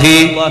റസൂലുള്ളാഹി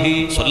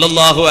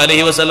സ്വല്ലല്ലാഹു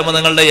അലൈഹി വസല്ലം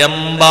തങ്ങളുടെ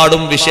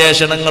എമ്പാടും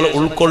വിശേഷണങ്ങൾ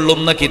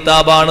ഉൾക്കൊള്ളുന്ന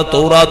കിതാബാണ്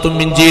തൗറാത്തും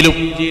ഇഞ്ചീലും.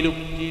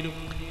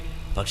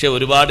 പക്ഷെ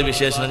ഒരുപാട്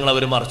വിശേഷണങ്ങൾ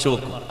അവർ മറച്ചു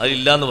വെക്കും,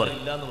 അതില്ലാന്ന് പറയും.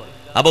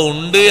 അപ്പൊ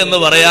ഉണ്ട് എന്ന്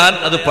പറയാൻ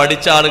അത്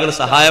പഠിച്ച ആളുകൾ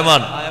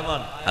സഹായമാണ്.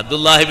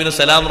 അബ്ദുല്ലാഹി ഇബ്നു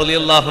സലാം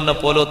റളിയല്ലാഹുവിനെ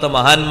പോലത്തെ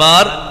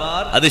മഹാന്മാർ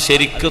അത്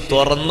ശരിക്ക്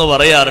തുറന്നു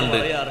പറയാറുണ്ട്.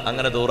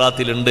 അങ്ങനെ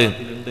തൗറാത്തിലുണ്ട്,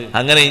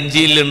 അങ്ങനെ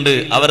ഇഞ്ചീലിലുണ്ട്.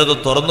 അവരത്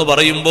തുറന്നു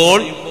പറയുമ്പോൾ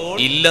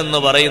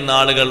ഇല്ലെന്ന് പറയുന്ന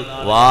ആളുകൾ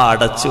വാ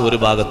അടച്ച് ഒരു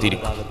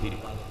ഭാഗത്തിരിക്കും.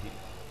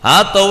 ആ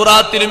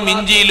തൗറാത്തിലും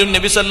ഇഞ്ചീലും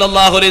നബി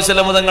സല്ലല്ലാഹു അലൈഹി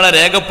വസല്ലം തങ്ങളെ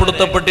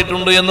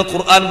രേഖപ്പെടുത്തപ്പെട്ടിട്ടുണ്ട് എന്ന്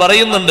ഖുർആൻ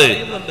പറയുന്നുണ്ട്.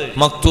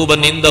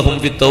 മക്തൂബൻ ഇൻദഹും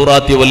ഫി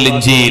തൗറാത്തി വൽ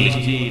ഇഞ്ചീൽ.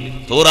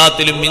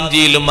 തൗറാത്തിലും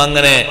ഇഞ്ചീലും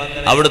അങ്ങനെ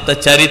അവിടുത്തെ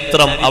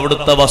ചരിത്രം,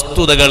 അവിടുത്തെ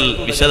വസ്തുതകൾ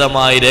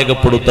വിശദമായി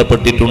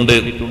രേഖപ്പെടുത്തപ്പെട്ടിട്ടുണ്ട്.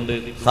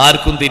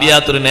 ആർക്കും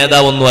തിരിയാത്തൊരു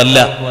നേതാവൊന്നും അല്ല.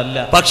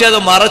 പക്ഷെ അത്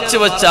മറച്ചു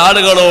വെച്ച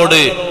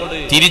ആളുകളോട്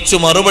തിരിച്ചു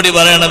മറുപടി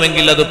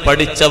പറയണമെങ്കിൽ അത്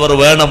പഠിച്ചവർ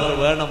വേണം.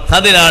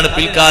 അതിനാണ്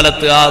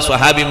പിൽക്കാലത്ത് ആ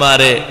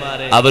സ്വഹാബിമാരെ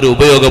അവർ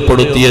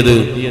ഉപയോഗപ്പെടുത്തിയത്.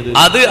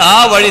 അത് ആ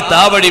വഴി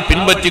താവഴി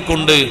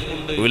പിൻപറ്റിക്കൊണ്ട്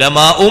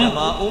ഉലമാഉം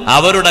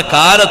അവരുടെ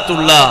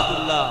കാലത്തുള്ള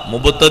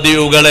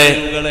മുബ്തദിഉകളെ,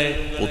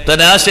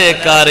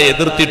 പുത്തനാശയക്കാരെ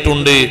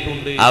എതിർത്തിട്ടുണ്ട്.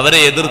 അവരെ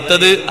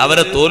എതിർത്തത്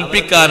അവരെ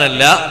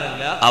തോൽപ്പിക്കാനല്ല,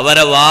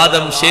 അവരെ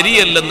വാദം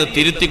ശരിയല്ലെന്ന്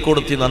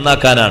തിരുത്തിക്കൊടുത്തി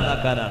നന്നാക്കാനാണ്.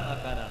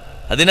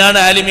 അതിനാണ്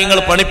ആലിമീങ്ങൾ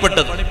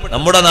പണിപ്പെട്ടത്.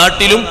 നമ്മുടെ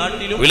നാട്ടിലും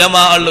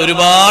ഉലമാകൾ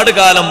ഒരുപാട്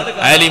കാലം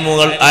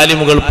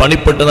ആലിമുകൾ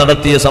പണിപ്പെട്ട്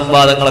നടത്തിയ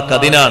സംവാദങ്ങളൊക്കെ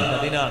അതിനാണ്,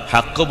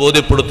 ഹക്ക്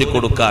ബോധ്യപ്പെടുത്തി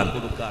കൊടുക്കാൻ.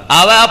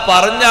 അവ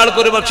പറഞ്ഞ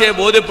ആൾക്കൊരു പക്ഷേ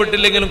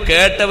ബോധ്യപ്പെട്ടില്ലെങ്കിലും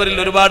കേട്ടവരിൽ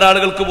ഒരുപാട്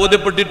ആളുകൾക്ക്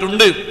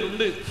ബോധ്യപ്പെട്ടിട്ടുണ്ട്.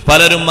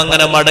 പലരും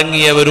അങ്ങനെ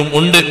മടങ്ങിയവരും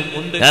ഉണ്ട്.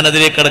 ഞാൻ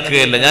അതിലേക്ക്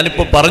കടക്കുകയല്ല.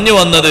 ഞാനിപ്പോ പറഞ്ഞു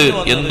വന്നത്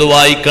എന്തു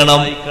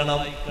വായിക്കണം?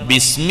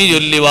 ബിസ്മി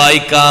ചൊല്ലി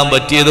വായിക്കാൻ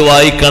പറ്റിയത്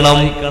വായിക്കണം.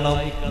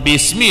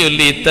 ബിസ്മി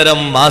ചൊല്ലി ഇത്തരം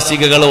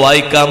മാസികകൾ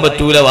വായിക്കാൻ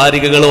പറ്റൂല,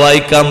 വാരികകൾ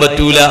വായിക്കാൻ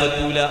പറ്റൂല.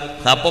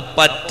 അപ്പൊ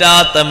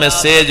പറ്റാത്ത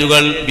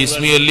മെസ്സേജുകൾ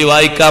ബിസ്മി ചൊല്ലി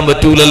വായിക്കാൻ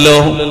പറ്റൂലല്ലോ.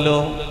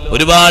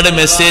 ഒരുപാട്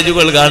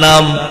മെസ്സേജുകൾ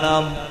കാണാം,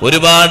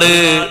 ഒരുപാട്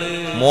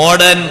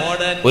മോഡേൺ,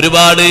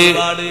 ഒരുപാട്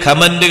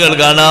കമന്റുകൾ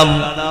കാണാം.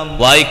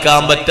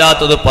 വായിക്കാൻ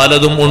പറ്റാത്തത്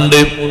പലതും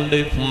ഉണ്ട്.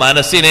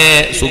 മനസ്സിനെ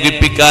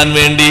സുഖിപ്പിക്കാൻ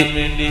വേണ്ടി,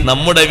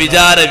 നമ്മുടെ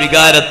വിചാര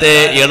വികാരത്തെ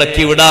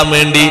ഇളക്കി വിടാൻ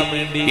വേണ്ടി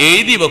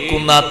എഴുതി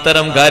വെക്കുന്ന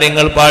അത്തരം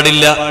കാര്യങ്ങൾ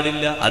പാടില്ല.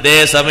 അതേ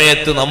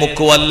സമയത്ത്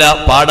നമുക്ക് വല്ല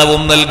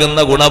പാഠവും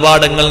നൽകുന്ന,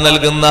 ഗുണപാഠങ്ങൾ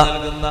നൽകുന്ന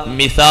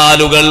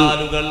മിസാലുകൾ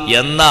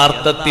എന്ന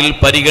അർത്ഥത്തിൽ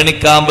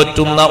പരിഗണിക്കാൻ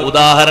പറ്റുന്ന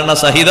ഉദാഹരണ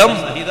സഹിതം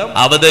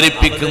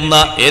അവതരിപ്പിക്കുന്ന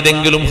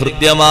ഏതെങ്കിലും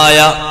ഹൃദ്യമായ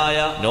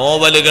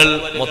നോവലുകൾ,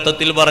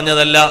 മൊത്തത്തിൽ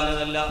പറഞ്ഞതല്ല,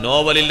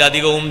 നോവലിൽ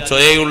അധികവും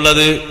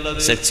ചൊയയുള്ളത്,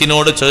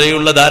 സെക്സിനോട്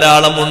ചൊയയുള്ള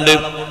ധാരാളം ഉണ്ട്.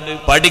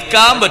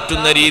 പഠിക്കാൻ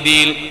പറ്റുന്ന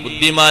രീതിയിൽ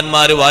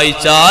ബുദ്ധിമാന്മാര്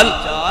വായിച്ചാൽ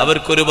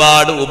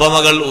അവർക്കൊരുപാട്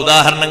ഉപമകൾ,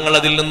 ഉദാഹരണങ്ങൾ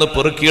അതിൽ നിന്ന്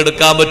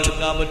പെറുക്കിയെടുക്കാൻ പറ്റും.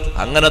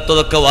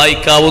 അങ്ങനത്തതൊക്കെ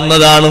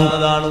വായിക്കാവുന്നതാണ്,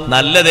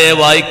 നല്ലതേ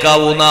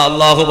വായിക്കാവുന്ന.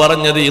 അള്ളാഹു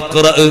പറഞ്ഞത്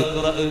ഇഖ്റ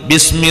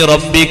ബിസ്മി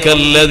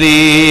റബ്ബിക്കല്ലദീ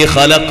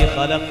ഖലഖ്.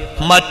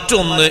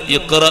 മറ്റൊന്ന്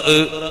ഇഖ്റ,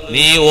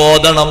 നീ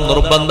ഓതണം,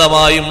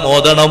 നിർബന്ധമായും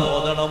ഓതണം.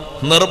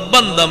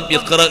 നിർബന്ധം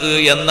ഇഖ്റ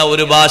എന്ന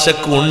ഒരു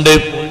ഭാഷക്ക് ഉണ്ട്.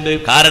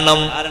 കാരണം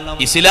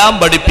ഇസ്ലാം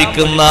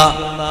പഠിപ്പിക്കുന്ന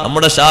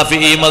നമ്മുടെ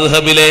ഷാഫിഈ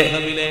മദ്ഹബിലെ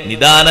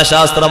നിദാന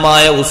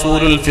ശാസ്ത്രമായ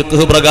ഉസൂലുൽ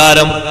ഫിഖ്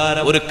പ്രകാരം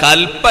ഒരു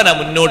കൽപ്പന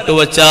മുന്നോട്ട്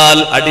വച്ചാൽ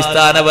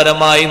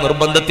അടിസ്ഥാനപരമായി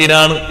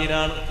നിർബന്ധത്തിനാണ്.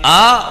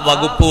 ആ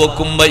വകുപ്പ്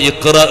വെക്കുമ്പോ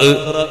ഇഖ്റ,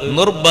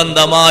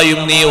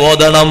 നിർബന്ധമായും നീ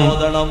ഓതണം.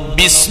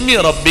 ബിസ്മി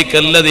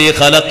റബ്ബിക്കല്ലദീ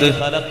ഖലഖ്,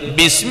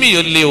 ബിസ്മി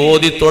ചൊല്ലി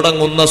ഓതി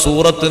തുടങ്ങുന്ന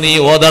സൂറത്ത് നീ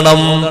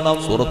ഓതണം.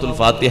 സൂറത്തുൽ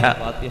ഫാത്തിഹ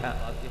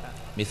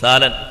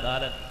മിസാലൻ,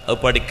 അത്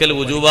പഠിക്കൽ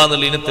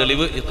വുജൂബാന്നുള്ളതിന്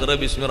തെളിവ് ഇഖ്റ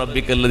ബിസ്മി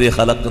റബ്ബിക്കല്ലദീ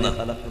ഖലഖ്.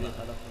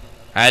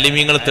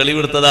 ആലിമീങ്ങൾ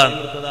തെളിവെടുത്തതാണ്.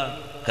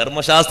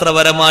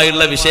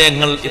 കർമ്മശാസ്ത്രപരമായുള്ള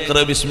വിഷയങ്ങൾ ഇഖ്റ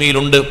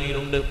ബിസ്മിയിലുണ്ട്.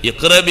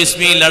 ഇഖ്റ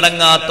ബിസ്മിയിൽ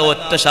അടങ്ങാത്ത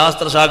ഒറ്റ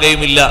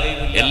ശാസ്ത്രശാഖയുമില്ല.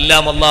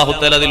 എല്ലാം അല്ലാഹു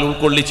തആല അതിൽ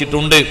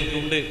ഉൾക്കൊള്ളിച്ചിട്ടുണ്ട്.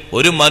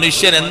 ഒരു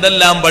മനുഷ്യൻ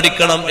എന്തെല്ലാം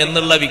പഠിക്കണം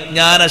എന്നുള്ള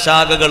വിജ്ഞാന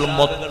ശാഖകൾ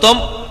മൊത്തം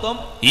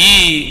ഈ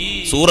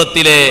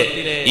സൂറത്തിലെ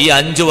ഈ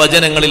 5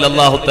 വചനങ്ങളിൽ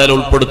അല്ലാഹു തആല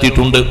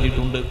ഉൾപ്പെടുത്തിയിട്ടുണ്ട്.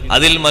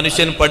 അതിൽ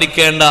മനുഷ്യൻ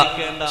പഠിക്കേണ്ട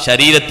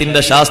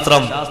ശരീരത്തിന്റെ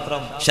ശാസ്ത്രം,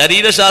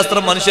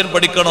 ശരീരശാസ്ത്രം മനുഷ്യൻ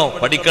പഠിക്കണോ?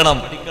 പഠിക്കണം.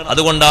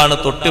 അതുകൊണ്ടാണ്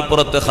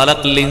തൊട്ടിപ്പുറത്ത്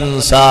ഖലഖൽ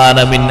ഇൻസാന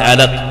മിൻ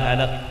അലഖ്.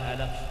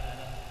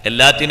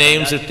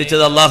 എല്ലാറ്റിനെയും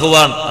സൃഷ്ടിച്ചത്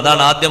അല്ലാഹുവാണ്.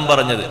 അതാണ് ആദ്യം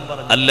പറഞ്ഞത്,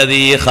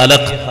 അല്ലദീ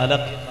ഖലഖ്.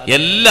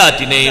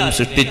 എല്ലാറ്റിനെയും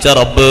സൃഷ്ടിച്ച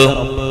റബ്ബ്,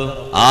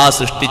 ആ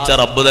സൃഷ്ടിച്ച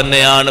റബ്ബ്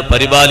തന്നെയാണ്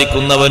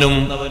പരിപാലിക്കുന്നവനും.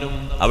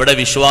 അവിടെ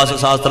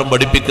വിശ്വാസശാസ്ത്രം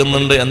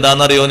പഠിപ്പിക്കുന്നുണ്ട്.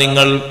 എന്താണെന്നറിയോ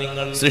നിങ്ങൾ?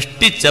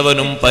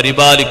 സൃഷ്ടിച്ചവനും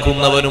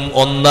പരിപാലിക്കുന്നവനും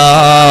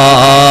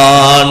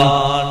ഒന്നാണ്.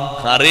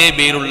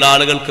 അറേബ്യയിലുള്ള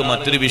ആളുകൾക്ക്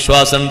മറ്റൊരു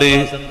വിശ്വാസമുണ്ട്,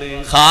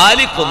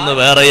 ഖാലിഖ് ഒന്ന്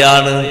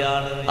വേറെയാണ്.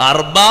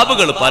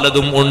 അർബാബുകൾ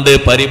പലതും ഉണ്ട്,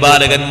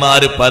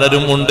 പരിപാലകന്മാര്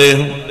പലരും ഉണ്ട്.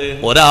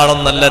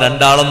 ഒരാളൊന്നല്ല,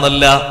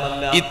 രണ്ടാളൊന്നല്ല.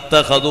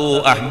 ഇത്തഖദൂ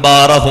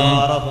അഹ്ബാറഹും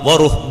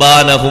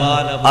വറുഹ്ബാനഹും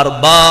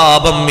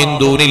അർബാബം മിൻ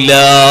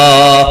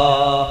ദൂനില്ലാഹ്.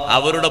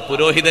 അവരുടെ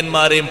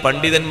പുരോഹിതന്മാരെയും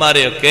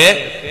പണ്ഡിതന്മാരെയൊക്കെ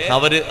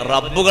അവര്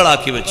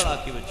റബ്ബുകളാക്കി വെച്ചു.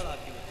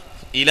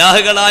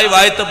 ഇലാഹുകളായി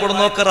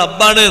വാഴ്ത്തപ്പെടുന്നതൊക്കെ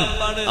റബ്ബാണ്.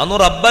 അതൊന്നും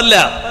റബ്ബല്ല.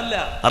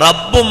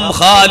 റബ്ബും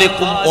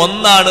ഖാലിഖും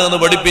ഒന്നാണ് എന്ന്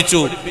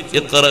പഠിപ്പിച്ചു.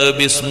 ഇഖ്റ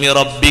ബിസ്മി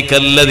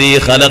റബ്ബിക്കല്ലദീ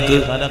ഖലഖ്.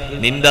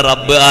 നിന്റെ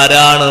റബ്ബ്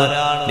ആരാണ്?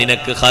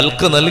 നിനക്ക്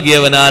ഖൽഖ്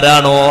നൽകിയവൻ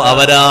ആരാണോ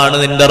അവരാണ്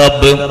നിന്റെ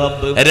റബ്ബ്.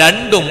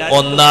 രണ്ടും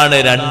ഒന്നാണ്,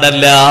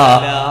 രണ്ടല്ല.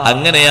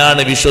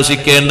 അങ്ങനെയാണ്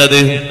വിശ്വസിക്കേണ്ടത്.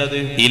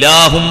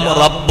 ഇലാഹും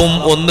റബ്ബും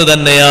ഒന്ന്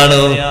തന്നെയാണ്.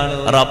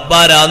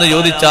 റബ്ബാരാന്ന്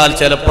ചോദിച്ചാൽ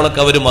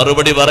ചിലപ്പോഴൊക്കെ അവര്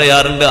മറുപടി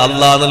പറയാറുണ്ട്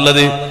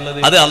അല്ലാന്നുള്ളത്.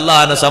 അത്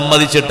അള്ളാഹിനെ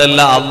സമ്മതിച്ചിട്ടല്ല,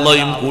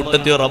 അള്ളയും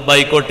കൂട്ടത്തിൽ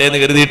റബ്ബായിക്കോട്ടെ എന്ന്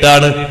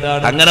കരുതിയിട്ടാണ്.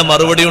 അങ്ങനെ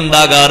മറുപടി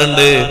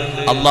ഉണ്ടാകാറുണ്ട്.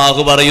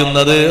 അള്ളാഹു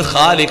പറയുന്നത്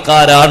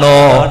ഖാലിഖാരാണോ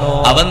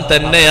അവൻ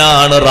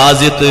തന്നെയാണ്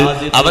റാസിഖ്,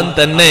 അവൻ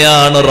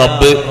തന്നെയാണ്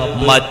റബ്ബ്,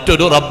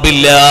 മറ്റൊരു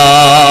റബ്ബില്ല.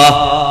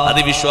 അത്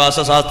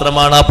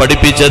വിശ്വാസശാസ്ത്രമാണ്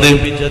പഠിപ്പിച്ചത്.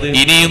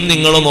 ഇനിയും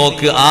നിങ്ങൾ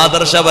നോക്ക്,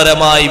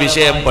 ആദർശപരമായി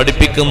വിഷയം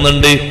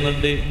പഠിപ്പിക്കുന്നുണ്ട്.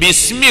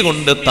 ബിസ്മി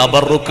കൊണ്ട്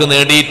തബറുക്ക്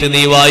നേടിയിട്ട്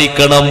നീ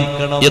വായിക്കണം.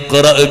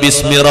 ഇഖ്റ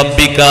ബിസ്മി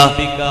റബ്ബിക.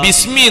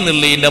 ബിസ്മി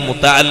എന്നുള്ളതിന്റെ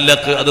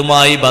മുതഅല്ലഖ്,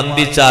 അതുമായി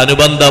ബന്ധിച്ച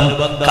അനുബന്ധം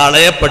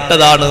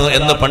കളയപ്പെട്ടതാണ്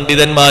എന്ന്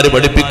പണ്ഡിതന്മാര്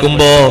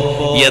പഠിപ്പിക്കുമ്പോ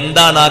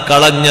എന്താണ് ആ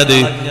കളഞ്ഞത്?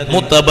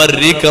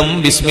 മുതബർരികം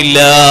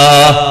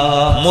ബിസ്മില്ലാഹ്,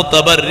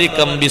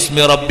 മുതബർരികം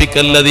ബിസ്മി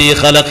റബ്ബിക്കല്ലദീ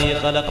ഖലഖ്.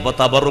 അപ്പൊ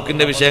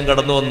തബറുക്കിന്റെ വിഷയം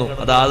കടന്നു വന്നു.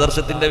 അത്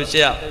ആദർശത്തിന്റെ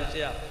വിഷയ.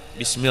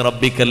 ബിസ്മി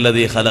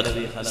റബ്ബിക്കല്ലദീ ഖലഖ്,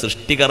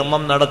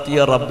 സൃഷ്ടികർമ്മം നടത്തിയ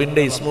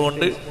റബ്ബിന്റെ ഇസ്മ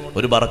കൊണ്ട്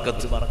ഒരു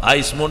ബറക്കത്ത്. ആ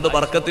ഇസ്മ കൊണ്ട്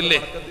ബറക്കത്തില്ലേ?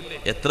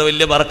 എത്ര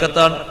വലിയ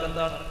ബറക്കത്താണ്.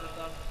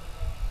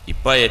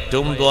 ഇപ്പൊ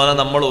ഏറ്റവും തോന്നെ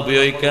നമ്മൾ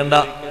ഉപയോഗിക്കേണ്ട,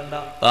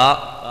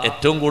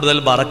 ഏറ്റവും കൂടുതൽ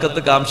ബറക്കത്ത്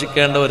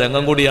കാംക്ഷിക്കേണ്ട ഒരു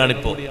രംഗം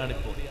കൂടിയാണിപ്പോ.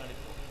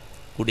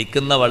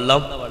 കുടിക്കുന്ന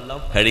വെള്ളം,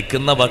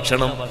 കഴിക്കുന്ന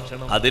ഭക്ഷണം,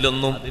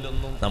 അതിലൊന്നും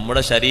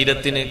നമ്മുടെ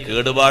ശരീരത്തിന്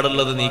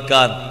കേടുപാടുള്ളത്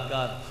നീക്കാൻ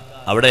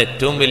അവിടെ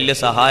ഏറ്റവും വലിയ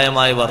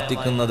സഹായമായി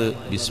വർത്തിക്കുന്നത്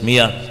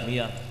ബിസ്മിയാണ്.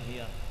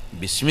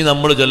 ബിസ്മി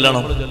നമ്മൾ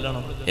ചൊല്ലണം.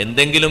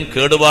 എന്തെങ്കിലും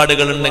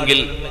കേടുപാടുകൾ ഉണ്ടെങ്കിൽ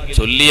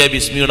ചൊല്ലിയ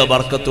ബിസ്മിയുടെ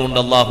ബർക്കത്ത് കൊണ്ട്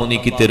അള്ളാഹു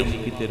നീക്കിത്തരും.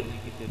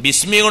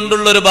 ബിസ്മി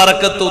കൊണ്ടുള്ള ഒരു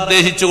ബറക്കത്ത്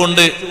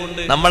ഉദ്ദേശിച്ചുകൊണ്ട്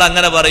നമ്മൾ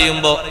അങ്ങനെ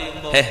പറയുമ്പോ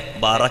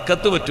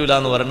ബറക്കത്ത് പറ്റൂല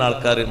എന്ന് പറയുന്ന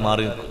ആൾക്കാർ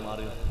മാറി നിൽക്കും.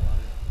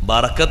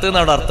 ബറക്കത്ത്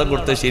എന്നവിടെ അർത്ഥം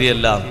കൊടുത്തത്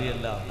ശരിയല്ല.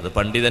 അത്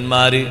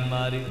പണ്ഡിതന്മാര്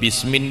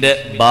ബിസ്മിന്റെ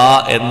ബാ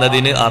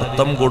എന്നതിന്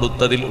അർത്ഥം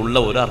കൊടുത്തതിൽ ഉള്ള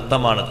ഒരു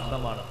അർത്ഥമാണ്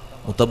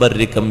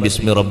മുതബർരികം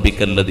ബിസ്മി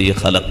റബ്ബിക്കല്ലദീ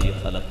ഖലഖ്.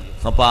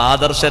 അപ്പൊ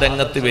ആദർശ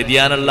രംഗത്ത്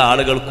വ്യതിയാനുള്ള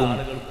ആളുകൾക്കും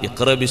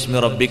ഇഖ്റ ബിസ്മി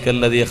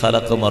റബ്ബിക്കല്ലദീ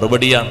ഖലഖ്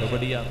മറുപടിയാണ്.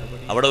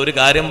 അവിടെ ഒരു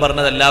കാര്യം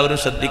പറഞ്ഞത് എല്ലാവരും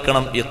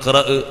ശ്രദ്ധിക്കണം. ഇഖ്റ,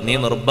 നീ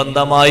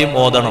നിർബന്ധമായും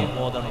ഓതണം.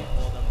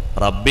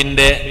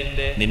 റബ്ബിന്റെ,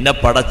 നിന്നെ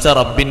പടച്ച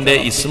റബ്ബിന്റെ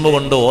ഇസ്മ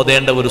കൊണ്ട്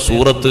ഓതേണ്ട ഒരു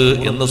സൂറത്ത്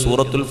എന്ന്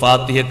സൂറത്തുൽ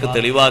ഫാത്തിഹയ്ക്ക്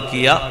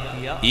തെളിവാക്കിയ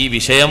ഈ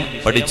വിഷയം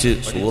പഠിച്ച്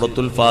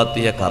സൂറത്തുൽ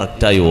ഫാത്തിഹ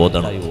കറക്റ്റായി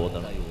ഓതണം.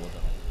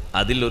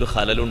 അതിൽ ഒരു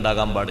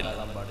ഖലലുണ്ടാകാൻ പാടില്ല.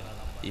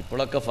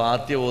 ഇപ്പോഴൊക്കെ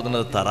ഫാത്തിഹ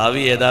ഓതുന്നത്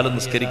തറാവി ഏതായാലും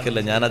നിസ്കരിക്കല്ല.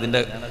 ഞാൻ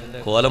അതിന്റെ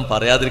കോലം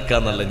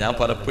പറയാതിരിക്കാന്നല്ല, ഞാൻ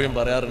പലപ്പോഴും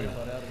പറയാറുണ്ട്,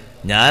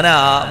 ഞാൻ ആ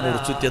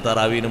മുറിച്ചുറ്റിയ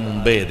തറാവീന്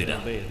മുമ്പേ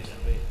എതിരാണ്.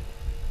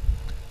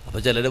 അപ്പൊ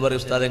ചിലര് പറയും,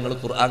 ഉസ്താദ് നിങ്ങൾ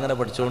ഖുർആൻ അങ്ങനെ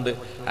പഠിച്ചുകൊണ്ട്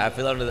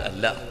ഹാഫിദാണ്.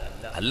 അല്ല,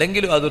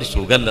 അല്ലെങ്കിലും അതൊരു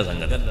സുഖല്ല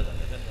സംഗതി.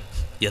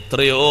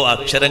 എത്രയോ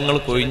അക്ഷരങ്ങൾ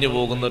കൊഴിഞ്ഞു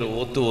പോകുന്ന ഒരു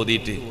ഓത്ത്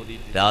ഓതിയിട്ട്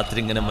രാത്രി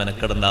ഇങ്ങനെ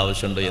മെനക്കെടേണ്ട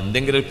ആവശ്യമുണ്ടോ?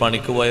 എന്തെങ്കിലും ഒരു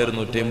പണിക്ക് പോയ ഒരു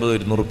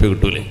 150-200 റുപ്യ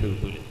കിട്ടൂലേ?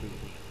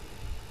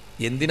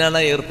 എന്തിനാണ്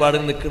ആ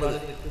ഏർപ്പാടിന് നിൽക്കുന്നത്?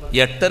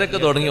 8:30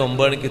 തുടങ്ങി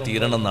 9 മണിക്ക്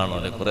തീരണം എന്നാണോ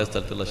അല്ലെ കുറെ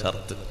സ്ഥലത്തുള്ള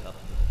ഷർത്ത്?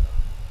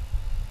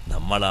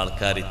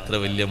 നമ്മളാൾക്കാർ ഇത്ര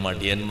വലിയ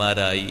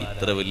മടിയന്മാരായി,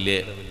 ഇത്ര വലിയ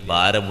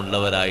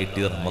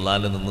ഭാരമുള്ളവരായിട്ട്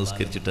റമളാനിൽ നിന്ന്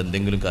നിസ്കരിച്ചിട്ട്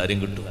എന്തെങ്കിലും കാര്യം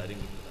കിട്ടും?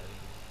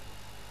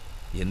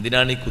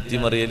 എന്തിനാണ് ഈ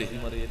കുത്തിമറിയല്?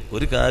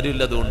 ഒരു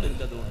കാര്യമില്ല. അതുകൊണ്ട്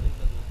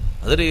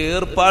അതൊരു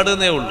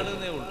ഏർപ്പാടെന്നേ ഉള്ളൂ.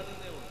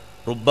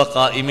 റുബ്ബ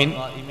ഖായിമിൻ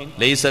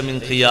ലൈസ മിൻ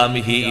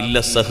ഖിയാമിഹി ഇല്ല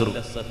സഹ്റു.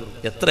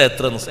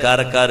 എത്ര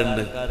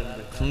നിസ്കാരക്കാരുണ്ട്,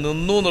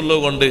 നിന്നു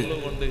എന്നുള്ളത് കൊണ്ട്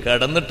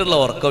കിടന്നിട്ടുള്ള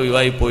ഉറക്കം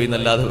ഒഴിവായി പോയി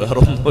എന്നല്ലാതെ വേറെ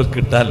ഒന്നും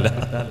കിട്ടാനില്ല.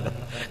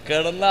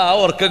 കിടന്ന ആ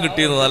ഉറക്കം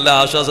കിട്ടിയിരുന്നു, നല്ല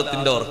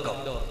ആശ്വാസത്തിന്റെ ഉറക്കം.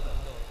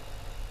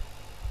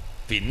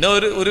 പിന്നെ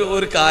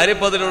ഒരു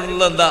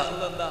കാര്യപ്പതിലുള്ള എന്താ,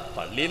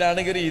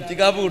 പള്ളിയിലാണെങ്കിൽ ഒരു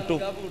ഈത്തിക്കാപ്പ്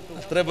കിട്ടും,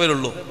 അത്രേ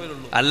പേരുള്ളൂ.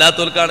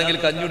 അല്ലാത്തവർക്കാണെങ്കിൽ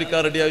കഞ്ഞി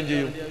കുടിക്കാൻ റെഡിയാവും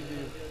ചെയ്യും.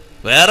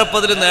 വേറെ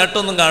പതിൽ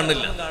നേട്ടമൊന്നും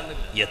കാണുന്നില്ല.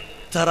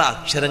 എത്ര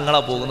അക്ഷരങ്ങളാ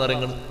പോകുന്ന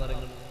നിങ്ങൾ.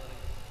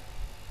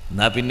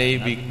 എന്നാ പിന്നെ ഈ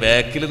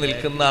ബാക്കിൽ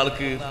നിൽക്കുന്ന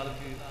ആൾക്ക്,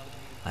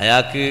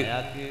 അയാൾക്ക്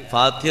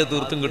ഫാത്തിഹ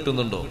തീർത്തും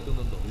കിട്ടുന്നുണ്ടോ?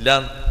 ഇല്ല.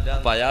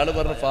 അപ്പൊ അയാള്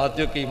പറഞ്ഞ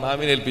ഫാത്തിഹയൊക്കെ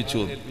ഇമാമിനെ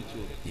ഏൽപ്പിച്ചു.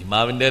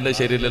 ഇമാമിന്റെ തന്നെ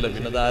ശരിയില്ലല്ലോ,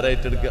 പിന്നെ അത് ആരാ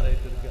ഏറ്റെടുക്കുക?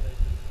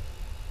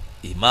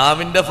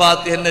 ഇമാമിന്റെ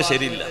ഫാത്തിഹ തന്നെ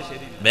ശരിയില്ല,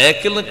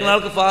 ബാക്കിൽ നിൽക്കുന്ന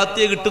ആൾക്ക്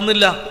ഫാത്തിഹ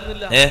കിട്ടുന്നില്ല.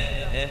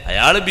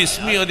 അയാള്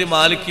ബിസ്മി ഓതി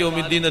മാലിക്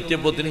യൗമിദ്ദീൻ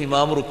എത്തിയപ്പോത്തിന്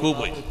ഇമാം റുക്കൂ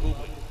പോയി.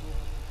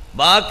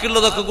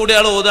 ബാക്കിയുള്ളതൊക്കെ കൂടി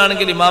അയാൾ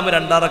ഓതാണെങ്കിൽ ഇമാം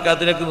 2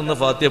 റക്അത്തിലേക്ക് നിന്ന്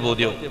ഫാത്തിഹ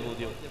ബോധ്യവും.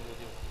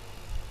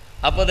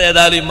 അപ്പൊ അത്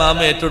ഏതായാലും ഇമാമ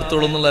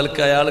ഏറ്റെടുത്തോളൂ എന്നുള്ള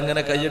നിലക്ക് അയാൾ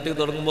ഇങ്ങനെ കയ്യെട്ടി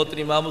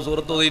തുടങ്ങുമ്പോത്തിന് ഇമാമ്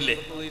സൂറത്ത് ഓതിയില്ലേ.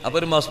 അപ്പൊ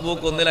ഒരു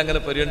മസ്ബൂക്ക് ഒന്നിൽ അങ്ങനെ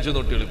പരിഗണിച്ചു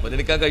നോട്ടിയുള്ളൂ. ഇപ്പൊ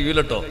എനിക്കാ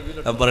കഴിയൂലട്ടോ,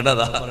 ഞാൻ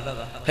പറയണതാ.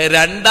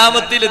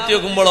 രണ്ടാമത്തിൽ എത്തി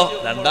നോക്കുമ്പോഴോ,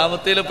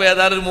 രണ്ടാമത്തിൽ ഇപ്പൊ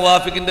ഏതായാലും ഒരു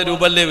മുവാഫിക്കിന്റെ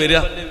രൂപല്ലേ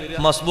വരിക.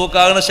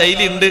 മസ്ബൂക്കാകുന്ന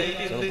ശൈലി ഉണ്ട്.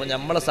 ചിലപ്പോ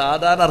നമ്മളെ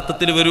സാധാരണ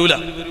അർത്ഥത്തിൽ വരൂല.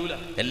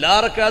 എല്ലാ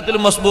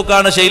റക്അത്തിലും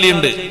മസ്ബൂക്കാണ് ശൈലി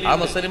ഉണ്ട്. ആ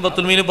മസ്ലിം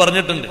ബത്തുൽമീന്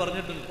പറഞ്ഞിട്ടുണ്ട്.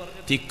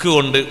 തിക്ക്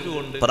കൊണ്ട്,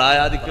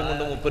 പ്രായാധിക്യം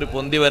കൊണ്ട് മൂപ്പര്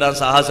പൊന്തി വരാൻ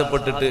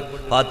സാഹസപ്പെട്ടിട്ട്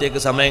ഫാത്തിഹയ്ക്ക്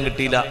സമയം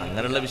കിട്ടിയില്ല.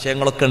 അങ്ങനെയുള്ള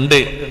വിഷയങ്ങളൊക്കെ ഉണ്ട്.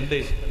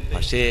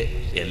 പക്ഷേ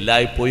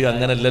എല്ലായ്പ്പോഴും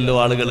അങ്ങനല്ലല്ലോ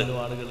ആളുകള്.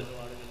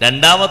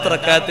 രണ്ടാമത്തെ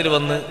റക്അത്തിൽ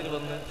വന്ന്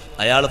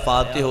അയാൾ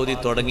ഫാത്തിഹ ഓതി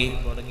തുടങ്ങി,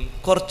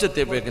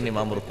 കുറച്ചെത്തിയപ്പോഴേക്കും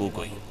ഇമാം റുക്കൂക്ക്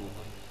പോയി.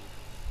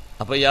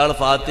 അപ്പൊ ഇയാൾ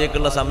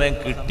ഫാത്തിഹയ്ക്കുള്ള സമയം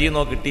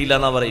കിട്ടിയെന്നോ കിട്ടിയില്ല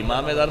എന്നാ പറയാം.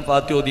 ഇമാം ഏതായാലും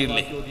ഫാത്തിഹ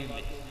ഓതിയില്ലേ.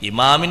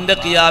 ഇമാമിന്റെ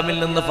ഖിയാമിൽ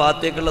നിന്ന്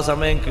ഫാത്തിഹയ്ക്കുള്ള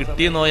സമയം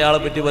കിട്ടിയെന്നോ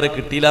അയാളെ പറ്റി പറയാം,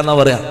 കിട്ടിയില്ല എന്നാ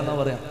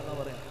പറയാ.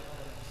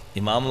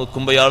 ഇമാം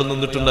നിൽക്കുമ്പോ ഇയാൾ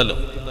നിന്നിട്ടുണ്ടല്ലോ.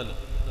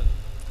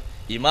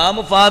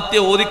 ഇമാമ്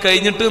ഫാത്തിഹ ഓതി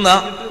കഴിഞ്ഞിട്ട്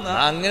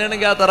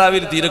അങ്ങനെയാണെങ്കിൽ ആ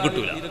തറാവിയിൽ തീരെ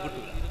കിട്ടൂല.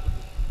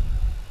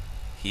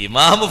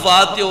 ഇമാമ്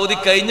ഫാത്തിഹ ഓതി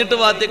കഴിഞ്ഞിട്ട്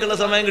ഫാത്തിഹയ്ക്കുള്ള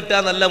സമയം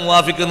കിട്ടാൻ നല്ല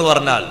മുവാഫിഖ് എന്ന്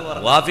പറഞ്ഞാൽ,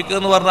 മുവാഫിഖ്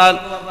എന്ന് പറഞ്ഞാൽ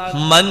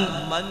മൻ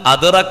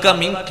അദ്റക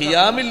മിൻ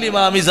ഖിയാമിൽ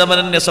ഇമാമി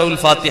സമനൻ യസഉൽ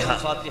ഫാത്തിഹ.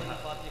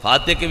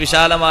 ഫാത്തിഹയ്ക്ക്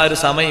വിശാലമായ ഒരു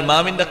സമയം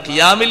ഇമാമിന്റെ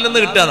ഖിയാമിൽ നിന്ന്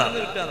കിട്ടാനാണ്.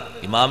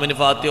 ഇമാമിന്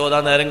ഫാത്തിഹ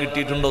ഓതാൻ നേരം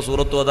കിട്ടിയിട്ടുണ്ടോ?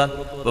 സൂറത്ത് ഓതാൻ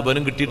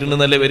ബബനും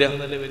കിട്ടിയിട്ടുണ്ടെന്നല്ലേ വരിക.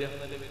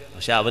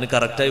 പക്ഷെ അവന്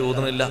കറക്റ്റായി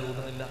ഓതുന്നില്ല.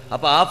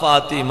 അപ്പൊ ആ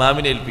ഫാത്തിഹ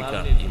ഇമാമിനെ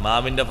ഏൽപ്പിക്കുകയാണ്.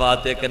 ഇമാമിന്റെ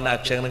ഫാത്തിഹയ്ക്ക് തന്നെ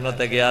അക്ഷരങ്ങൾ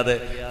തികയാതെ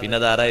പിന്നെ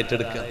അത് ആരാ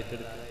ഏറ്റെടുക്കുക?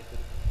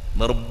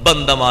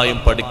 നിർബന്ധമായും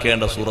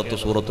പഠിക്കേണ്ട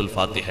സൂറത്തുൽ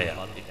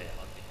ഫാത്തിഹയാണ്.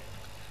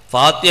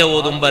 ഫാത്തിഹ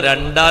ഓതുമ്പോ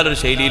രണ്ടാലൊരു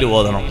ശൈലിയിൽ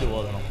ഓതണം.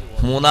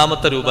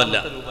 മൂന്നാമത്തെ രൂപമല്ല.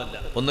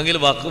 ഒന്നുകിൽ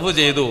വഖഫ്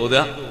ചെയ്ത്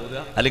ഓതുക,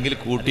 അല്ലെങ്കിൽ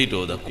കൂട്ടിയിട്ട്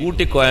ഓതുക.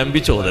 കൂട്ടി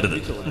കൊയമ്പിച്ച് ഓതരുത്.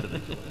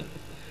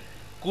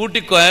 കൂട്ടി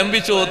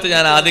കൊയമ്പിച്ച് ഓത്ത്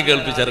ഞാൻ ആദ്യം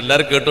കേൾപ്പിച്ചാൽ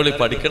എല്ലാവരും കേട്ടോളി,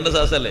 പഠിക്കേണ്ട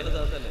സാസല്ലേ.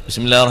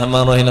 ബിസ്മില്ലാഹിർ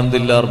റഹ്മാനിർ റഹീം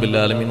അൽഹംദുലില്ലാഹി റബ്ബിൽ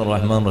ആലമീൻ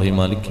റഹ്മാനിർ റഹീം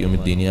മാലികി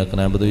യൗമിദ്ദീൻ ഇയ്യാക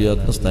നഅ്ബുദു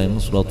വഇയ്യാക നസ്തഈൻ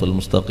സിറാത്തൽ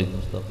മുസ്തഖീം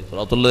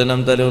സിറാത്തൽ ലദീന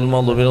അൻഅംത അലൈഹിം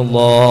ഗൈറിൽ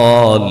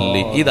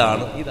ളാലിൻ.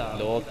 ഇതാണ്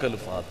ലോക്കൽ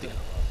ഫാത്തിഹ.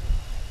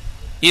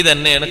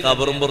 ഇതന്നെയാണ്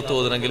ഖബറും പുറത്ത്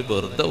ഓതണമെങ്കിൽ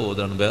വെറുതെ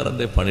ഓതാണ്, വേറെ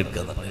എന്തേ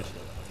പണിയെടുക്കാൻ.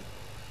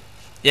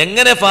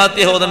 എങ്ങനെ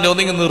ഫാത്തിഹ ഓതണ്ടേ?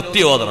 ഒന്നെങ്കിൽ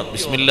നിർത്തി ഓതണം.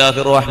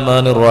 ബിസ്മില്ലാഹിർ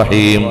റഹ്മാനിർ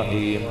റഹീം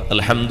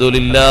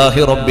അൽഹംദുലില്ലാഹി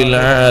റബ്ബിൽ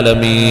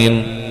ആലമീൻ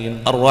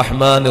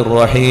അർറഹ്മാനിർ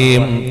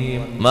റഹീം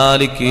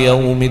മാലികി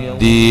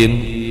യൗമിദ്ദീൻ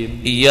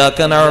ഇയ്യാക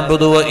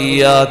നഅ്ബുദു വ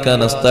ഇയ്യാക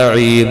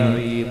നസ്തഈൻ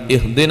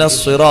ഇഹ്ദിനസ്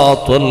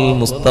സിറാത്തൽ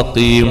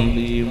മുസ്തഖീം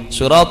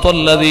സിറാത്തൽ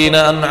ലദീന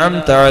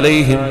അൻഅംത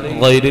അലൈഹിം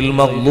ഗൈറിൽ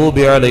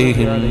മഗ്ദൂബി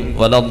അലൈഹിം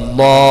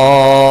വലദ്ദാല്ലീൻ.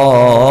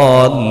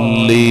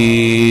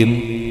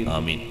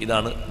 ആമീൻ.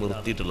 ഇതാണ്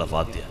നിർത്തിയിട്ടുള്ള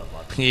ഫാത്തിഹ.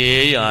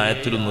 7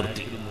 ആയത്തിലും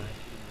നിർത്തി.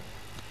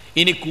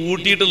 ഇനി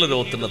കൂട്ടിയിട്ടുള്ള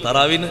ഓത്തുണ്ട്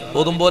തറാവീന്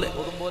ഓതും പോലെ.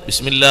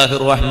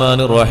 ബിസ്മില്ലാഹിർ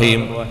റഹ്മാനിർ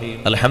റഹീം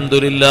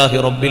അൽഹംദുലില്ലാഹി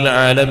റബ്ബിൽ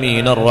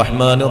ആലമീൻ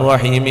അർറഹ്മാനിർ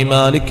റഹീം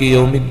മാലികി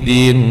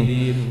യൗമിദ്ദീൻ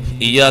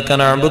ഇയ്യാക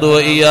നഅ്ബുദു വ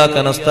ഇയ്യാക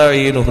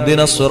നസ്തഈൻ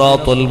ഇഹ്ദിനസ്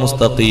സിറാത്തൽ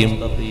മുസ്തഖീം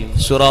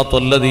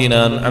സിറാത്തൽ ലദീന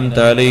അൻഅംത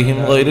അലൈഹിം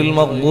ഗൈറിൽ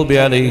മഗ്ദൂബി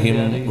അലൈഹിം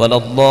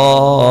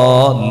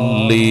വലദ്ദാല്ലീൻ.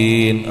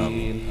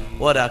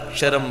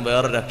 ഒരക്ഷരം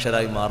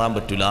വേറൊരക്ഷരായി മാറാൻ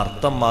പറ്റൂല.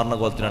 അർത്ഥം മാറുന്ന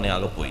കോലത്തിലാണ്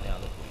ആകെ പോയി.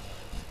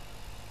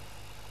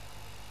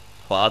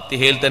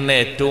 ഫാത്തിഹയിൽ തന്നെ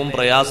ഏറ്റവും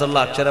പ്രയാസമുള്ള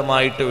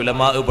അക്ഷരമായിട്ട്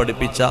ഉലമാ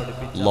പഠിപ്പിച്ച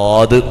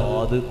ലോദ്.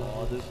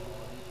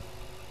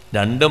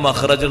 2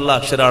 മഖ്റജുള്ള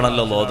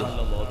അക്ഷരാണല്ലോ ലോദ്.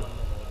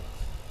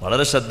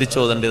 വളരെ ശ്രദ്ധിച്ചു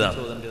ഓതേണ്ടതാണ്.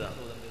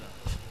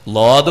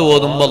 ലോദ്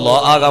ഓതുമ്പോ ലോ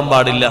ആകാൻ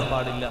പാടില്ല.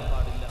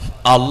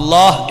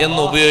 അല്ലാഹ് എന്ന്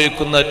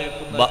ഉപയോഗിക്കുന്ന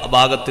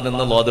ഭാഗത്ത്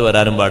നിന്ന് ലോദ്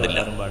വരാനും പാടില്ല.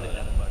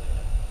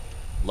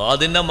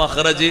 ലോദിന്റെ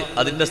മഖ്റജ്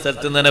അതിന്റെ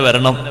സ്ഥലത്ത് നിന്ന് തന്നെ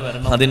വരണം.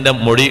 അതിന്റെ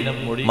മൊഴി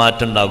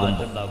മാറ്റുണ്ടാകും.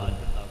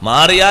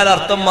 മാറിയാൽ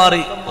അർത്ഥം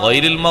മാറി.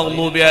 ഗൈറിൽ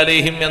മഗ്ദൂബി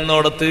അലൈഹിം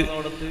എന്നോടത്ത്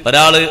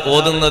ഒരാള്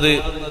ഓതുന്നത്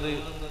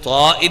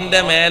ത്വാഇന്റെ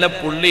മേലെ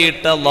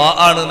പുള്ളിയിട്ട ലാ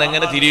ആണ്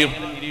എങ്ങനെ തിരിയും?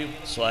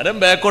 സ്വരം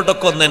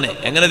ബാക്കോട്ടൊക്കെ ഒന്ന് തന്നെ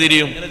എങ്ങനെ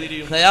തിരിയും?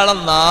 അയാളെ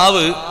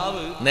നാവ്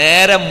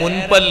നേരെ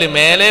മുൻപല്ല്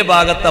മേലെ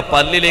ഭാഗത്തെ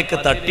പല്ലിലേക്ക്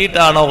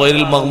തട്ടിയിട്ടാണോ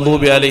ഗൈറിൽ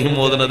മഗ്ദൂബി അലൈഹിം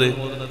ഓതുന്നത്?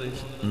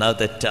 എന്നാ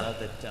തെറ്റാ.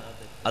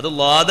 അത്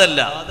ലാദല്ല,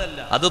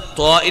 അത്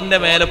ത്വാഇന്റെ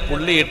മേലെ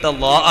പുള്ളിയിട്ട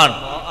ലാ ആണ്.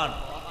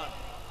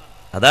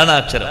 അതാണ്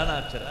അക്ഷരം.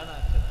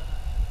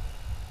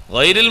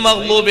 ഗൈറിൽ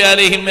മഗ്ദൂബി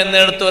അലൈഹിം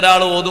എന്നിടത്ത്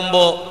ഒരാൾ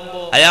ഓതുമ്പോ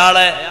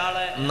അയാളെ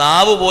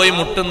നാവ് പോയി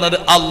മുട്ടുന്നത്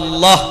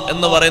അല്ലാഹ്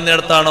എന്ന്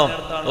പറയുന്നിടത്താണോ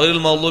ഗൈറിൽ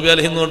മഗ്ദൂബി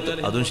അലൈഹിം?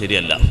 അതും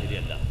ശരിയല്ല.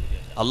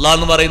 അല്ലാഹ്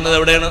എന്ന് പറയുന്നത്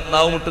എവിടെയാണ്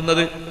നാവ്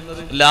മുട്ടുന്നത്?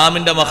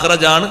 ലാമിന്റെ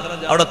മഖ്റജാണ്.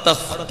 അവിടെ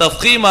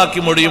തഫ്ഖീമാക്കി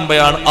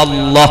മൊഴിയുമ്പോഴാണ്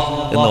അല്ലാഹ്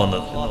എന്ന്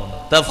വന്നത്.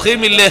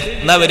 തഫ്ഖീം ഇല്ലേ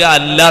എന്നാ വരിക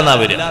അല്ല എന്നാ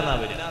വരിക.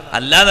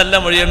 അല്ല എന്നല്ല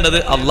മൊഴിയേണ്ടത്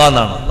അല്ലാഹ്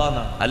എന്നാണ്.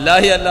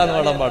 അല്ലാഹി അല്ല എന്ന്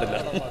പാടാൻ പാടില്ല.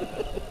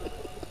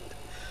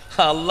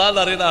 അല്ലാന്ന്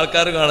അറിയുന്ന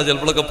ആൾക്കാർ കാണാം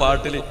ചിലപ്പോഴൊക്കെ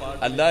പാട്ടില്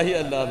അല്ലാഹി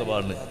അല്ല എന്ന്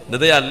പാടുന്നത്.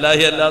 എന്നിട്ട്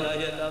അല്ലാഹി അല്ല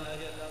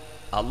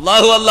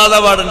അള്ളാഹു അല്ലാതാ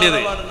പാടേണ്ടത്.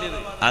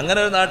 അങ്ങനെ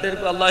ഒരു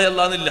നാട്ടിലേക്ക് അല്ലാഹി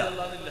അല്ലാന്നില്ല.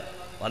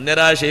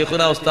 വന്യരായ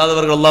ഷെയ്ഖുന ഉസ്താദ്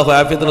അവർക്ക് അല്ലാഹു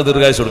ആഫിയത്തിന്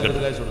ദീർഘായുസ്സ് കൊടുക്കട്ടെ.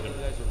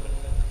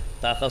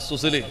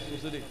 തഖസ്സുസില്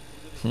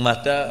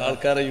മറ്റേ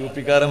ആൾക്കാരെ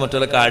യുപിക്കാരെ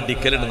മറ്റൊക്കെ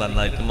അടിക്കലുണ്ട്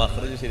നന്നായിട്ട്.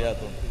 മഖ്റജ്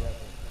ശരിയാക്കുന്നു.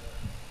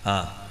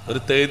 ഒരു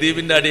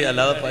തഹ്ദീബിന്റെ അടി,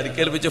 അല്ലാതെ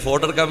പരിക്കേൽപ്പിച്ച്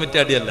ഫോട്ടോ എടുക്കാൻ പറ്റിയ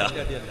അടിയല്ല.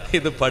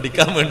 ഇത്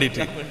പഠിക്കാൻ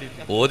വേണ്ടിയിട്ട്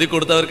ഓതി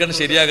കൊടുത്തവർക്കാണ്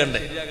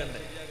ശരിയാകണ്ടേ.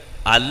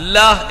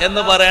 അല്ലാഹ്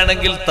എന്ന്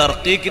പറയണമെങ്കിൽ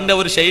തർക്കീക്കിന്റെ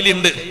ഒരു ശൈലി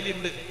ഉണ്ട്.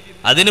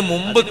 അതിന്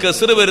മുമ്പ്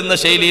കസ്ർ വരുന്ന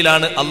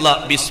ശൈലിയിലാണ് അല്ലാഹ്.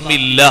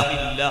 ബിസ്മില്ലാഹ്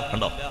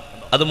കണ്ടോ,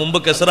 അത് മുമ്പ്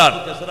കസ്റാണ്.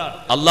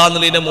 അല്ലാഹ്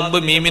എന്നുള്ളതിന്റെ മുമ്പ്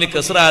മീമിന്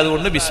കസ്ർ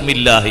ആയതുകൊണ്ട്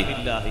ബിസ്മില്ലാഹി.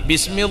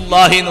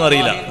 ബിസ്മില്ലാഹി എന്ന്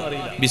പറയില്ല,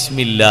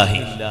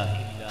 ബിസ്മില്ലാഹി.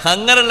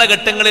 അങ്ങനെയുള്ള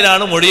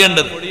ഘട്ടങ്ങളിലാണ്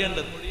മൊഴിയേണ്ടത്.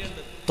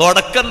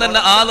 തുടക്കം തന്നെ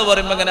എന്ന്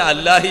പറയുമ്പോ അങ്ങനെ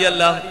അല്ലാഹി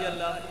അല്ല,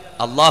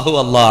 അല്ലാഹു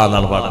അല്ലാഹ്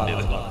എന്നാണ്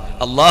പാടേണ്ടത്.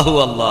 അല്ലാഹു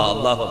അല്ലാഹ്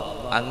അല്ലാഹു.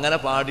 അങ്ങനെ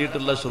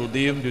പാടിയിട്ടുള്ള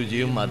ശ്രുതിയും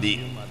രുചിയും മതി.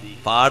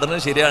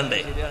 പാടുന്നത് ശരിയാണ്ടേ.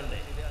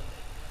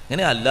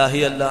 ഇങ്ങനെ അല്ലാഹി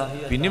അല്ല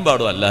പിന്നെയും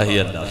പാടും അല്ലാഹി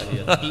അല്ല,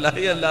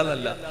 അല്ലാഹി അല്ല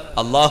എന്നല്ല,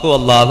 അല്ലാഹു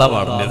അല്ലാഹ് എന്നാ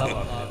പാടേണ്ടത്.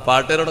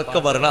 പാട്ടുകാരോടൊക്കെ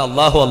പറയണ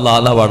അല്ലാഹു അല്ലാഹ്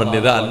എന്നാ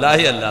പാടേണ്ടത്,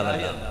 അല്ലാഹി അല്ല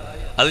എന്നല്ല.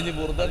 അത് ഇനി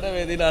ബുർദന്റെ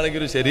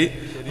വേദിയിലാണെങ്കിലും ശരി,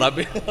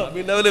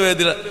 റബീഉൽ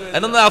വേദിയിൽ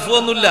അതിനൊന്നും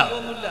അഫൊന്നുമില്ല.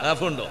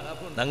 അഫുണ്ടോ?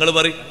 ഞങ്ങൾ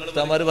പറയും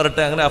ഉസ്താദ്മാര്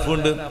പറട്ടെ അങ്ങനെ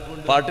അഫുണ്ട്.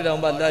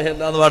 പാട്ടിലാവുമ്പോ അല്ലാഹി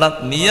അല്ലാഹ് എന്ന് പാടാം.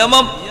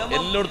 നിയമം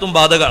എല്ലായിടത്തും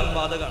ബാധകമാണ്.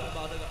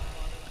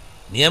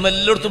 നിയമം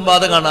എല്ലായിടത്തും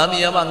ബാധകമാണ്. ആ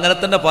നിയമം അങ്ങനെ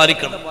തന്നെ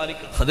പാലിക്കണം.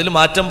 അതിൽ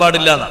മാറ്റം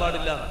പാടില്ല എന്നാ.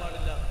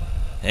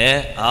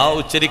 ആ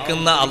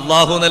ഉച്ചരിക്കുന്ന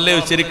അള്ളാഹു എന്നല്ലേ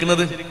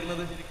ഉച്ചരിക്കുന്നത്.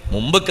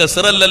 മുമ്പ്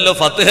കസറല്ലല്ലോ,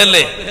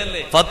 ഫത്ഹല്ലേ.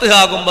 ഫത്ഹ്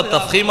ആകുമ്പോ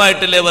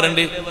തഫ്ഖീമായിട്ടല്ലേ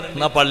പറയണ്ടി.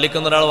 എന്നാ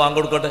പള്ളിക്കുന്ന ഒരാൾ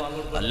വാങ്ങിക്കൊടുക്കട്ടെ,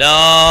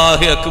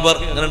 അല്ലാഹു അക്ബർ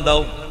അങ്ങനെ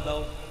ഉണ്ടാവും.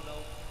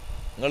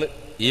 നിങ്ങൾ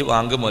ഈ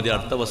വാങ്ക് മതി,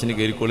 അടുത്ത ബസ്സിന്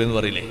കയറിക്കോളി എന്ന്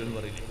പറയില്ലേ.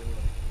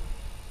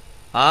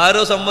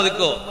 ആരോ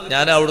സമ്മതിക്കോ?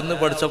 ഞാൻ അവിടുന്ന്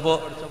പഠിച്ചപ്പോ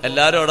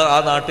എല്ലാരും അവിടെ ആ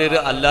നാട്ടുകാര്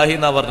അല്ലാഹി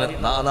എന്നാ പറഞ്ഞത്.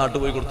 ആ നാട്ടിൽ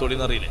പോയി കൊടുത്തോളി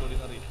എന്നറിയില്ലേ.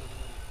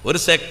 ഒരു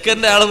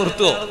സെക്കൻഡ് ആളെ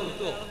നിർത്തുവോ?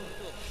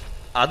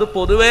 അത്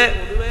പൊതുവെ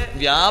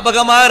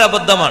വ്യാപകമായ ഒരു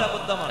അബദ്ധമാണ്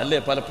അല്ലേ?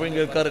 പലപ്പോഴും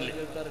കേൾക്കാറില്ലേ,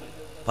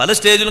 പല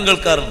സ്റ്റേജിലും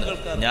കേൾക്കാറുണ്ട്.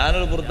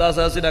 ഞാനൊരു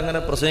വൃദ്ധാസാസിൽ അങ്ങനെ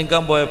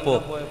പ്രസംഗിക്കാൻ പോയപ്പോ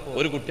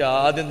ഒരു കുട്ടി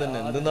ആദ്യം തന്നെ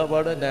എന്തെന്നാ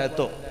പാട്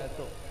നേത്തോ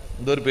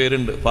എന്തോ ഒരു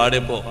പേരുണ്ട്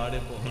പാടിയപ്പോ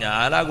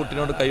ഞാൻ ആ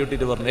കുട്ടീനോട്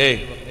കൈയൊട്ടിട്ട് പറഞ്ഞു,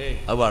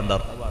 അത് വേണ്ട.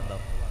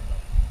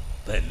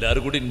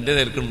 എല്ലാരും കൂടി എന്റെ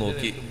നേർക്കും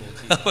നോക്കി.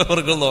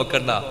 അവർക്ക്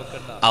നോക്കണ്ട,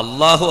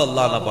 അല്ലാഹു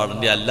അല്ലാഹ് എന്നാ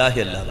പാടണ്ടി, അല്ലാഹി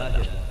അല്ലാ.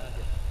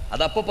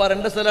 അതപ്പോ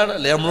പറയേണ്ട സ്ഥലമാണ്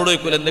അല്ലേ? നമ്മളോട്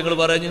ചോദിക്കൂല എന്തെങ്കിലും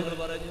പറഞ്ഞു.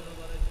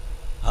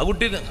 ആ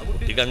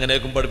കുട്ടിക്ക്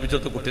അങ്ങനെയൊക്കെ പഠിപ്പിച്ചു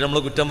കൊടുത്ത്, കുട്ടി നമ്മൾ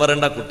കുറ്റം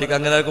പറയണ്ട, കുട്ടിക്ക്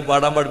അങ്ങനെയൊക്കെ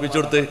പാടാൻ പഠിപ്പിച്ചു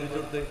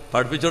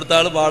കൊടുത്ത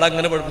ആള് പാടാൻ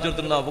അങ്ങനെ പഠിപ്പിച്ചു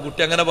കൊടുത്തിട്ടുണ്ടാവും. അപ്പൊ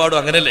കുട്ടി അങ്ങനെ പാടും,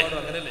 അങ്ങനെയല്ലേ?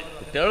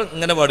 കുട്ടികൾ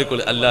ഇങ്ങനെ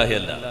പാടിക്കോളൂ, അല്ലാഹി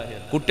അല്ല.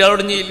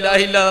 കുട്ടികളോട് ഇനി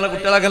ഇല്ലാഹില്ല എന്നാൽ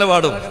കുട്ടികൾ അങ്ങനെ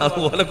പാടും,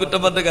 അതുപോലെ കുറ്റം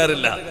പറഞ്ഞ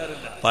കാര്യമില്ല.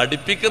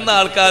 പഠിപ്പിക്കുന്ന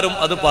ആൾക്കാരും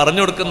അത്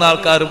പറഞ്ഞു കൊടുക്കുന്ന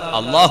ആൾക്കാരും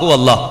അല്ലാഹു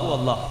അല്ലാഹ്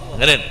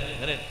അങ്ങനെയാണ്.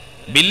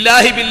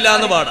 ബില്ലാഹി ബില്ലാ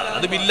എന്ന് പാടാം,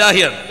 അത്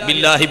ബില്ലാഹിയാണ്.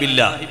 ബില്ലാഹി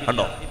ബില്ലാ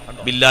കണ്ടോ,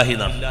 ബില്ലാഹി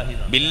എന്നാണ്.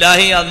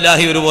 ബില്ലാഹി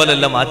അല്ലാഹി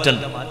ഒരുപോലെയല്ല,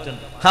 മാറ്റണ്ട്.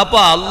 അപ്പൊ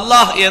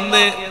അല്ലാഹ്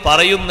എന്ന്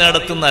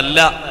പറയുന്നിടത്തുനിന്നല്ല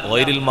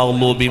ഗൈറിൽ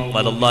മഗ്ലൂബിൻ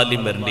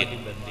വലദ്ദാലിൻ വരണ്ടി.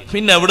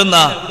 പിന്നെ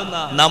എവിടുന്നാ?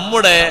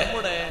 നമ്മുടെ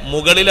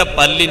മുകളിലെ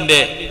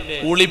പല്ലിന്റെ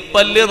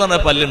ഉളിപ്പല്ല് എന്ന് പറഞ്ഞ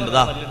പല്ലുണ്ട്,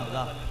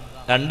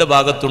 രണ്ട്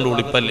ഭാഗത്തുണ്ട്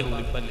ഉളിപ്പല്ല്.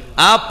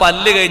 ആ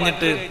പല്ല്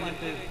കഴിഞ്ഞിട്ട്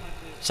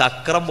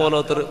ചക്രം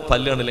പോലത്തെ ഒരു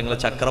പല്ല് കണ്ടില്ല നിങ്ങളെ?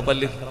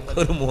 ചക്രപ്പല്ല്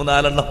ഒരു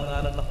 3-4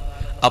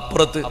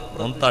 അപ്പുറത്ത്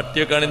ഒന്ന്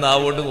തട്ടിയൊക്കെയാണ്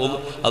നാവുകൊണ്ട്,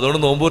 അതുകൊണ്ട്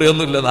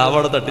നോമ്പുറിയൊന്നുമില്ല,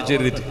 നാവവിടെ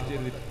തട്ടിച്ചേരിട്ട്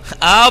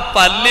ആ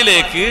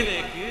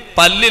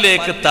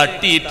പല്ലിലേക്ക്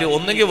തട്ടിയിട്ട്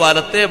ഒന്നെങ്കിൽ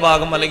വലത്തെ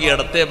ഭാഗം അല്ലെങ്കിൽ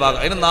ഇടത്തെ ഭാഗം,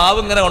 അതിന് നാവ്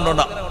ഇങ്ങനെ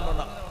കൊണ്ടോണ്ട,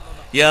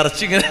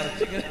 ഇറച്ചിങ്ങനെ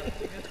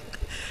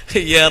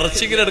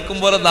എടുക്കും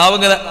പോലെ നാവ്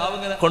ഇങ്ങനെ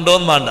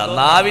കൊണ്ടുപോകാൻ വേണ്ട.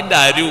 നാവിന്റെ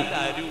അരു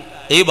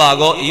ഈ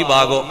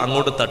ഭാഗോ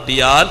അങ്ങോട്ട്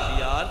തട്ടിയാൽ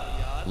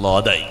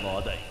ലോദായി,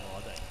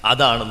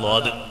 അതാണ്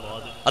ലോദ്.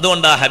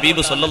 അതുകൊണ്ട്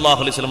ഹബീബ് സല്ലല്ലാഹു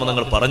അലൈഹി വസല്ലം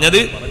നിങ്ങൾ പറഞ്ഞത്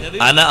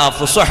അന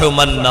അഫ്സഹു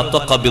മൻ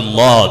നതഖ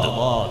ബില്ലാദ്,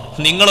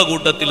 നിങ്ങളുടെ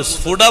കൂട്ടത്തിൽ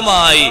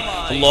സ്ഫുടമായി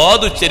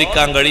ലോദ്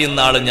ഉച്ചരിക്കാൻ കഴിയുന്ന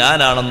ആള്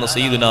ഞാനാണെന്ന്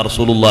സയ്യിദുനാ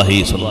റസൂലുള്ളാഹി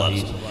സ്വല്ലല്ലാഹു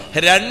അലൈഹി വസല്ലം.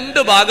 രണ്ട്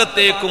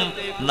ഭാഗത്തേക്കും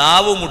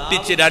നാവ്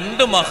മുട്ടിച്ച്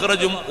രണ്ട്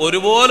മഖ്റജും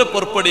ഒരുപോലെ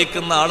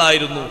പുറപ്പെടുവിക്കുന്ന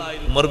ആളായിരുന്നു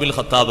ഉമർ ബിൻ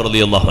ഖത്താബ്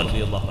റളിയല്ലാഹു അൻഹു.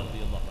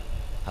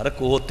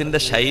 അതൊക്കെ കോത്തിന്റെ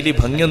ശൈലി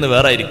ഭംഗിയൊന്ന്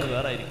വേറെ ആയിരിക്കും.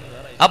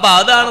 അപ്പൊ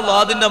അതാണ്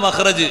വാദിന്റെ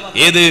മഖ്റജ്.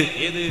 ഏത്?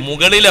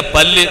 മുകളിലെ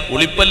പല്ല്,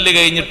 ഉളിപ്പല്ല്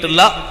കഴിഞ്ഞിട്ടുള്ള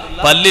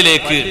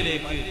പല്ലിലേക്ക്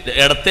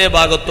ഇടത്തെ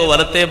ഭാഗത്തോ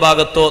വലത്തെ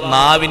ഭാഗത്തോ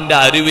നാവിന്റെ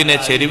അരുവിനെ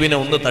ചെരുവിനെ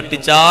ഒന്ന്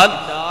തട്ടിച്ചാൽ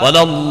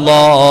വലല്ലാലീൻ,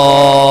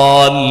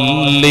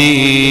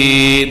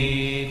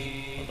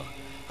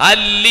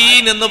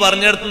 അല്ലീൻ എന്ന്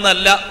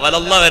പറഞ്ഞെടുത്തുന്നല്ല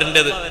വലല്ല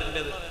വരേണ്ടത്.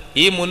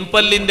 ഈ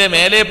മുൻപല്ലിന്റെ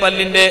മേലെ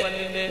പല്ലിന്റെ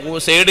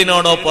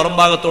സൈഡിനോടോ പുറം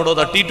ഭാഗത്തോടോ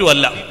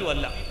തട്ടിയിട്ടുമല്ല.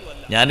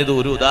 ഞാനിത്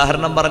ഒരു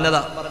ഉദാഹരണം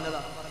പറഞ്ഞതാ.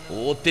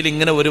 ഓത്തിൽ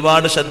ഇങ്ങനെ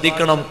ഒരുപാട്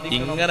ശ്രദ്ധിക്കണം.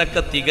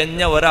 ഇങ്ങനൊക്കെ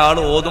തികഞ്ഞ ഒരാൾ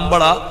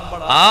ഓതുമ്പോഴാ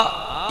ആ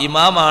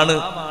ഇമാമാണ്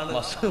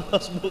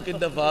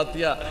മസ്ബൂക്കിന്റെ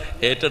ഫാത്തിഹ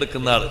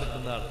ഏറ്റെടുക്കുന്ന ആള്.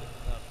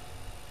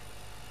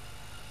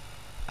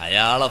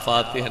 അയാളെ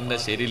ഫാത്തിഹന്നെ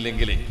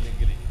ശരിയില്ലെങ്കിൽ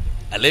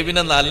അല്ലെ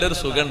പിന്നെ നല്ലൊരു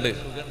സുഖമുണ്ട്,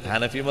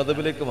 ഹനഫി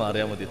മദ്ഹബിലേക്ക്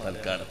മാറിയാൽ മതി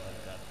തൽക്കാലം.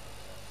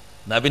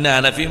 എന്നാ പിന്നെ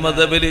ഹനഫി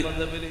മദ്ഹബില്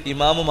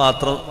ഇമാമ്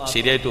മാത്രം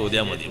ശരിയായിട്ട്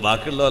ഓതിയാൽ മതി,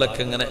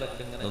 ബാക്കിയുള്ളവരൊക്കെ ഇങ്ങനെ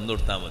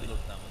നിന്നുകൊടുത്താൽ മതി.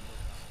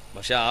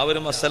 പക്ഷെ ആ ഒരു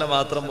മസല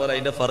മാത്രം പോലെ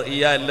അതിന്റെ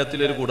ഫർഇയ്യ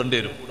എല്ലാത്തിലും ഒരു കൂടേണ്ടി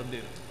വരും.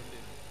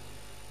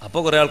 അപ്പൊ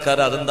കുറെ ആൾക്കാർ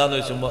അതെന്താന്ന്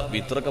വെച്ചുമ്പോ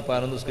വിത്രൊക്കെ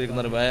 11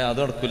 നിസ്കരിക്കുന്ന അത്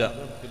നടക്കൂല,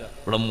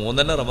 ഇവിടെ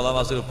 3 റമദാൻ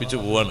മാസം ഒപ്പിച്ചു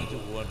പോവാണ്,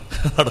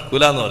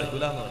 നടക്കൂല എന്ന് പറയും.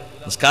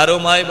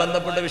 നിസ്കാരവുമായി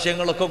ബന്ധപ്പെട്ട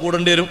വിഷയങ്ങളൊക്കെ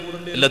കൂടേണ്ടി വരും,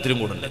 എല്ലാത്തിലും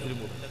കൂടേണ്ടി വരും.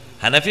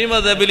 ഹനഫി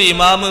മദ്ഹബിൽ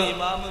ഇമാമ്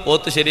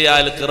ഓത്ത്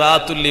ശരിയായാൽ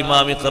ഖിറാഅത്തുൽ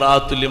ഇമാമി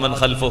ഖിറാഅത്തുൽ ലിമൻ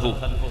ഖൽഫഹു.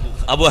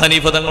 അബു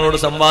ഹനീഫ തങ്ങളോട്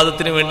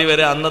സംവാദത്തിന് വേണ്ടി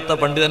വരെ അന്നത്തെ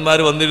പണ്ഡിതന്മാർ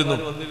വന്നിരുന്നു.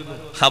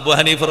 അബു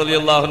ഹനീഫ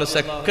റളിയല്ലാഹു അൻഹു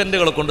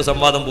സെക്കൻഡുകൾ കൊണ്ട്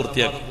സംവാദം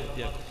പൂർത്തിയാക്കി.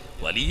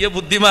 വലിയ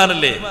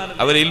ബുദ്ധിമാനല്ലേ,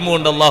 അവർ ഇൽമു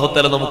കൊണ്ട് അല്ലാഹു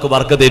തആല നമുക്ക്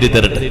ബർക്കത്ത് തേടി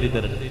തരട്ടെ.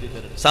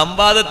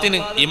 സംവാദത്തിന്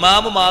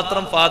ഇമാമ്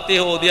മാത്രം ഫാത്തിഹ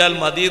ഓതിയാൽ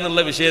മതി എന്നുള്ള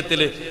വിഷയത്തിൽ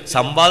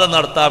സംവാദം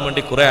നടത്താൻ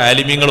വേണ്ടി കുറെ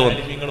ആലിമീങ്ങൾ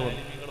വന്നു.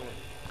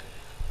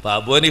 അപ്പൊ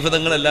അബു ഹനീഫ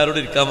തങ്ങൾ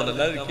എല്ലാവരോടും ഇരിക്കാൻ പറഞ്ഞു.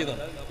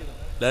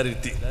 എല്ലാവരും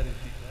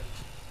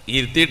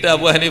ഇരുത്തിയിട്ട്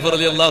അബു ഹനീഫ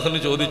റളിയല്ലാഹു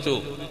അൻഹു ചോദിച്ചു,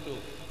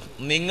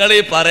 നിങ്ങൾ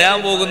ഈ പറയാൻ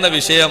പോകുന്ന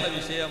വിഷയം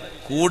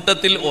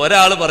കൂട്ടത്തിൽ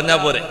ഒരാൾ പറഞ്ഞാൽ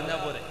പോരെ?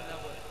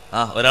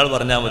 ഒരാൾ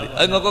പറഞ്ഞാൽ മതി,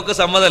 അത് നിങ്ങൾക്കൊക്കെ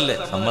സമ്മതല്ലേ?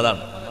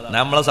 സമ്മതാണ്.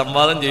 നമ്മളെ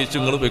സംവാദം ജയിച്ചു,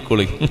 നിങ്ങൾ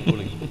പൊയ്ക്കോളി.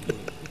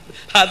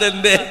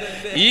 അതെന്റെ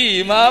ഈ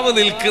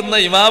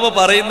ഇമാമ്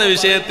പറയുന്ന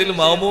വിഷയത്തിൽ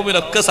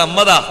മഅ്മൂമിനൊക്കെ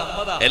സമ്മത,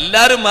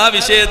 എല്ലാരും ആ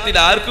വിഷയത്തിൽ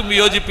ആർക്കും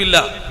വിയോജിപ്പില്ല.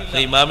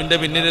 ഇമാമിന്റെ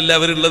പിന്നിലല്ല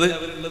അവരുള്ളത്.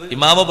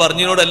 ഇമാമ്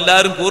പറഞ്ഞതിനോട്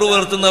എല്ലാരും കൂറു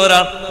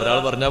പുലർത്തുന്നവരാണ്. ഒരാൾ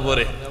പറഞ്ഞാൽ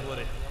പോരെ?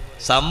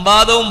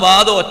 സംവാദവും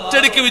വാദവും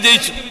ഒറ്റടിക്ക്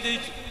വിജയിച്ചു.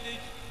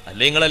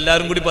 അല്ലെ നിങ്ങൾ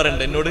എല്ലാരും കൂടി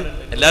പറയണ്ട എന്നോട്?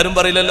 എല്ലാരും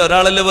പറയില്ലല്ലോ,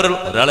 ഒരാളല്ലേ പറയുള്ളൂ,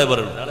 ഒരാളെ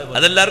പറയുള്ളൂ.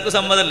 അതെല്ലാവർക്കും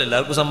സമ്മതല്ലേ?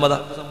 എല്ലാവർക്കും സമ്മത.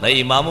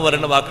 ഇമാമ്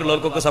പറയണ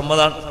ബാക്കിയുള്ളവർക്കൊക്കെ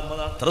സമ്മതാണ്.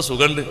 അത്ര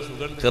സുഖണ്ട്.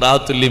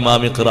 ഖിറാഅത്തുൽ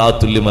ഇമാമി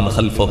ഖിറാഅത്തുൽ ലിമൻ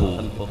ഖൽഫഹു.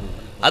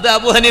 അത്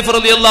അബൂ ഹനീഫ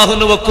റളിയല്ലാഹു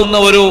അൻഹു വെക്കുന്ന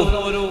ഒരു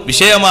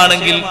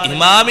വിഷയമാണെങ്കിൽ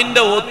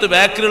ഇമാമിന്റെ ഓത്ത്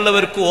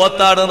ബാക്കിലുള്ളവർക്ക്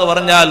ഓത്താണ് എന്ന്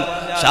പറഞ്ഞാൽ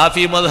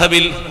ഷാഫി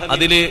മദ്ഹബിൽ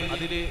അതില്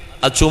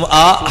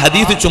ആ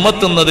ഹദീസ്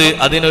ചുമത്തുന്നത്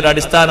അതിനൊരു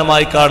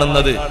അടിസ്ഥാനമായി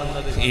കാണുന്നത്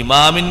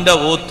ഇമാമിന്റെ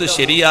ഓത്ത്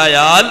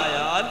ശരിയായാൽ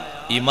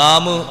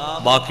ഇമാമ്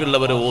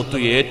ബാക്കിയുള്ളവരെ ഓത്ത്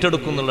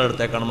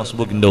ഏറ്റെടുക്കുന്നുള്ളിടത്തേക്കാണ്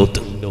മസ്ബൂക്കിന്റെ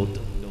ഓത്ത്.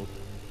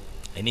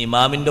 ഇനി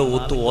ഇമാമിന്റെ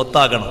ഓത്ത്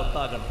ഓത്താകണം,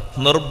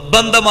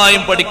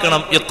 നിർബന്ധമായും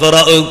പഠിക്കണം.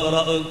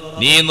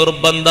 നീ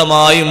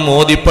നിർബന്ധമായും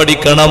ഓതി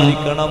പഠിക്കണം.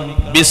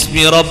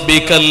 ബിസ്മി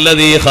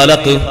റബ്ബിക്കല്ലദീ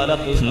ഖലഖ്,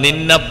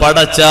 നിന്നെ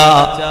പടച്ച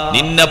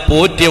നിന്നെ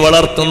പോറ്റി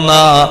വളർത്തുന്ന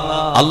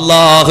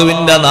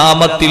അല്ലാഹുവിന്റെ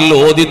നാമത്തിൽ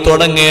ഓതി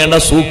തുടങ്ങേണ്ട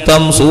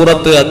സൂക്തം,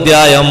 സൂറത്ത്,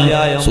 അധ്യായം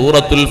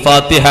സൂറത്തുൽ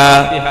ഫാത്തിഹ.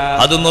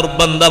 അത്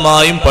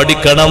നിർബന്ധമായും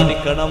പഠിക്കണം.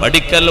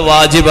 പഠിക്കൽ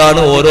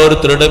വാജിബാണ്,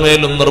 ഓരോരുത്തരുടെ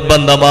മേലും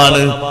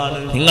നിർബന്ധമാണ്.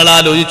 നിങ്ങൾ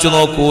ആലോചിച്ചു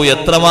നോക്കൂ,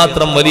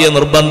 എത്രമാത്രം വലിയ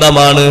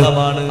നിർബന്ധമാണ്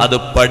അത്.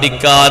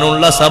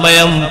 പഠിക്കാനുള്ള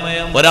സമയം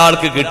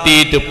ഒരാൾക്ക്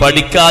കിട്ടിയിട്ട്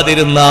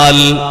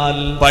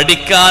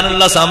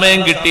പഠിക്കാനുള്ള സമയം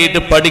കിട്ടിയിട്ട്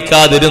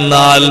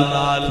പഠിക്കാതിരുന്നാൽ,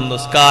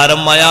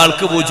 നിസ്കാരം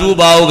അയാൾക്ക്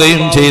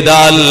വുജൂബാവുകയും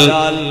ചെയ്താൽ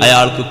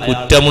അയാൾക്ക്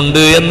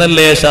കുറ്റമുണ്ട്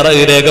എന്നല്ലേ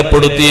ശറഅ്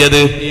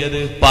രേഖപ്പെടുത്തിയത്.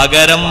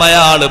 പകരം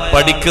അയാൾ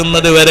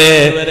പഠിക്കുന്നത് വരെ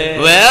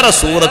വേറെ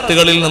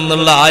സൂറത്തുകളിൽ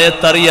നിന്നുള്ള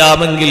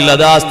ആയത്തറിയാമെങ്കിൽ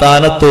അത് ആ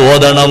സ്ഥാനത്ത്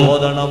ഓതണം.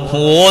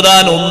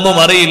 ഓതാൻ ഒന്നും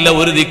അറിയില്ല,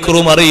 ഒരു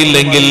ദിക്റും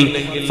അറിയില്ലെങ്കിൽ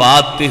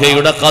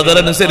ഫാത്തിഹയുടെ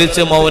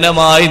ഖദറനുസരിച്ച്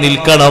മൗനമായി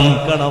നിൽക്കണം.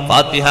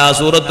 ഫാത്തിഹ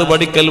സൂറത്ത്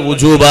പഠിക്കൽ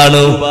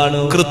വുജൂബാണ്.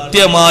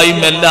 കൃത്യമായും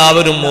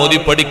എല്ലാവരും ഓതി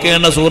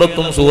പഠിക്കേണ്ട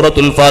സൂറത്തും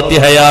സൂറത്തുൽ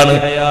ഫാത്തിഹയാണ്.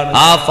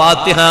 ആ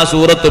ഫാത്തിഹ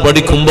സൂറത്ത്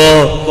പഠിക്കുമ്പോ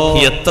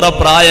എത്ര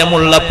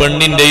പ്രായമുള്ള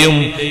പെണ്ണിന്റെയും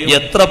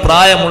എത്ര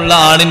പ്രായമുള്ള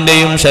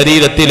ആണിന്റെയും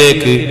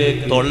ശരീരത്തിലേക്ക്,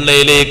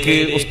 തൊള്ളയിലേക്ക്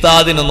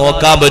ഉസ്താദിന്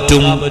നോക്കാൻ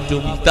പറ്റും.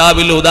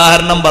 കിതാബിൽ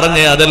ഉദാഹരണം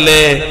പറഞ്ഞേ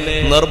അതല്ലേ.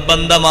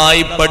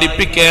 നിർബന്ധമായി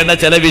പഠിപ്പിക്കേണ്ട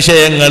ചില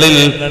വിഷയങ്ങളിൽ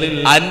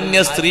അന്യ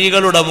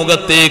സ്ത്രീകളുടെ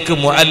മുഖത്തേക്ക്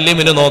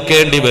മുഅല്ലിമിന്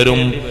നോക്കേണ്ടി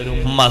വരും.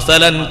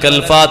 മസലൻ കൽ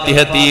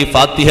ഫാത്തിഹതി,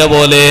 ഫാത്തിഹ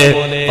പോലെ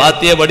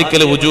ഫാത്തിഹ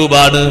പഠിക്കൽ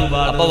വുജൂബാണ്.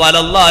 അപ്പൊ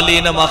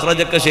വലല്ലാലീന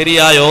മഖ്റജൊക്കെ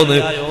ശരിയായോന്ന്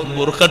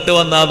ബുർഖട്ട്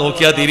വന്നാ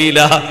നോക്കിയാ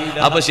തിരിയില്ല.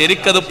 അപ്പൊ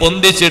ശരിക്കത്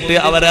പൊന്തിച്ചിട്ട്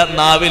അവരെ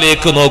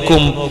നാവിലേക്ക്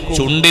നോക്കും,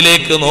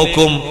 ചുണ്ടിലേക്ക്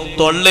നോക്കും,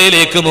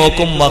 തൊള്ളയിലേക്ക്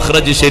നോക്കും,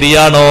 മഖ്റജ്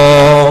ശരിയാണോ.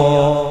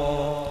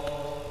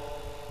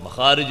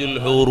 മഖാരിജുൽ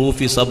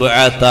ഹുറൂഫി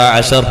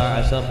 17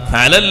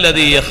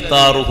 അലല്ലദീ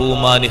യഖ്താറുഹു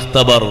മാൻ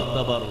ഇഖ്തബർ.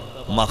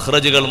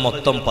 മഖ്റജുകൾ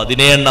മൊത്തം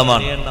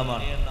 17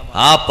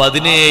 ആ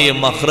 17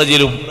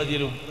 മഖ്റജിലും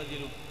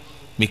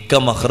മിക്ക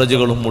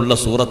മഖ്റജുകളും ഉള്ള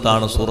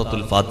സൂറത്താണ്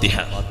സൂറത്തുൽ ഫാത്തിഹ.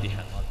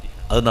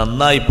 അത്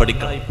നന്നായി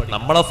പഠിക്കണം.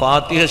 നമ്മളെ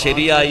ഫാത്തിഹ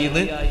ശരിയായി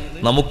എന്ന്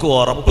നമുക്ക്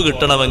ഉറപ്പ്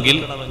കിട്ടണമെങ്കിൽ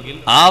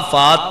ആ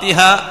ഫാത്തിഹ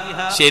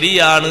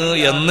ശരിയാണ്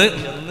എന്ന്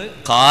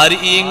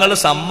ഖാരിഈങ്ങൾ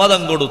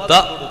സമ്മതം കൊടുത്ത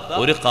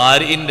ഒരു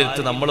ഖാരിഇന്റെ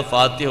അടുത്ത് നമ്മൾ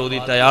ഫാത്തിഹ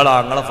ഓതിയിട്ട് അയാൾ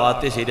ആങ്ങളെ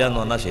ഫാത്തിഹ ശരിയാന്ന്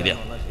പറഞ്ഞാൽ ശരിയാ.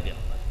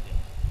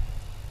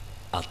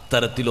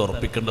 അത്തരത്തിൽ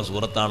ഉറപ്പിക്കേണ്ട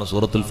സൂറത്താണ്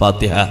സൂറത്തുൽ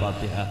ഫാത്തിഹ.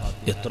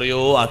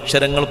 എത്രയോ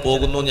അക്ഷരങ്ങൾ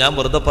പോകുന്നു, ഞാൻ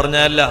വെറുതെ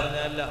പറഞ്ഞല്ല.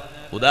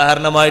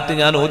 ഉദാഹരണമായിട്ട്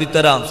ഞാൻ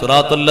ഓതിത്തരാം.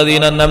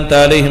 സിറാത്തുല്ലദീന അൻഅംത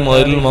അലൈഹിം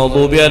ഗൈറിൽ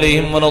മഗ്ദൂബി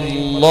അലൈഹിം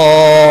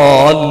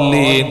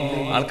വലദ്ദാല്ലീൻ.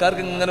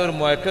 ആൾക്കാർക്ക് ഇങ്ങനെ ഒരു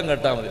മുഴക്കം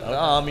കേട്ടാൽ മതി,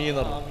 ആമീൻ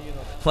എന്ന് പറഞ്ഞു.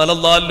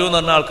 വലദ്ദാല്ലു എന്ന്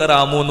പറഞ്ഞ ആൾക്കാർ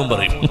ആമൂ എന്നും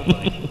പറയും.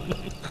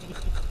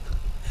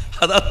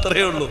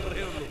 അതത്രേ ഉള്ളൂ.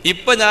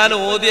 ഇപ്പൊ ഞാൻ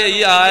ഓതിയ ഈ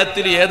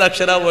ആയത്തിൽ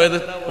ഏതക്ഷരാ പോയത്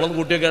നമ്മളൊന്ന്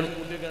കൂട്ടിയൊക്കെയാണ്.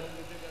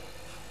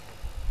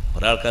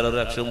 കുറെ ആൾക്കാർ ഒരു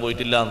അക്ഷരം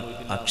പോയിട്ടില്ല.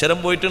 അക്ഷരം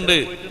പോയിട്ടുണ്ട്.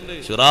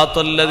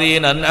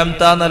 സിറാത്തുല്ലദീന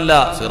അൻഅംത എന്നല്ല,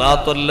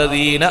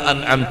 സിറാത്തുല്ലദീന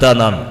അൻഅംത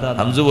എന്നാണ്.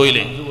 ഹംസ്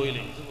പോയില്ലേ?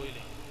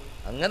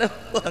 അങ്ങനെ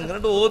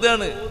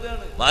ഓതാണ്.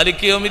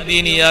 മാലിക്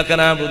യൗമിദ്ദീൻ ഇയ്യാക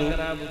നഅ്ബുദു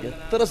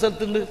എത്ര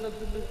സ്ഥലത്തുണ്ട്.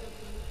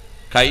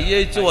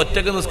 കൈയച്ച്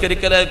ഒറ്റക്ക്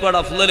നിസ്കരിക്കലായിക്കോട്ടെ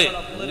അഫ്ളല്.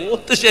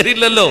 ഓത്ത്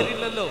ശരിയില്ലല്ലോ.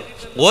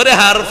 ഒരു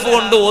ഹർഫ്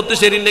കൊണ്ട് ഓത്ത്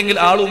ശരിയില്ലെങ്കിൽ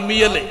ആൾ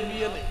ഉമ്മിയല്ലേ.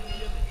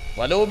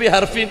 വലോബി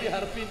ഹർഫിൻ,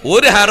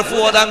 ഒരു ഹർഫ്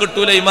ഓതാൻ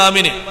കിട്ടൂല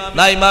ഇമാമിന്.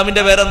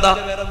 ഇമാമിന്റെ പേരെന്താ?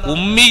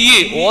 ഉമ്മി,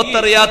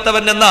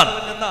 ഓത്തറിയാത്തവൻ എന്നാണ്.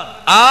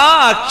 ആ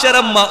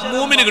അക്ഷരം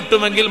മഅ്മൂമിന്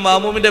കിട്ടുമെങ്കിൽ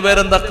മാമൂമിന്റെ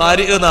പേരെന്താ?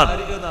 ഖാരി എന്നാണ്.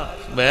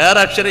 വേറെ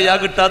അക്ഷരം ഇയാ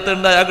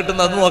കിട്ടാത്തുണ്ട്, അയാ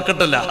കിട്ടുന്ന അത്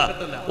നോക്കട്ടല്ല.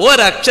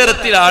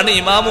 ഒരക്ഷരത്തിലാണ്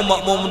ഇമാമും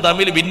മഅ്മൂമും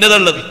തമ്മിൽ ഭിന്നത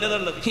ഉള്ളത്.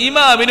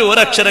 ഇമാമിന്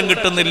ഒരക്ഷരം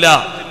കിട്ടുന്നില്ല,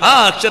 ആ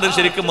അക്ഷരം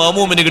ശരിക്കും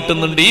മഅ്മൂമിന്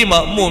കിട്ടുന്നുണ്ട്. ഈ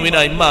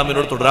മഅ്മൂമിന്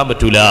ഇമാമിനോട് തുടരാൻ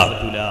പറ്റൂല,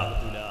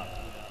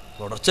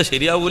 തുടർച്ച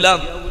ശരിയാവൂല.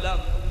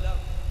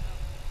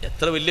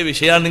 എത്ര വലിയ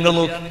വിഷയമാണ് നിങ്ങൾ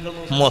നോക്കി.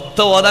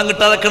 മൊത്തം ഓതാൻ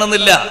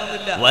കിട്ടാതെക്കണമെന്നില്ല.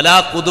 വലാ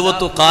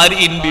ഖുദ്വത്തു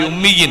ഖാരിഇൻ ബി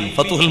ഉമ്മിയിൻ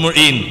ഫതുഹുൽ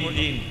മുഈൻ.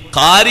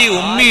 ഖാരി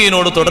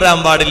ഉമ്മിയിനോട് തുടരാൻ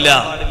പാടില്ല.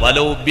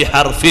 വലൗ ബി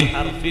ഹർഫിൻ.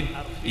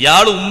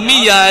 ഇയാൾ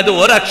ഉമ്മിയായത്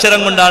ഒരക്ഷരം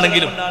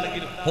കൊണ്ടാണെങ്കിലും,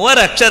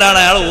 ഒരക്ഷരാണ്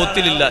അയാൾ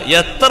ഓത്തിലില്ല,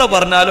 എത്ര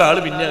പറഞ്ഞാലും അയാൾ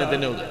പിന്നെ അങ്ങനെ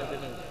തന്നെ ഓതും.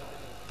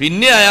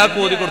 പിന്നെ അയാൾക്ക്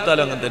ഓതി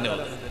കൊടുത്താലും അങ്ങനെ തന്നെ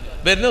ഓതും.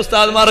 വരുന്ന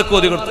ഉസ്താദ്മാരൊക്കെ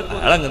ഓതി കൊടുത്താൽ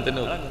അയാൾ അങ്ങനെ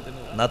തന്നെ ഓതും.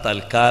 എന്നാ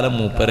തൽക്കാലം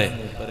മൂപ്പരെ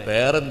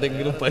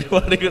വേറെന്തെങ്കിലും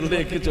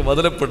പരിപാടികളിലേക്ക്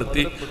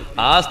ചുമതലപ്പെടുത്തി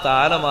ആ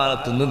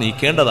സ്ഥാനമാനത്തുനിന്ന്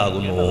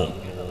നീക്കേണ്ടതാകുന്നു.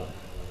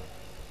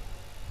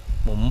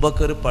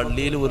 മുമ്പൊക്കെ ഒരു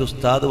പള്ളിയിൽ ഒരു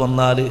ഉസ്താദ്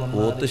വന്നാല്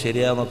ഓത്ത്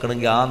ശരിയാ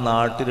നോക്കണമെങ്കിൽ ആ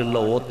നാട്ടിലുള്ള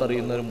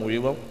ഓത്തറിയുന്നവർ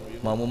മുഴുവൻ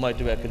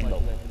മമ്മുമായിട്ട്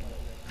ബാക്കിലുണ്ടാവും.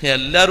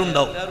 എല്ലാരും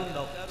ഉണ്ടാവും.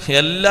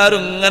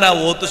 എല്ലാരും ഇങ്ങനെ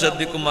ഓത്ത്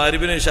ശ്രദ്ധിക്കും.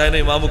 മഗ്‌രിബിനും ഇശാഇനും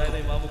ഇമാമുക്കും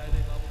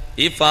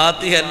ഈ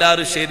ഫാത്തിഹ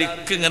എല്ലാരും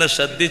ശരിക്കും ഇങ്ങനെ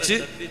ശ്രദ്ധിച്ച്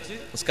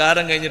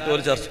നിസ്കാരം കഴിഞ്ഞിട്ട്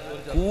ഒരു ചർച്ച.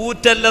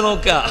 കൂറ്റല്ല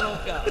നോക്ക,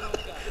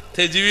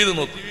 തജ്വീദ്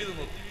നോക്കും.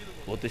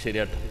 ഓത്ത്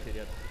ശരിയാട്ടോ,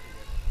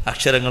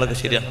 അക്ഷരങ്ങളൊക്കെ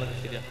ശരിയാണ്.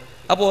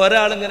 അപ്പൊ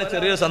ഒരാളിങ്ങനെ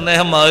ചെറിയ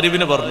സന്ദേഹം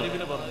മഗ്‌രിബിന് പറഞ്ഞു.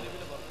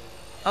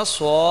 ആ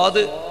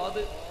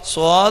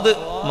സ്വാദ്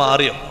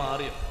മാറിയോ,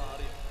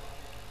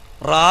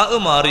 റാ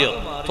മാറിയോ,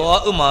 ത്വാ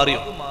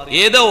മാറിയോ,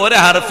 ഏതോ ഒരു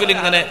ഹർഫിൽ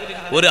ഇങ്ങനെ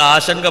ഒരു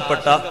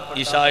ആശങ്കപ്പെട്ട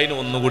ഇശായിന്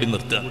ഒന്നുകൂടി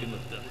നിർത്തുക.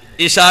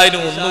 ഇശായിന്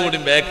ഒന്നുകൂടി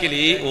ബാക്കിൽ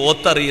ഈ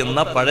ഓത്തറിയുന്ന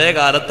പഴയ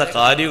കാലത്തെ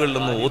കാര്യങ്ങളിൽ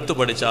നിന്ന് ഓത്ത്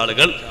പഠിച്ച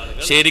ആളുകൾ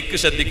ശരിക്ക്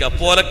ശ്രദ്ധിക്കുക.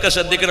 അപ്പോലൊക്കെ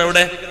ശ്രദ്ധിക്കണം.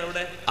 എവിടെ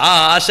ആ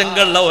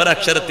ആശങ്കയുള്ള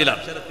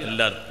ഒരക്ഷരത്തിലാണ്.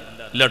 എല്ലാവരും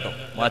ഇല്ലട്ടോ,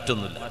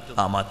 മാറ്റൊന്നുമില്ല.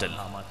 ആ മാറ്റല്ല,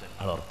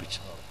 ആൾ ഉറപ്പിച്ചു.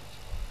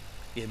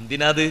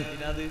 എന്തിനാത്?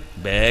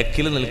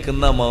 ബാക്കിൽ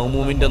നിൽക്കുന്ന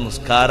മഅ്മൂമിന്റെ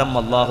നിസ്കാരം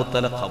അല്ലാഹു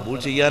തആല ഖബൂൽ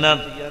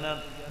ചെയ്യാനാണ്.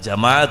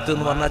 ജമാഅത്ത്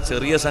എന്ന് പറഞ്ഞാൽ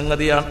ചെറിയ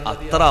സംഗതിയാണ്.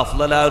 അത്ര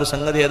അഫ്ളലായ ഒരു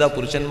സംഗതി ഏതാ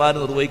പുരുഷന്മാർ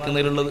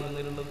നിർവഹിക്കുന്നതിലുള്ളത്?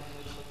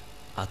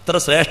 അത്ര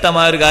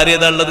ശ്രേഷ്ഠമായ ഒരു കാര്യം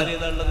ഏതാ ഉള്ളത്?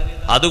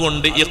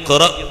 അതുകൊണ്ട്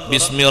ഇഖ്റ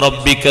ബിസ്മി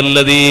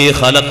റബ്ബിക്കല്ലദീ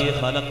ഖലഖ്,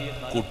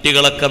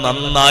 കുട്ടികളൊക്കെ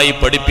നന്നായി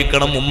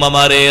പഠിപ്പിക്കണം.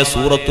 ഉമ്മമാരെ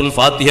സൂറത്തുൽ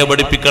ഫാത്തിഹ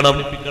പഠിപ്പിക്കണം.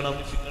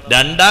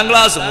 2ാം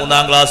ക്ലാസ്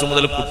 3ാം ക്ലാസ്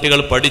മുതൽ കുട്ടികൾ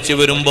പഠിച്ചു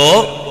വരുമ്പോ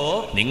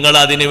നിങ്ങൾ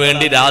അതിനു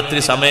വേണ്ടി രാത്രി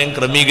സമയം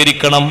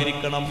ക്രമീകരിക്കണം.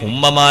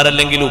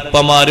 ഉമ്മമാരല്ലെങ്കിൽ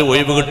ഉപ്പമാര്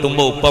ഒഴിവ്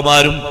കിട്ടുമ്പോ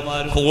ഉപ്പമാരും,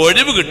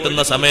 ഒഴിവ്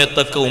കിട്ടുന്ന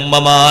സമയത്തൊക്കെ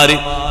ഉമ്മമാര്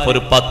ഒരു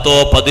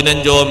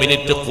 10-15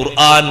 മിനിറ്റ്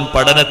ഖുർആൻ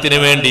പഠനത്തിന്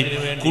വേണ്ടി,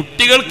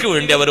 കുട്ടികൾക്ക്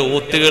വേണ്ടി അവരെ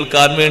ഓത്ത്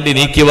കേൾക്കാൻ വേണ്ടി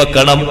നീക്കി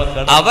വെക്കണം.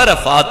 അവരെ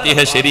ഫാത്തിഹ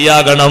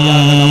ശരിയാകണം,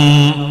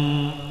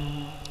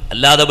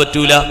 അല്ലാതെ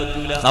പറ്റൂല.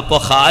 അപ്പൊ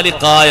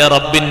ഖാലിഖായ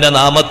റബ്ബിന്റെ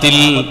നാമത്തിൽ,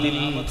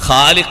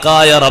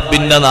 ഖാലിഖായ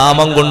റബ്ബിന്റെ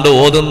നാമം കൊണ്ട്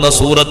ഓതുന്ന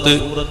സൂറത്ത്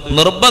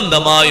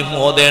നിർബന്ധമായും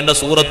ഓതേണ്ട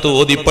സൂറത്ത്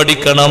ഓതി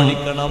പഠിക്കണം.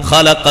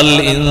 ഖലഖൽ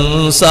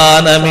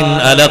ഇൻസാന മിൻ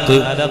അലഖ്,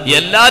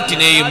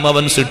 എല്ലാറ്റിനെയും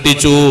അവൻ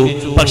സൃഷ്ടിച്ചു.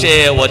 പക്ഷേ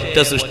ഒറ്റ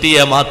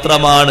സൃഷ്ടിയെ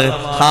മാത്രമാണ്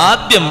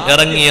ആദ്യം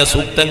ഇറങ്ങിയ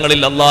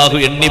സൂക്തങ്ങളിൽ അള്ളാഹു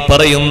എണ്ണി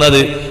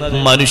പറയുന്നത്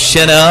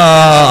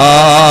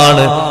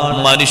മനുഷ്യനാണ്.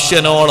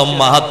 മനുഷ്യനോളം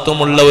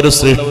മഹത്വമുള്ള ഒരു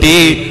സൃഷ്ടി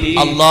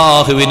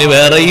അള്ളാഹുവിന്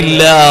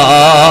വേറെയില്ല.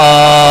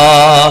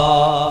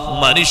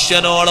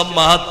 മനുഷ്യനോളം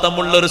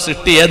മഹത്വമുള്ള ഒരു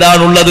സൃഷ്ടി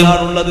ഏതാണുള്ളത്?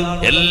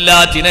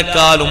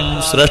 എല്ലാറ്റിനേക്കാളും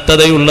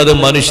ശ്രേഷ്ഠതയുള്ളത്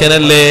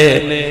മനുഷ്യനല്ലേ.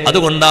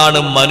 അതുകൊണ്ടാണ്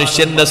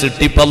മനുഷ്യന്റെ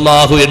സൃഷ്ടിപ്പ്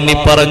അല്ലാഹു എണ്ണി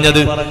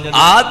പറഞ്ഞത്.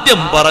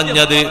 ആദ്യം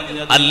പറഞ്ഞത്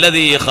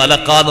അല്ലദീ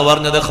ഖലഖ എന്ന്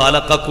പറഞ്ഞത്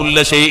ഖലഖ കുല്ല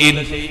ഷൈഇൻ,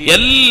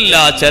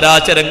 എല്ലാ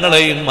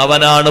ചരാചരങ്ങളെയും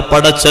അവനാണ്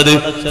പടച്ചത്.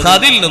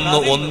 അതിൽ നിന്ന്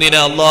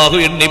ഒന്നിനെ അല്ലാഹു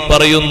എണ്ണി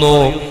പറയുന്നു,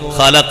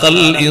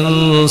 ഖലഖൽ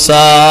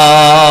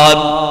ഇൻസാൻ.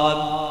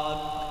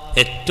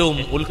 ഏറ്റവും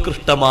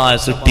ഉത്കൃഷ്ടമായ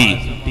സൃഷ്ടി,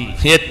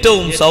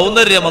 ഏറ്റവും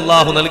സൗന്ദര്യം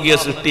അല്ലാഹു നൽകിയ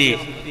സൃഷ്ടി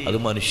അത്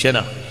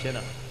മനുഷ്യനാണ്.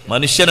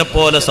 മനുഷ്യനെ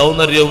പോലെ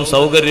സൗന്ദര്യവും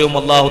സൗകര്യവും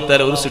അല്ലാഹു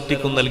തആല ഒരു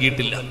സൃഷ്ടിക്കും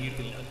നൽകിയിട്ടില്ല.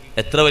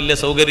 എത്ര വലിയ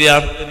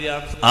സൗകര്യമാണ്!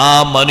 ആ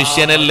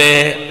മനുഷ്യനല്ലേ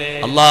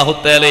അല്ലാഹു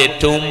തആല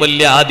ഏറ്റവും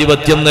വലിയ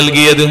ആധിപത്യം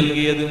നൽകിയത്.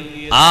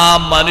 ആ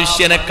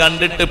മനുഷ്യനെ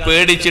കണ്ടിട്ട്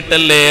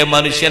പേടിച്ചിട്ടല്ലേ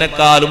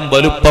മനുഷ്യനെക്കാളും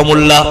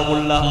വലുപ്പമുള്ള,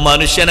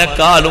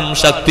 മനുഷ്യനെക്കാളും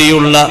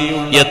ശക്തിയുള്ള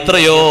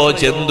എത്രയോ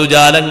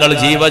ജന്തുജാലങ്ങൾ,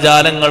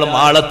 ജീവജാലങ്ങളും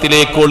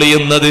ആഴത്തിലേക്ക്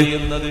ഒളിയുന്നത്.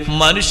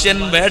 മനുഷ്യൻ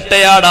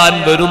വേട്ടയാടാൻ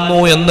വരുന്നു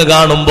എന്ന്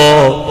കാണുമ്പോ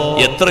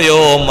എത്രയോ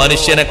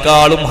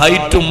മനുഷ്യനെക്കാളും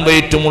ഹൈറ്റും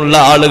വെയിറ്റുമുള്ള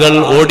ആളുകൾ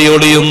ഓടി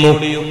ഒളിയുന്നു.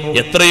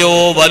 എത്രയോ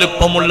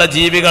വലുപ്പമുള്ള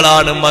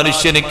ജീവികളാണ്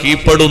മനുഷ്യന്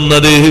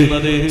കീഴ്പ്പെടുന്നത്.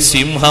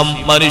 സിംഹം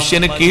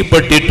മനുഷ്യന്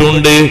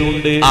കീഴ്പ്പെട്ടിട്ടുണ്ട്.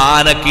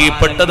 ആന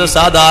കീഴ്പ്പെട്ടത്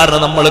സാധാരണ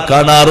നമ്മൾ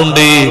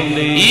കാണാറുണ്ട്.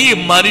 ഈ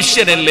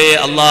മനുഷ്യനല്ലേ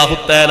അല്ലാഹു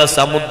തആല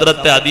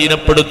സമുദ്രത്തെ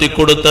അധീനപ്പെടുത്തി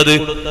കൊടുത്തത്.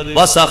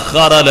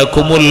 വസഖറ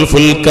ലകുമുൽ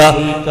ഫുൽക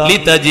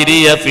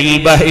ലിതജ്രിയ ഫിൽ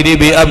ബഹരി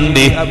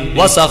ബിഅംദി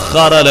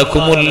വസഖറ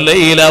ലകുമുൽ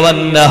ലൈല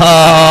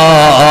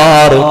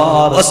വന്നഹാർ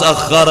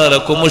വസഖറ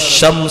ലകുമുശ്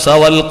ശംസ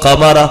വൽ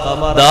ഖമറ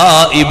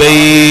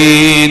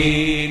ദാഇബൈൻ.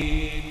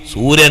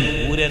 സൂര്യൻ,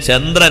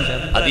 ചന്ദ്രൻ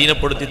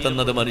അധീനപ്പെടുത്തി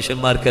തന്നത്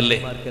മനുഷ്യന്മാർക്കല്ലേ.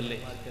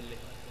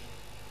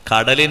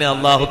 കടലിനെ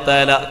അല്ലാഹു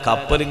തആല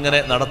കപ്പലിങ്ങനെ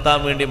നടത്താൻ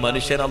വേണ്ടി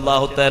മനുഷ്യൻ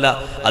അല്ലാഹു തആല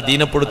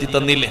അധീനപ്പെടുത്തി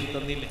തന്നില്ലേ.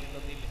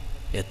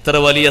 എത്ര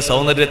വലിയ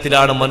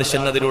സൗന്ദര്യത്തിലാണ്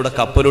മനുഷ്യൻ അതിലൂടെ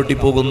കപ്പലോട്ടി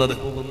പോകുന്നത്.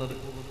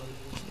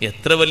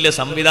 എത്ര വലിയ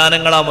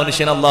സംവിധാനങ്ങളാ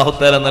മനുഷ്യൻ അല്ലാഹു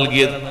തആല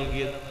നൽകിയത്.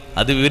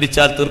 അത്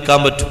വിവരിച്ചാൽ തീർക്കാൻ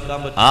പറ്റും.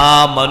 ആ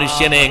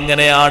മനുഷ്യനെ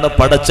എങ്ങനെയാണ്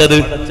പടച്ചത്?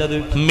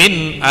 മിൻ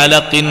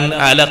അലഖിൻ,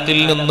 അലഖിൽ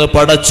നിന്ന്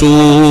പടച്ചു.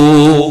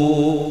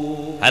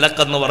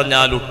 അലഖ് എന്ന്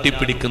പറഞ്ഞാൽ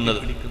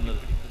ഒട്ടിപ്പിടിക്കുന്നത്.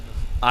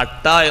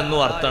 അട്ട എന്നും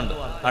അർത്ഥമുണ്ട്.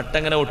 അട്ട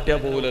എങ്ങനെ ഒട്ടിയാ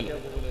പോകില്ലല്ലോ.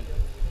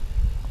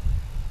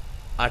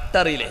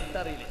 അട്ടറിയില്ലേ?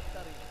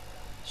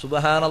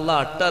 സുബ്ഹാനല്ലാഹ്,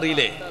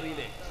 അട്ടറിയില്ലേ?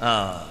 ആ,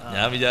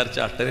 ഞാൻ വിചാരിച്ച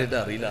അട്ടനായിട്ട്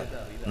അറിയില്ല.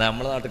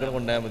 നമ്മളെ നാട്ടിൽ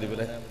കൊണ്ടുപോയാൽ മതി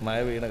പോലെ മഴ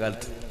പെയ്യുന്ന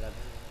കാലത്ത്.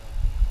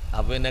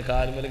 അപ്പൊ പിന്നെ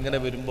കാലുമേൽ ഇങ്ങനെ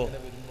വരുമ്പോ,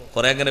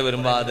 കുറെ ഇങ്ങനെ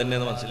വരുമ്പോ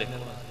അതന്നെയെന്ന്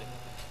മനസ്സിലാക്കും.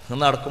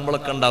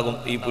 നടക്കുമ്പോഴൊക്കെ ഉണ്ടാകും,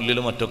 ഈ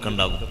പുല്ലിലും മറ്റൊക്കെ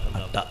ഉണ്ടാകും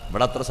അട്ട.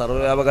 ഇവിടെ അത്ര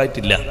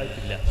സർവ്വവ്യാപകമായിട്ടില്ല.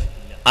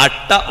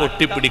 അട്ട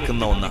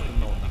ഒട്ടിപ്പിടിക്കുന്ന ഒന്നാണ്.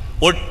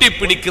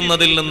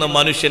 ഒട്ടിപ്പിടിക്കുന്നതിൽ നിന്ന്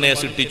മനുഷ്യനെ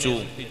സൃഷ്ടിച്ചു.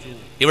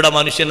 ഇവിടെ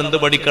മനുഷ്യൻ എന്ത്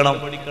പഠിക്കണം?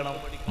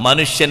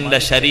 മനുഷ്യന്റെ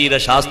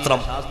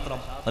ശരീരശാസ്ത്രം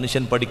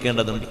മനുഷ്യൻ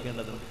പഠിക്കേണ്ടതുണ്ട്.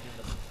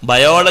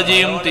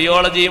 ബയോളജിയും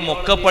തിയോളജിയും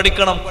ഒക്കെ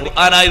പഠിക്കണം.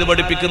 ഖുർആനാണ് ഇത്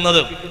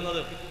പഠിപ്പിക്കുന്നത്.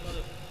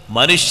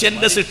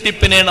 മനുഷ്യന്റെ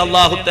സൃഷ്ടിപ്പിനെയാണ്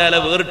അല്ലാഹു തആല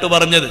വേറിട്ട്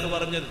പറഞ്ഞത്.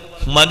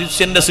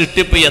 മനുഷ്യന്റെ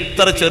സൃഷ്ടിപ്പ്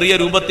എത്ര ചെറിയ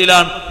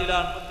രൂപത്തിലാണ്.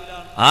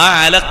 ആ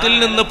അലക്കിൽ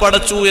നിന്ന്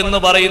പടച്ചു എന്ന്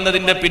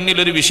പറയുന്നതിന്റെ പിന്നിൽ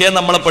ഒരു വിഷയം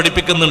നമ്മളെ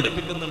പഠിപ്പിക്കുന്നുണ്ട്.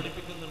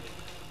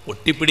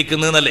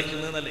 ഒട്ടിപ്പിടിക്കുന്നതല്ലേ.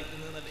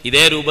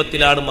 ഇതേ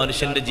രൂപത്തിലാണ്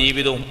മനുഷ്യന്റെ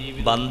ജീവിതവും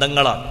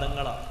ബന്ധങ്ങളാണ്.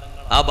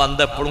 ആ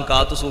ബന്ധം എപ്പോഴും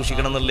കാത്തു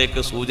സൂക്ഷിക്കണം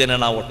എന്നുള്ളേക്ക്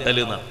സൂചനയാണ് ആ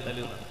ഒട്ടല്.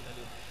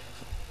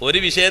 ഒരു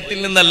വിഷയത്തിൽ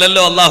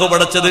നിന്നല്ലല്ലോ അള്ളാഹു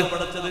പടച്ചത്,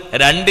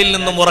 രണ്ടിൽ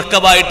നിന്നും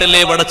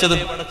മുറക്കബായിട്ടല്ലേ പടച്ചത്.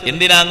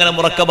 എന്തിനാ അങ്ങനെ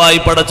മുറക്കബായി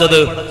പടച്ചത്?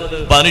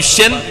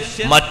 മനുഷ്യൻ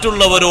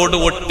മറ്റുള്ളവരോട്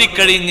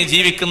ഒട്ടിക്കഴിഞ്ഞ്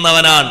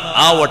ജീവിക്കുന്നവനാണ്.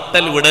 ആ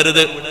ഒട്ടൽ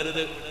വിടരുത്.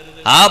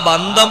 ആ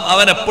ബന്ധം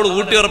അവൻ എപ്പോഴും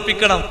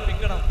ഊട്ടിയുറപ്പിക്കണം.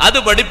 അത്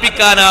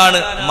പഠിപ്പിക്കാനാണ്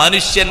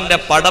മനുഷ്യന്റെ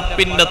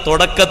പടപ്പിന്റെ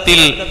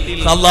തുടക്കത്തിൽ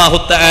അല്ലാഹു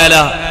തആല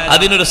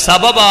അതിനൊരു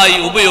സബബായി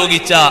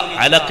ഉപയോഗിച്ച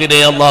അലഖിനെ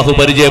അല്ലാഹു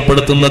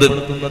പരിചയപ്പെടുത്തുന്നത്.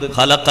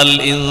 ഖലഖൽ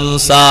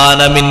ഇൻസാന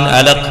മിൻ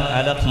അലഖ്,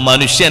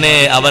 മനുഷ്യനെ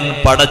അവൻ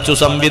പടച്ചു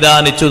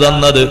സംവിധാനിച്ചു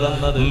തന്നത്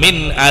മിൻ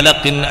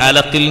അലഖിൻ,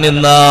 അലഖിൽ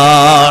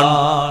നിന്നാണ്.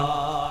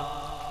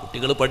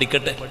 കുട്ടികൾ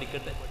പഠിക്കട്ടെ,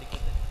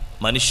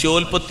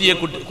 മനുഷ്യോൽപത്തിയെ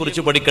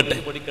കുറിച്ച് പഠിക്കട്ടെ.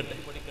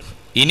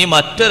 ഇനി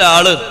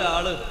മറ്റൊരാള്,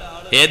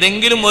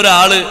 ഏതെങ്കിലും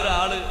ഒരാള്,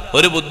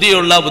 ഒരു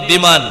ബുദ്ധിയുള്ള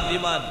ബുദ്ധിമാൻ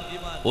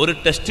ഒരു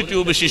ടെസ്റ്റ്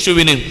ട്യൂബ്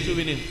ശിശുവിന്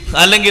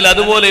അല്ലെങ്കിൽ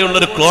അതുപോലെയുള്ള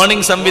ഒരു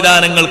ക്ലോണിംഗ്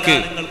സംവിധാനങ്ങൾക്ക്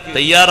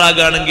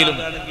തയ്യാറാകുകയാണെങ്കിലും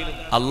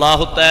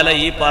അല്ലാഹു തആല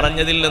ഈ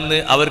പറഞ്ഞതിൽ നിന്ന്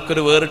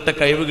അവർക്കൊരു വേറിട്ട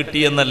കഴിവ്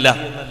കിട്ടിയെന്നല്ല,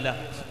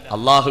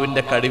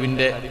 അള്ളാഹുവിന്റെ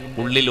കഴിവിന്റെ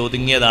ഉള്ളിൽ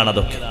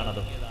ഒതുങ്ങിയതാണതൊക്കെ.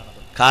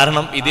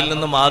 കാരണം ഇതിൽ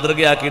നിന്ന്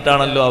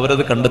മാതൃകയാക്കിയിട്ടാണല്ലോ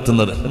അവരത്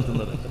കണ്ടെത്തുന്നത്.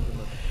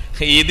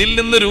 ഇതിൽ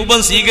നിന്ന് രൂപം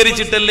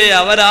സ്വീകരിച്ചിട്ടല്ലേ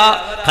അവരാ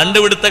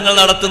കണ്ടുപിടുത്തങ്ങൾ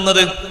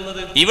നടത്തുന്നത്.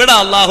 ഇവിടെ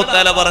അല്ലാഹു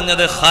തആല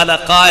പറഞ്ഞത്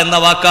ഖലഖ എന്ന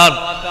വാക്കാണ്.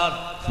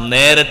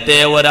 നേരത്തെ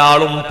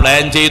ഒരാളും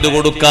പ്ലാൻ ചെയ്തു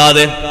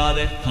കൊടുക്കാതെ,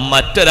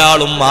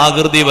 മറ്റൊരാളും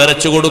ആകൃതി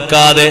വരച്ചു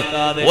കൊടുക്കാതെ,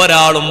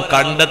 ഒരാളും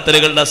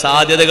കണ്ടെത്തലുകളുടെ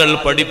സാധ്യതകൾ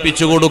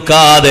പഠിപ്പിച്ചു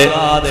കൊടുക്കാതെ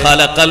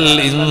ഖലഖൽ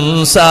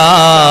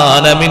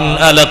ഇൻസാന മിൻ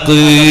അലഖ്,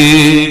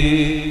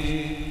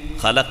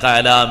 ഖലഖ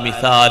അലാ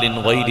മിസാലിൻ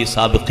ഗൈരി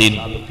സാബിഖിൻ.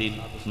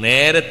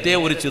 നേരത്തെ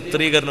ഒരു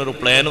ചിത്രീകരണം, ഒരു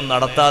പ്ലാനും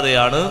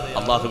നടത്താതെയാണ്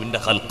അള്ളാഹുവിന്റെ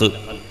ഖൽഖ്.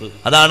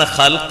 അതാണ്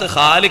ഖൽഖ്.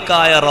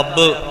 ഖാലിഖായ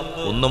റബ്ബ്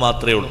ഒന്ന്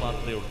മാത്രമേ ഉള്ളൂ.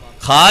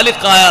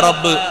 ഖാലിഖായ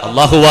റബ്ബ്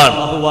അല്ലാഹുവാൻ.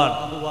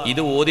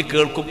 ഇത് ഓതി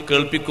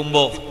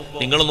കേൾപ്പിക്കുമ്പോ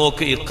നിങ്ങൾ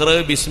നോക്ക്, ഇഖ്റ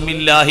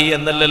ബിസ്മില്ലാഹി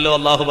എന്നല്ലല്ലോ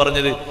അള്ളാഹു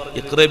പറഞ്ഞത്,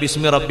 ഇഖ്റ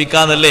ബിസ്മി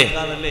റബ്ബിക്കാന്നല്ലേ.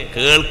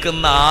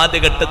 കേൾക്കുന്ന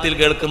ആദ്യഘട്ടത്തിൽ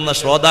കേൾക്കുന്ന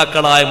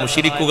ശ്രോതാക്കളായ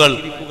മുശ്രിക്കുകൾ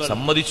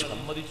സമ്മതിച്ചു,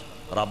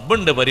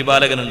 റബ്ബുണ്ട്,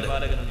 പരിപാലകനുണ്ട്.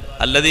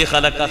 അല്ലദീ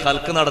ഖലഖ,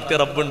 ഖൽഖ് നടത്തിയ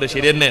റബ്ബുണ്ട്,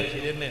 ശരി തന്നെ.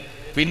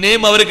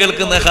 പിന്നെയും അവർ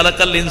കേൾക്കുന്ന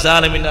ഖലഖൽ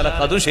ഇൻസാന മിൻ അലഖ്,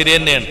 അതും ശരി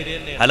തന്നെയാണ്.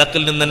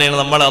 അലഖിൽ നിന്ന് തന്നെയാണ്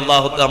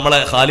നമ്മളെ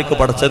ഖാലിഖ്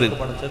പടച്ചത്.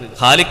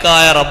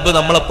 ഖാലിഖായ റബ്ബ്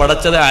നമ്മളെ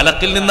പടച്ചത്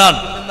അലഖിൽ നിന്നാണ്.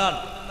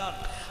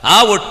 ആ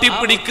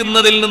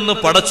ഒട്ടിപ്പിടിക്കുന്നതിൽ നിന്ന്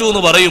പടച്ചു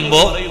എന്ന്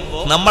പറയുമ്പോ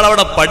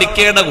നമ്മളവിടെ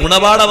പഠിക്കേണ്ട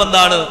ഗുണപാഠം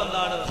എന്താണ്?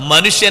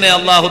 മനുഷ്യനെ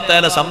അല്ലാഹു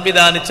തആല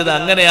സംവിധാനിച്ചത്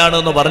അങ്ങനെയാണ്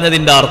എന്ന്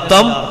പറഞ്ഞതിന്റെ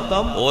അർത്ഥം,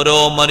 ഓരോ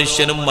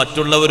മനുഷ്യനും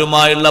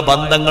മറ്റുള്ളവരുമായുള്ള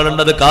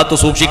ബന്ധങ്ങളുണ്ടത് കാത്തു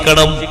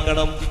സൂക്ഷിക്കണം.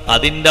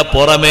 അതിന്റെ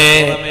പുറമെ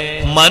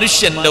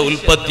മനുഷ്യന്റെ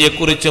ഉൽപ്പത്തിയെ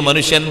കുറിച്ച്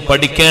മനുഷ്യൻ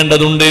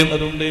പഠിക്കേണ്ടതുണ്ട്.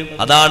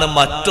 അതാണ്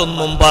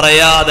മറ്റൊന്നും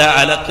പറയാതെ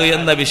അലഖ്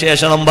എന്ന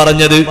വിശേഷണം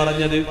പറഞ്ഞത്.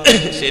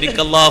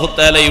 ശരിക്കും അല്ലാഹു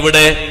തആല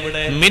ഇവിടെ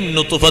മിൻ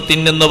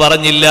നുത്ഫത്തിൻ എന്ന്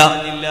പറഞ്ഞില്ല,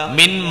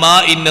 മിൻ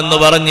മാഇൻ എന്ന്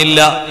പറഞ്ഞില്ല,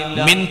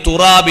 മിൻ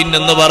തുറാബിൻ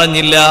എന്ന്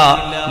പറഞ്ഞില്ല,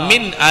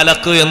 മിൻ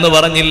അലഖ് എന്ന്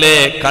പറഞ്ഞില്ലേ.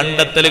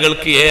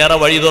 കണ്ടെത്തലുകൾക്ക് ഏറെ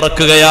വഴി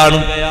തുറക്കുകയാണ്,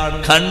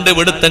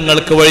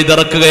 കണ്ടുപിടുത്തങ്ങൾക്ക് വഴി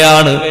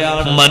തുറക്കുകയാണ്.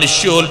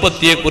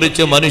 മനുഷ്യോൽപത്തിയെ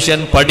കുറിച്ച് മനുഷ്യൻ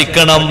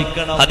പഠിക്കണം.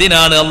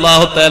 അതിനാണ്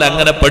അല്ലാഹു തആല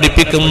അങ്ങനെ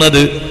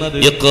പഠിപ്പിക്കുന്നത്.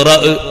 ഇഖ്റ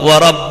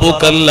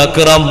വറബ്ബുകൽ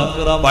അക്രം.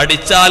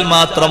 പഠിച്ചാൽ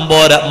മാത്രം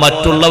പോരാ,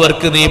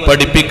 മറ്റുള്ളവർക്ക് നീ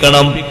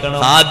പഠിപ്പിക്കണം.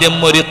 ആദ്യം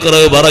ഒരു ഇഖ്റ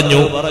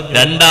പറഞ്ഞു,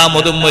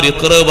 രണ്ടാമതും ഒരു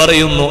ഇഖ്റ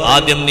പറയുന്നു.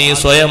 ആദ്യം നീ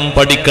സ്വയം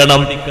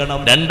പഠിക്കണം,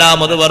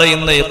 രണ്ടാമത്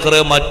പറയുന്ന ഇഖ്റ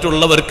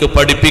മറ്റുള്ളവർക്ക്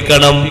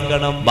പഠിപ്പിക്കണം.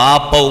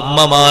 ബാപ്പ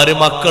ഉമ്മമാര്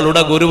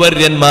മക്കളുടെ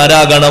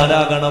ഗുരുവര്യന്മാരാകണം.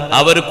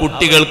 അവർ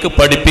കുട്ടികൾക്ക്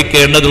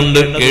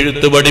പഠിപ്പിക്കേണ്ടതുണ്ട്.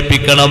 എഴുത്ത്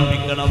പഠിപ്പിക്കണം,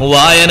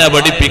 വായന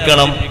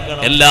പഠിപ്പിക്കണം,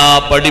 എല്ലാ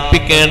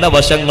പഠിപ്പിക്കേണ്ട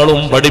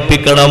വശങ്ങളും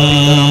പഠിപ്പിക്കണം.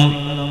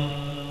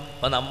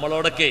 അപ്പൊ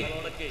നമ്മളോടൊക്കെ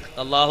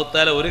അല്ലാഹു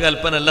തആല ഒരു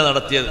കൽപ്പന അല്ല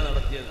നടത്തിയത്.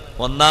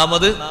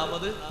 ഒന്നാമത്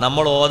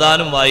നമ്മൾ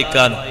ഓതാനും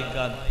വായിക്കാനും,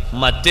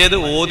 മറ്റേത്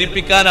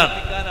ഓദിപ്പിക്കാനാണ്.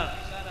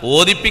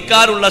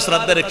 ഓദിപ്പിക്കാനുള്ള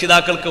ശ്രദ്ധ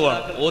രക്ഷിതാക്കൾക്ക്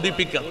വേണം.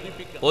 ഓദിപ്പിക്കാം.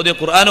 ഓതിയോ?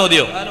 ഖുർആൻ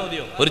ഓതിയോ?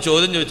 ഒരു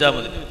ചോദ്യം ചോദിച്ചാൽ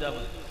മതി,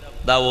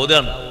 ദാ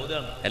ഓതാണ്.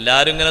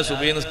 എല്ലാരും ഇങ്ങനെ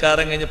സുബഹി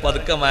നിസ്കാരം കഴിഞ്ഞ്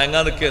പതുക്കെ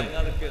മയങ്ങാൻ നിൽക്കുന്നു.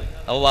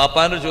 അപ്പൊ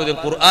വാപ്പാന്റെ ചോദ്യം,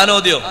 ഖുർആൻ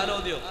ഓതിയോ?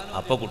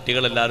 അപ്പൊ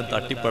കുട്ടികളെല്ലാരും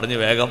തട്ടിപ്പടഞ്ഞ്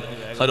വേഗം,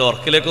 അവർ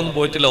ഉറക്കിലേക്കൊന്നും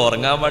പോയിട്ടില്ല,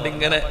 ഉറങ്ങാൻ വേണ്ടി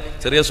ഇങ്ങനെ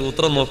ചെറിയ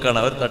സൂത്രം നോക്കുകയാണ്.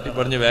 അവർ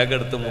തട്ടിപ്പടഞ്ഞ് വേഗം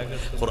എടുത്ത്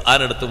ഖുർആൻ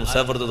എടുത്ത്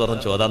മുസാഫിർത്ത്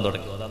തുറന്ന് ചോദാൻ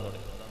തുടങ്ങി.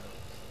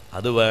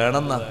 അത്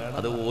വേണമെന്നാ,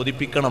 അത്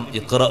ഓദിപ്പിക്കണം.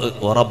 ഇഖ്റ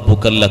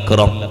വറബ്ബുകൽ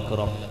അക്രം.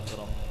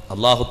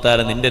 അല്ലാഹു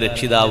തആല നിന്റെ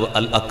രക്ഷിതാവ്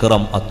അൽ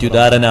അക്രം,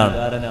 അത്യുദാരനാണ്,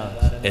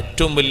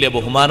 ഏറ്റവും വലിയ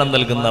ബഹുമാനം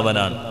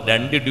നൽകുന്നവനാണ്.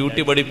 രണ്ട്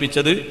ഡ്യൂട്ടി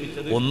പഠിപ്പിച്ചത്,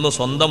 ഒന്ന്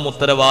സ്വന്തം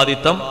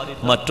ഉത്തരവാദിത്തം,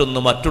 മറ്റൊന്ന്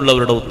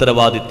മറ്റുള്ളവരുടെ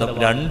ഉത്തരവാദിത്തം.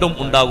 രണ്ടും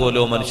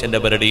ഉണ്ടാകുമല്ലോ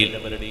മനുഷ്യന്റെ പരിധിയിൽ,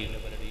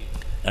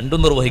 രണ്ടും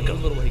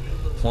നിർവഹിക്കണം.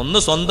 ഒന്ന്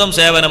സ്വന്തം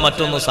സേവനം,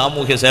 മറ്റൊന്ന്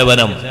സാമൂഹ്യ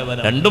സേവനം.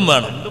 രണ്ടും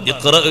വേണം.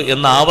 ഇഖ്റ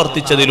എന്ന്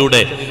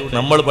ആവർത്തിച്ചതിലൂടെ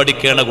നമ്മൾ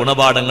പഠിക്കേണ്ട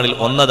ഗുണപാഠങ്ങളിൽ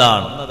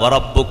ഒന്നതാണ്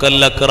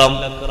വറബ്ബുകൽ അക്രം.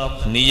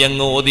 നീ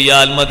അങ്ങ്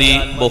ഓതിയാൽ മതി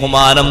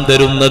ബഹുമാനം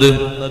തരുന്നത്,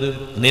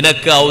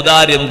 നിനക്ക്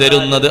ഔദാര്യം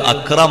തരുന്നത്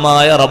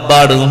അക്രമായ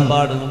റബ്ബാണ്.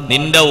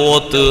 നിന്റെ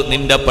ഓത്ത്,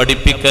 നിന്റെ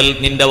പഠിപ്പിക്കൽ,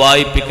 നിന്റെ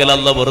വായിപ്പിക്കൽ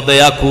അല്ലാഹു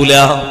വെറുതെയാക്കൂല.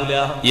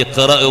 ഇഖ്റ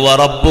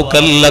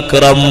വറബ്ബുകൽ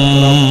അക്രം.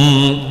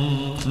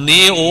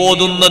 നീ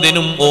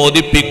ഓതുന്നതിനും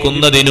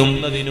ഓദിപ്പിക്കുന്നതിനും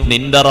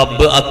നിന്റെ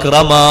റബ്ബ്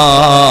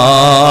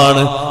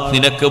അക്രമാണ്.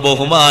 നിനക്ക്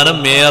ബഹുമാനം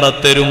ഏറെ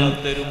തരും,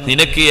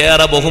 നിനക്ക്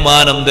ഏറെ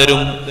ബഹുമാനം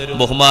തരും.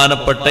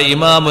 ബഹുമാനപ്പെട്ട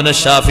ഇമാമുന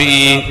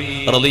ശാഫിഈ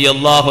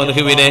റളിയല്ലാഹു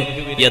അൻഹുവിനെ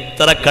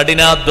എത്ര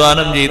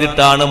കഠിനാധ്വാനം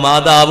ചെയ്തിട്ടാണ്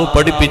മാതാവ്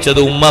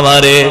പഠിപ്പിച്ചത്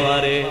ഉമ്മമാരെ.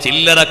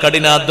 ചില്ലറ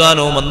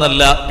കഠിനാധ്വാനവും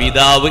ഒന്നല്ല.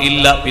 പിതാവ്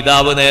ഇല്ല,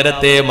 പിതാവ്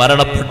നേരത്തെ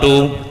മരണപ്പെട്ടു.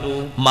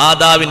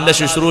 മാതാവിന്റെ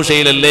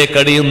ശുശ്രൂഷയിലല്ലേ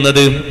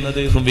കഴിയുന്നത്.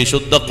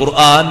 വിശുദ്ധ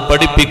ഖുർആൻ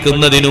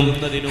പഠിപ്പിക്കുന്നതിനും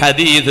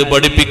ഹദീസ്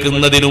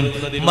പഠിപ്പിക്കുന്നതിനും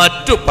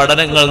മറ്റു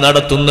പഠനങ്ങൾ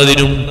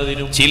നടത്തുന്നതിനും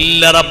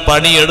ചില്ലറ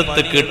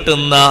പണിയെടുത്ത്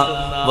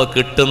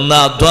കിട്ടുന്ന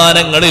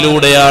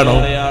അധ്വാനങ്ങളിലൂടെയാണോ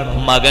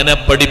മകനെ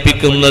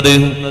പഠിപ്പിക്കുന്നത്?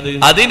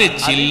 അതിന്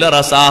ചില്ലറ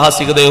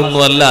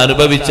സാഹസികതയൊന്നുമല്ല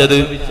അനുഭവിച്ചത്.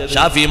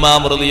 ഷാഫി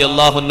ഇമാം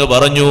റളിയല്ലാഹു അൻഹു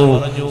പറഞ്ഞു,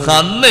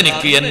 അന്ന്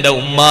എനിക്ക് എന്റെ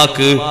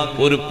ഉമ്മാക്ക്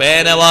ഒരു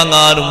പേന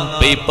വാങ്ങാനും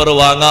പേപ്പർ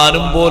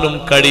വാങ്ങാനും പോലും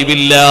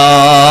കഴിവില്ല.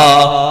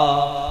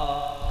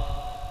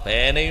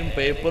 പേനയും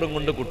പേപ്പറും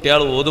കൊണ്ട്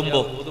കുട്ടികൾ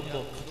ഓതുമ്പോ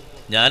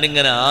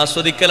ഞാനിങ്ങനെ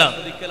ആസ്വദിക്കലാണ്.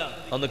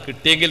 ഒന്ന്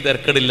കിട്ടിയെങ്കിൽ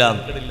തിരക്കടില്ല.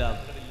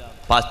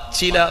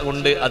 പച്ചില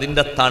കൊണ്ട്,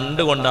 അതിന്റെ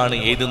തണ്ട് കൊണ്ടാണ്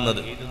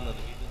എഴുതുന്നത്.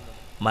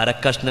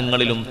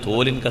 മരക്കഷ്ണങ്ങളിലും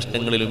തോലിൻ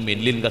കഷ്ണങ്ങളിലും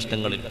എല്ലിൻ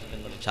കഷ്ണങ്ങളിലും.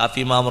 ഷാഫി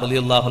ഇമാം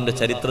റളിയല്ലാഹുവിന്റെ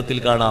ചരിത്രത്തിൽ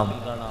കാണാം,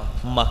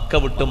 മക്ക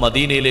വിട്ട്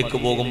മദീനയിലേക്ക്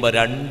പോകുമ്പോ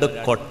 2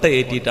 കൊട്ട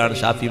ഏറ്റിയിട്ടാണ്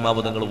ഷാഫി ഇമാം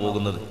തങ്ങൾ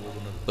പോകുന്നത്.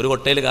 ഒരു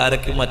കൊട്ടയിൽ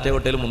കാരക്കും മറ്റേ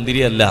കൊട്ടയിൽ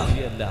മുന്തിരിയല്ല.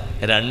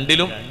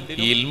 രണ്ടിലും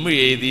ഇൽമു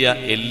എഴുതിയ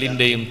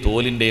എല്ലിന്റെയും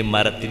തോലിന്റെയും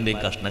മരത്തിന്റെയും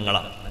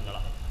കഷ്ണങ്ങളാണ്.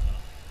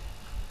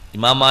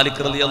 ഇമാം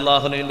മാലിക്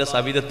റളിയല്ലാഹുവിന്റെ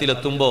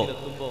സവിധത്തിലെത്തുമ്പോ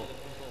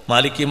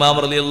മാലിക് ഇമാം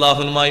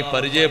റളിയല്ലാഹുവുമായി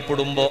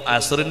പരിചയപ്പെടുമ്പോ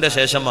അസ്റിന്റെ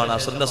ശേഷമാണ്,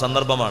 അസ്റിന്റെ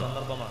സന്ദർഭമാണ്.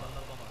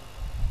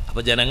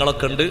 അപ്പൊ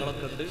ജനങ്ങളൊക്കെ ഉണ്ട്.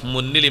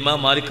 മുന്നിൽ ഇമാം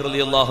മാലിക്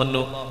റളിയല്ലാഹു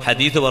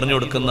ഹദീസ് പറഞ്ഞു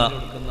കൊടുക്കുന്ന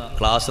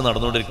ക്ലാസ്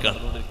നടന്നുകൊണ്ടിരിക്കുകയാണ്.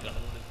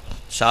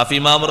 ഷാഫി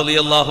ഇമാം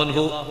റളിയല്ലാഹു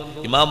അൻഹു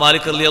ഇമാം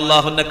മാലിക്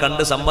റളിയല്ലാഹുവിനെ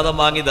കണ്ട് സമ്മതം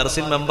വാങ്ങി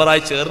ദർസിൽ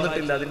മെമ്പറായി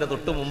ചേർന്നിട്ടില്ല. അതിന്റെ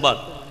തൊട്ട്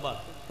മുമ്പാണ്.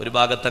 ഒരു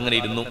ഭാഗത്ത് അങ്ങനെ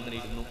ഇരുന്നു.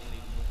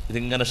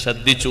 ഇതിങ്ങനെ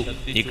ശ്രദ്ധിച്ചു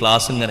ഈ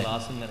ക്ലാസ് ഇങ്ങനെ.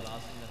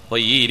 അപ്പൊ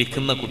ഈ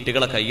ഇരിക്കുന്ന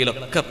കുട്ടികളെ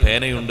കയ്യിലൊക്കെ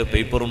പേനയുണ്ട്,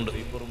 പേപ്പറുണ്ട്.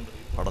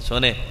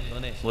 പടച്ചോനെ,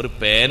 ഒരു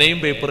പേനയും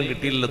പേപ്പറും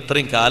കിട്ടിയില്ല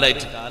ഇത്രയും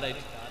കാലായിട്ട്.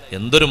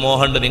 എന്തൊരു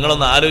മോഹമുണ്ട്.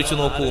 നിങ്ങളൊന്ന് ആലോചിച്ചു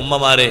നോക്കൂ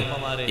ഉമ്മമാരെ,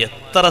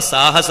 എത്ര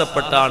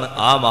സാഹസപ്പെട്ടാണ്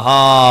ആ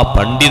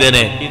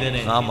മഹാപണ്ഡിതനെ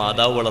ആ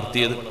മാതാവ്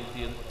വളർത്തിയത്.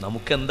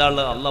 നമുക്ക്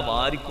എന്താണ് അള്ള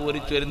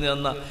വാരിക്കോരിച്ചു വരുന്ന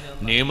എന്ന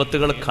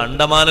നിയമത്തുകൾ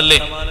കണ്ടമാനല്ലേ,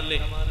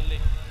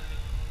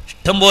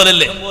 ഇഷ്ടം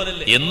പോലല്ലേ.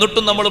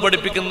 എന്നിട്ടും നമ്മൾ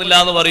പഠിപ്പിക്കുന്നില്ല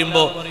എന്ന്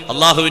പറയുമ്പോ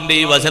അള്ളാഹുവിന്റെ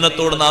ഈ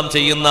വചനത്തോട് നാം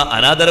ചെയ്യുന്ന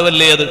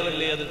അനാദരവല്ലേ അത്?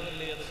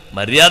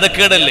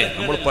 മര്യാദക്കേടല്ലേ?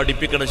 നമ്മൾ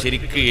പഠിപ്പിക്കണം.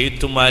 ശരിക്ക്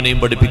എഴുത്തും വായനയും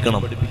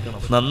പഠിപ്പിക്കണം.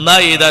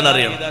 നന്നായി എഴുതാൻ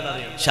അറിയണം.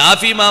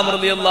 ഷാഫി ഇമാം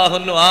റളിയല്ലാഹു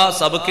അൻഹു ആ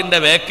സബക്കിന്റെ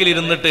വേക്കിൽ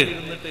ഇരുന്നിട്ട്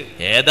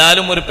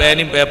ഏതായാലും ഒരു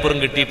പേനയും പേപ്പറും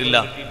കിട്ടിയിട്ടില്ല.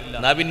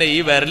 എന്നാ പിന്നെ ഈ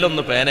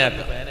വിരലൊന്ന്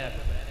പേനയാക്കാം.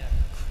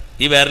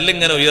 ഈ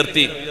വിരലിങ്ങനെ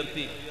ഉയർത്തി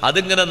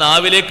അതിങ്ങനെ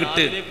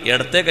നാവിലേക്കിട്ട്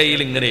ഇടത്തെ കയ്യിൽ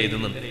ഇങ്ങനെ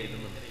എഴുതുന്നുണ്ട്.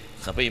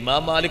 അപ്പൊ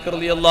ഇമാം മാലിക്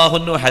റളിയല്ലാഹു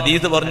അൻഹു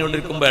ഹദീസ്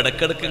പറഞ്ഞുകൊണ്ടിരിക്കുമ്പോ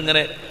ഇടക്കിടക്ക്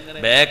ഇങ്ങനെ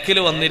ബാക്കിൽ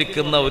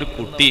വന്നിരിക്കുന്ന ഒരു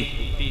കുട്ടി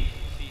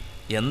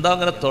എന്താ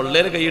അങ്ങനെ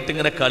തൊള്ളേൽ കൈയിട്ട്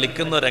ഇങ്ങനെ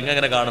കളിക്കുന്ന രംഗം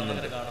ഇങ്ങനെ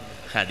കാണുന്നുണ്ട്.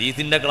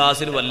 ഹദീസിന്റെ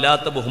ക്ലാസ്സിൽ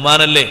വല്ലാത്ത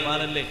ബഹുമാനല്ലേ.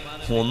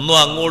 ഒന്നും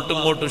അങ്ങോട്ടും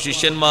ഇങ്ങോട്ടും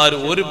ശിഷ്യന്മാർ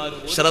ഒരു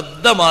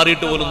ശ്രദ്ധ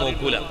മാറിയിട്ട് പോലും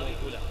നോക്കൂല.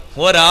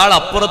 ഒരാൾ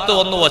അപ്പുറത്ത്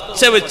ഒന്ന്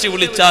ഒച്ച വെച്ച്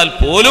വിളിച്ചാൽ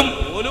പോലും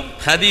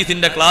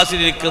ഹദീസിന്റെ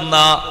ക്ലാസ്സിലിരിക്കുന്ന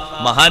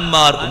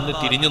മഹാന്മാർ ഒന്ന്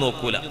തിരിഞ്ഞു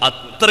നോക്കൂല.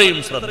 അത്രയും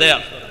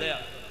ശ്രദ്ധയാണ്.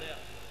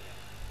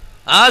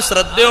 ആ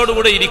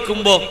ശ്രദ്ധയോടുകൂടെ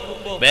ഇരിക്കുമ്പോ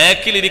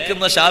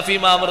ബാക്കിലിരിക്കുന്ന ഷാഫി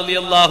ഇമാം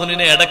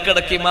റളിയല്ലാഹുവിനെ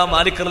ഇടക്കിടക്ക് ഇമാം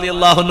മാലിക്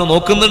റളിയല്ലാഹു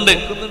നോക്കുന്നുണ്ട്.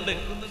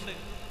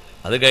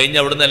 അത് കഴിഞ്ഞ്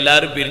അവിടുന്ന്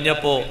എല്ലാവരും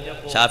പിരിഞ്ഞപ്പോ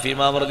ഷാഫി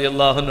ഇമാം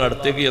റളിയല്ലാഹു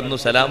അടുത്തേക്ക് ചെന്നു,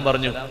 സലാം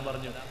പറഞ്ഞു.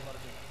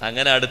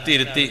 അങ്ങനെ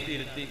അടുത്തിരുത്തി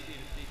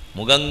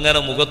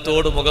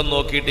മുഖത്തോട് മുഖം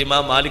നോക്കിയിട്ട്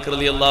ഇമാം മാലിക്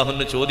റളിയല്ലാഹു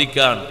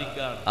ചോദിക്കാൻ,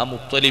 ആ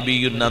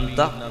മുത്തലിബിയുൻ അന്ത,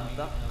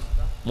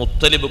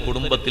 മുത്തലിബ്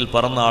കുടുംബത്തിൽ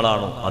പറന്ന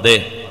ആളാണോ? അതെ.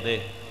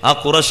 ആ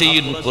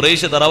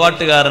ഖുറൈശ്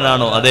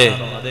തറവാട്ടുകാരനാണോ? അതെ.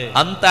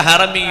 അന്ത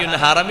ഹറമിയുൻ,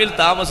 ഹറമിൽ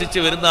താമസിച്ച്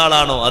വരുന്ന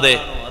ആളാണോ? അതെ.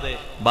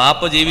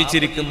 ബാപ്പ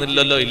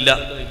ജീവിച്ചിരിക്കുന്നില്ലല്ലോ? ഇല്ല.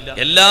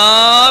 എല്ലാ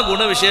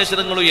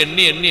ഗുണവിശേഷണങ്ങളും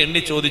എണ്ണി എണ്ണി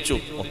എണ്ണി ചോദിച്ചു.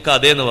 ഒക്കെ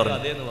അതേന്ന് പറഞ്ഞു.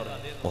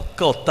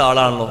 ഒക്കെ ഒത്ത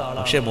ആളാണല്ലോ.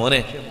 പക്ഷെ മോനെ,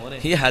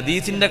 ഈ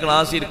ഹദീസിന്റെ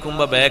ക്ലാസ്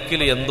ഇരിക്കുമ്പോ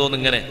ബാക്കിൽ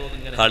എന്തോന്നിങ്ങനെ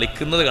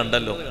കളിക്കുന്നത്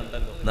കണ്ടല്ലോ,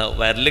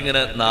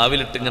 വരലിങ്ങനെ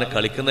നാവിലിട്ട് ഇങ്ങനെ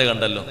കളിക്കുന്നത്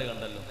കണ്ടല്ലോ.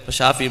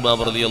 ഷാഫി ഇമാം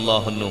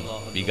റളിയല്ലാഹു അൻഹു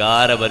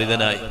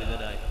വികാരഭരിതനായി,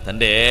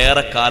 തന്റെ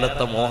ഏറെ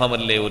കാലത്തെ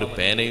മോഹമല്ലേ ഒരു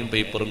പേനയും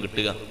പേപ്പറും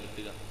കിട്ടുക.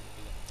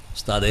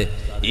 ഉസ്താദേ,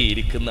 ഈ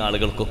ഇരിക്കുന്ന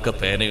ആളുകൾക്കൊക്കെ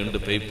പേനയുണ്ട്,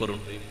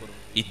 പേപ്പറുണ്ട്.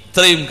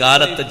 ഇത്രയും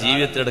കാലത്തെ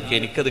ജീവിതത്തിനിടയ്ക്ക്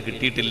എനിക്കത്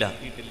കിട്ടിയിട്ടില്ല.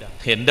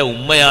 എന്റെ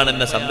ഉമ്മയാണ്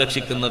എന്നെ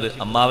സംരക്ഷിക്കുന്നത്,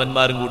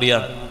 അമ്മാവന്മാരും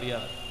കൂടിയാണ്.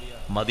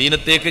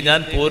 മദീനത്തേക്ക് ഞാൻ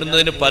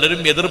പോരുന്നതിന്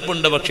പലരും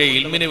എതിർപ്പുണ്ട്. പക്ഷേ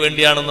ഇൽമിന്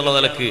വേണ്ടിയാണെന്നുള്ള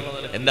നിലക്ക്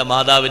എന്റെ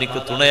മാതാവ് എനിക്ക്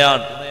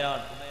തുണയാണ്.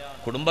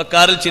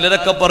 കുടുംബക്കാരിൽ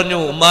ചിലരൊക്കെ പറഞ്ഞു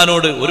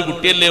ഉമ്മാനോട്, ഒരു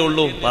കുട്ടിയല്ലേ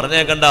ഉള്ളൂ,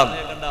 പറഞ്ഞേക്കണ്ട.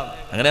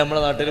 അങ്ങനെ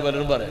നമ്മുടെ നാട്ടിൽ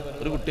പലരും പറയാം,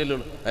 ഒരു കുട്ടിയല്ലേ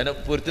ഉള്ളൂ, അതിനെ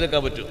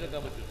പൊരുത്തിനെക്കാൻ പറ്റൂ,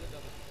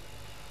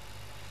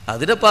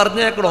 അതിനെ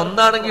പറഞ്ഞേക്കണം.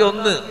 ഒന്നാണെങ്കിൽ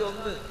 1,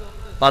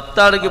 10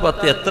 ആണെങ്കിൽ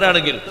 10, എത്ര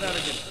ആണെങ്കിലും.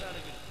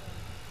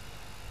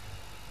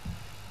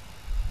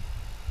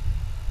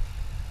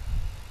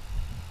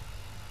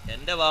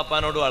 എന്റെ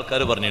വാപ്പാനോടും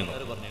ആൾക്കാർ പറഞ്ഞിരുന്നു,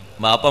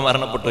 വാപ്പ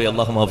മരണപ്പെട്ടു,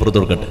 അല്ലാഹു മഗ്ഫിറത്ത്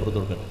കൊടുക്കട്ടെ.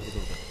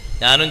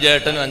 ഞാനും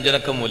ചേട്ടനും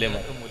 5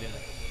 മൂല്യമാണ്.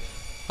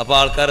 അപ്പൊ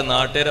ആൾക്കാർ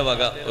നാട്ടുകാരെ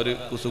വക ഒരു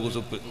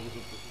കുസുകുസുപ്പ്,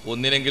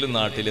 ഒന്നിനെങ്കിലും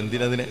നാട്ടിൽ.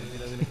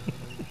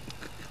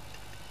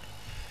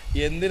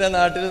 എന്തിനാ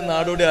നാട്ടിൽ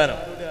നാടോടിയാനോ?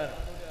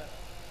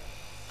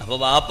 അപ്പൊ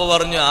വാപ്പ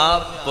പറഞ്ഞു ആ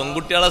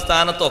പെൺകുട്ടികളെ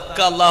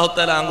സ്ഥാനത്തൊക്കെ അല്ലാഹു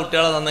തആല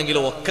ആൺകുട്ടികളെ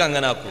തന്നെങ്കിലും ഒക്കെ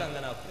അങ്ങനെ ആക്കും.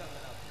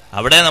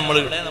 അവിടെ നമ്മൾ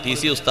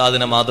TC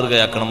ഉസ്താദിനെ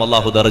മാതൃകയാക്കണം.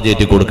 അല്ലാഹു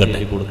ദർജയേറ്റി കൊടുക്കട്ടെ.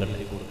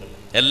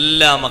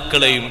 എല്ലാ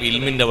മക്കളെയും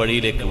ഇൽമിന്റെ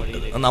വഴിയിലേക്ക്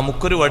വിട്ടത്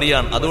നമുക്കൊരു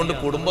വഴിയാണ്. അതുകൊണ്ട്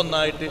കുടുംബം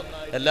ഒന്നായിട്ട്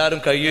എല്ലാവരും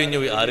കഴിഞ്ഞു.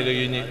 ആര്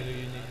കഴിഞ്ഞ്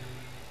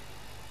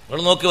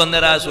നിങ്ങൾ നോക്കി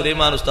വന്നേരാ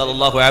സുലൈമാൻ ഉസ്താദ്,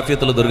 അല്ലാഹു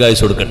ആഫിയത്തുൽ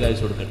ദീർഘായുസ്സ് കൊടുക്കട്ടെ.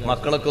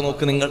 മക്കളൊക്കെ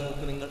നോക്ക് നിങ്ങൾ.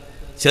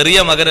 ചെറിയ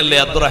മകനല്ലേ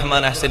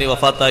അബ്ദുറഹ്മാൻ അഹ്സനി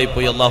വഫാത്തായി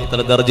പോയി. അല്ലാഹു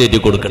തആല ദർജയേറ്റി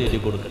കൊടുക്കട്ടെ.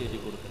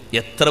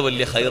 എത്ര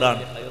വലിയ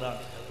ഖൈറാണ്.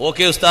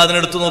 ഓക്കെ ഉസ്താദിനെ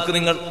എടുത്തു നോക്ക്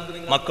നിങ്ങൾ.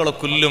 മക്കളെ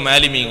കുല്ലും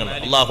ആലിമീങ്ങൾ,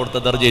 അല്ലാഹു കൊടുത്ത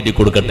ദർജയേറ്റി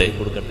കൊടുക്കട്ടെ.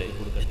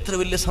 എത്ര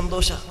വലിയ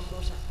സന്തോഷ.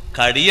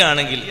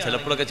 കടിയാണെങ്കിൽ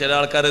ചിലപ്പോഴൊക്കെ ചില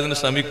ആൾക്കാർ ഇതിന്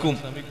ശ്രമിക്കും.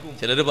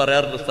 ചിലര്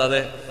പറയാറുണ്ട്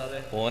ഉസ്താദെ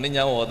ഓനെ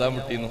ഞാൻ ഓതാൻ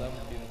വിട്ടിരുന്നു,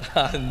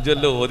 5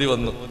 കൊല്ലം ഓതി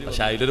വന്നു,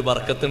 പക്ഷെ അതിലൊരു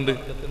ബർക്കത്തുണ്ട്.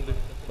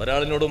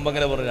 ഒരാളിനോട് മുമ്പ്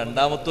അങ്ങനെ പറഞ്ഞു,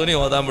 രണ്ടാമത്തോനെ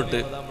ഓതാൻ വിട്ട്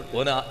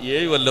ഓന്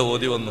 7 കൊല്ലം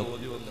ഓതി വന്നു.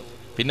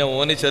 പിന്നെ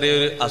ഓന്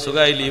ചെറിയൊരു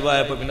അസുഖമായി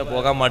ലീവായപ്പോ പിന്നെ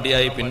പോകാൻ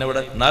മടിയായി. പിന്നെ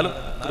ഇവിടെ എന്നാലും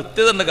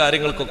കൃത്യതന്റെ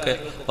കാര്യങ്ങൾക്കൊക്കെ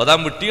ഓതാൻ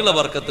വിട്ടിയുള്ള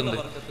ബർക്കത്തുണ്ട്.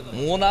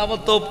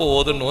 3ാമത്തോ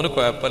ഓതുണ്ട്, ഓന്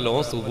കുഴപ്പമില്ല,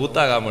 ഓൻ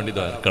സുഹൂത്താകാൻ വേണ്ടി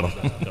ദ്വാരക്കണം.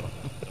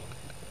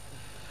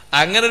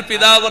 അങ്ങനെ ഒരു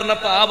പിതാവ്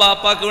പറഞ്ഞപ്പോ ആ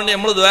ബാപ്പാക്ക് വേണ്ടി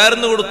നമ്മൾ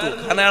ദ്വാരന്ന് കൊടുത്തു.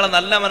 കാരണം അയാളെ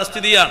നല്ല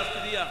മനസ്ഥിതിയാണ്.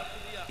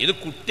 ഇത്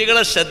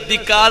കുട്ടികളെ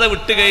ശ്രദ്ധിക്കാതെ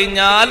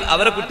വിട്ടുകഴിഞ്ഞാൽ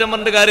അവരെ കുറ്റം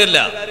പറഞ്ഞിട്ട് കാര്യമില്ല.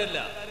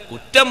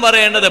 കുറ്റം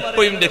പറയേണ്ടത്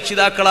എപ്പോഴും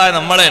രക്ഷിതാക്കളായ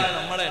നമ്മളെ.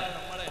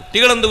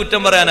 കുട്ടികളെന്ത്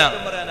കുറ്റം പറയാനാ?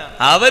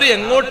 അവര്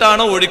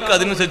എങ്ങോട്ടാണോ ഒഴുക്ക്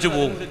അതിനനുസരിച്ച്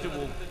പോകും.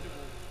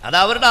 അത്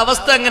അവരുടെ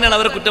അവസ്ഥ എങ്ങനെയാണ്.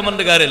 അവരെ കുറ്റം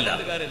പറഞ്ഞിട്ട് കാര്യമില്ല.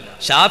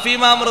 ഷാഫി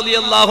ഇമാം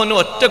റളിയല്ലാഹു അൻഹു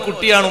ഒറ്റ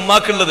കുട്ടിയാണ്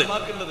ഉമ്മാക്കുള്ളത്.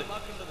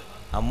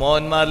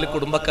 അമ്മോന്മാരിൽ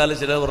കുടുംബക്കാരിൽ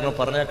ചിലർ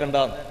പറഞ്ഞേക്കണ്ട,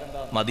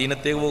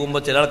 മദീനത്തേക്ക് പോകുമ്പോ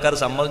ചില ആൾക്കാർ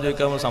സമ്മതം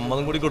ചോദിക്കാൻ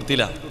സമ്മതം കൂടി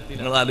കൊടുത്തില്ല.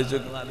 നിങ്ങൾ ആലോചിച്ചു.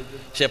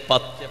 പക്ഷെ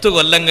 10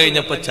 കൊല്ലം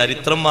കഴിഞ്ഞപ്പോ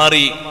ചരിത്രം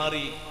മാറി.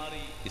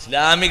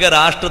 ഇസ്ലാമിക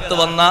രാഷ്ട്രത്ത്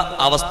വന്ന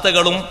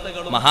അവസ്ഥകളും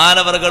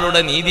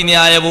മഹാനവറുകളുടെ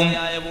നീതിന്യായവും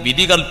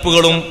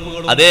വിധികൽപ്പുകളും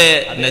അതേ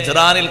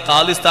നജ്റാനിൽ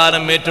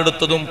ഖാലിസ്ഥാനം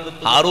ഏറ്റെടുത്തതും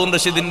ഹാറൂൺ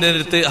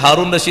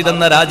റഷീദ്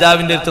എന്ന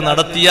രാജാവിന്റെ അടുത്ത്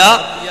നടത്തിയ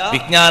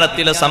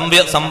വിജ്ഞാനത്തിലെ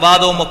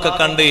സംവാദവും ഒക്കെ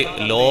കണ്ട്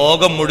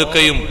ലോകം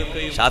മുഴുക്കയും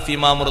ഷാഫി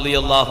ഇമാം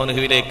റളിയല്ലാഹു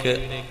അൻഹുവിലേക്ക്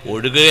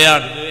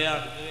ഒഴുകുകയാണ്.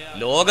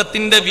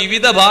 ലോകത്തിന്റെ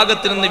വിവിധ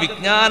ഭാഗത്ത് നിന്ന്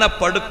വിജ്ഞാന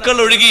പടുക്കൾ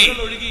ഒഴുകി.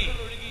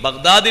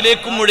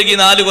 ബഗ്ദാദിലേക്കും ഒഴുകി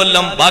 4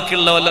 കൊല്ലം,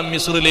 ബാക്കിയുള്ള കൊല്ലം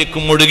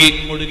മിസ്റിലേക്കും ഒഴുകി.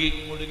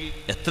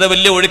 എത്ര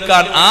വലിയ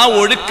ഒഴുക്കാണ്. ആ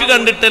ഒഴുക്ക്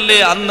കണ്ടിട്ടല്ലേ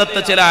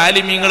അന്നത്തെ ചില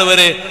ആലിമീങ്ങൾ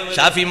വരെ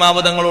ഷാഫി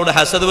മാവദങ്ങളോട്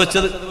ഹസദ്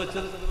വെച്ചത്.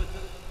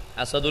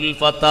 ഹസദുൽ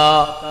ഫതാ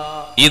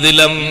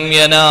ഇദ്ലം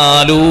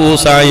യനാലു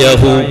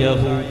സയഹു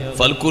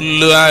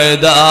ഫൽകുല്ലു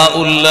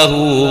അദാഉൽ ലഹു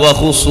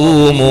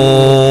വഖുസൂമു.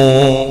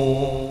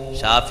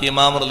 ഷാഫി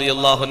ഇമാം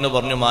റളിയല്ലാഹു അൻഹു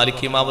പറഞ്ഞു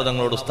മാലിക് ഇമാം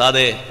തങ്ങളോട്,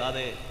 ഉസ്താദേ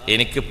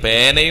എനിക്ക്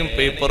പേനയും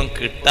പേപ്പറും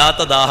കിട്ടാത്ത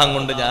ദാഹം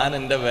കൊണ്ട് ഞാൻ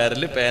എന്റെ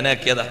വിരല്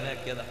പേനയാക്കിയതാ,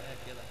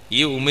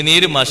 ഈ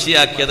ഉമിനീര്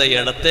മഷിയാക്കിയതാ,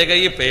 ഇടത്തെ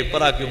കൈ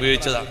പേപ്പറാക്കി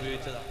ഉപയോഗിച്ചതാ.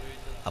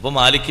 അപ്പൊ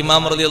മാലിക്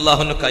ഇമാം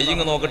റളിയല്ലാഹു അൻഹു കൈ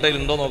ഇങ്ങ് നോക്കട്ടെ,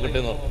 ഉണ്ടോ നോക്കട്ടെ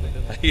എന്ന്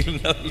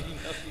പറഞ്ഞു.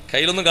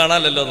 കയ്യിലൊന്നും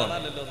കാണാനല്ലോ എന്നാണ്.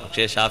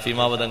 പക്ഷേ ഷാഫി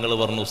ഇമാം തങ്ങൾ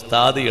പറഞ്ഞു,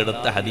 ഉസ്താദ്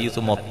എടുത്ത ഹദീസ്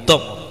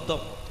മൊത്തം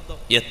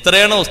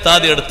എത്രയാണോ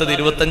ഉസ്താദ് എടുത്തത്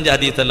 25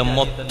 ഹദീസല്ല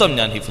മൊത്തം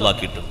ഞാൻ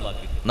ഹിഫ്ലാക്കിയിട്ടുണ്ട്.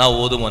 നാ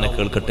ഓതു മോനെ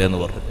കേൾക്കട്ടെ എന്ന്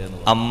പറഞ്ഞു.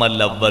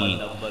 അമ്മൽ അവ്വൽ,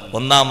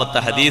 ഒന്നാമത്തെ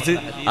ഹദീസ്,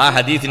 ആ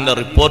ഹദീസിന്റെ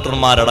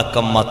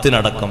റിപ്പോർട്ടർമാരടക്കം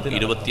മത്തിനടക്കം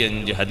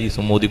 25 ഹദീസ്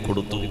ഓതി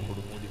കൊടുത്തു.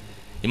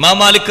 ഇമാം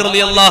മാലിക്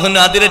റളിയല്ലാഹു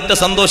അൻഹു അതിരറ്റ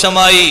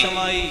സന്തോഷമായി.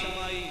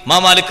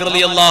 ഇമാം മാലിക്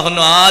റളിയല്ലാഹു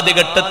അൻഹു ആദ്യ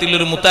ഘട്ടത്തിൽ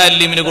ഒരു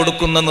മുതഅല്ലിമിന്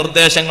കൊടുക്കുന്ന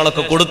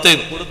നിർദ്ദേശങ്ങളൊക്കെ കൊടുത്ത്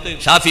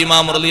ഷാഫി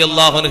ഇമാം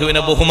റളിയല്ലാഹു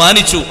അൻഹുവിനെ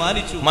ബഹുമാനിച്ചു.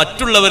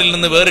 മറ്റുള്ളവരിൽ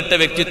നിന്ന് വേറിട്ട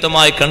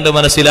വ്യക്തിത്വമായി കണ്ട്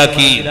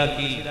മനസ്സിലാക്കി.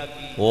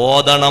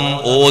 ഓതണം,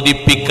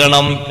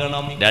 ഓദിപ്പിക്കണം.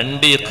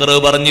 2 ഇഖ്റ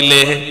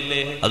പറഞ്ഞില്ലേ,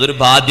 അതൊരു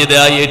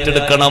ബാധ്യതയായി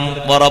ഏറ്റെടുക്കണം.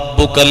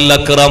 വറബ്ബുക്കൽ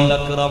അക്രം,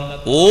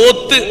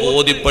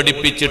 ഓതി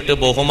പഠിപ്പിച്ചിട്ട്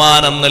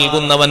ബഹുമാനം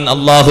നൽകുന്നവൻ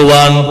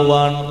അല്ലാഹുവാൻ.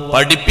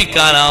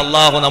 പഠിപ്പിക്കാൻ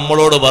അല്ലാഹു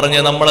നമ്മളോട്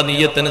പറഞ്ഞ് നമ്മളെ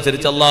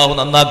നിയ്യത്തനുസരിച്ച് അല്ലാഹു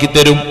നന്നാക്കി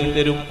തരും.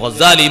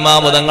 ഗസാലി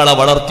ഇമാം തങ്ങളെ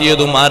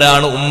വളർത്തിയതും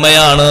ആരാണ്?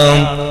 ഉമ്മയാണ്.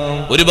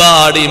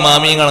 ഒരുപാട്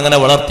ഇമാമിയങ്ങൾ അങ്ങനെ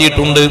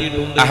വളർത്തിയിട്ടുണ്ട്.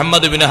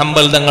 അഹ്മദ് ബിൻ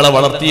ഹംബൽ തങ്ങളെ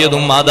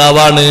വളർത്തിയതും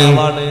മാതാവാണ്.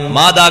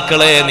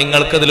 മാതാക്കളെ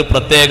നിങ്ങൾക്കതിൽ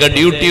പ്രത്യേക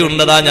ഡ്യൂട്ടി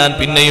ഉണ്ടതാ ഞാൻ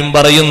പിന്നെയും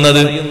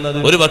പറയുന്നത്.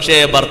 ഒരു പക്ഷേ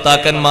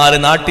ഭർത്താക്കന്മാര്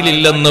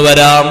നാട്ടിലില്ലെന്ന്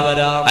വരാം,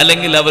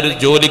 അല്ലെങ്കിൽ അവർ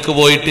ജോലിക്ക്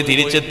പോയിട്ട്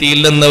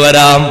തിരിച്ചെത്തിയില്ലെന്ന്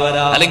വരാം,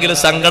 അല്ലെങ്കിൽ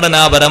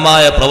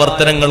സംഘടനാപരമായ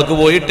പ്രവർത്തനങ്ങൾക്ക്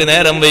പോയിട്ട്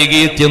നേരം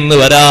വൈകിയെന്ന്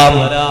വരാം.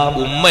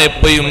 ഉമ്മ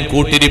എപ്പോഴും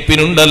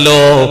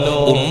കൂട്ടിരിപ്പിനുണ്ടല്ലോ.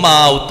 ഉമ്മ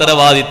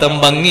ഉത്തരവാദിത്തം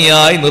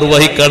ഭംഗിയായി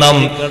നിർവഹിക്കണം.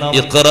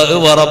 ഇഖ്റ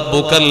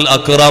വറബ്ബുക്കൽ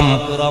അക്രം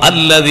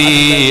അല്ലദീ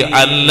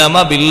അല്ലമ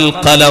ബിൽ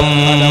ഖലം.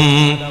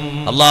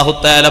 അല്ലാഹു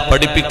തആല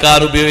പഠിപ്പിക്കാൻ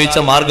ഉപയോഗിച്ച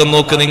മാർഗം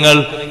നോക്ക് നിങ്ങൾ.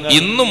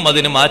 ഇന്നും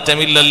അതിന്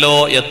മാറ്റമില്ലല്ലോ.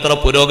 എത്ര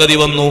പുരോഗതി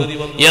വന്നു,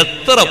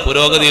 എത്ര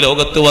പുരോഗതി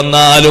ലോകത്ത്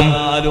വന്നാലും,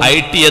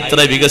 IT എത്ര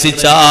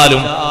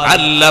വികസിച്ചാലും,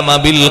 അല്ലമ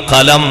ബിൽ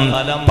ഖലം,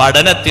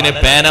 പഠനത്തിന്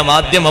പേന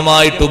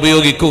മാധ്യമമായിട്ട്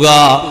ഉപയോഗിക്കുക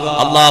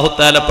അല്ലാഹു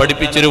തആല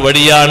പഠിപ്പിച്ചൊരു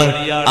വഴിയാണ്.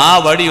 ആ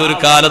വഴി ഒരു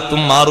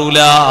കാലത്തും മാറൂല.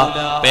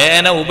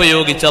 പേന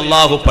ഉപയോഗിച്ച്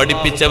അല്ലാഹു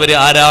പഠിപ്പിച്ചവര്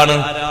ആരാണ്?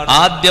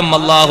 ആദ്യം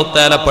അല്ലാഹു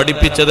തആല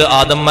പഠിപ്പിച്ചത്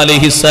ആദം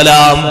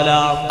അലൈഹിസ്സലാം.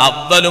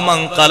 അവ്വലു മൻ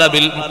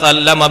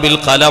ഖലമ ബിൽ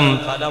ഖലം,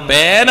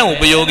 പേന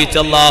ഉപയോഗിച്ച്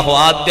അല്ലാഹു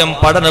ആദ്യം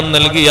പഠനം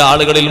നൽകിയ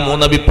ആളുകളിൽ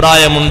 3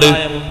 അഭിപ്രായമുണ്ട്.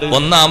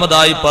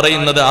 ഒന്നാമതായി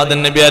പറയുന്നത് ആദം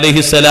നബി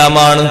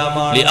അലൈഹിസ്സലാമാണ്.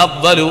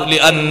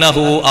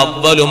 ലിഅന്നഹു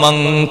അവ്വലു മൻ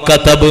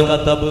കതബ,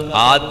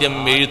 ആദ്യം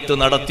എഴുത്ത്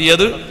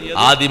നടത്തിയത്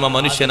ആദിമ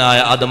മനുഷ്യനായ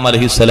ആദം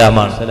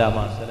അലൈഹിസ്സലാമാണ്.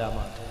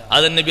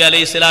 ആദം നബി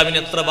അലൈഹിസ്സലാമിന്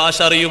എത്ര ഭാഷ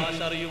അറിയും?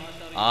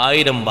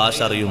 1000 ഭാഷ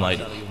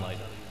അറിയുമായിരുന്നു.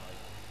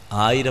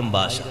 1000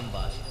 ഭാഷ.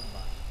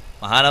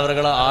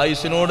 മഹാനവറുകളെ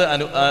ആയുസ്സിനോട്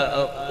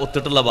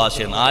ഒത്തിട്ടുള്ള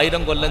ഭാഷയാണ്.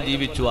 1000 കൊല്ലം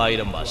ജീവിച്ചു,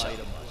 1000 ഭാഷ.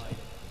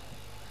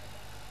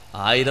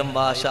 1000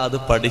 ഭാഷ അത്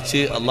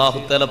പഠിച്ച് അല്ലാഹു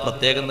തആല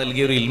പ്രത്യേകം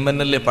നൽകിയ ഒരു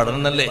ഇൽമന്നല്ലേ,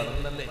 പഠനമല്ലേ.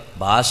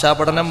 ഭാഷാ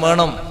പഠനം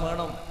വേണം,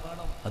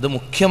 അത്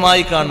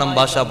മുഖ്യമായി കാണണം.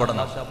 ഭാഷാ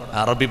പഠനം,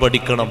 അറബി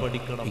പഠിക്കണം,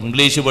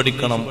 ഇംഗ്ലീഷ്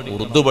പഠിക്കണം,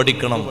 ഉറുദു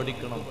പഠിക്കണം,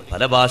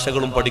 പല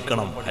ഭാഷകളും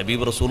പഠിക്കണം.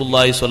 ഹബീബ്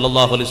റസൂലുള്ളാഹി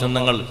സ്വല്ലല്ലാഹു അലൈഹി വസല്ലം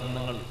തങ്ങൾ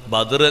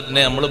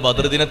ബദറിനെ, നമ്മൾ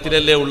ബദർ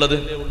ദിനത്തിലല്ലേ ഉള്ളത്,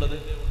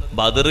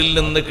 ബദറിൽ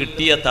നിന്ന്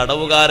കിട്ടിയ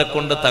തടവുകാരെ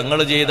കൊണ്ട് തങ്ങൾ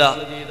ചെയ്ത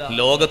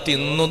ലോകത്ത്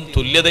ഇന്നും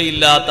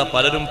തുല്യതയില്ലാത്ത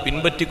പലരും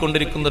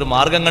പിൻപറ്റിക്കൊണ്ടിരിക്കുന്ന ഒരു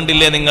മാർഗം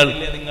കണ്ടില്ലേ നിങ്ങൾ?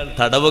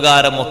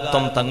 തടവുകാരെ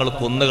മൊത്തം തങ്ങൾ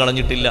കൊന്നു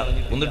കളഞ്ഞിട്ടില്ല.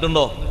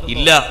 കൊന്നിട്ടുണ്ടോ?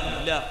 ഇല്ല.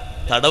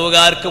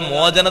 തടവുകാർക്ക്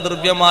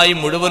മോചനദ്രവ്യമായി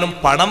മുഴുവനും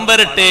പണം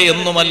വരട്ടെ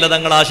എന്നുമല്ല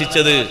തങ്ങൾ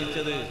ആശിച്ചത്.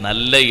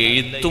 നല്ല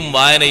എഴുത്തും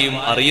വായനയും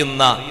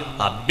അറിയുന്ന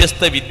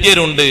അഭ്യസ്ത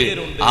വിദ്യരുണ്ട്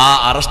ആ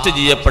അറസ്റ്റ്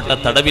ചെയ്യപ്പെട്ട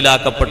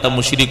തടവിലാക്കപ്പെട്ട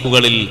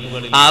മുശ്രിക്കുകളിൽ.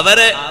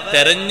 അവരെ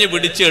തെരഞ്ഞു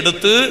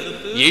പിടിച്ചെടുത്ത്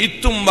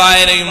എഴുത്തും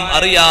വായനയും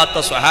അറിയാത്ത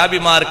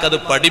സ്വഹാബിമാർക്ക് അത്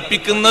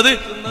പഠിപ്പിക്കുന്നത്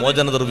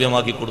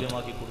മോചനദ്രവ്യമാക്കി കൊടുത്തു.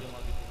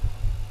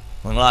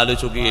 നിങ്ങൾ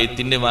ആലോചിച്ച് നോക്കി,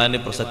 എഴുത്തിന്റെ വായന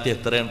പ്രസക്തി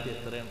എത്രയാണ്?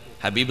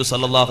 ഹബീബ്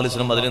സല്ലല്ലാഹു അലൈഹി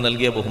വസല്ലം അതിന്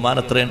നൽകിയ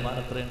ബഹുമാനം എത്രയാണ്?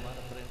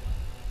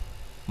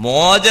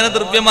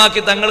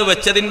 മോചനദ്രവ്യമാക്കി തങ്ങൾ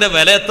വെച്ചതിന്റെ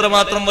വില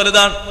എത്രമാത്രം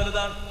വലുതാണ്?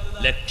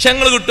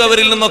 ലക്ഷങ്ങൾ കിട്ടും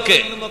അവരിൽ നിന്നൊക്കെ.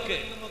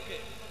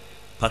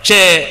 പക്ഷേ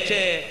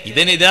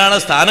ഇതാണ്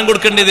സ്ഥാനം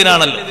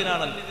കൊടുക്കേണ്ടതിനാണല്ലോ.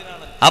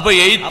 അപ്പൊ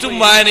എഴുത്തും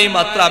വായനയും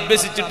അത്ര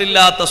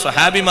അഭ്യസിച്ചിട്ടില്ലാത്ത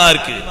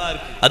സ്വഹാബിമാർക്ക്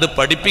അത്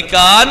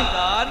പഠിപ്പിക്കാൻ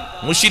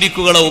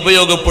മുശ്രിക്കുകളെ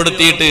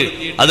ഉപയോഗപ്പെടുത്തിയിട്ട്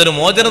അതൊരു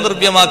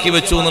മോചനദ്രവ്യമാക്കി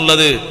വെച്ചു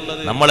എന്നുള്ളത്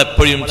നമ്മൾ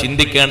എപ്പോഴും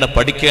ചിന്തിക്കേണ്ട,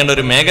 പഠിക്കേണ്ട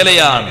ഒരു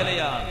മേഖലയാണ്.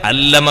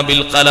 അല്ലമ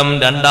ബിൽ ഖലം,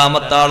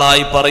 രണ്ടാമത്തെ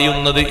ആളായി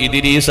പറയുന്നത്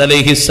ഇദ്രീസ്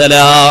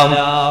അലൈഹിസ്സലാം.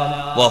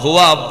 വഹുവ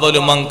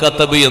അവ്വലു മൻ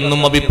കതബ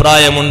എന്നും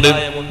അഭിപ്രായമുണ്ട്.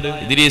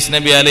 ഇദ്രീസ്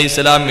നബി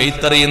അലൈഹിസ്സലാം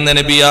എഴുത്തറിയുന്ന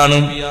നബിയാണ്.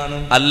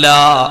 അല്ല,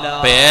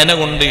 പേന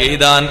കൊണ്ട്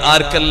എഴുതാൻ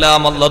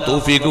ആർക്കെല്ലാം അല്ലാഹു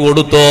തൗഫീഖ്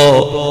കൊടുത്തോ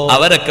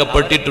അവരൊക്കെ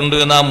പെട്ടിട്ടുണ്ട്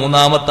എന്നാ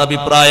മൂന്നാമത്തെ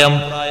അഭിപ്രായം.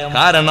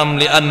 കാരണം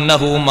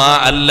ലിഅന്നഹു മാ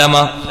അല്ലമ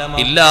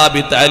ഇല്ലാ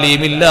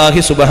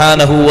ബിതഅലീമില്ലാഹി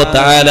സുബ്ഹാനഹു വ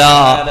തആല,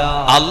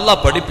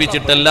 അല്ലാഹ്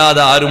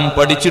പഠിപ്പിച്ചിട്ടല്ലാതെ ആരും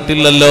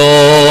പഠിച്ചിട്ടില്ലല്ലോ.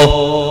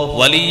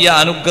 വലിയ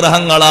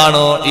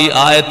അനുഗ്രഹങ്ങളാണ് ഈ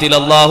ആയത്തിൽ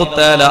അല്ലാഹു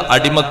തആല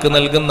അടിമക്ക്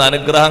നൽകുന്ന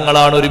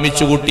അനുഗ്രഹങ്ങളാണ്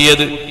ഒരുമിച്ച്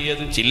കൂട്ടിയത്,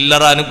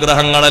 ചില്ലറ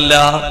അനുഗ്രഹങ്ങളല്ല.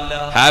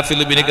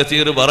 ഹാഫിദ് ഇബ്നു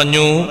കസീർ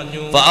പറഞ്ഞു,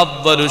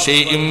 ഫഅവ്വലു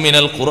ശൈഇൻ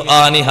മിനൽ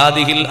ഖുർആനി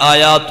ഹാദിഹിൽ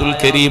ആയാത്തുൽ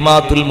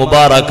കരീമാത്തുൽ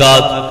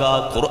മുബാറകാത്ത്,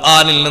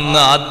 ഖുർആനിൽ നിന്ന്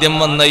ആദ്യം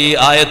വന്ന ഈ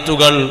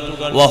ആയത്തുകൾ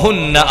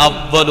വഹുന്ന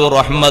അവ്വലു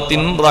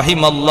റഹ്മത്തിൻ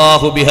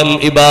റഹിമല്ലാഹു ബിഹൽ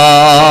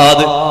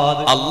ഇബാദ്,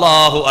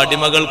 അല്ലാഹു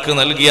അടിമകൾക്ക്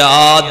നൽകിയ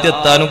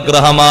ആദ്യത്തെ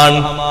അനുഗ്രഹമാണ്.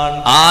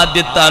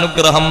 ആദ്യത്തെ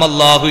അനുഗ്രഹം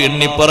അല്ലാഹു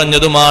എണ്ണി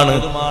പറഞ്ഞതുമാണ്.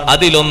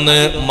 അതിലൊന്ന്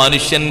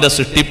മനുഷ്യന്റെ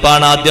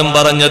സൃഷ്ടിപ്പാണ് ആദ്യം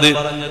പറഞ്ഞത്.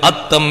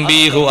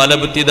 അത്തംബീഹു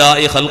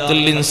അലബ്തിദാഇ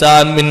ഖൽഖിൽ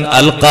ഇൻസാൻ മിൻ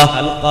അൽഖ,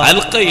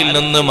 അൽഖയിൽ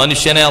നിന്ന്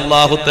മനുഷ്യനെ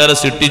അല്ലാഹു തആല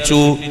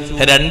സൃഷ്ടിച്ചു.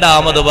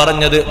 രണ്ടാമത്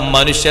പറഞ്ഞത്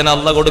മനുഷ്യൻ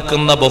അല്ലാഹു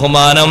കൊടുക്കുന്ന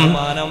ബഹുമാനം.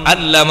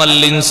 അല്ലമൽ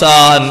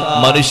ഇൻസാൻ,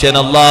 മനുഷ്യൻ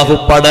അല്ലാഹു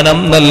പഠനം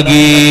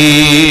നൽകി.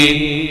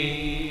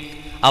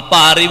 അപ്പൊ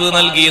അറിവ്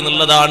നൽകി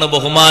എന്നുള്ളതാണ്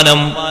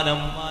ബഹുമാനം.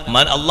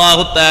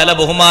 അല്ലാഹു തആല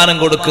ബഹുമാനം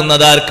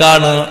കൊടുക്കുന്നത്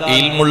ആർക്കാണ്?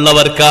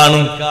 ഇൽമുള്ളവർക്കാണ്.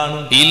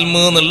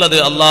 ഇൽമ് എന്നുള്ളത്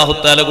അല്ലാഹു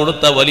തആല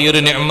കൊടുത്ത വലിയൊരു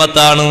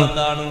നിഅമത്താണ്.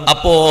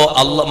 അപ്പോ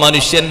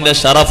മനുഷ്യന്റെ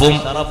ശറഫും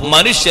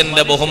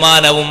മനുഷ്യന്റെ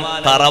ബഹുമാനവും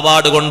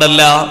തറവാട്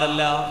കൊണ്ടല്ല.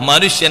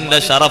 മനുഷ്യന്റെ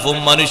ശറഫും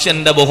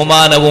മനുഷ്യന്റെ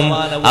ബഹുമാനവും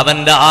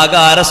അവന്റെ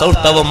ആകാര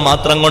സൗഷ്ഠവം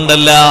മാത്രം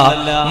കൊണ്ടല്ല.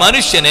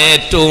 മനുഷ്യനെ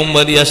ഏറ്റവും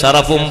വലിയ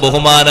ശറഫും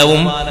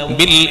ബഹുമാനവും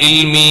ബിൽ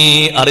ഇൽമി,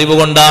 അറിവ്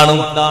കൊണ്ടാണ്.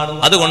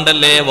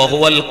 അതുകൊണ്ടല്ലേ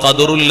വഹുവൽ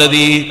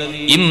ഖദറുല്ലദീ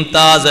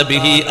ഇംതാസ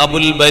ബിഹി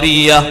അബുൽ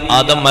ബരിയ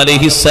ആദം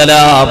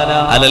അലൈഹിസ്സലാം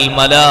അലൽ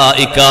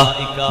മലായിക,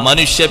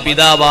 മനുഷ്യ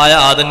പിതാവായ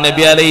ആദം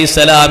നബി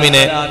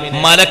അലൈഹിസ്സലാമിനെ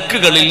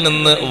മലക്കുകളിൽ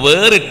നിന്ന്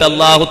വേറിട്ട്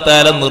അല്ലാഹു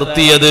തആല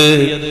നിർത്തിയത്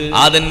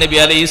ആദം നബി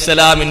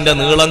അലൈഹിസ്സലാമിന്റെ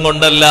നീളം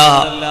കൊണ്ടല്ല,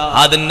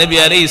 ആദം നബി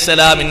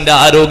അലൈഹിസ്സലാമിന്റെ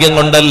ആരോഗ്യം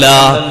കൊണ്ടല്ല,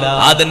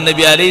 ആദം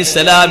നബി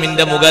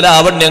അലൈഹിസ്സലാമിന്റെ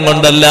മുഖലാവണ്യം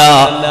കൊണ്ടല്ല,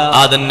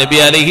 ആദം നബി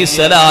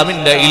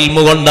അലൈഹിസ്സലാമിന്റെ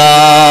ഇൽമു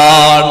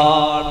കൊണ്ടാണ്.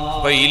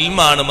 അപ്പൊ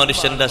ഇൽമാണ്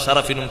മനുഷ്യന്റെ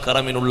ശറഫിനും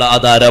കറമിനുള്ള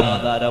ആധാരം.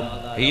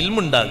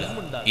 ഇൽമുണ്ടാകുക,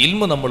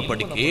 ഇൽമു നമ്മൾ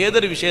പഠിക്കുക.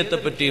 ഏതൊരു വിഷയത്തെ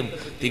പറ്റിയും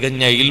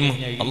തികഞ്ഞ ഇൽമു.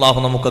 അള്ളാഹു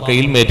നമുക്കൊക്കെ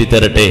ഇൽമേറ്റി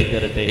തരട്ടെ.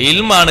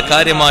 ഇൽമാണ്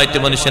കാര്യമായിട്ട്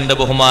മനുഷ്യന്റെ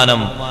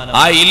ബഹുമാനം.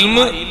 ആ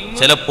ഇൽമു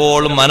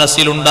ചിലപ്പോൾ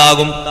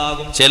മനസ്സിലുണ്ടാകും,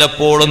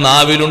 ചിലപ്പോൾ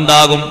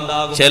നാവിലുണ്ടാകും,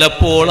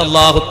 ചിലപ്പോൾ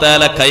അല്ലാഹു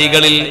തആല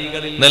കൈകളിൽ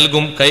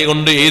നൽകും,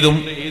 കൈകൊണ്ട് എഴുതും.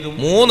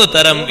 മൂന്ന്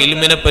തരം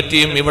ഇൽമിനെ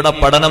പറ്റിയും ഇവിടെ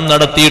പഠനം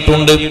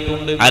നടത്തിയിട്ടുണ്ട്.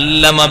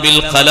 അല്ലമ ബിൽ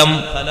ഖലം,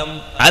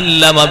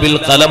 അല്ലമ ബിൽ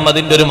ഖലം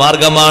അതിന്റെ ഒരു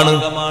മാർഗമാണ്.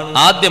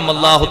 ആദ്യം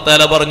അല്ലാഹു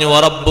തആല പറഞ്ഞു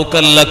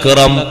വറബ്ബുക്കൽ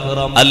അക്റം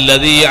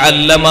അല്ലദീ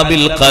അല്ലമ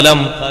ബിൽ ഖലം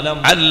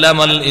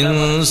അല്ലമൽ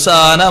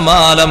ഇൻസാന മാ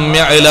ലം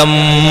യഅലം.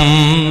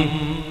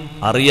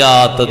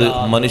 അറിയാത്തത്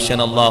മനുഷ്യൻ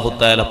അല്ലാഹു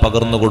തആല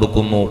പകർന്നു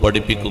കൊടുക്കുന്നു,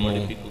 പഠിപ്പിക്കുന്നു.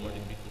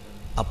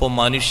 അപ്പൊ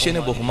മനുഷ്യന്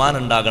ബഹുമാനം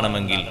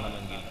ഉണ്ടാകണമെങ്കിൽ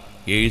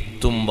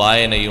എഴുത്തും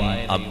വായനയും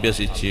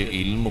അഭ്യസിച്ച്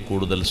ഇൽമു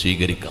കൂടുതൽ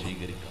സ്വീകരിക്കണം.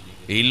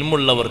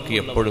 ഇൽമുള്ളവർക്ക്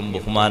എപ്പോഴും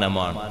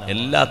ബഹുമാനമാണ്,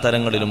 എല്ലാ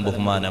തരങ്ങളിലും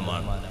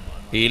ബഹുമാനമാണ്.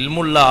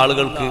 ഇൽമുള്ള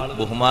ആളുകൾക്ക്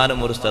ബഹുമാനം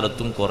ഒരു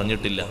സ്ഥലത്തും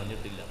കുറഞ്ഞിട്ടില്ല,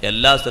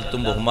 എല്ലാ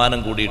സ്ഥലത്തും ബഹുമാനം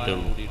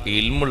കൂടിയിട്ടുള്ളൂ.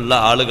 ഇൽമുള്ള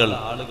ആളുകൾ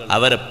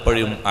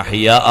അവരെപ്പോഴും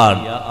അഹ്യാ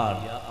ആണ്,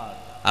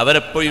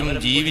 അവരെപ്പോഴും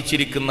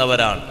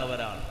ജീവിച്ചിരിക്കുന്നവരാണ്.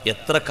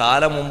 എത്ര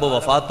കാലം മുമ്പ്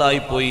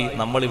വഫാത്തായി പോയി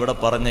നമ്മൾ ഇവിടെ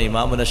പറഞ്ഞ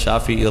ഇമാമുന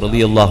ഷാഫിഈ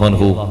റളിയല്ലാഹു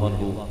അൻഹു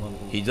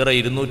ഹിജ്റ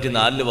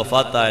 204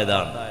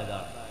 വഫാത്തായതാണ്.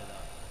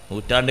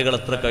 നൂറ്റാണ്ടുകൾ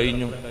എത്ര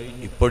കഴിഞ്ഞു,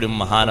 ഇപ്പോഴും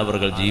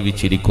മഹാനവറുകൾ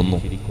ജീവിച്ചിരിക്കുന്നു,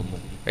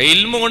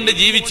 ഇൽമു കൊണ്ട്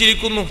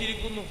ജീവിച്ചിരിക്കുന്നു.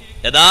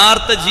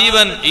 യഥാർത്ഥ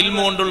ജീവൻ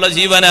ഇൽമു കൊണ്ടുള്ള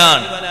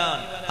ജീവനാണ്.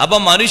 അപ്പൊ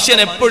മനുഷ്യൻ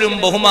എപ്പോഴും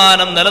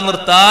ബഹുമാനം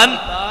നിലനിർത്താൻ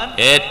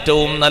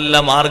ഏറ്റവും നല്ല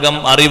മാർഗം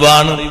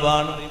അറിവാണ്.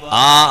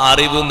 ആ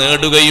അറിവ്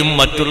നേടുകയും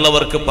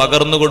മറ്റുള്ളവർക്ക്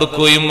പകർന്നു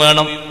കൊടുക്കുകയും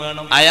വേണം.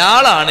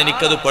 അയാളാണ്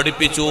എനിക്കത്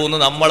പഠിപ്പിച്ചു എന്ന്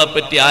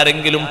നമ്മളെപ്പറ്റി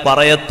ആരെങ്കിലും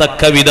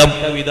പറയത്തക്ക വിധം,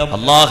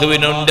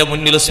 അള്ളാഹുവിന്റെ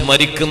മുന്നിൽ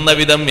സ്മരിക്കുന്ന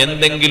വിധം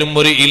എന്തെങ്കിലും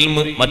ഒരു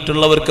ഇൽമ്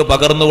മറ്റുള്ളവർക്ക്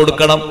പകർന്നു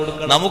കൊടുക്കണം.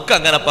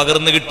 നമുക്കങ്ങനെ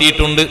പകർന്നു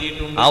കിട്ടിയിട്ടുണ്ട്.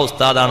 ആ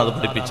ഉസ്താദാണ് അത്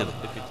പഠിപ്പിച്ചത്,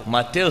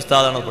 മറ്റേ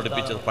ഉസ്താദാണ് അത്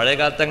പഠിപ്പിച്ചത്. പഴയ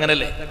കാലത്ത്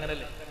അങ്ങനല്ലേ?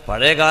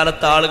 പഴയ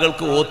കാലത്ത്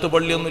ആളുകൾക്ക്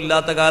ഓത്തുപള്ളിയൊന്നും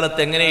ഇല്ലാത്ത കാലത്ത്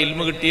എങ്ങനെ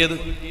ഇൽമു കിട്ടിയത്?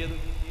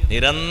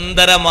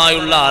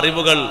 നിരന്തരമായുള്ള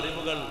അറിവുകൾ,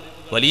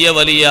 വലിയ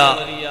വലിയ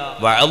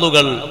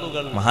വഅളുകൾ.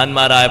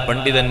 മഹാന്മാരായ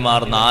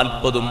പണ്ഡിതന്മാർ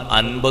 40ഉം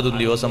 50ഉം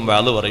ദിവസം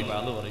വഅള് പറയും.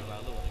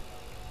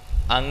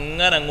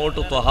 അങ്ങനെ അങ്ങോട്ട്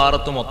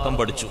ത്വഹാറത്ത് മൊത്തം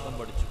പഠിച്ചു,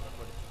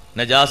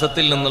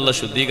 നജാസത്തിൽ നിന്നുള്ള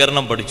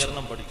ശുദ്ധീകരണം പഠിച്ചു,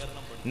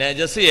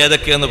 നജസ്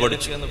ഏതൊക്കെയെന്ന്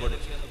പഠിച്ചു,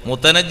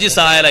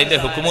 മുതനജ്ജിസായാൽ അതിന്റെ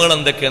ഹുക്കുമുകൾ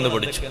എന്തൊക്കെയെന്ന്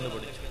പഠിച്ചു.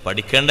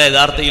 പഠിക്കേണ്ട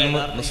യഥാർത്ഥ ഇൽമു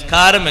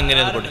നിസ്കാരം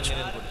എങ്ങനെയെന്ന് പഠിച്ചു,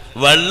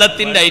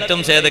 വെള്ളത്തിന്റെ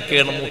ഐറ്റംസ്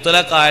ഏതൊക്കെയാണ്,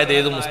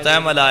 മുത്തലഖായതേത്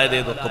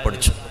മുസ്തഅമലായതേത് ഒക്കെ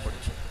പഠിച്ചു.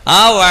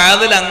 ആ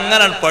വഅദിൽ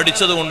അങ്ങനെ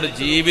പഠിച്ചത് കൊണ്ട്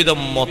ജീവിതം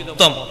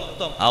മൊത്തം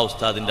ആ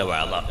ഉസ്താദിന്റെ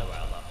വഅദാണ്.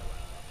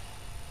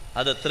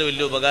 അത് എത്ര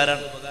വലിയ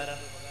ഉപകാരമാണ്.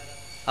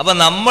 അപ്പൊ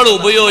നമ്മൾ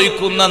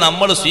ഉപയോഗിക്കുന്ന,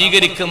 നമ്മൾ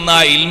സ്വീകരിക്കുന്ന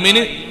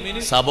ഇൽമിന്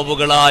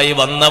സബബുകളായി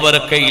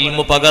വന്നവരൊക്കെ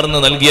ഇൽമു പകർന്നു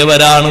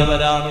നൽകിയവരാണ്.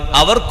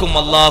 അവർക്കും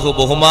അല്ലാഹു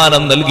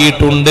ബഹുമാനം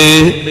നൽകിയിട്ടുണ്ട്,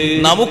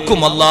 നമുക്കും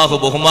അല്ലാഹു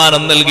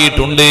ബഹുമാനം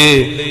നൽകിയിട്ടുണ്ട്.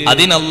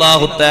 അതിന്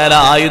അല്ലാഹു തആല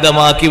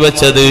ആയുധമാക്കി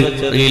വെച്ചത്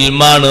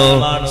ഇൽമാണ്.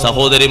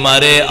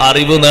 സഹോദരിമാരെ,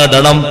 അറിവ്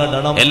നേടണം,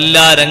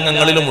 എല്ലാ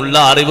രംഗങ്ങളിലുമുള്ള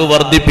അറിവ്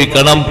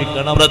വർദ്ധിപ്പിക്കണം.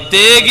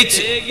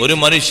 പ്രത്യേകിച്ച് ഒരു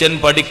മനുഷ്യൻ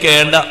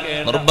പഠിക്കേണ്ട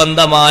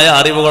നിർബന്ധമായ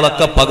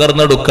അറിവുകളൊക്കെ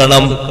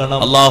പകർന്നെടുക്കണം.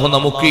 അല്ലാഹു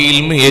നമുക്ക്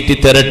ഇൽമു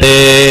ഏറ്റിത്തരട്ടെ.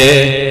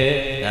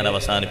 ഞാൻ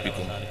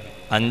അവസാനിപ്പിക്കും.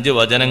 5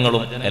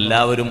 വചനങ്ങളും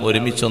എല്ലാവരും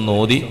ഒരുമിച്ചൊന്ന്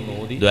ഓതി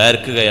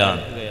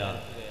ദ്വാരക്കുകയാണ്.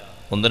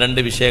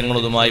 1-2 വിഷയങ്ങൾ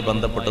ഇതുമായി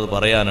ബന്ധപ്പെട്ടത്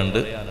പറയാനുണ്ട്,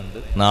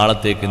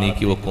 നാളത്തേക്ക്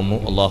നീക്കി വെക്കുന്നു.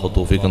 അല്ലാഹു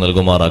തൗഫീഖ്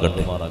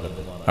നൽകുമാറാകട്ടെ.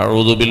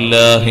 അഊദു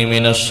ബില്ലാഹി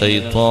മിനശ്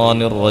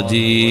ശൈത്വാനിർ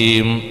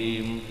റജീം.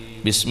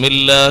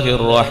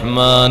 ബിസ്മില്ലാഹിർ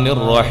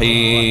റഹ്മാനിർ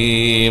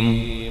റഹീം.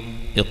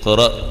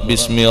 اقرأ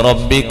باسم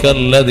ربك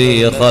الذي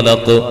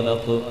خلق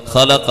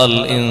خلق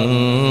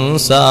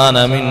الإنسان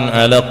من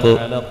علق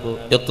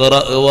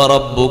اقرأ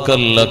وربك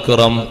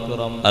الأكرم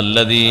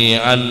الذي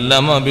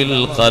علم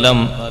بالقلم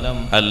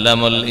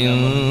علم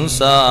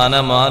الإنسان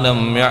ما لم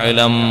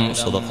يعلم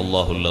صدق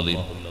الله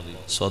العظيم.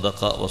 صدق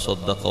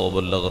وصدق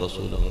وبلغ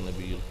رسوله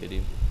النبي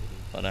الكريم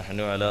ونحن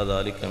على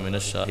ذلك من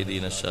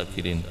الشاهدين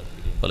الشاكرين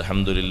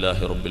والحمد لله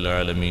رب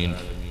العالمين.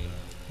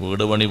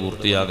 വീട് പണി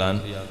പൂർത്തിയാകാൻ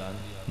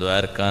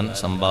ദ്വാരക്കാൻ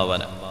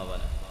സംഭാവന,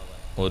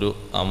 ഒരു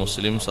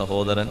അമുസ്ലിം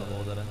സഹോദരൻ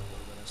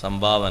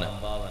സംഭാവന,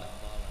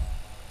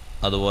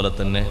 അതുപോലെ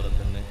തന്നെ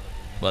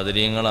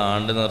ബദരീങ്ങൾ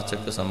ആണ്ട്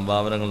നേർച്ചയ്ക്ക്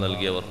സംഭാവനകൾ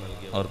നൽകിയവർ,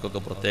 അവർക്കൊക്കെ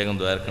പ്രത്യേകം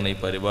ദ്വാരക്കണം. ഈ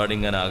പരിപാടി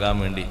ഇങ്ങനെ ആകാൻ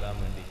വേണ്ടി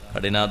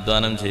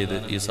കഠിനാധ്വാനം ചെയ്ത്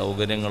ഈ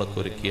സൗകര്യങ്ങളൊക്കെ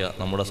ഒരുക്കിയ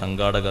നമ്മുടെ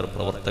സംഘാടകർ,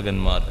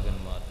 പ്രവർത്തകന്മാർ,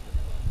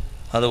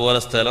 അതുപോലെ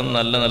സ്ഥലം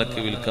നല്ല നിലക്ക്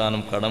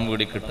വിൽക്കാനും കടം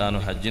വീടി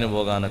കിട്ടാനും ഹജ്ജിന്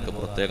പോകാനൊക്കെ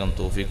പ്രത്യേകം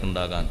തൗഫീഖ്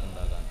ഉണ്ടാകാൻ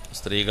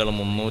സ്ത്രീകൾ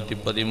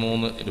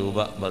 313 രൂപ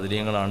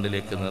ബദരീങ്ങൾ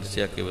ആണ്ടിലേക്ക്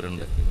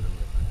നേർച്ചയാക്കിയവരുണ്ട്.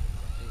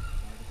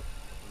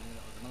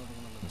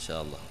 ഇൻഷാ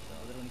അല്ലാഹ്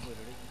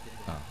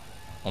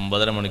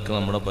 9:30 മണിക്ക്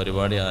നമ്മുടെ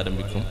പരിപാടി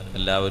ആരംഭിക്കും.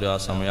 എല്ലാവരും ആ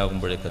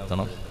സമയമാകുമ്പോഴേക്ക്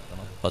എത്തണം.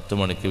 10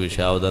 മണിക്ക്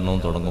വിഷയാവതരണവും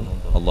തുടങ്ങും.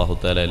 അല്ലാഹു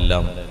തആല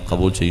എല്ലാം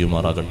ഖബൂൽ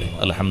ചെയ്യുമാറാകട്ടെ.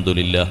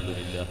 അൽഹംദുലില്ലാഹ്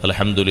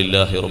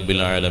അൽഹംദുലില്ലാഹി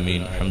റബ്ബിൽ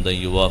ആലമീൻ ഹംദൻ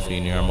യുവാഫി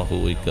നിഅമഹു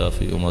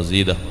വയുകാഫിഉ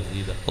മസീദഹു.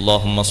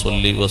 اللهم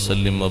صل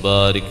وسلم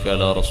وبارك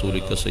على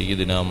رسولك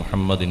سيدنا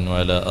محمد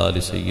وعلى آل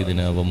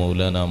سيدنا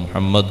ومولانا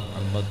محمد.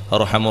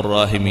 അർഹമുർ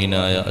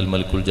റഹീമീനായ അൽ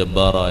മലിക്കുൽ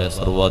ജബ്ബാറായ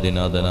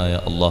സർവാദിനാഥനായ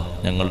അല്ലാഹ്,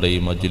 ഞങ്ങളുടെ ഈ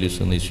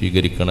മജ്ലിസ് നീ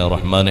സ്വീകരിക്കണേ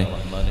റഹ്മാനെ.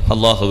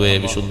 അല്ലാഹുവേ,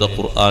 വിശുദ്ധ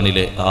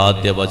ഖുർആനിലെ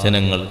ആദ്യ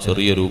വചനങ്ങൾ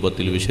ചെറിയ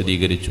രൂപത്തിൽ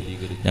വിശദീകരിച്ചു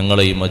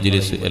ഞങ്ങളെ ഈ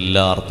മജ്ലിസ്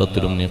എല്ലാ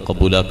അർത്ഥത്തിലും നീ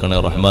ഖബൂലാക്കണേ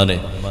റഹ്മാനെ.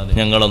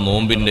 ഞങ്ങളെ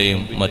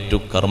നോമ്പിൻ്റെയും മറ്റു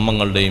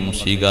കർമ്മങ്ങളുടെ കർമ്മങ്ങളുടെയും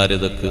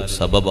സ്വീകാര്യതക്ക്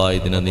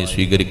സബബായതിനെ നീ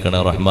സ്വീകരിക്കണേ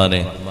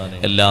റഹ്മാനെ.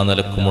 എല്ലാ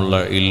നിലക്കുമുള്ള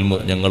ഇൽമ്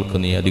ഞങ്ങൾക്ക്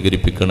നീ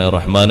അധികരിപ്പിക്കണേ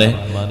റഹ്മാനെ.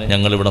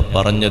 ഞങ്ങളിവിടെ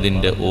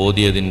പറഞ്ഞതിൻ്റെ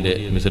ഓതിയതിൻ്റെ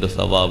മിസ്ര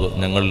സവാബ്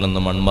ഞങ്ങളിൽ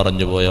നിന്ന്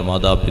മൺമറഞ്ഞു പോയ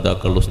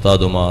മാതാപിതാക്കൾ,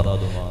 ഉസ്താദുമാർ,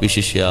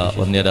 വിശിഷ്യ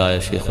വന്യരായ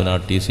ഷെയ്ഖുന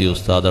TC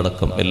ഉസ്താദ്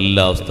അടക്കം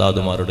എല്ലാ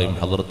ഉസ്താദുമാരുടെയും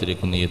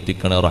ഹദറത്തിലേക്ക് നീ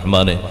എത്തിക്കണേ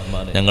റഹ്മാനെ.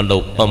 ഞങ്ങളുടെ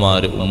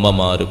ഉപ്പമാര്,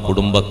 ഉമ്മമാര്,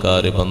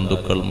 കുടുംബക്കാര്,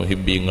 ബന്ധുക്കൾ,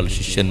 മുഹിബ്ബീങ്ങൾ,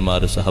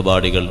 ശിഷ്യന്മാര്,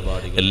 സഹപാഠികൾ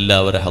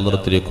എല്ലാവരുടെ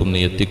ഹദറത്തിലേക്കും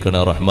നീ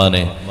എത്തിക്കണേ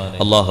റഹ്മാനെ.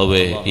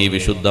 അല്ലാഹുവേ, ഈ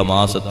വിശുദ്ധ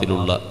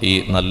മാസത്തിലുള്ള ഈ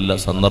നല്ല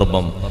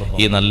സന്ദർഭം,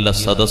 ഈ നല്ല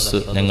സദസ്സ്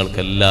ഞങ്ങൾക്ക്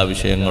എല്ലാ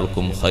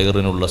വിഷയങ്ങൾക്കും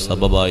ഖൈറിനുള്ള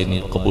സബബായി നീ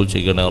ഖബൂൽ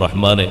ചെയ്യണേ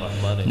റഹ്മാനെ.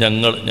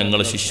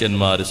 ഞങ്ങളുടെ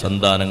ശിഷ്യന്മാര്,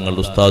 സന്താനങ്ങൾ,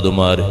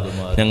 ഉസ്താദുമാര്,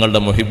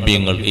 ഞങ്ങളുടെ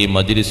മുഹിബ്ബീങ്ങൾ, ഈ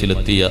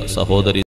മജ്ലിസിലെത്തിയ സഹോദരി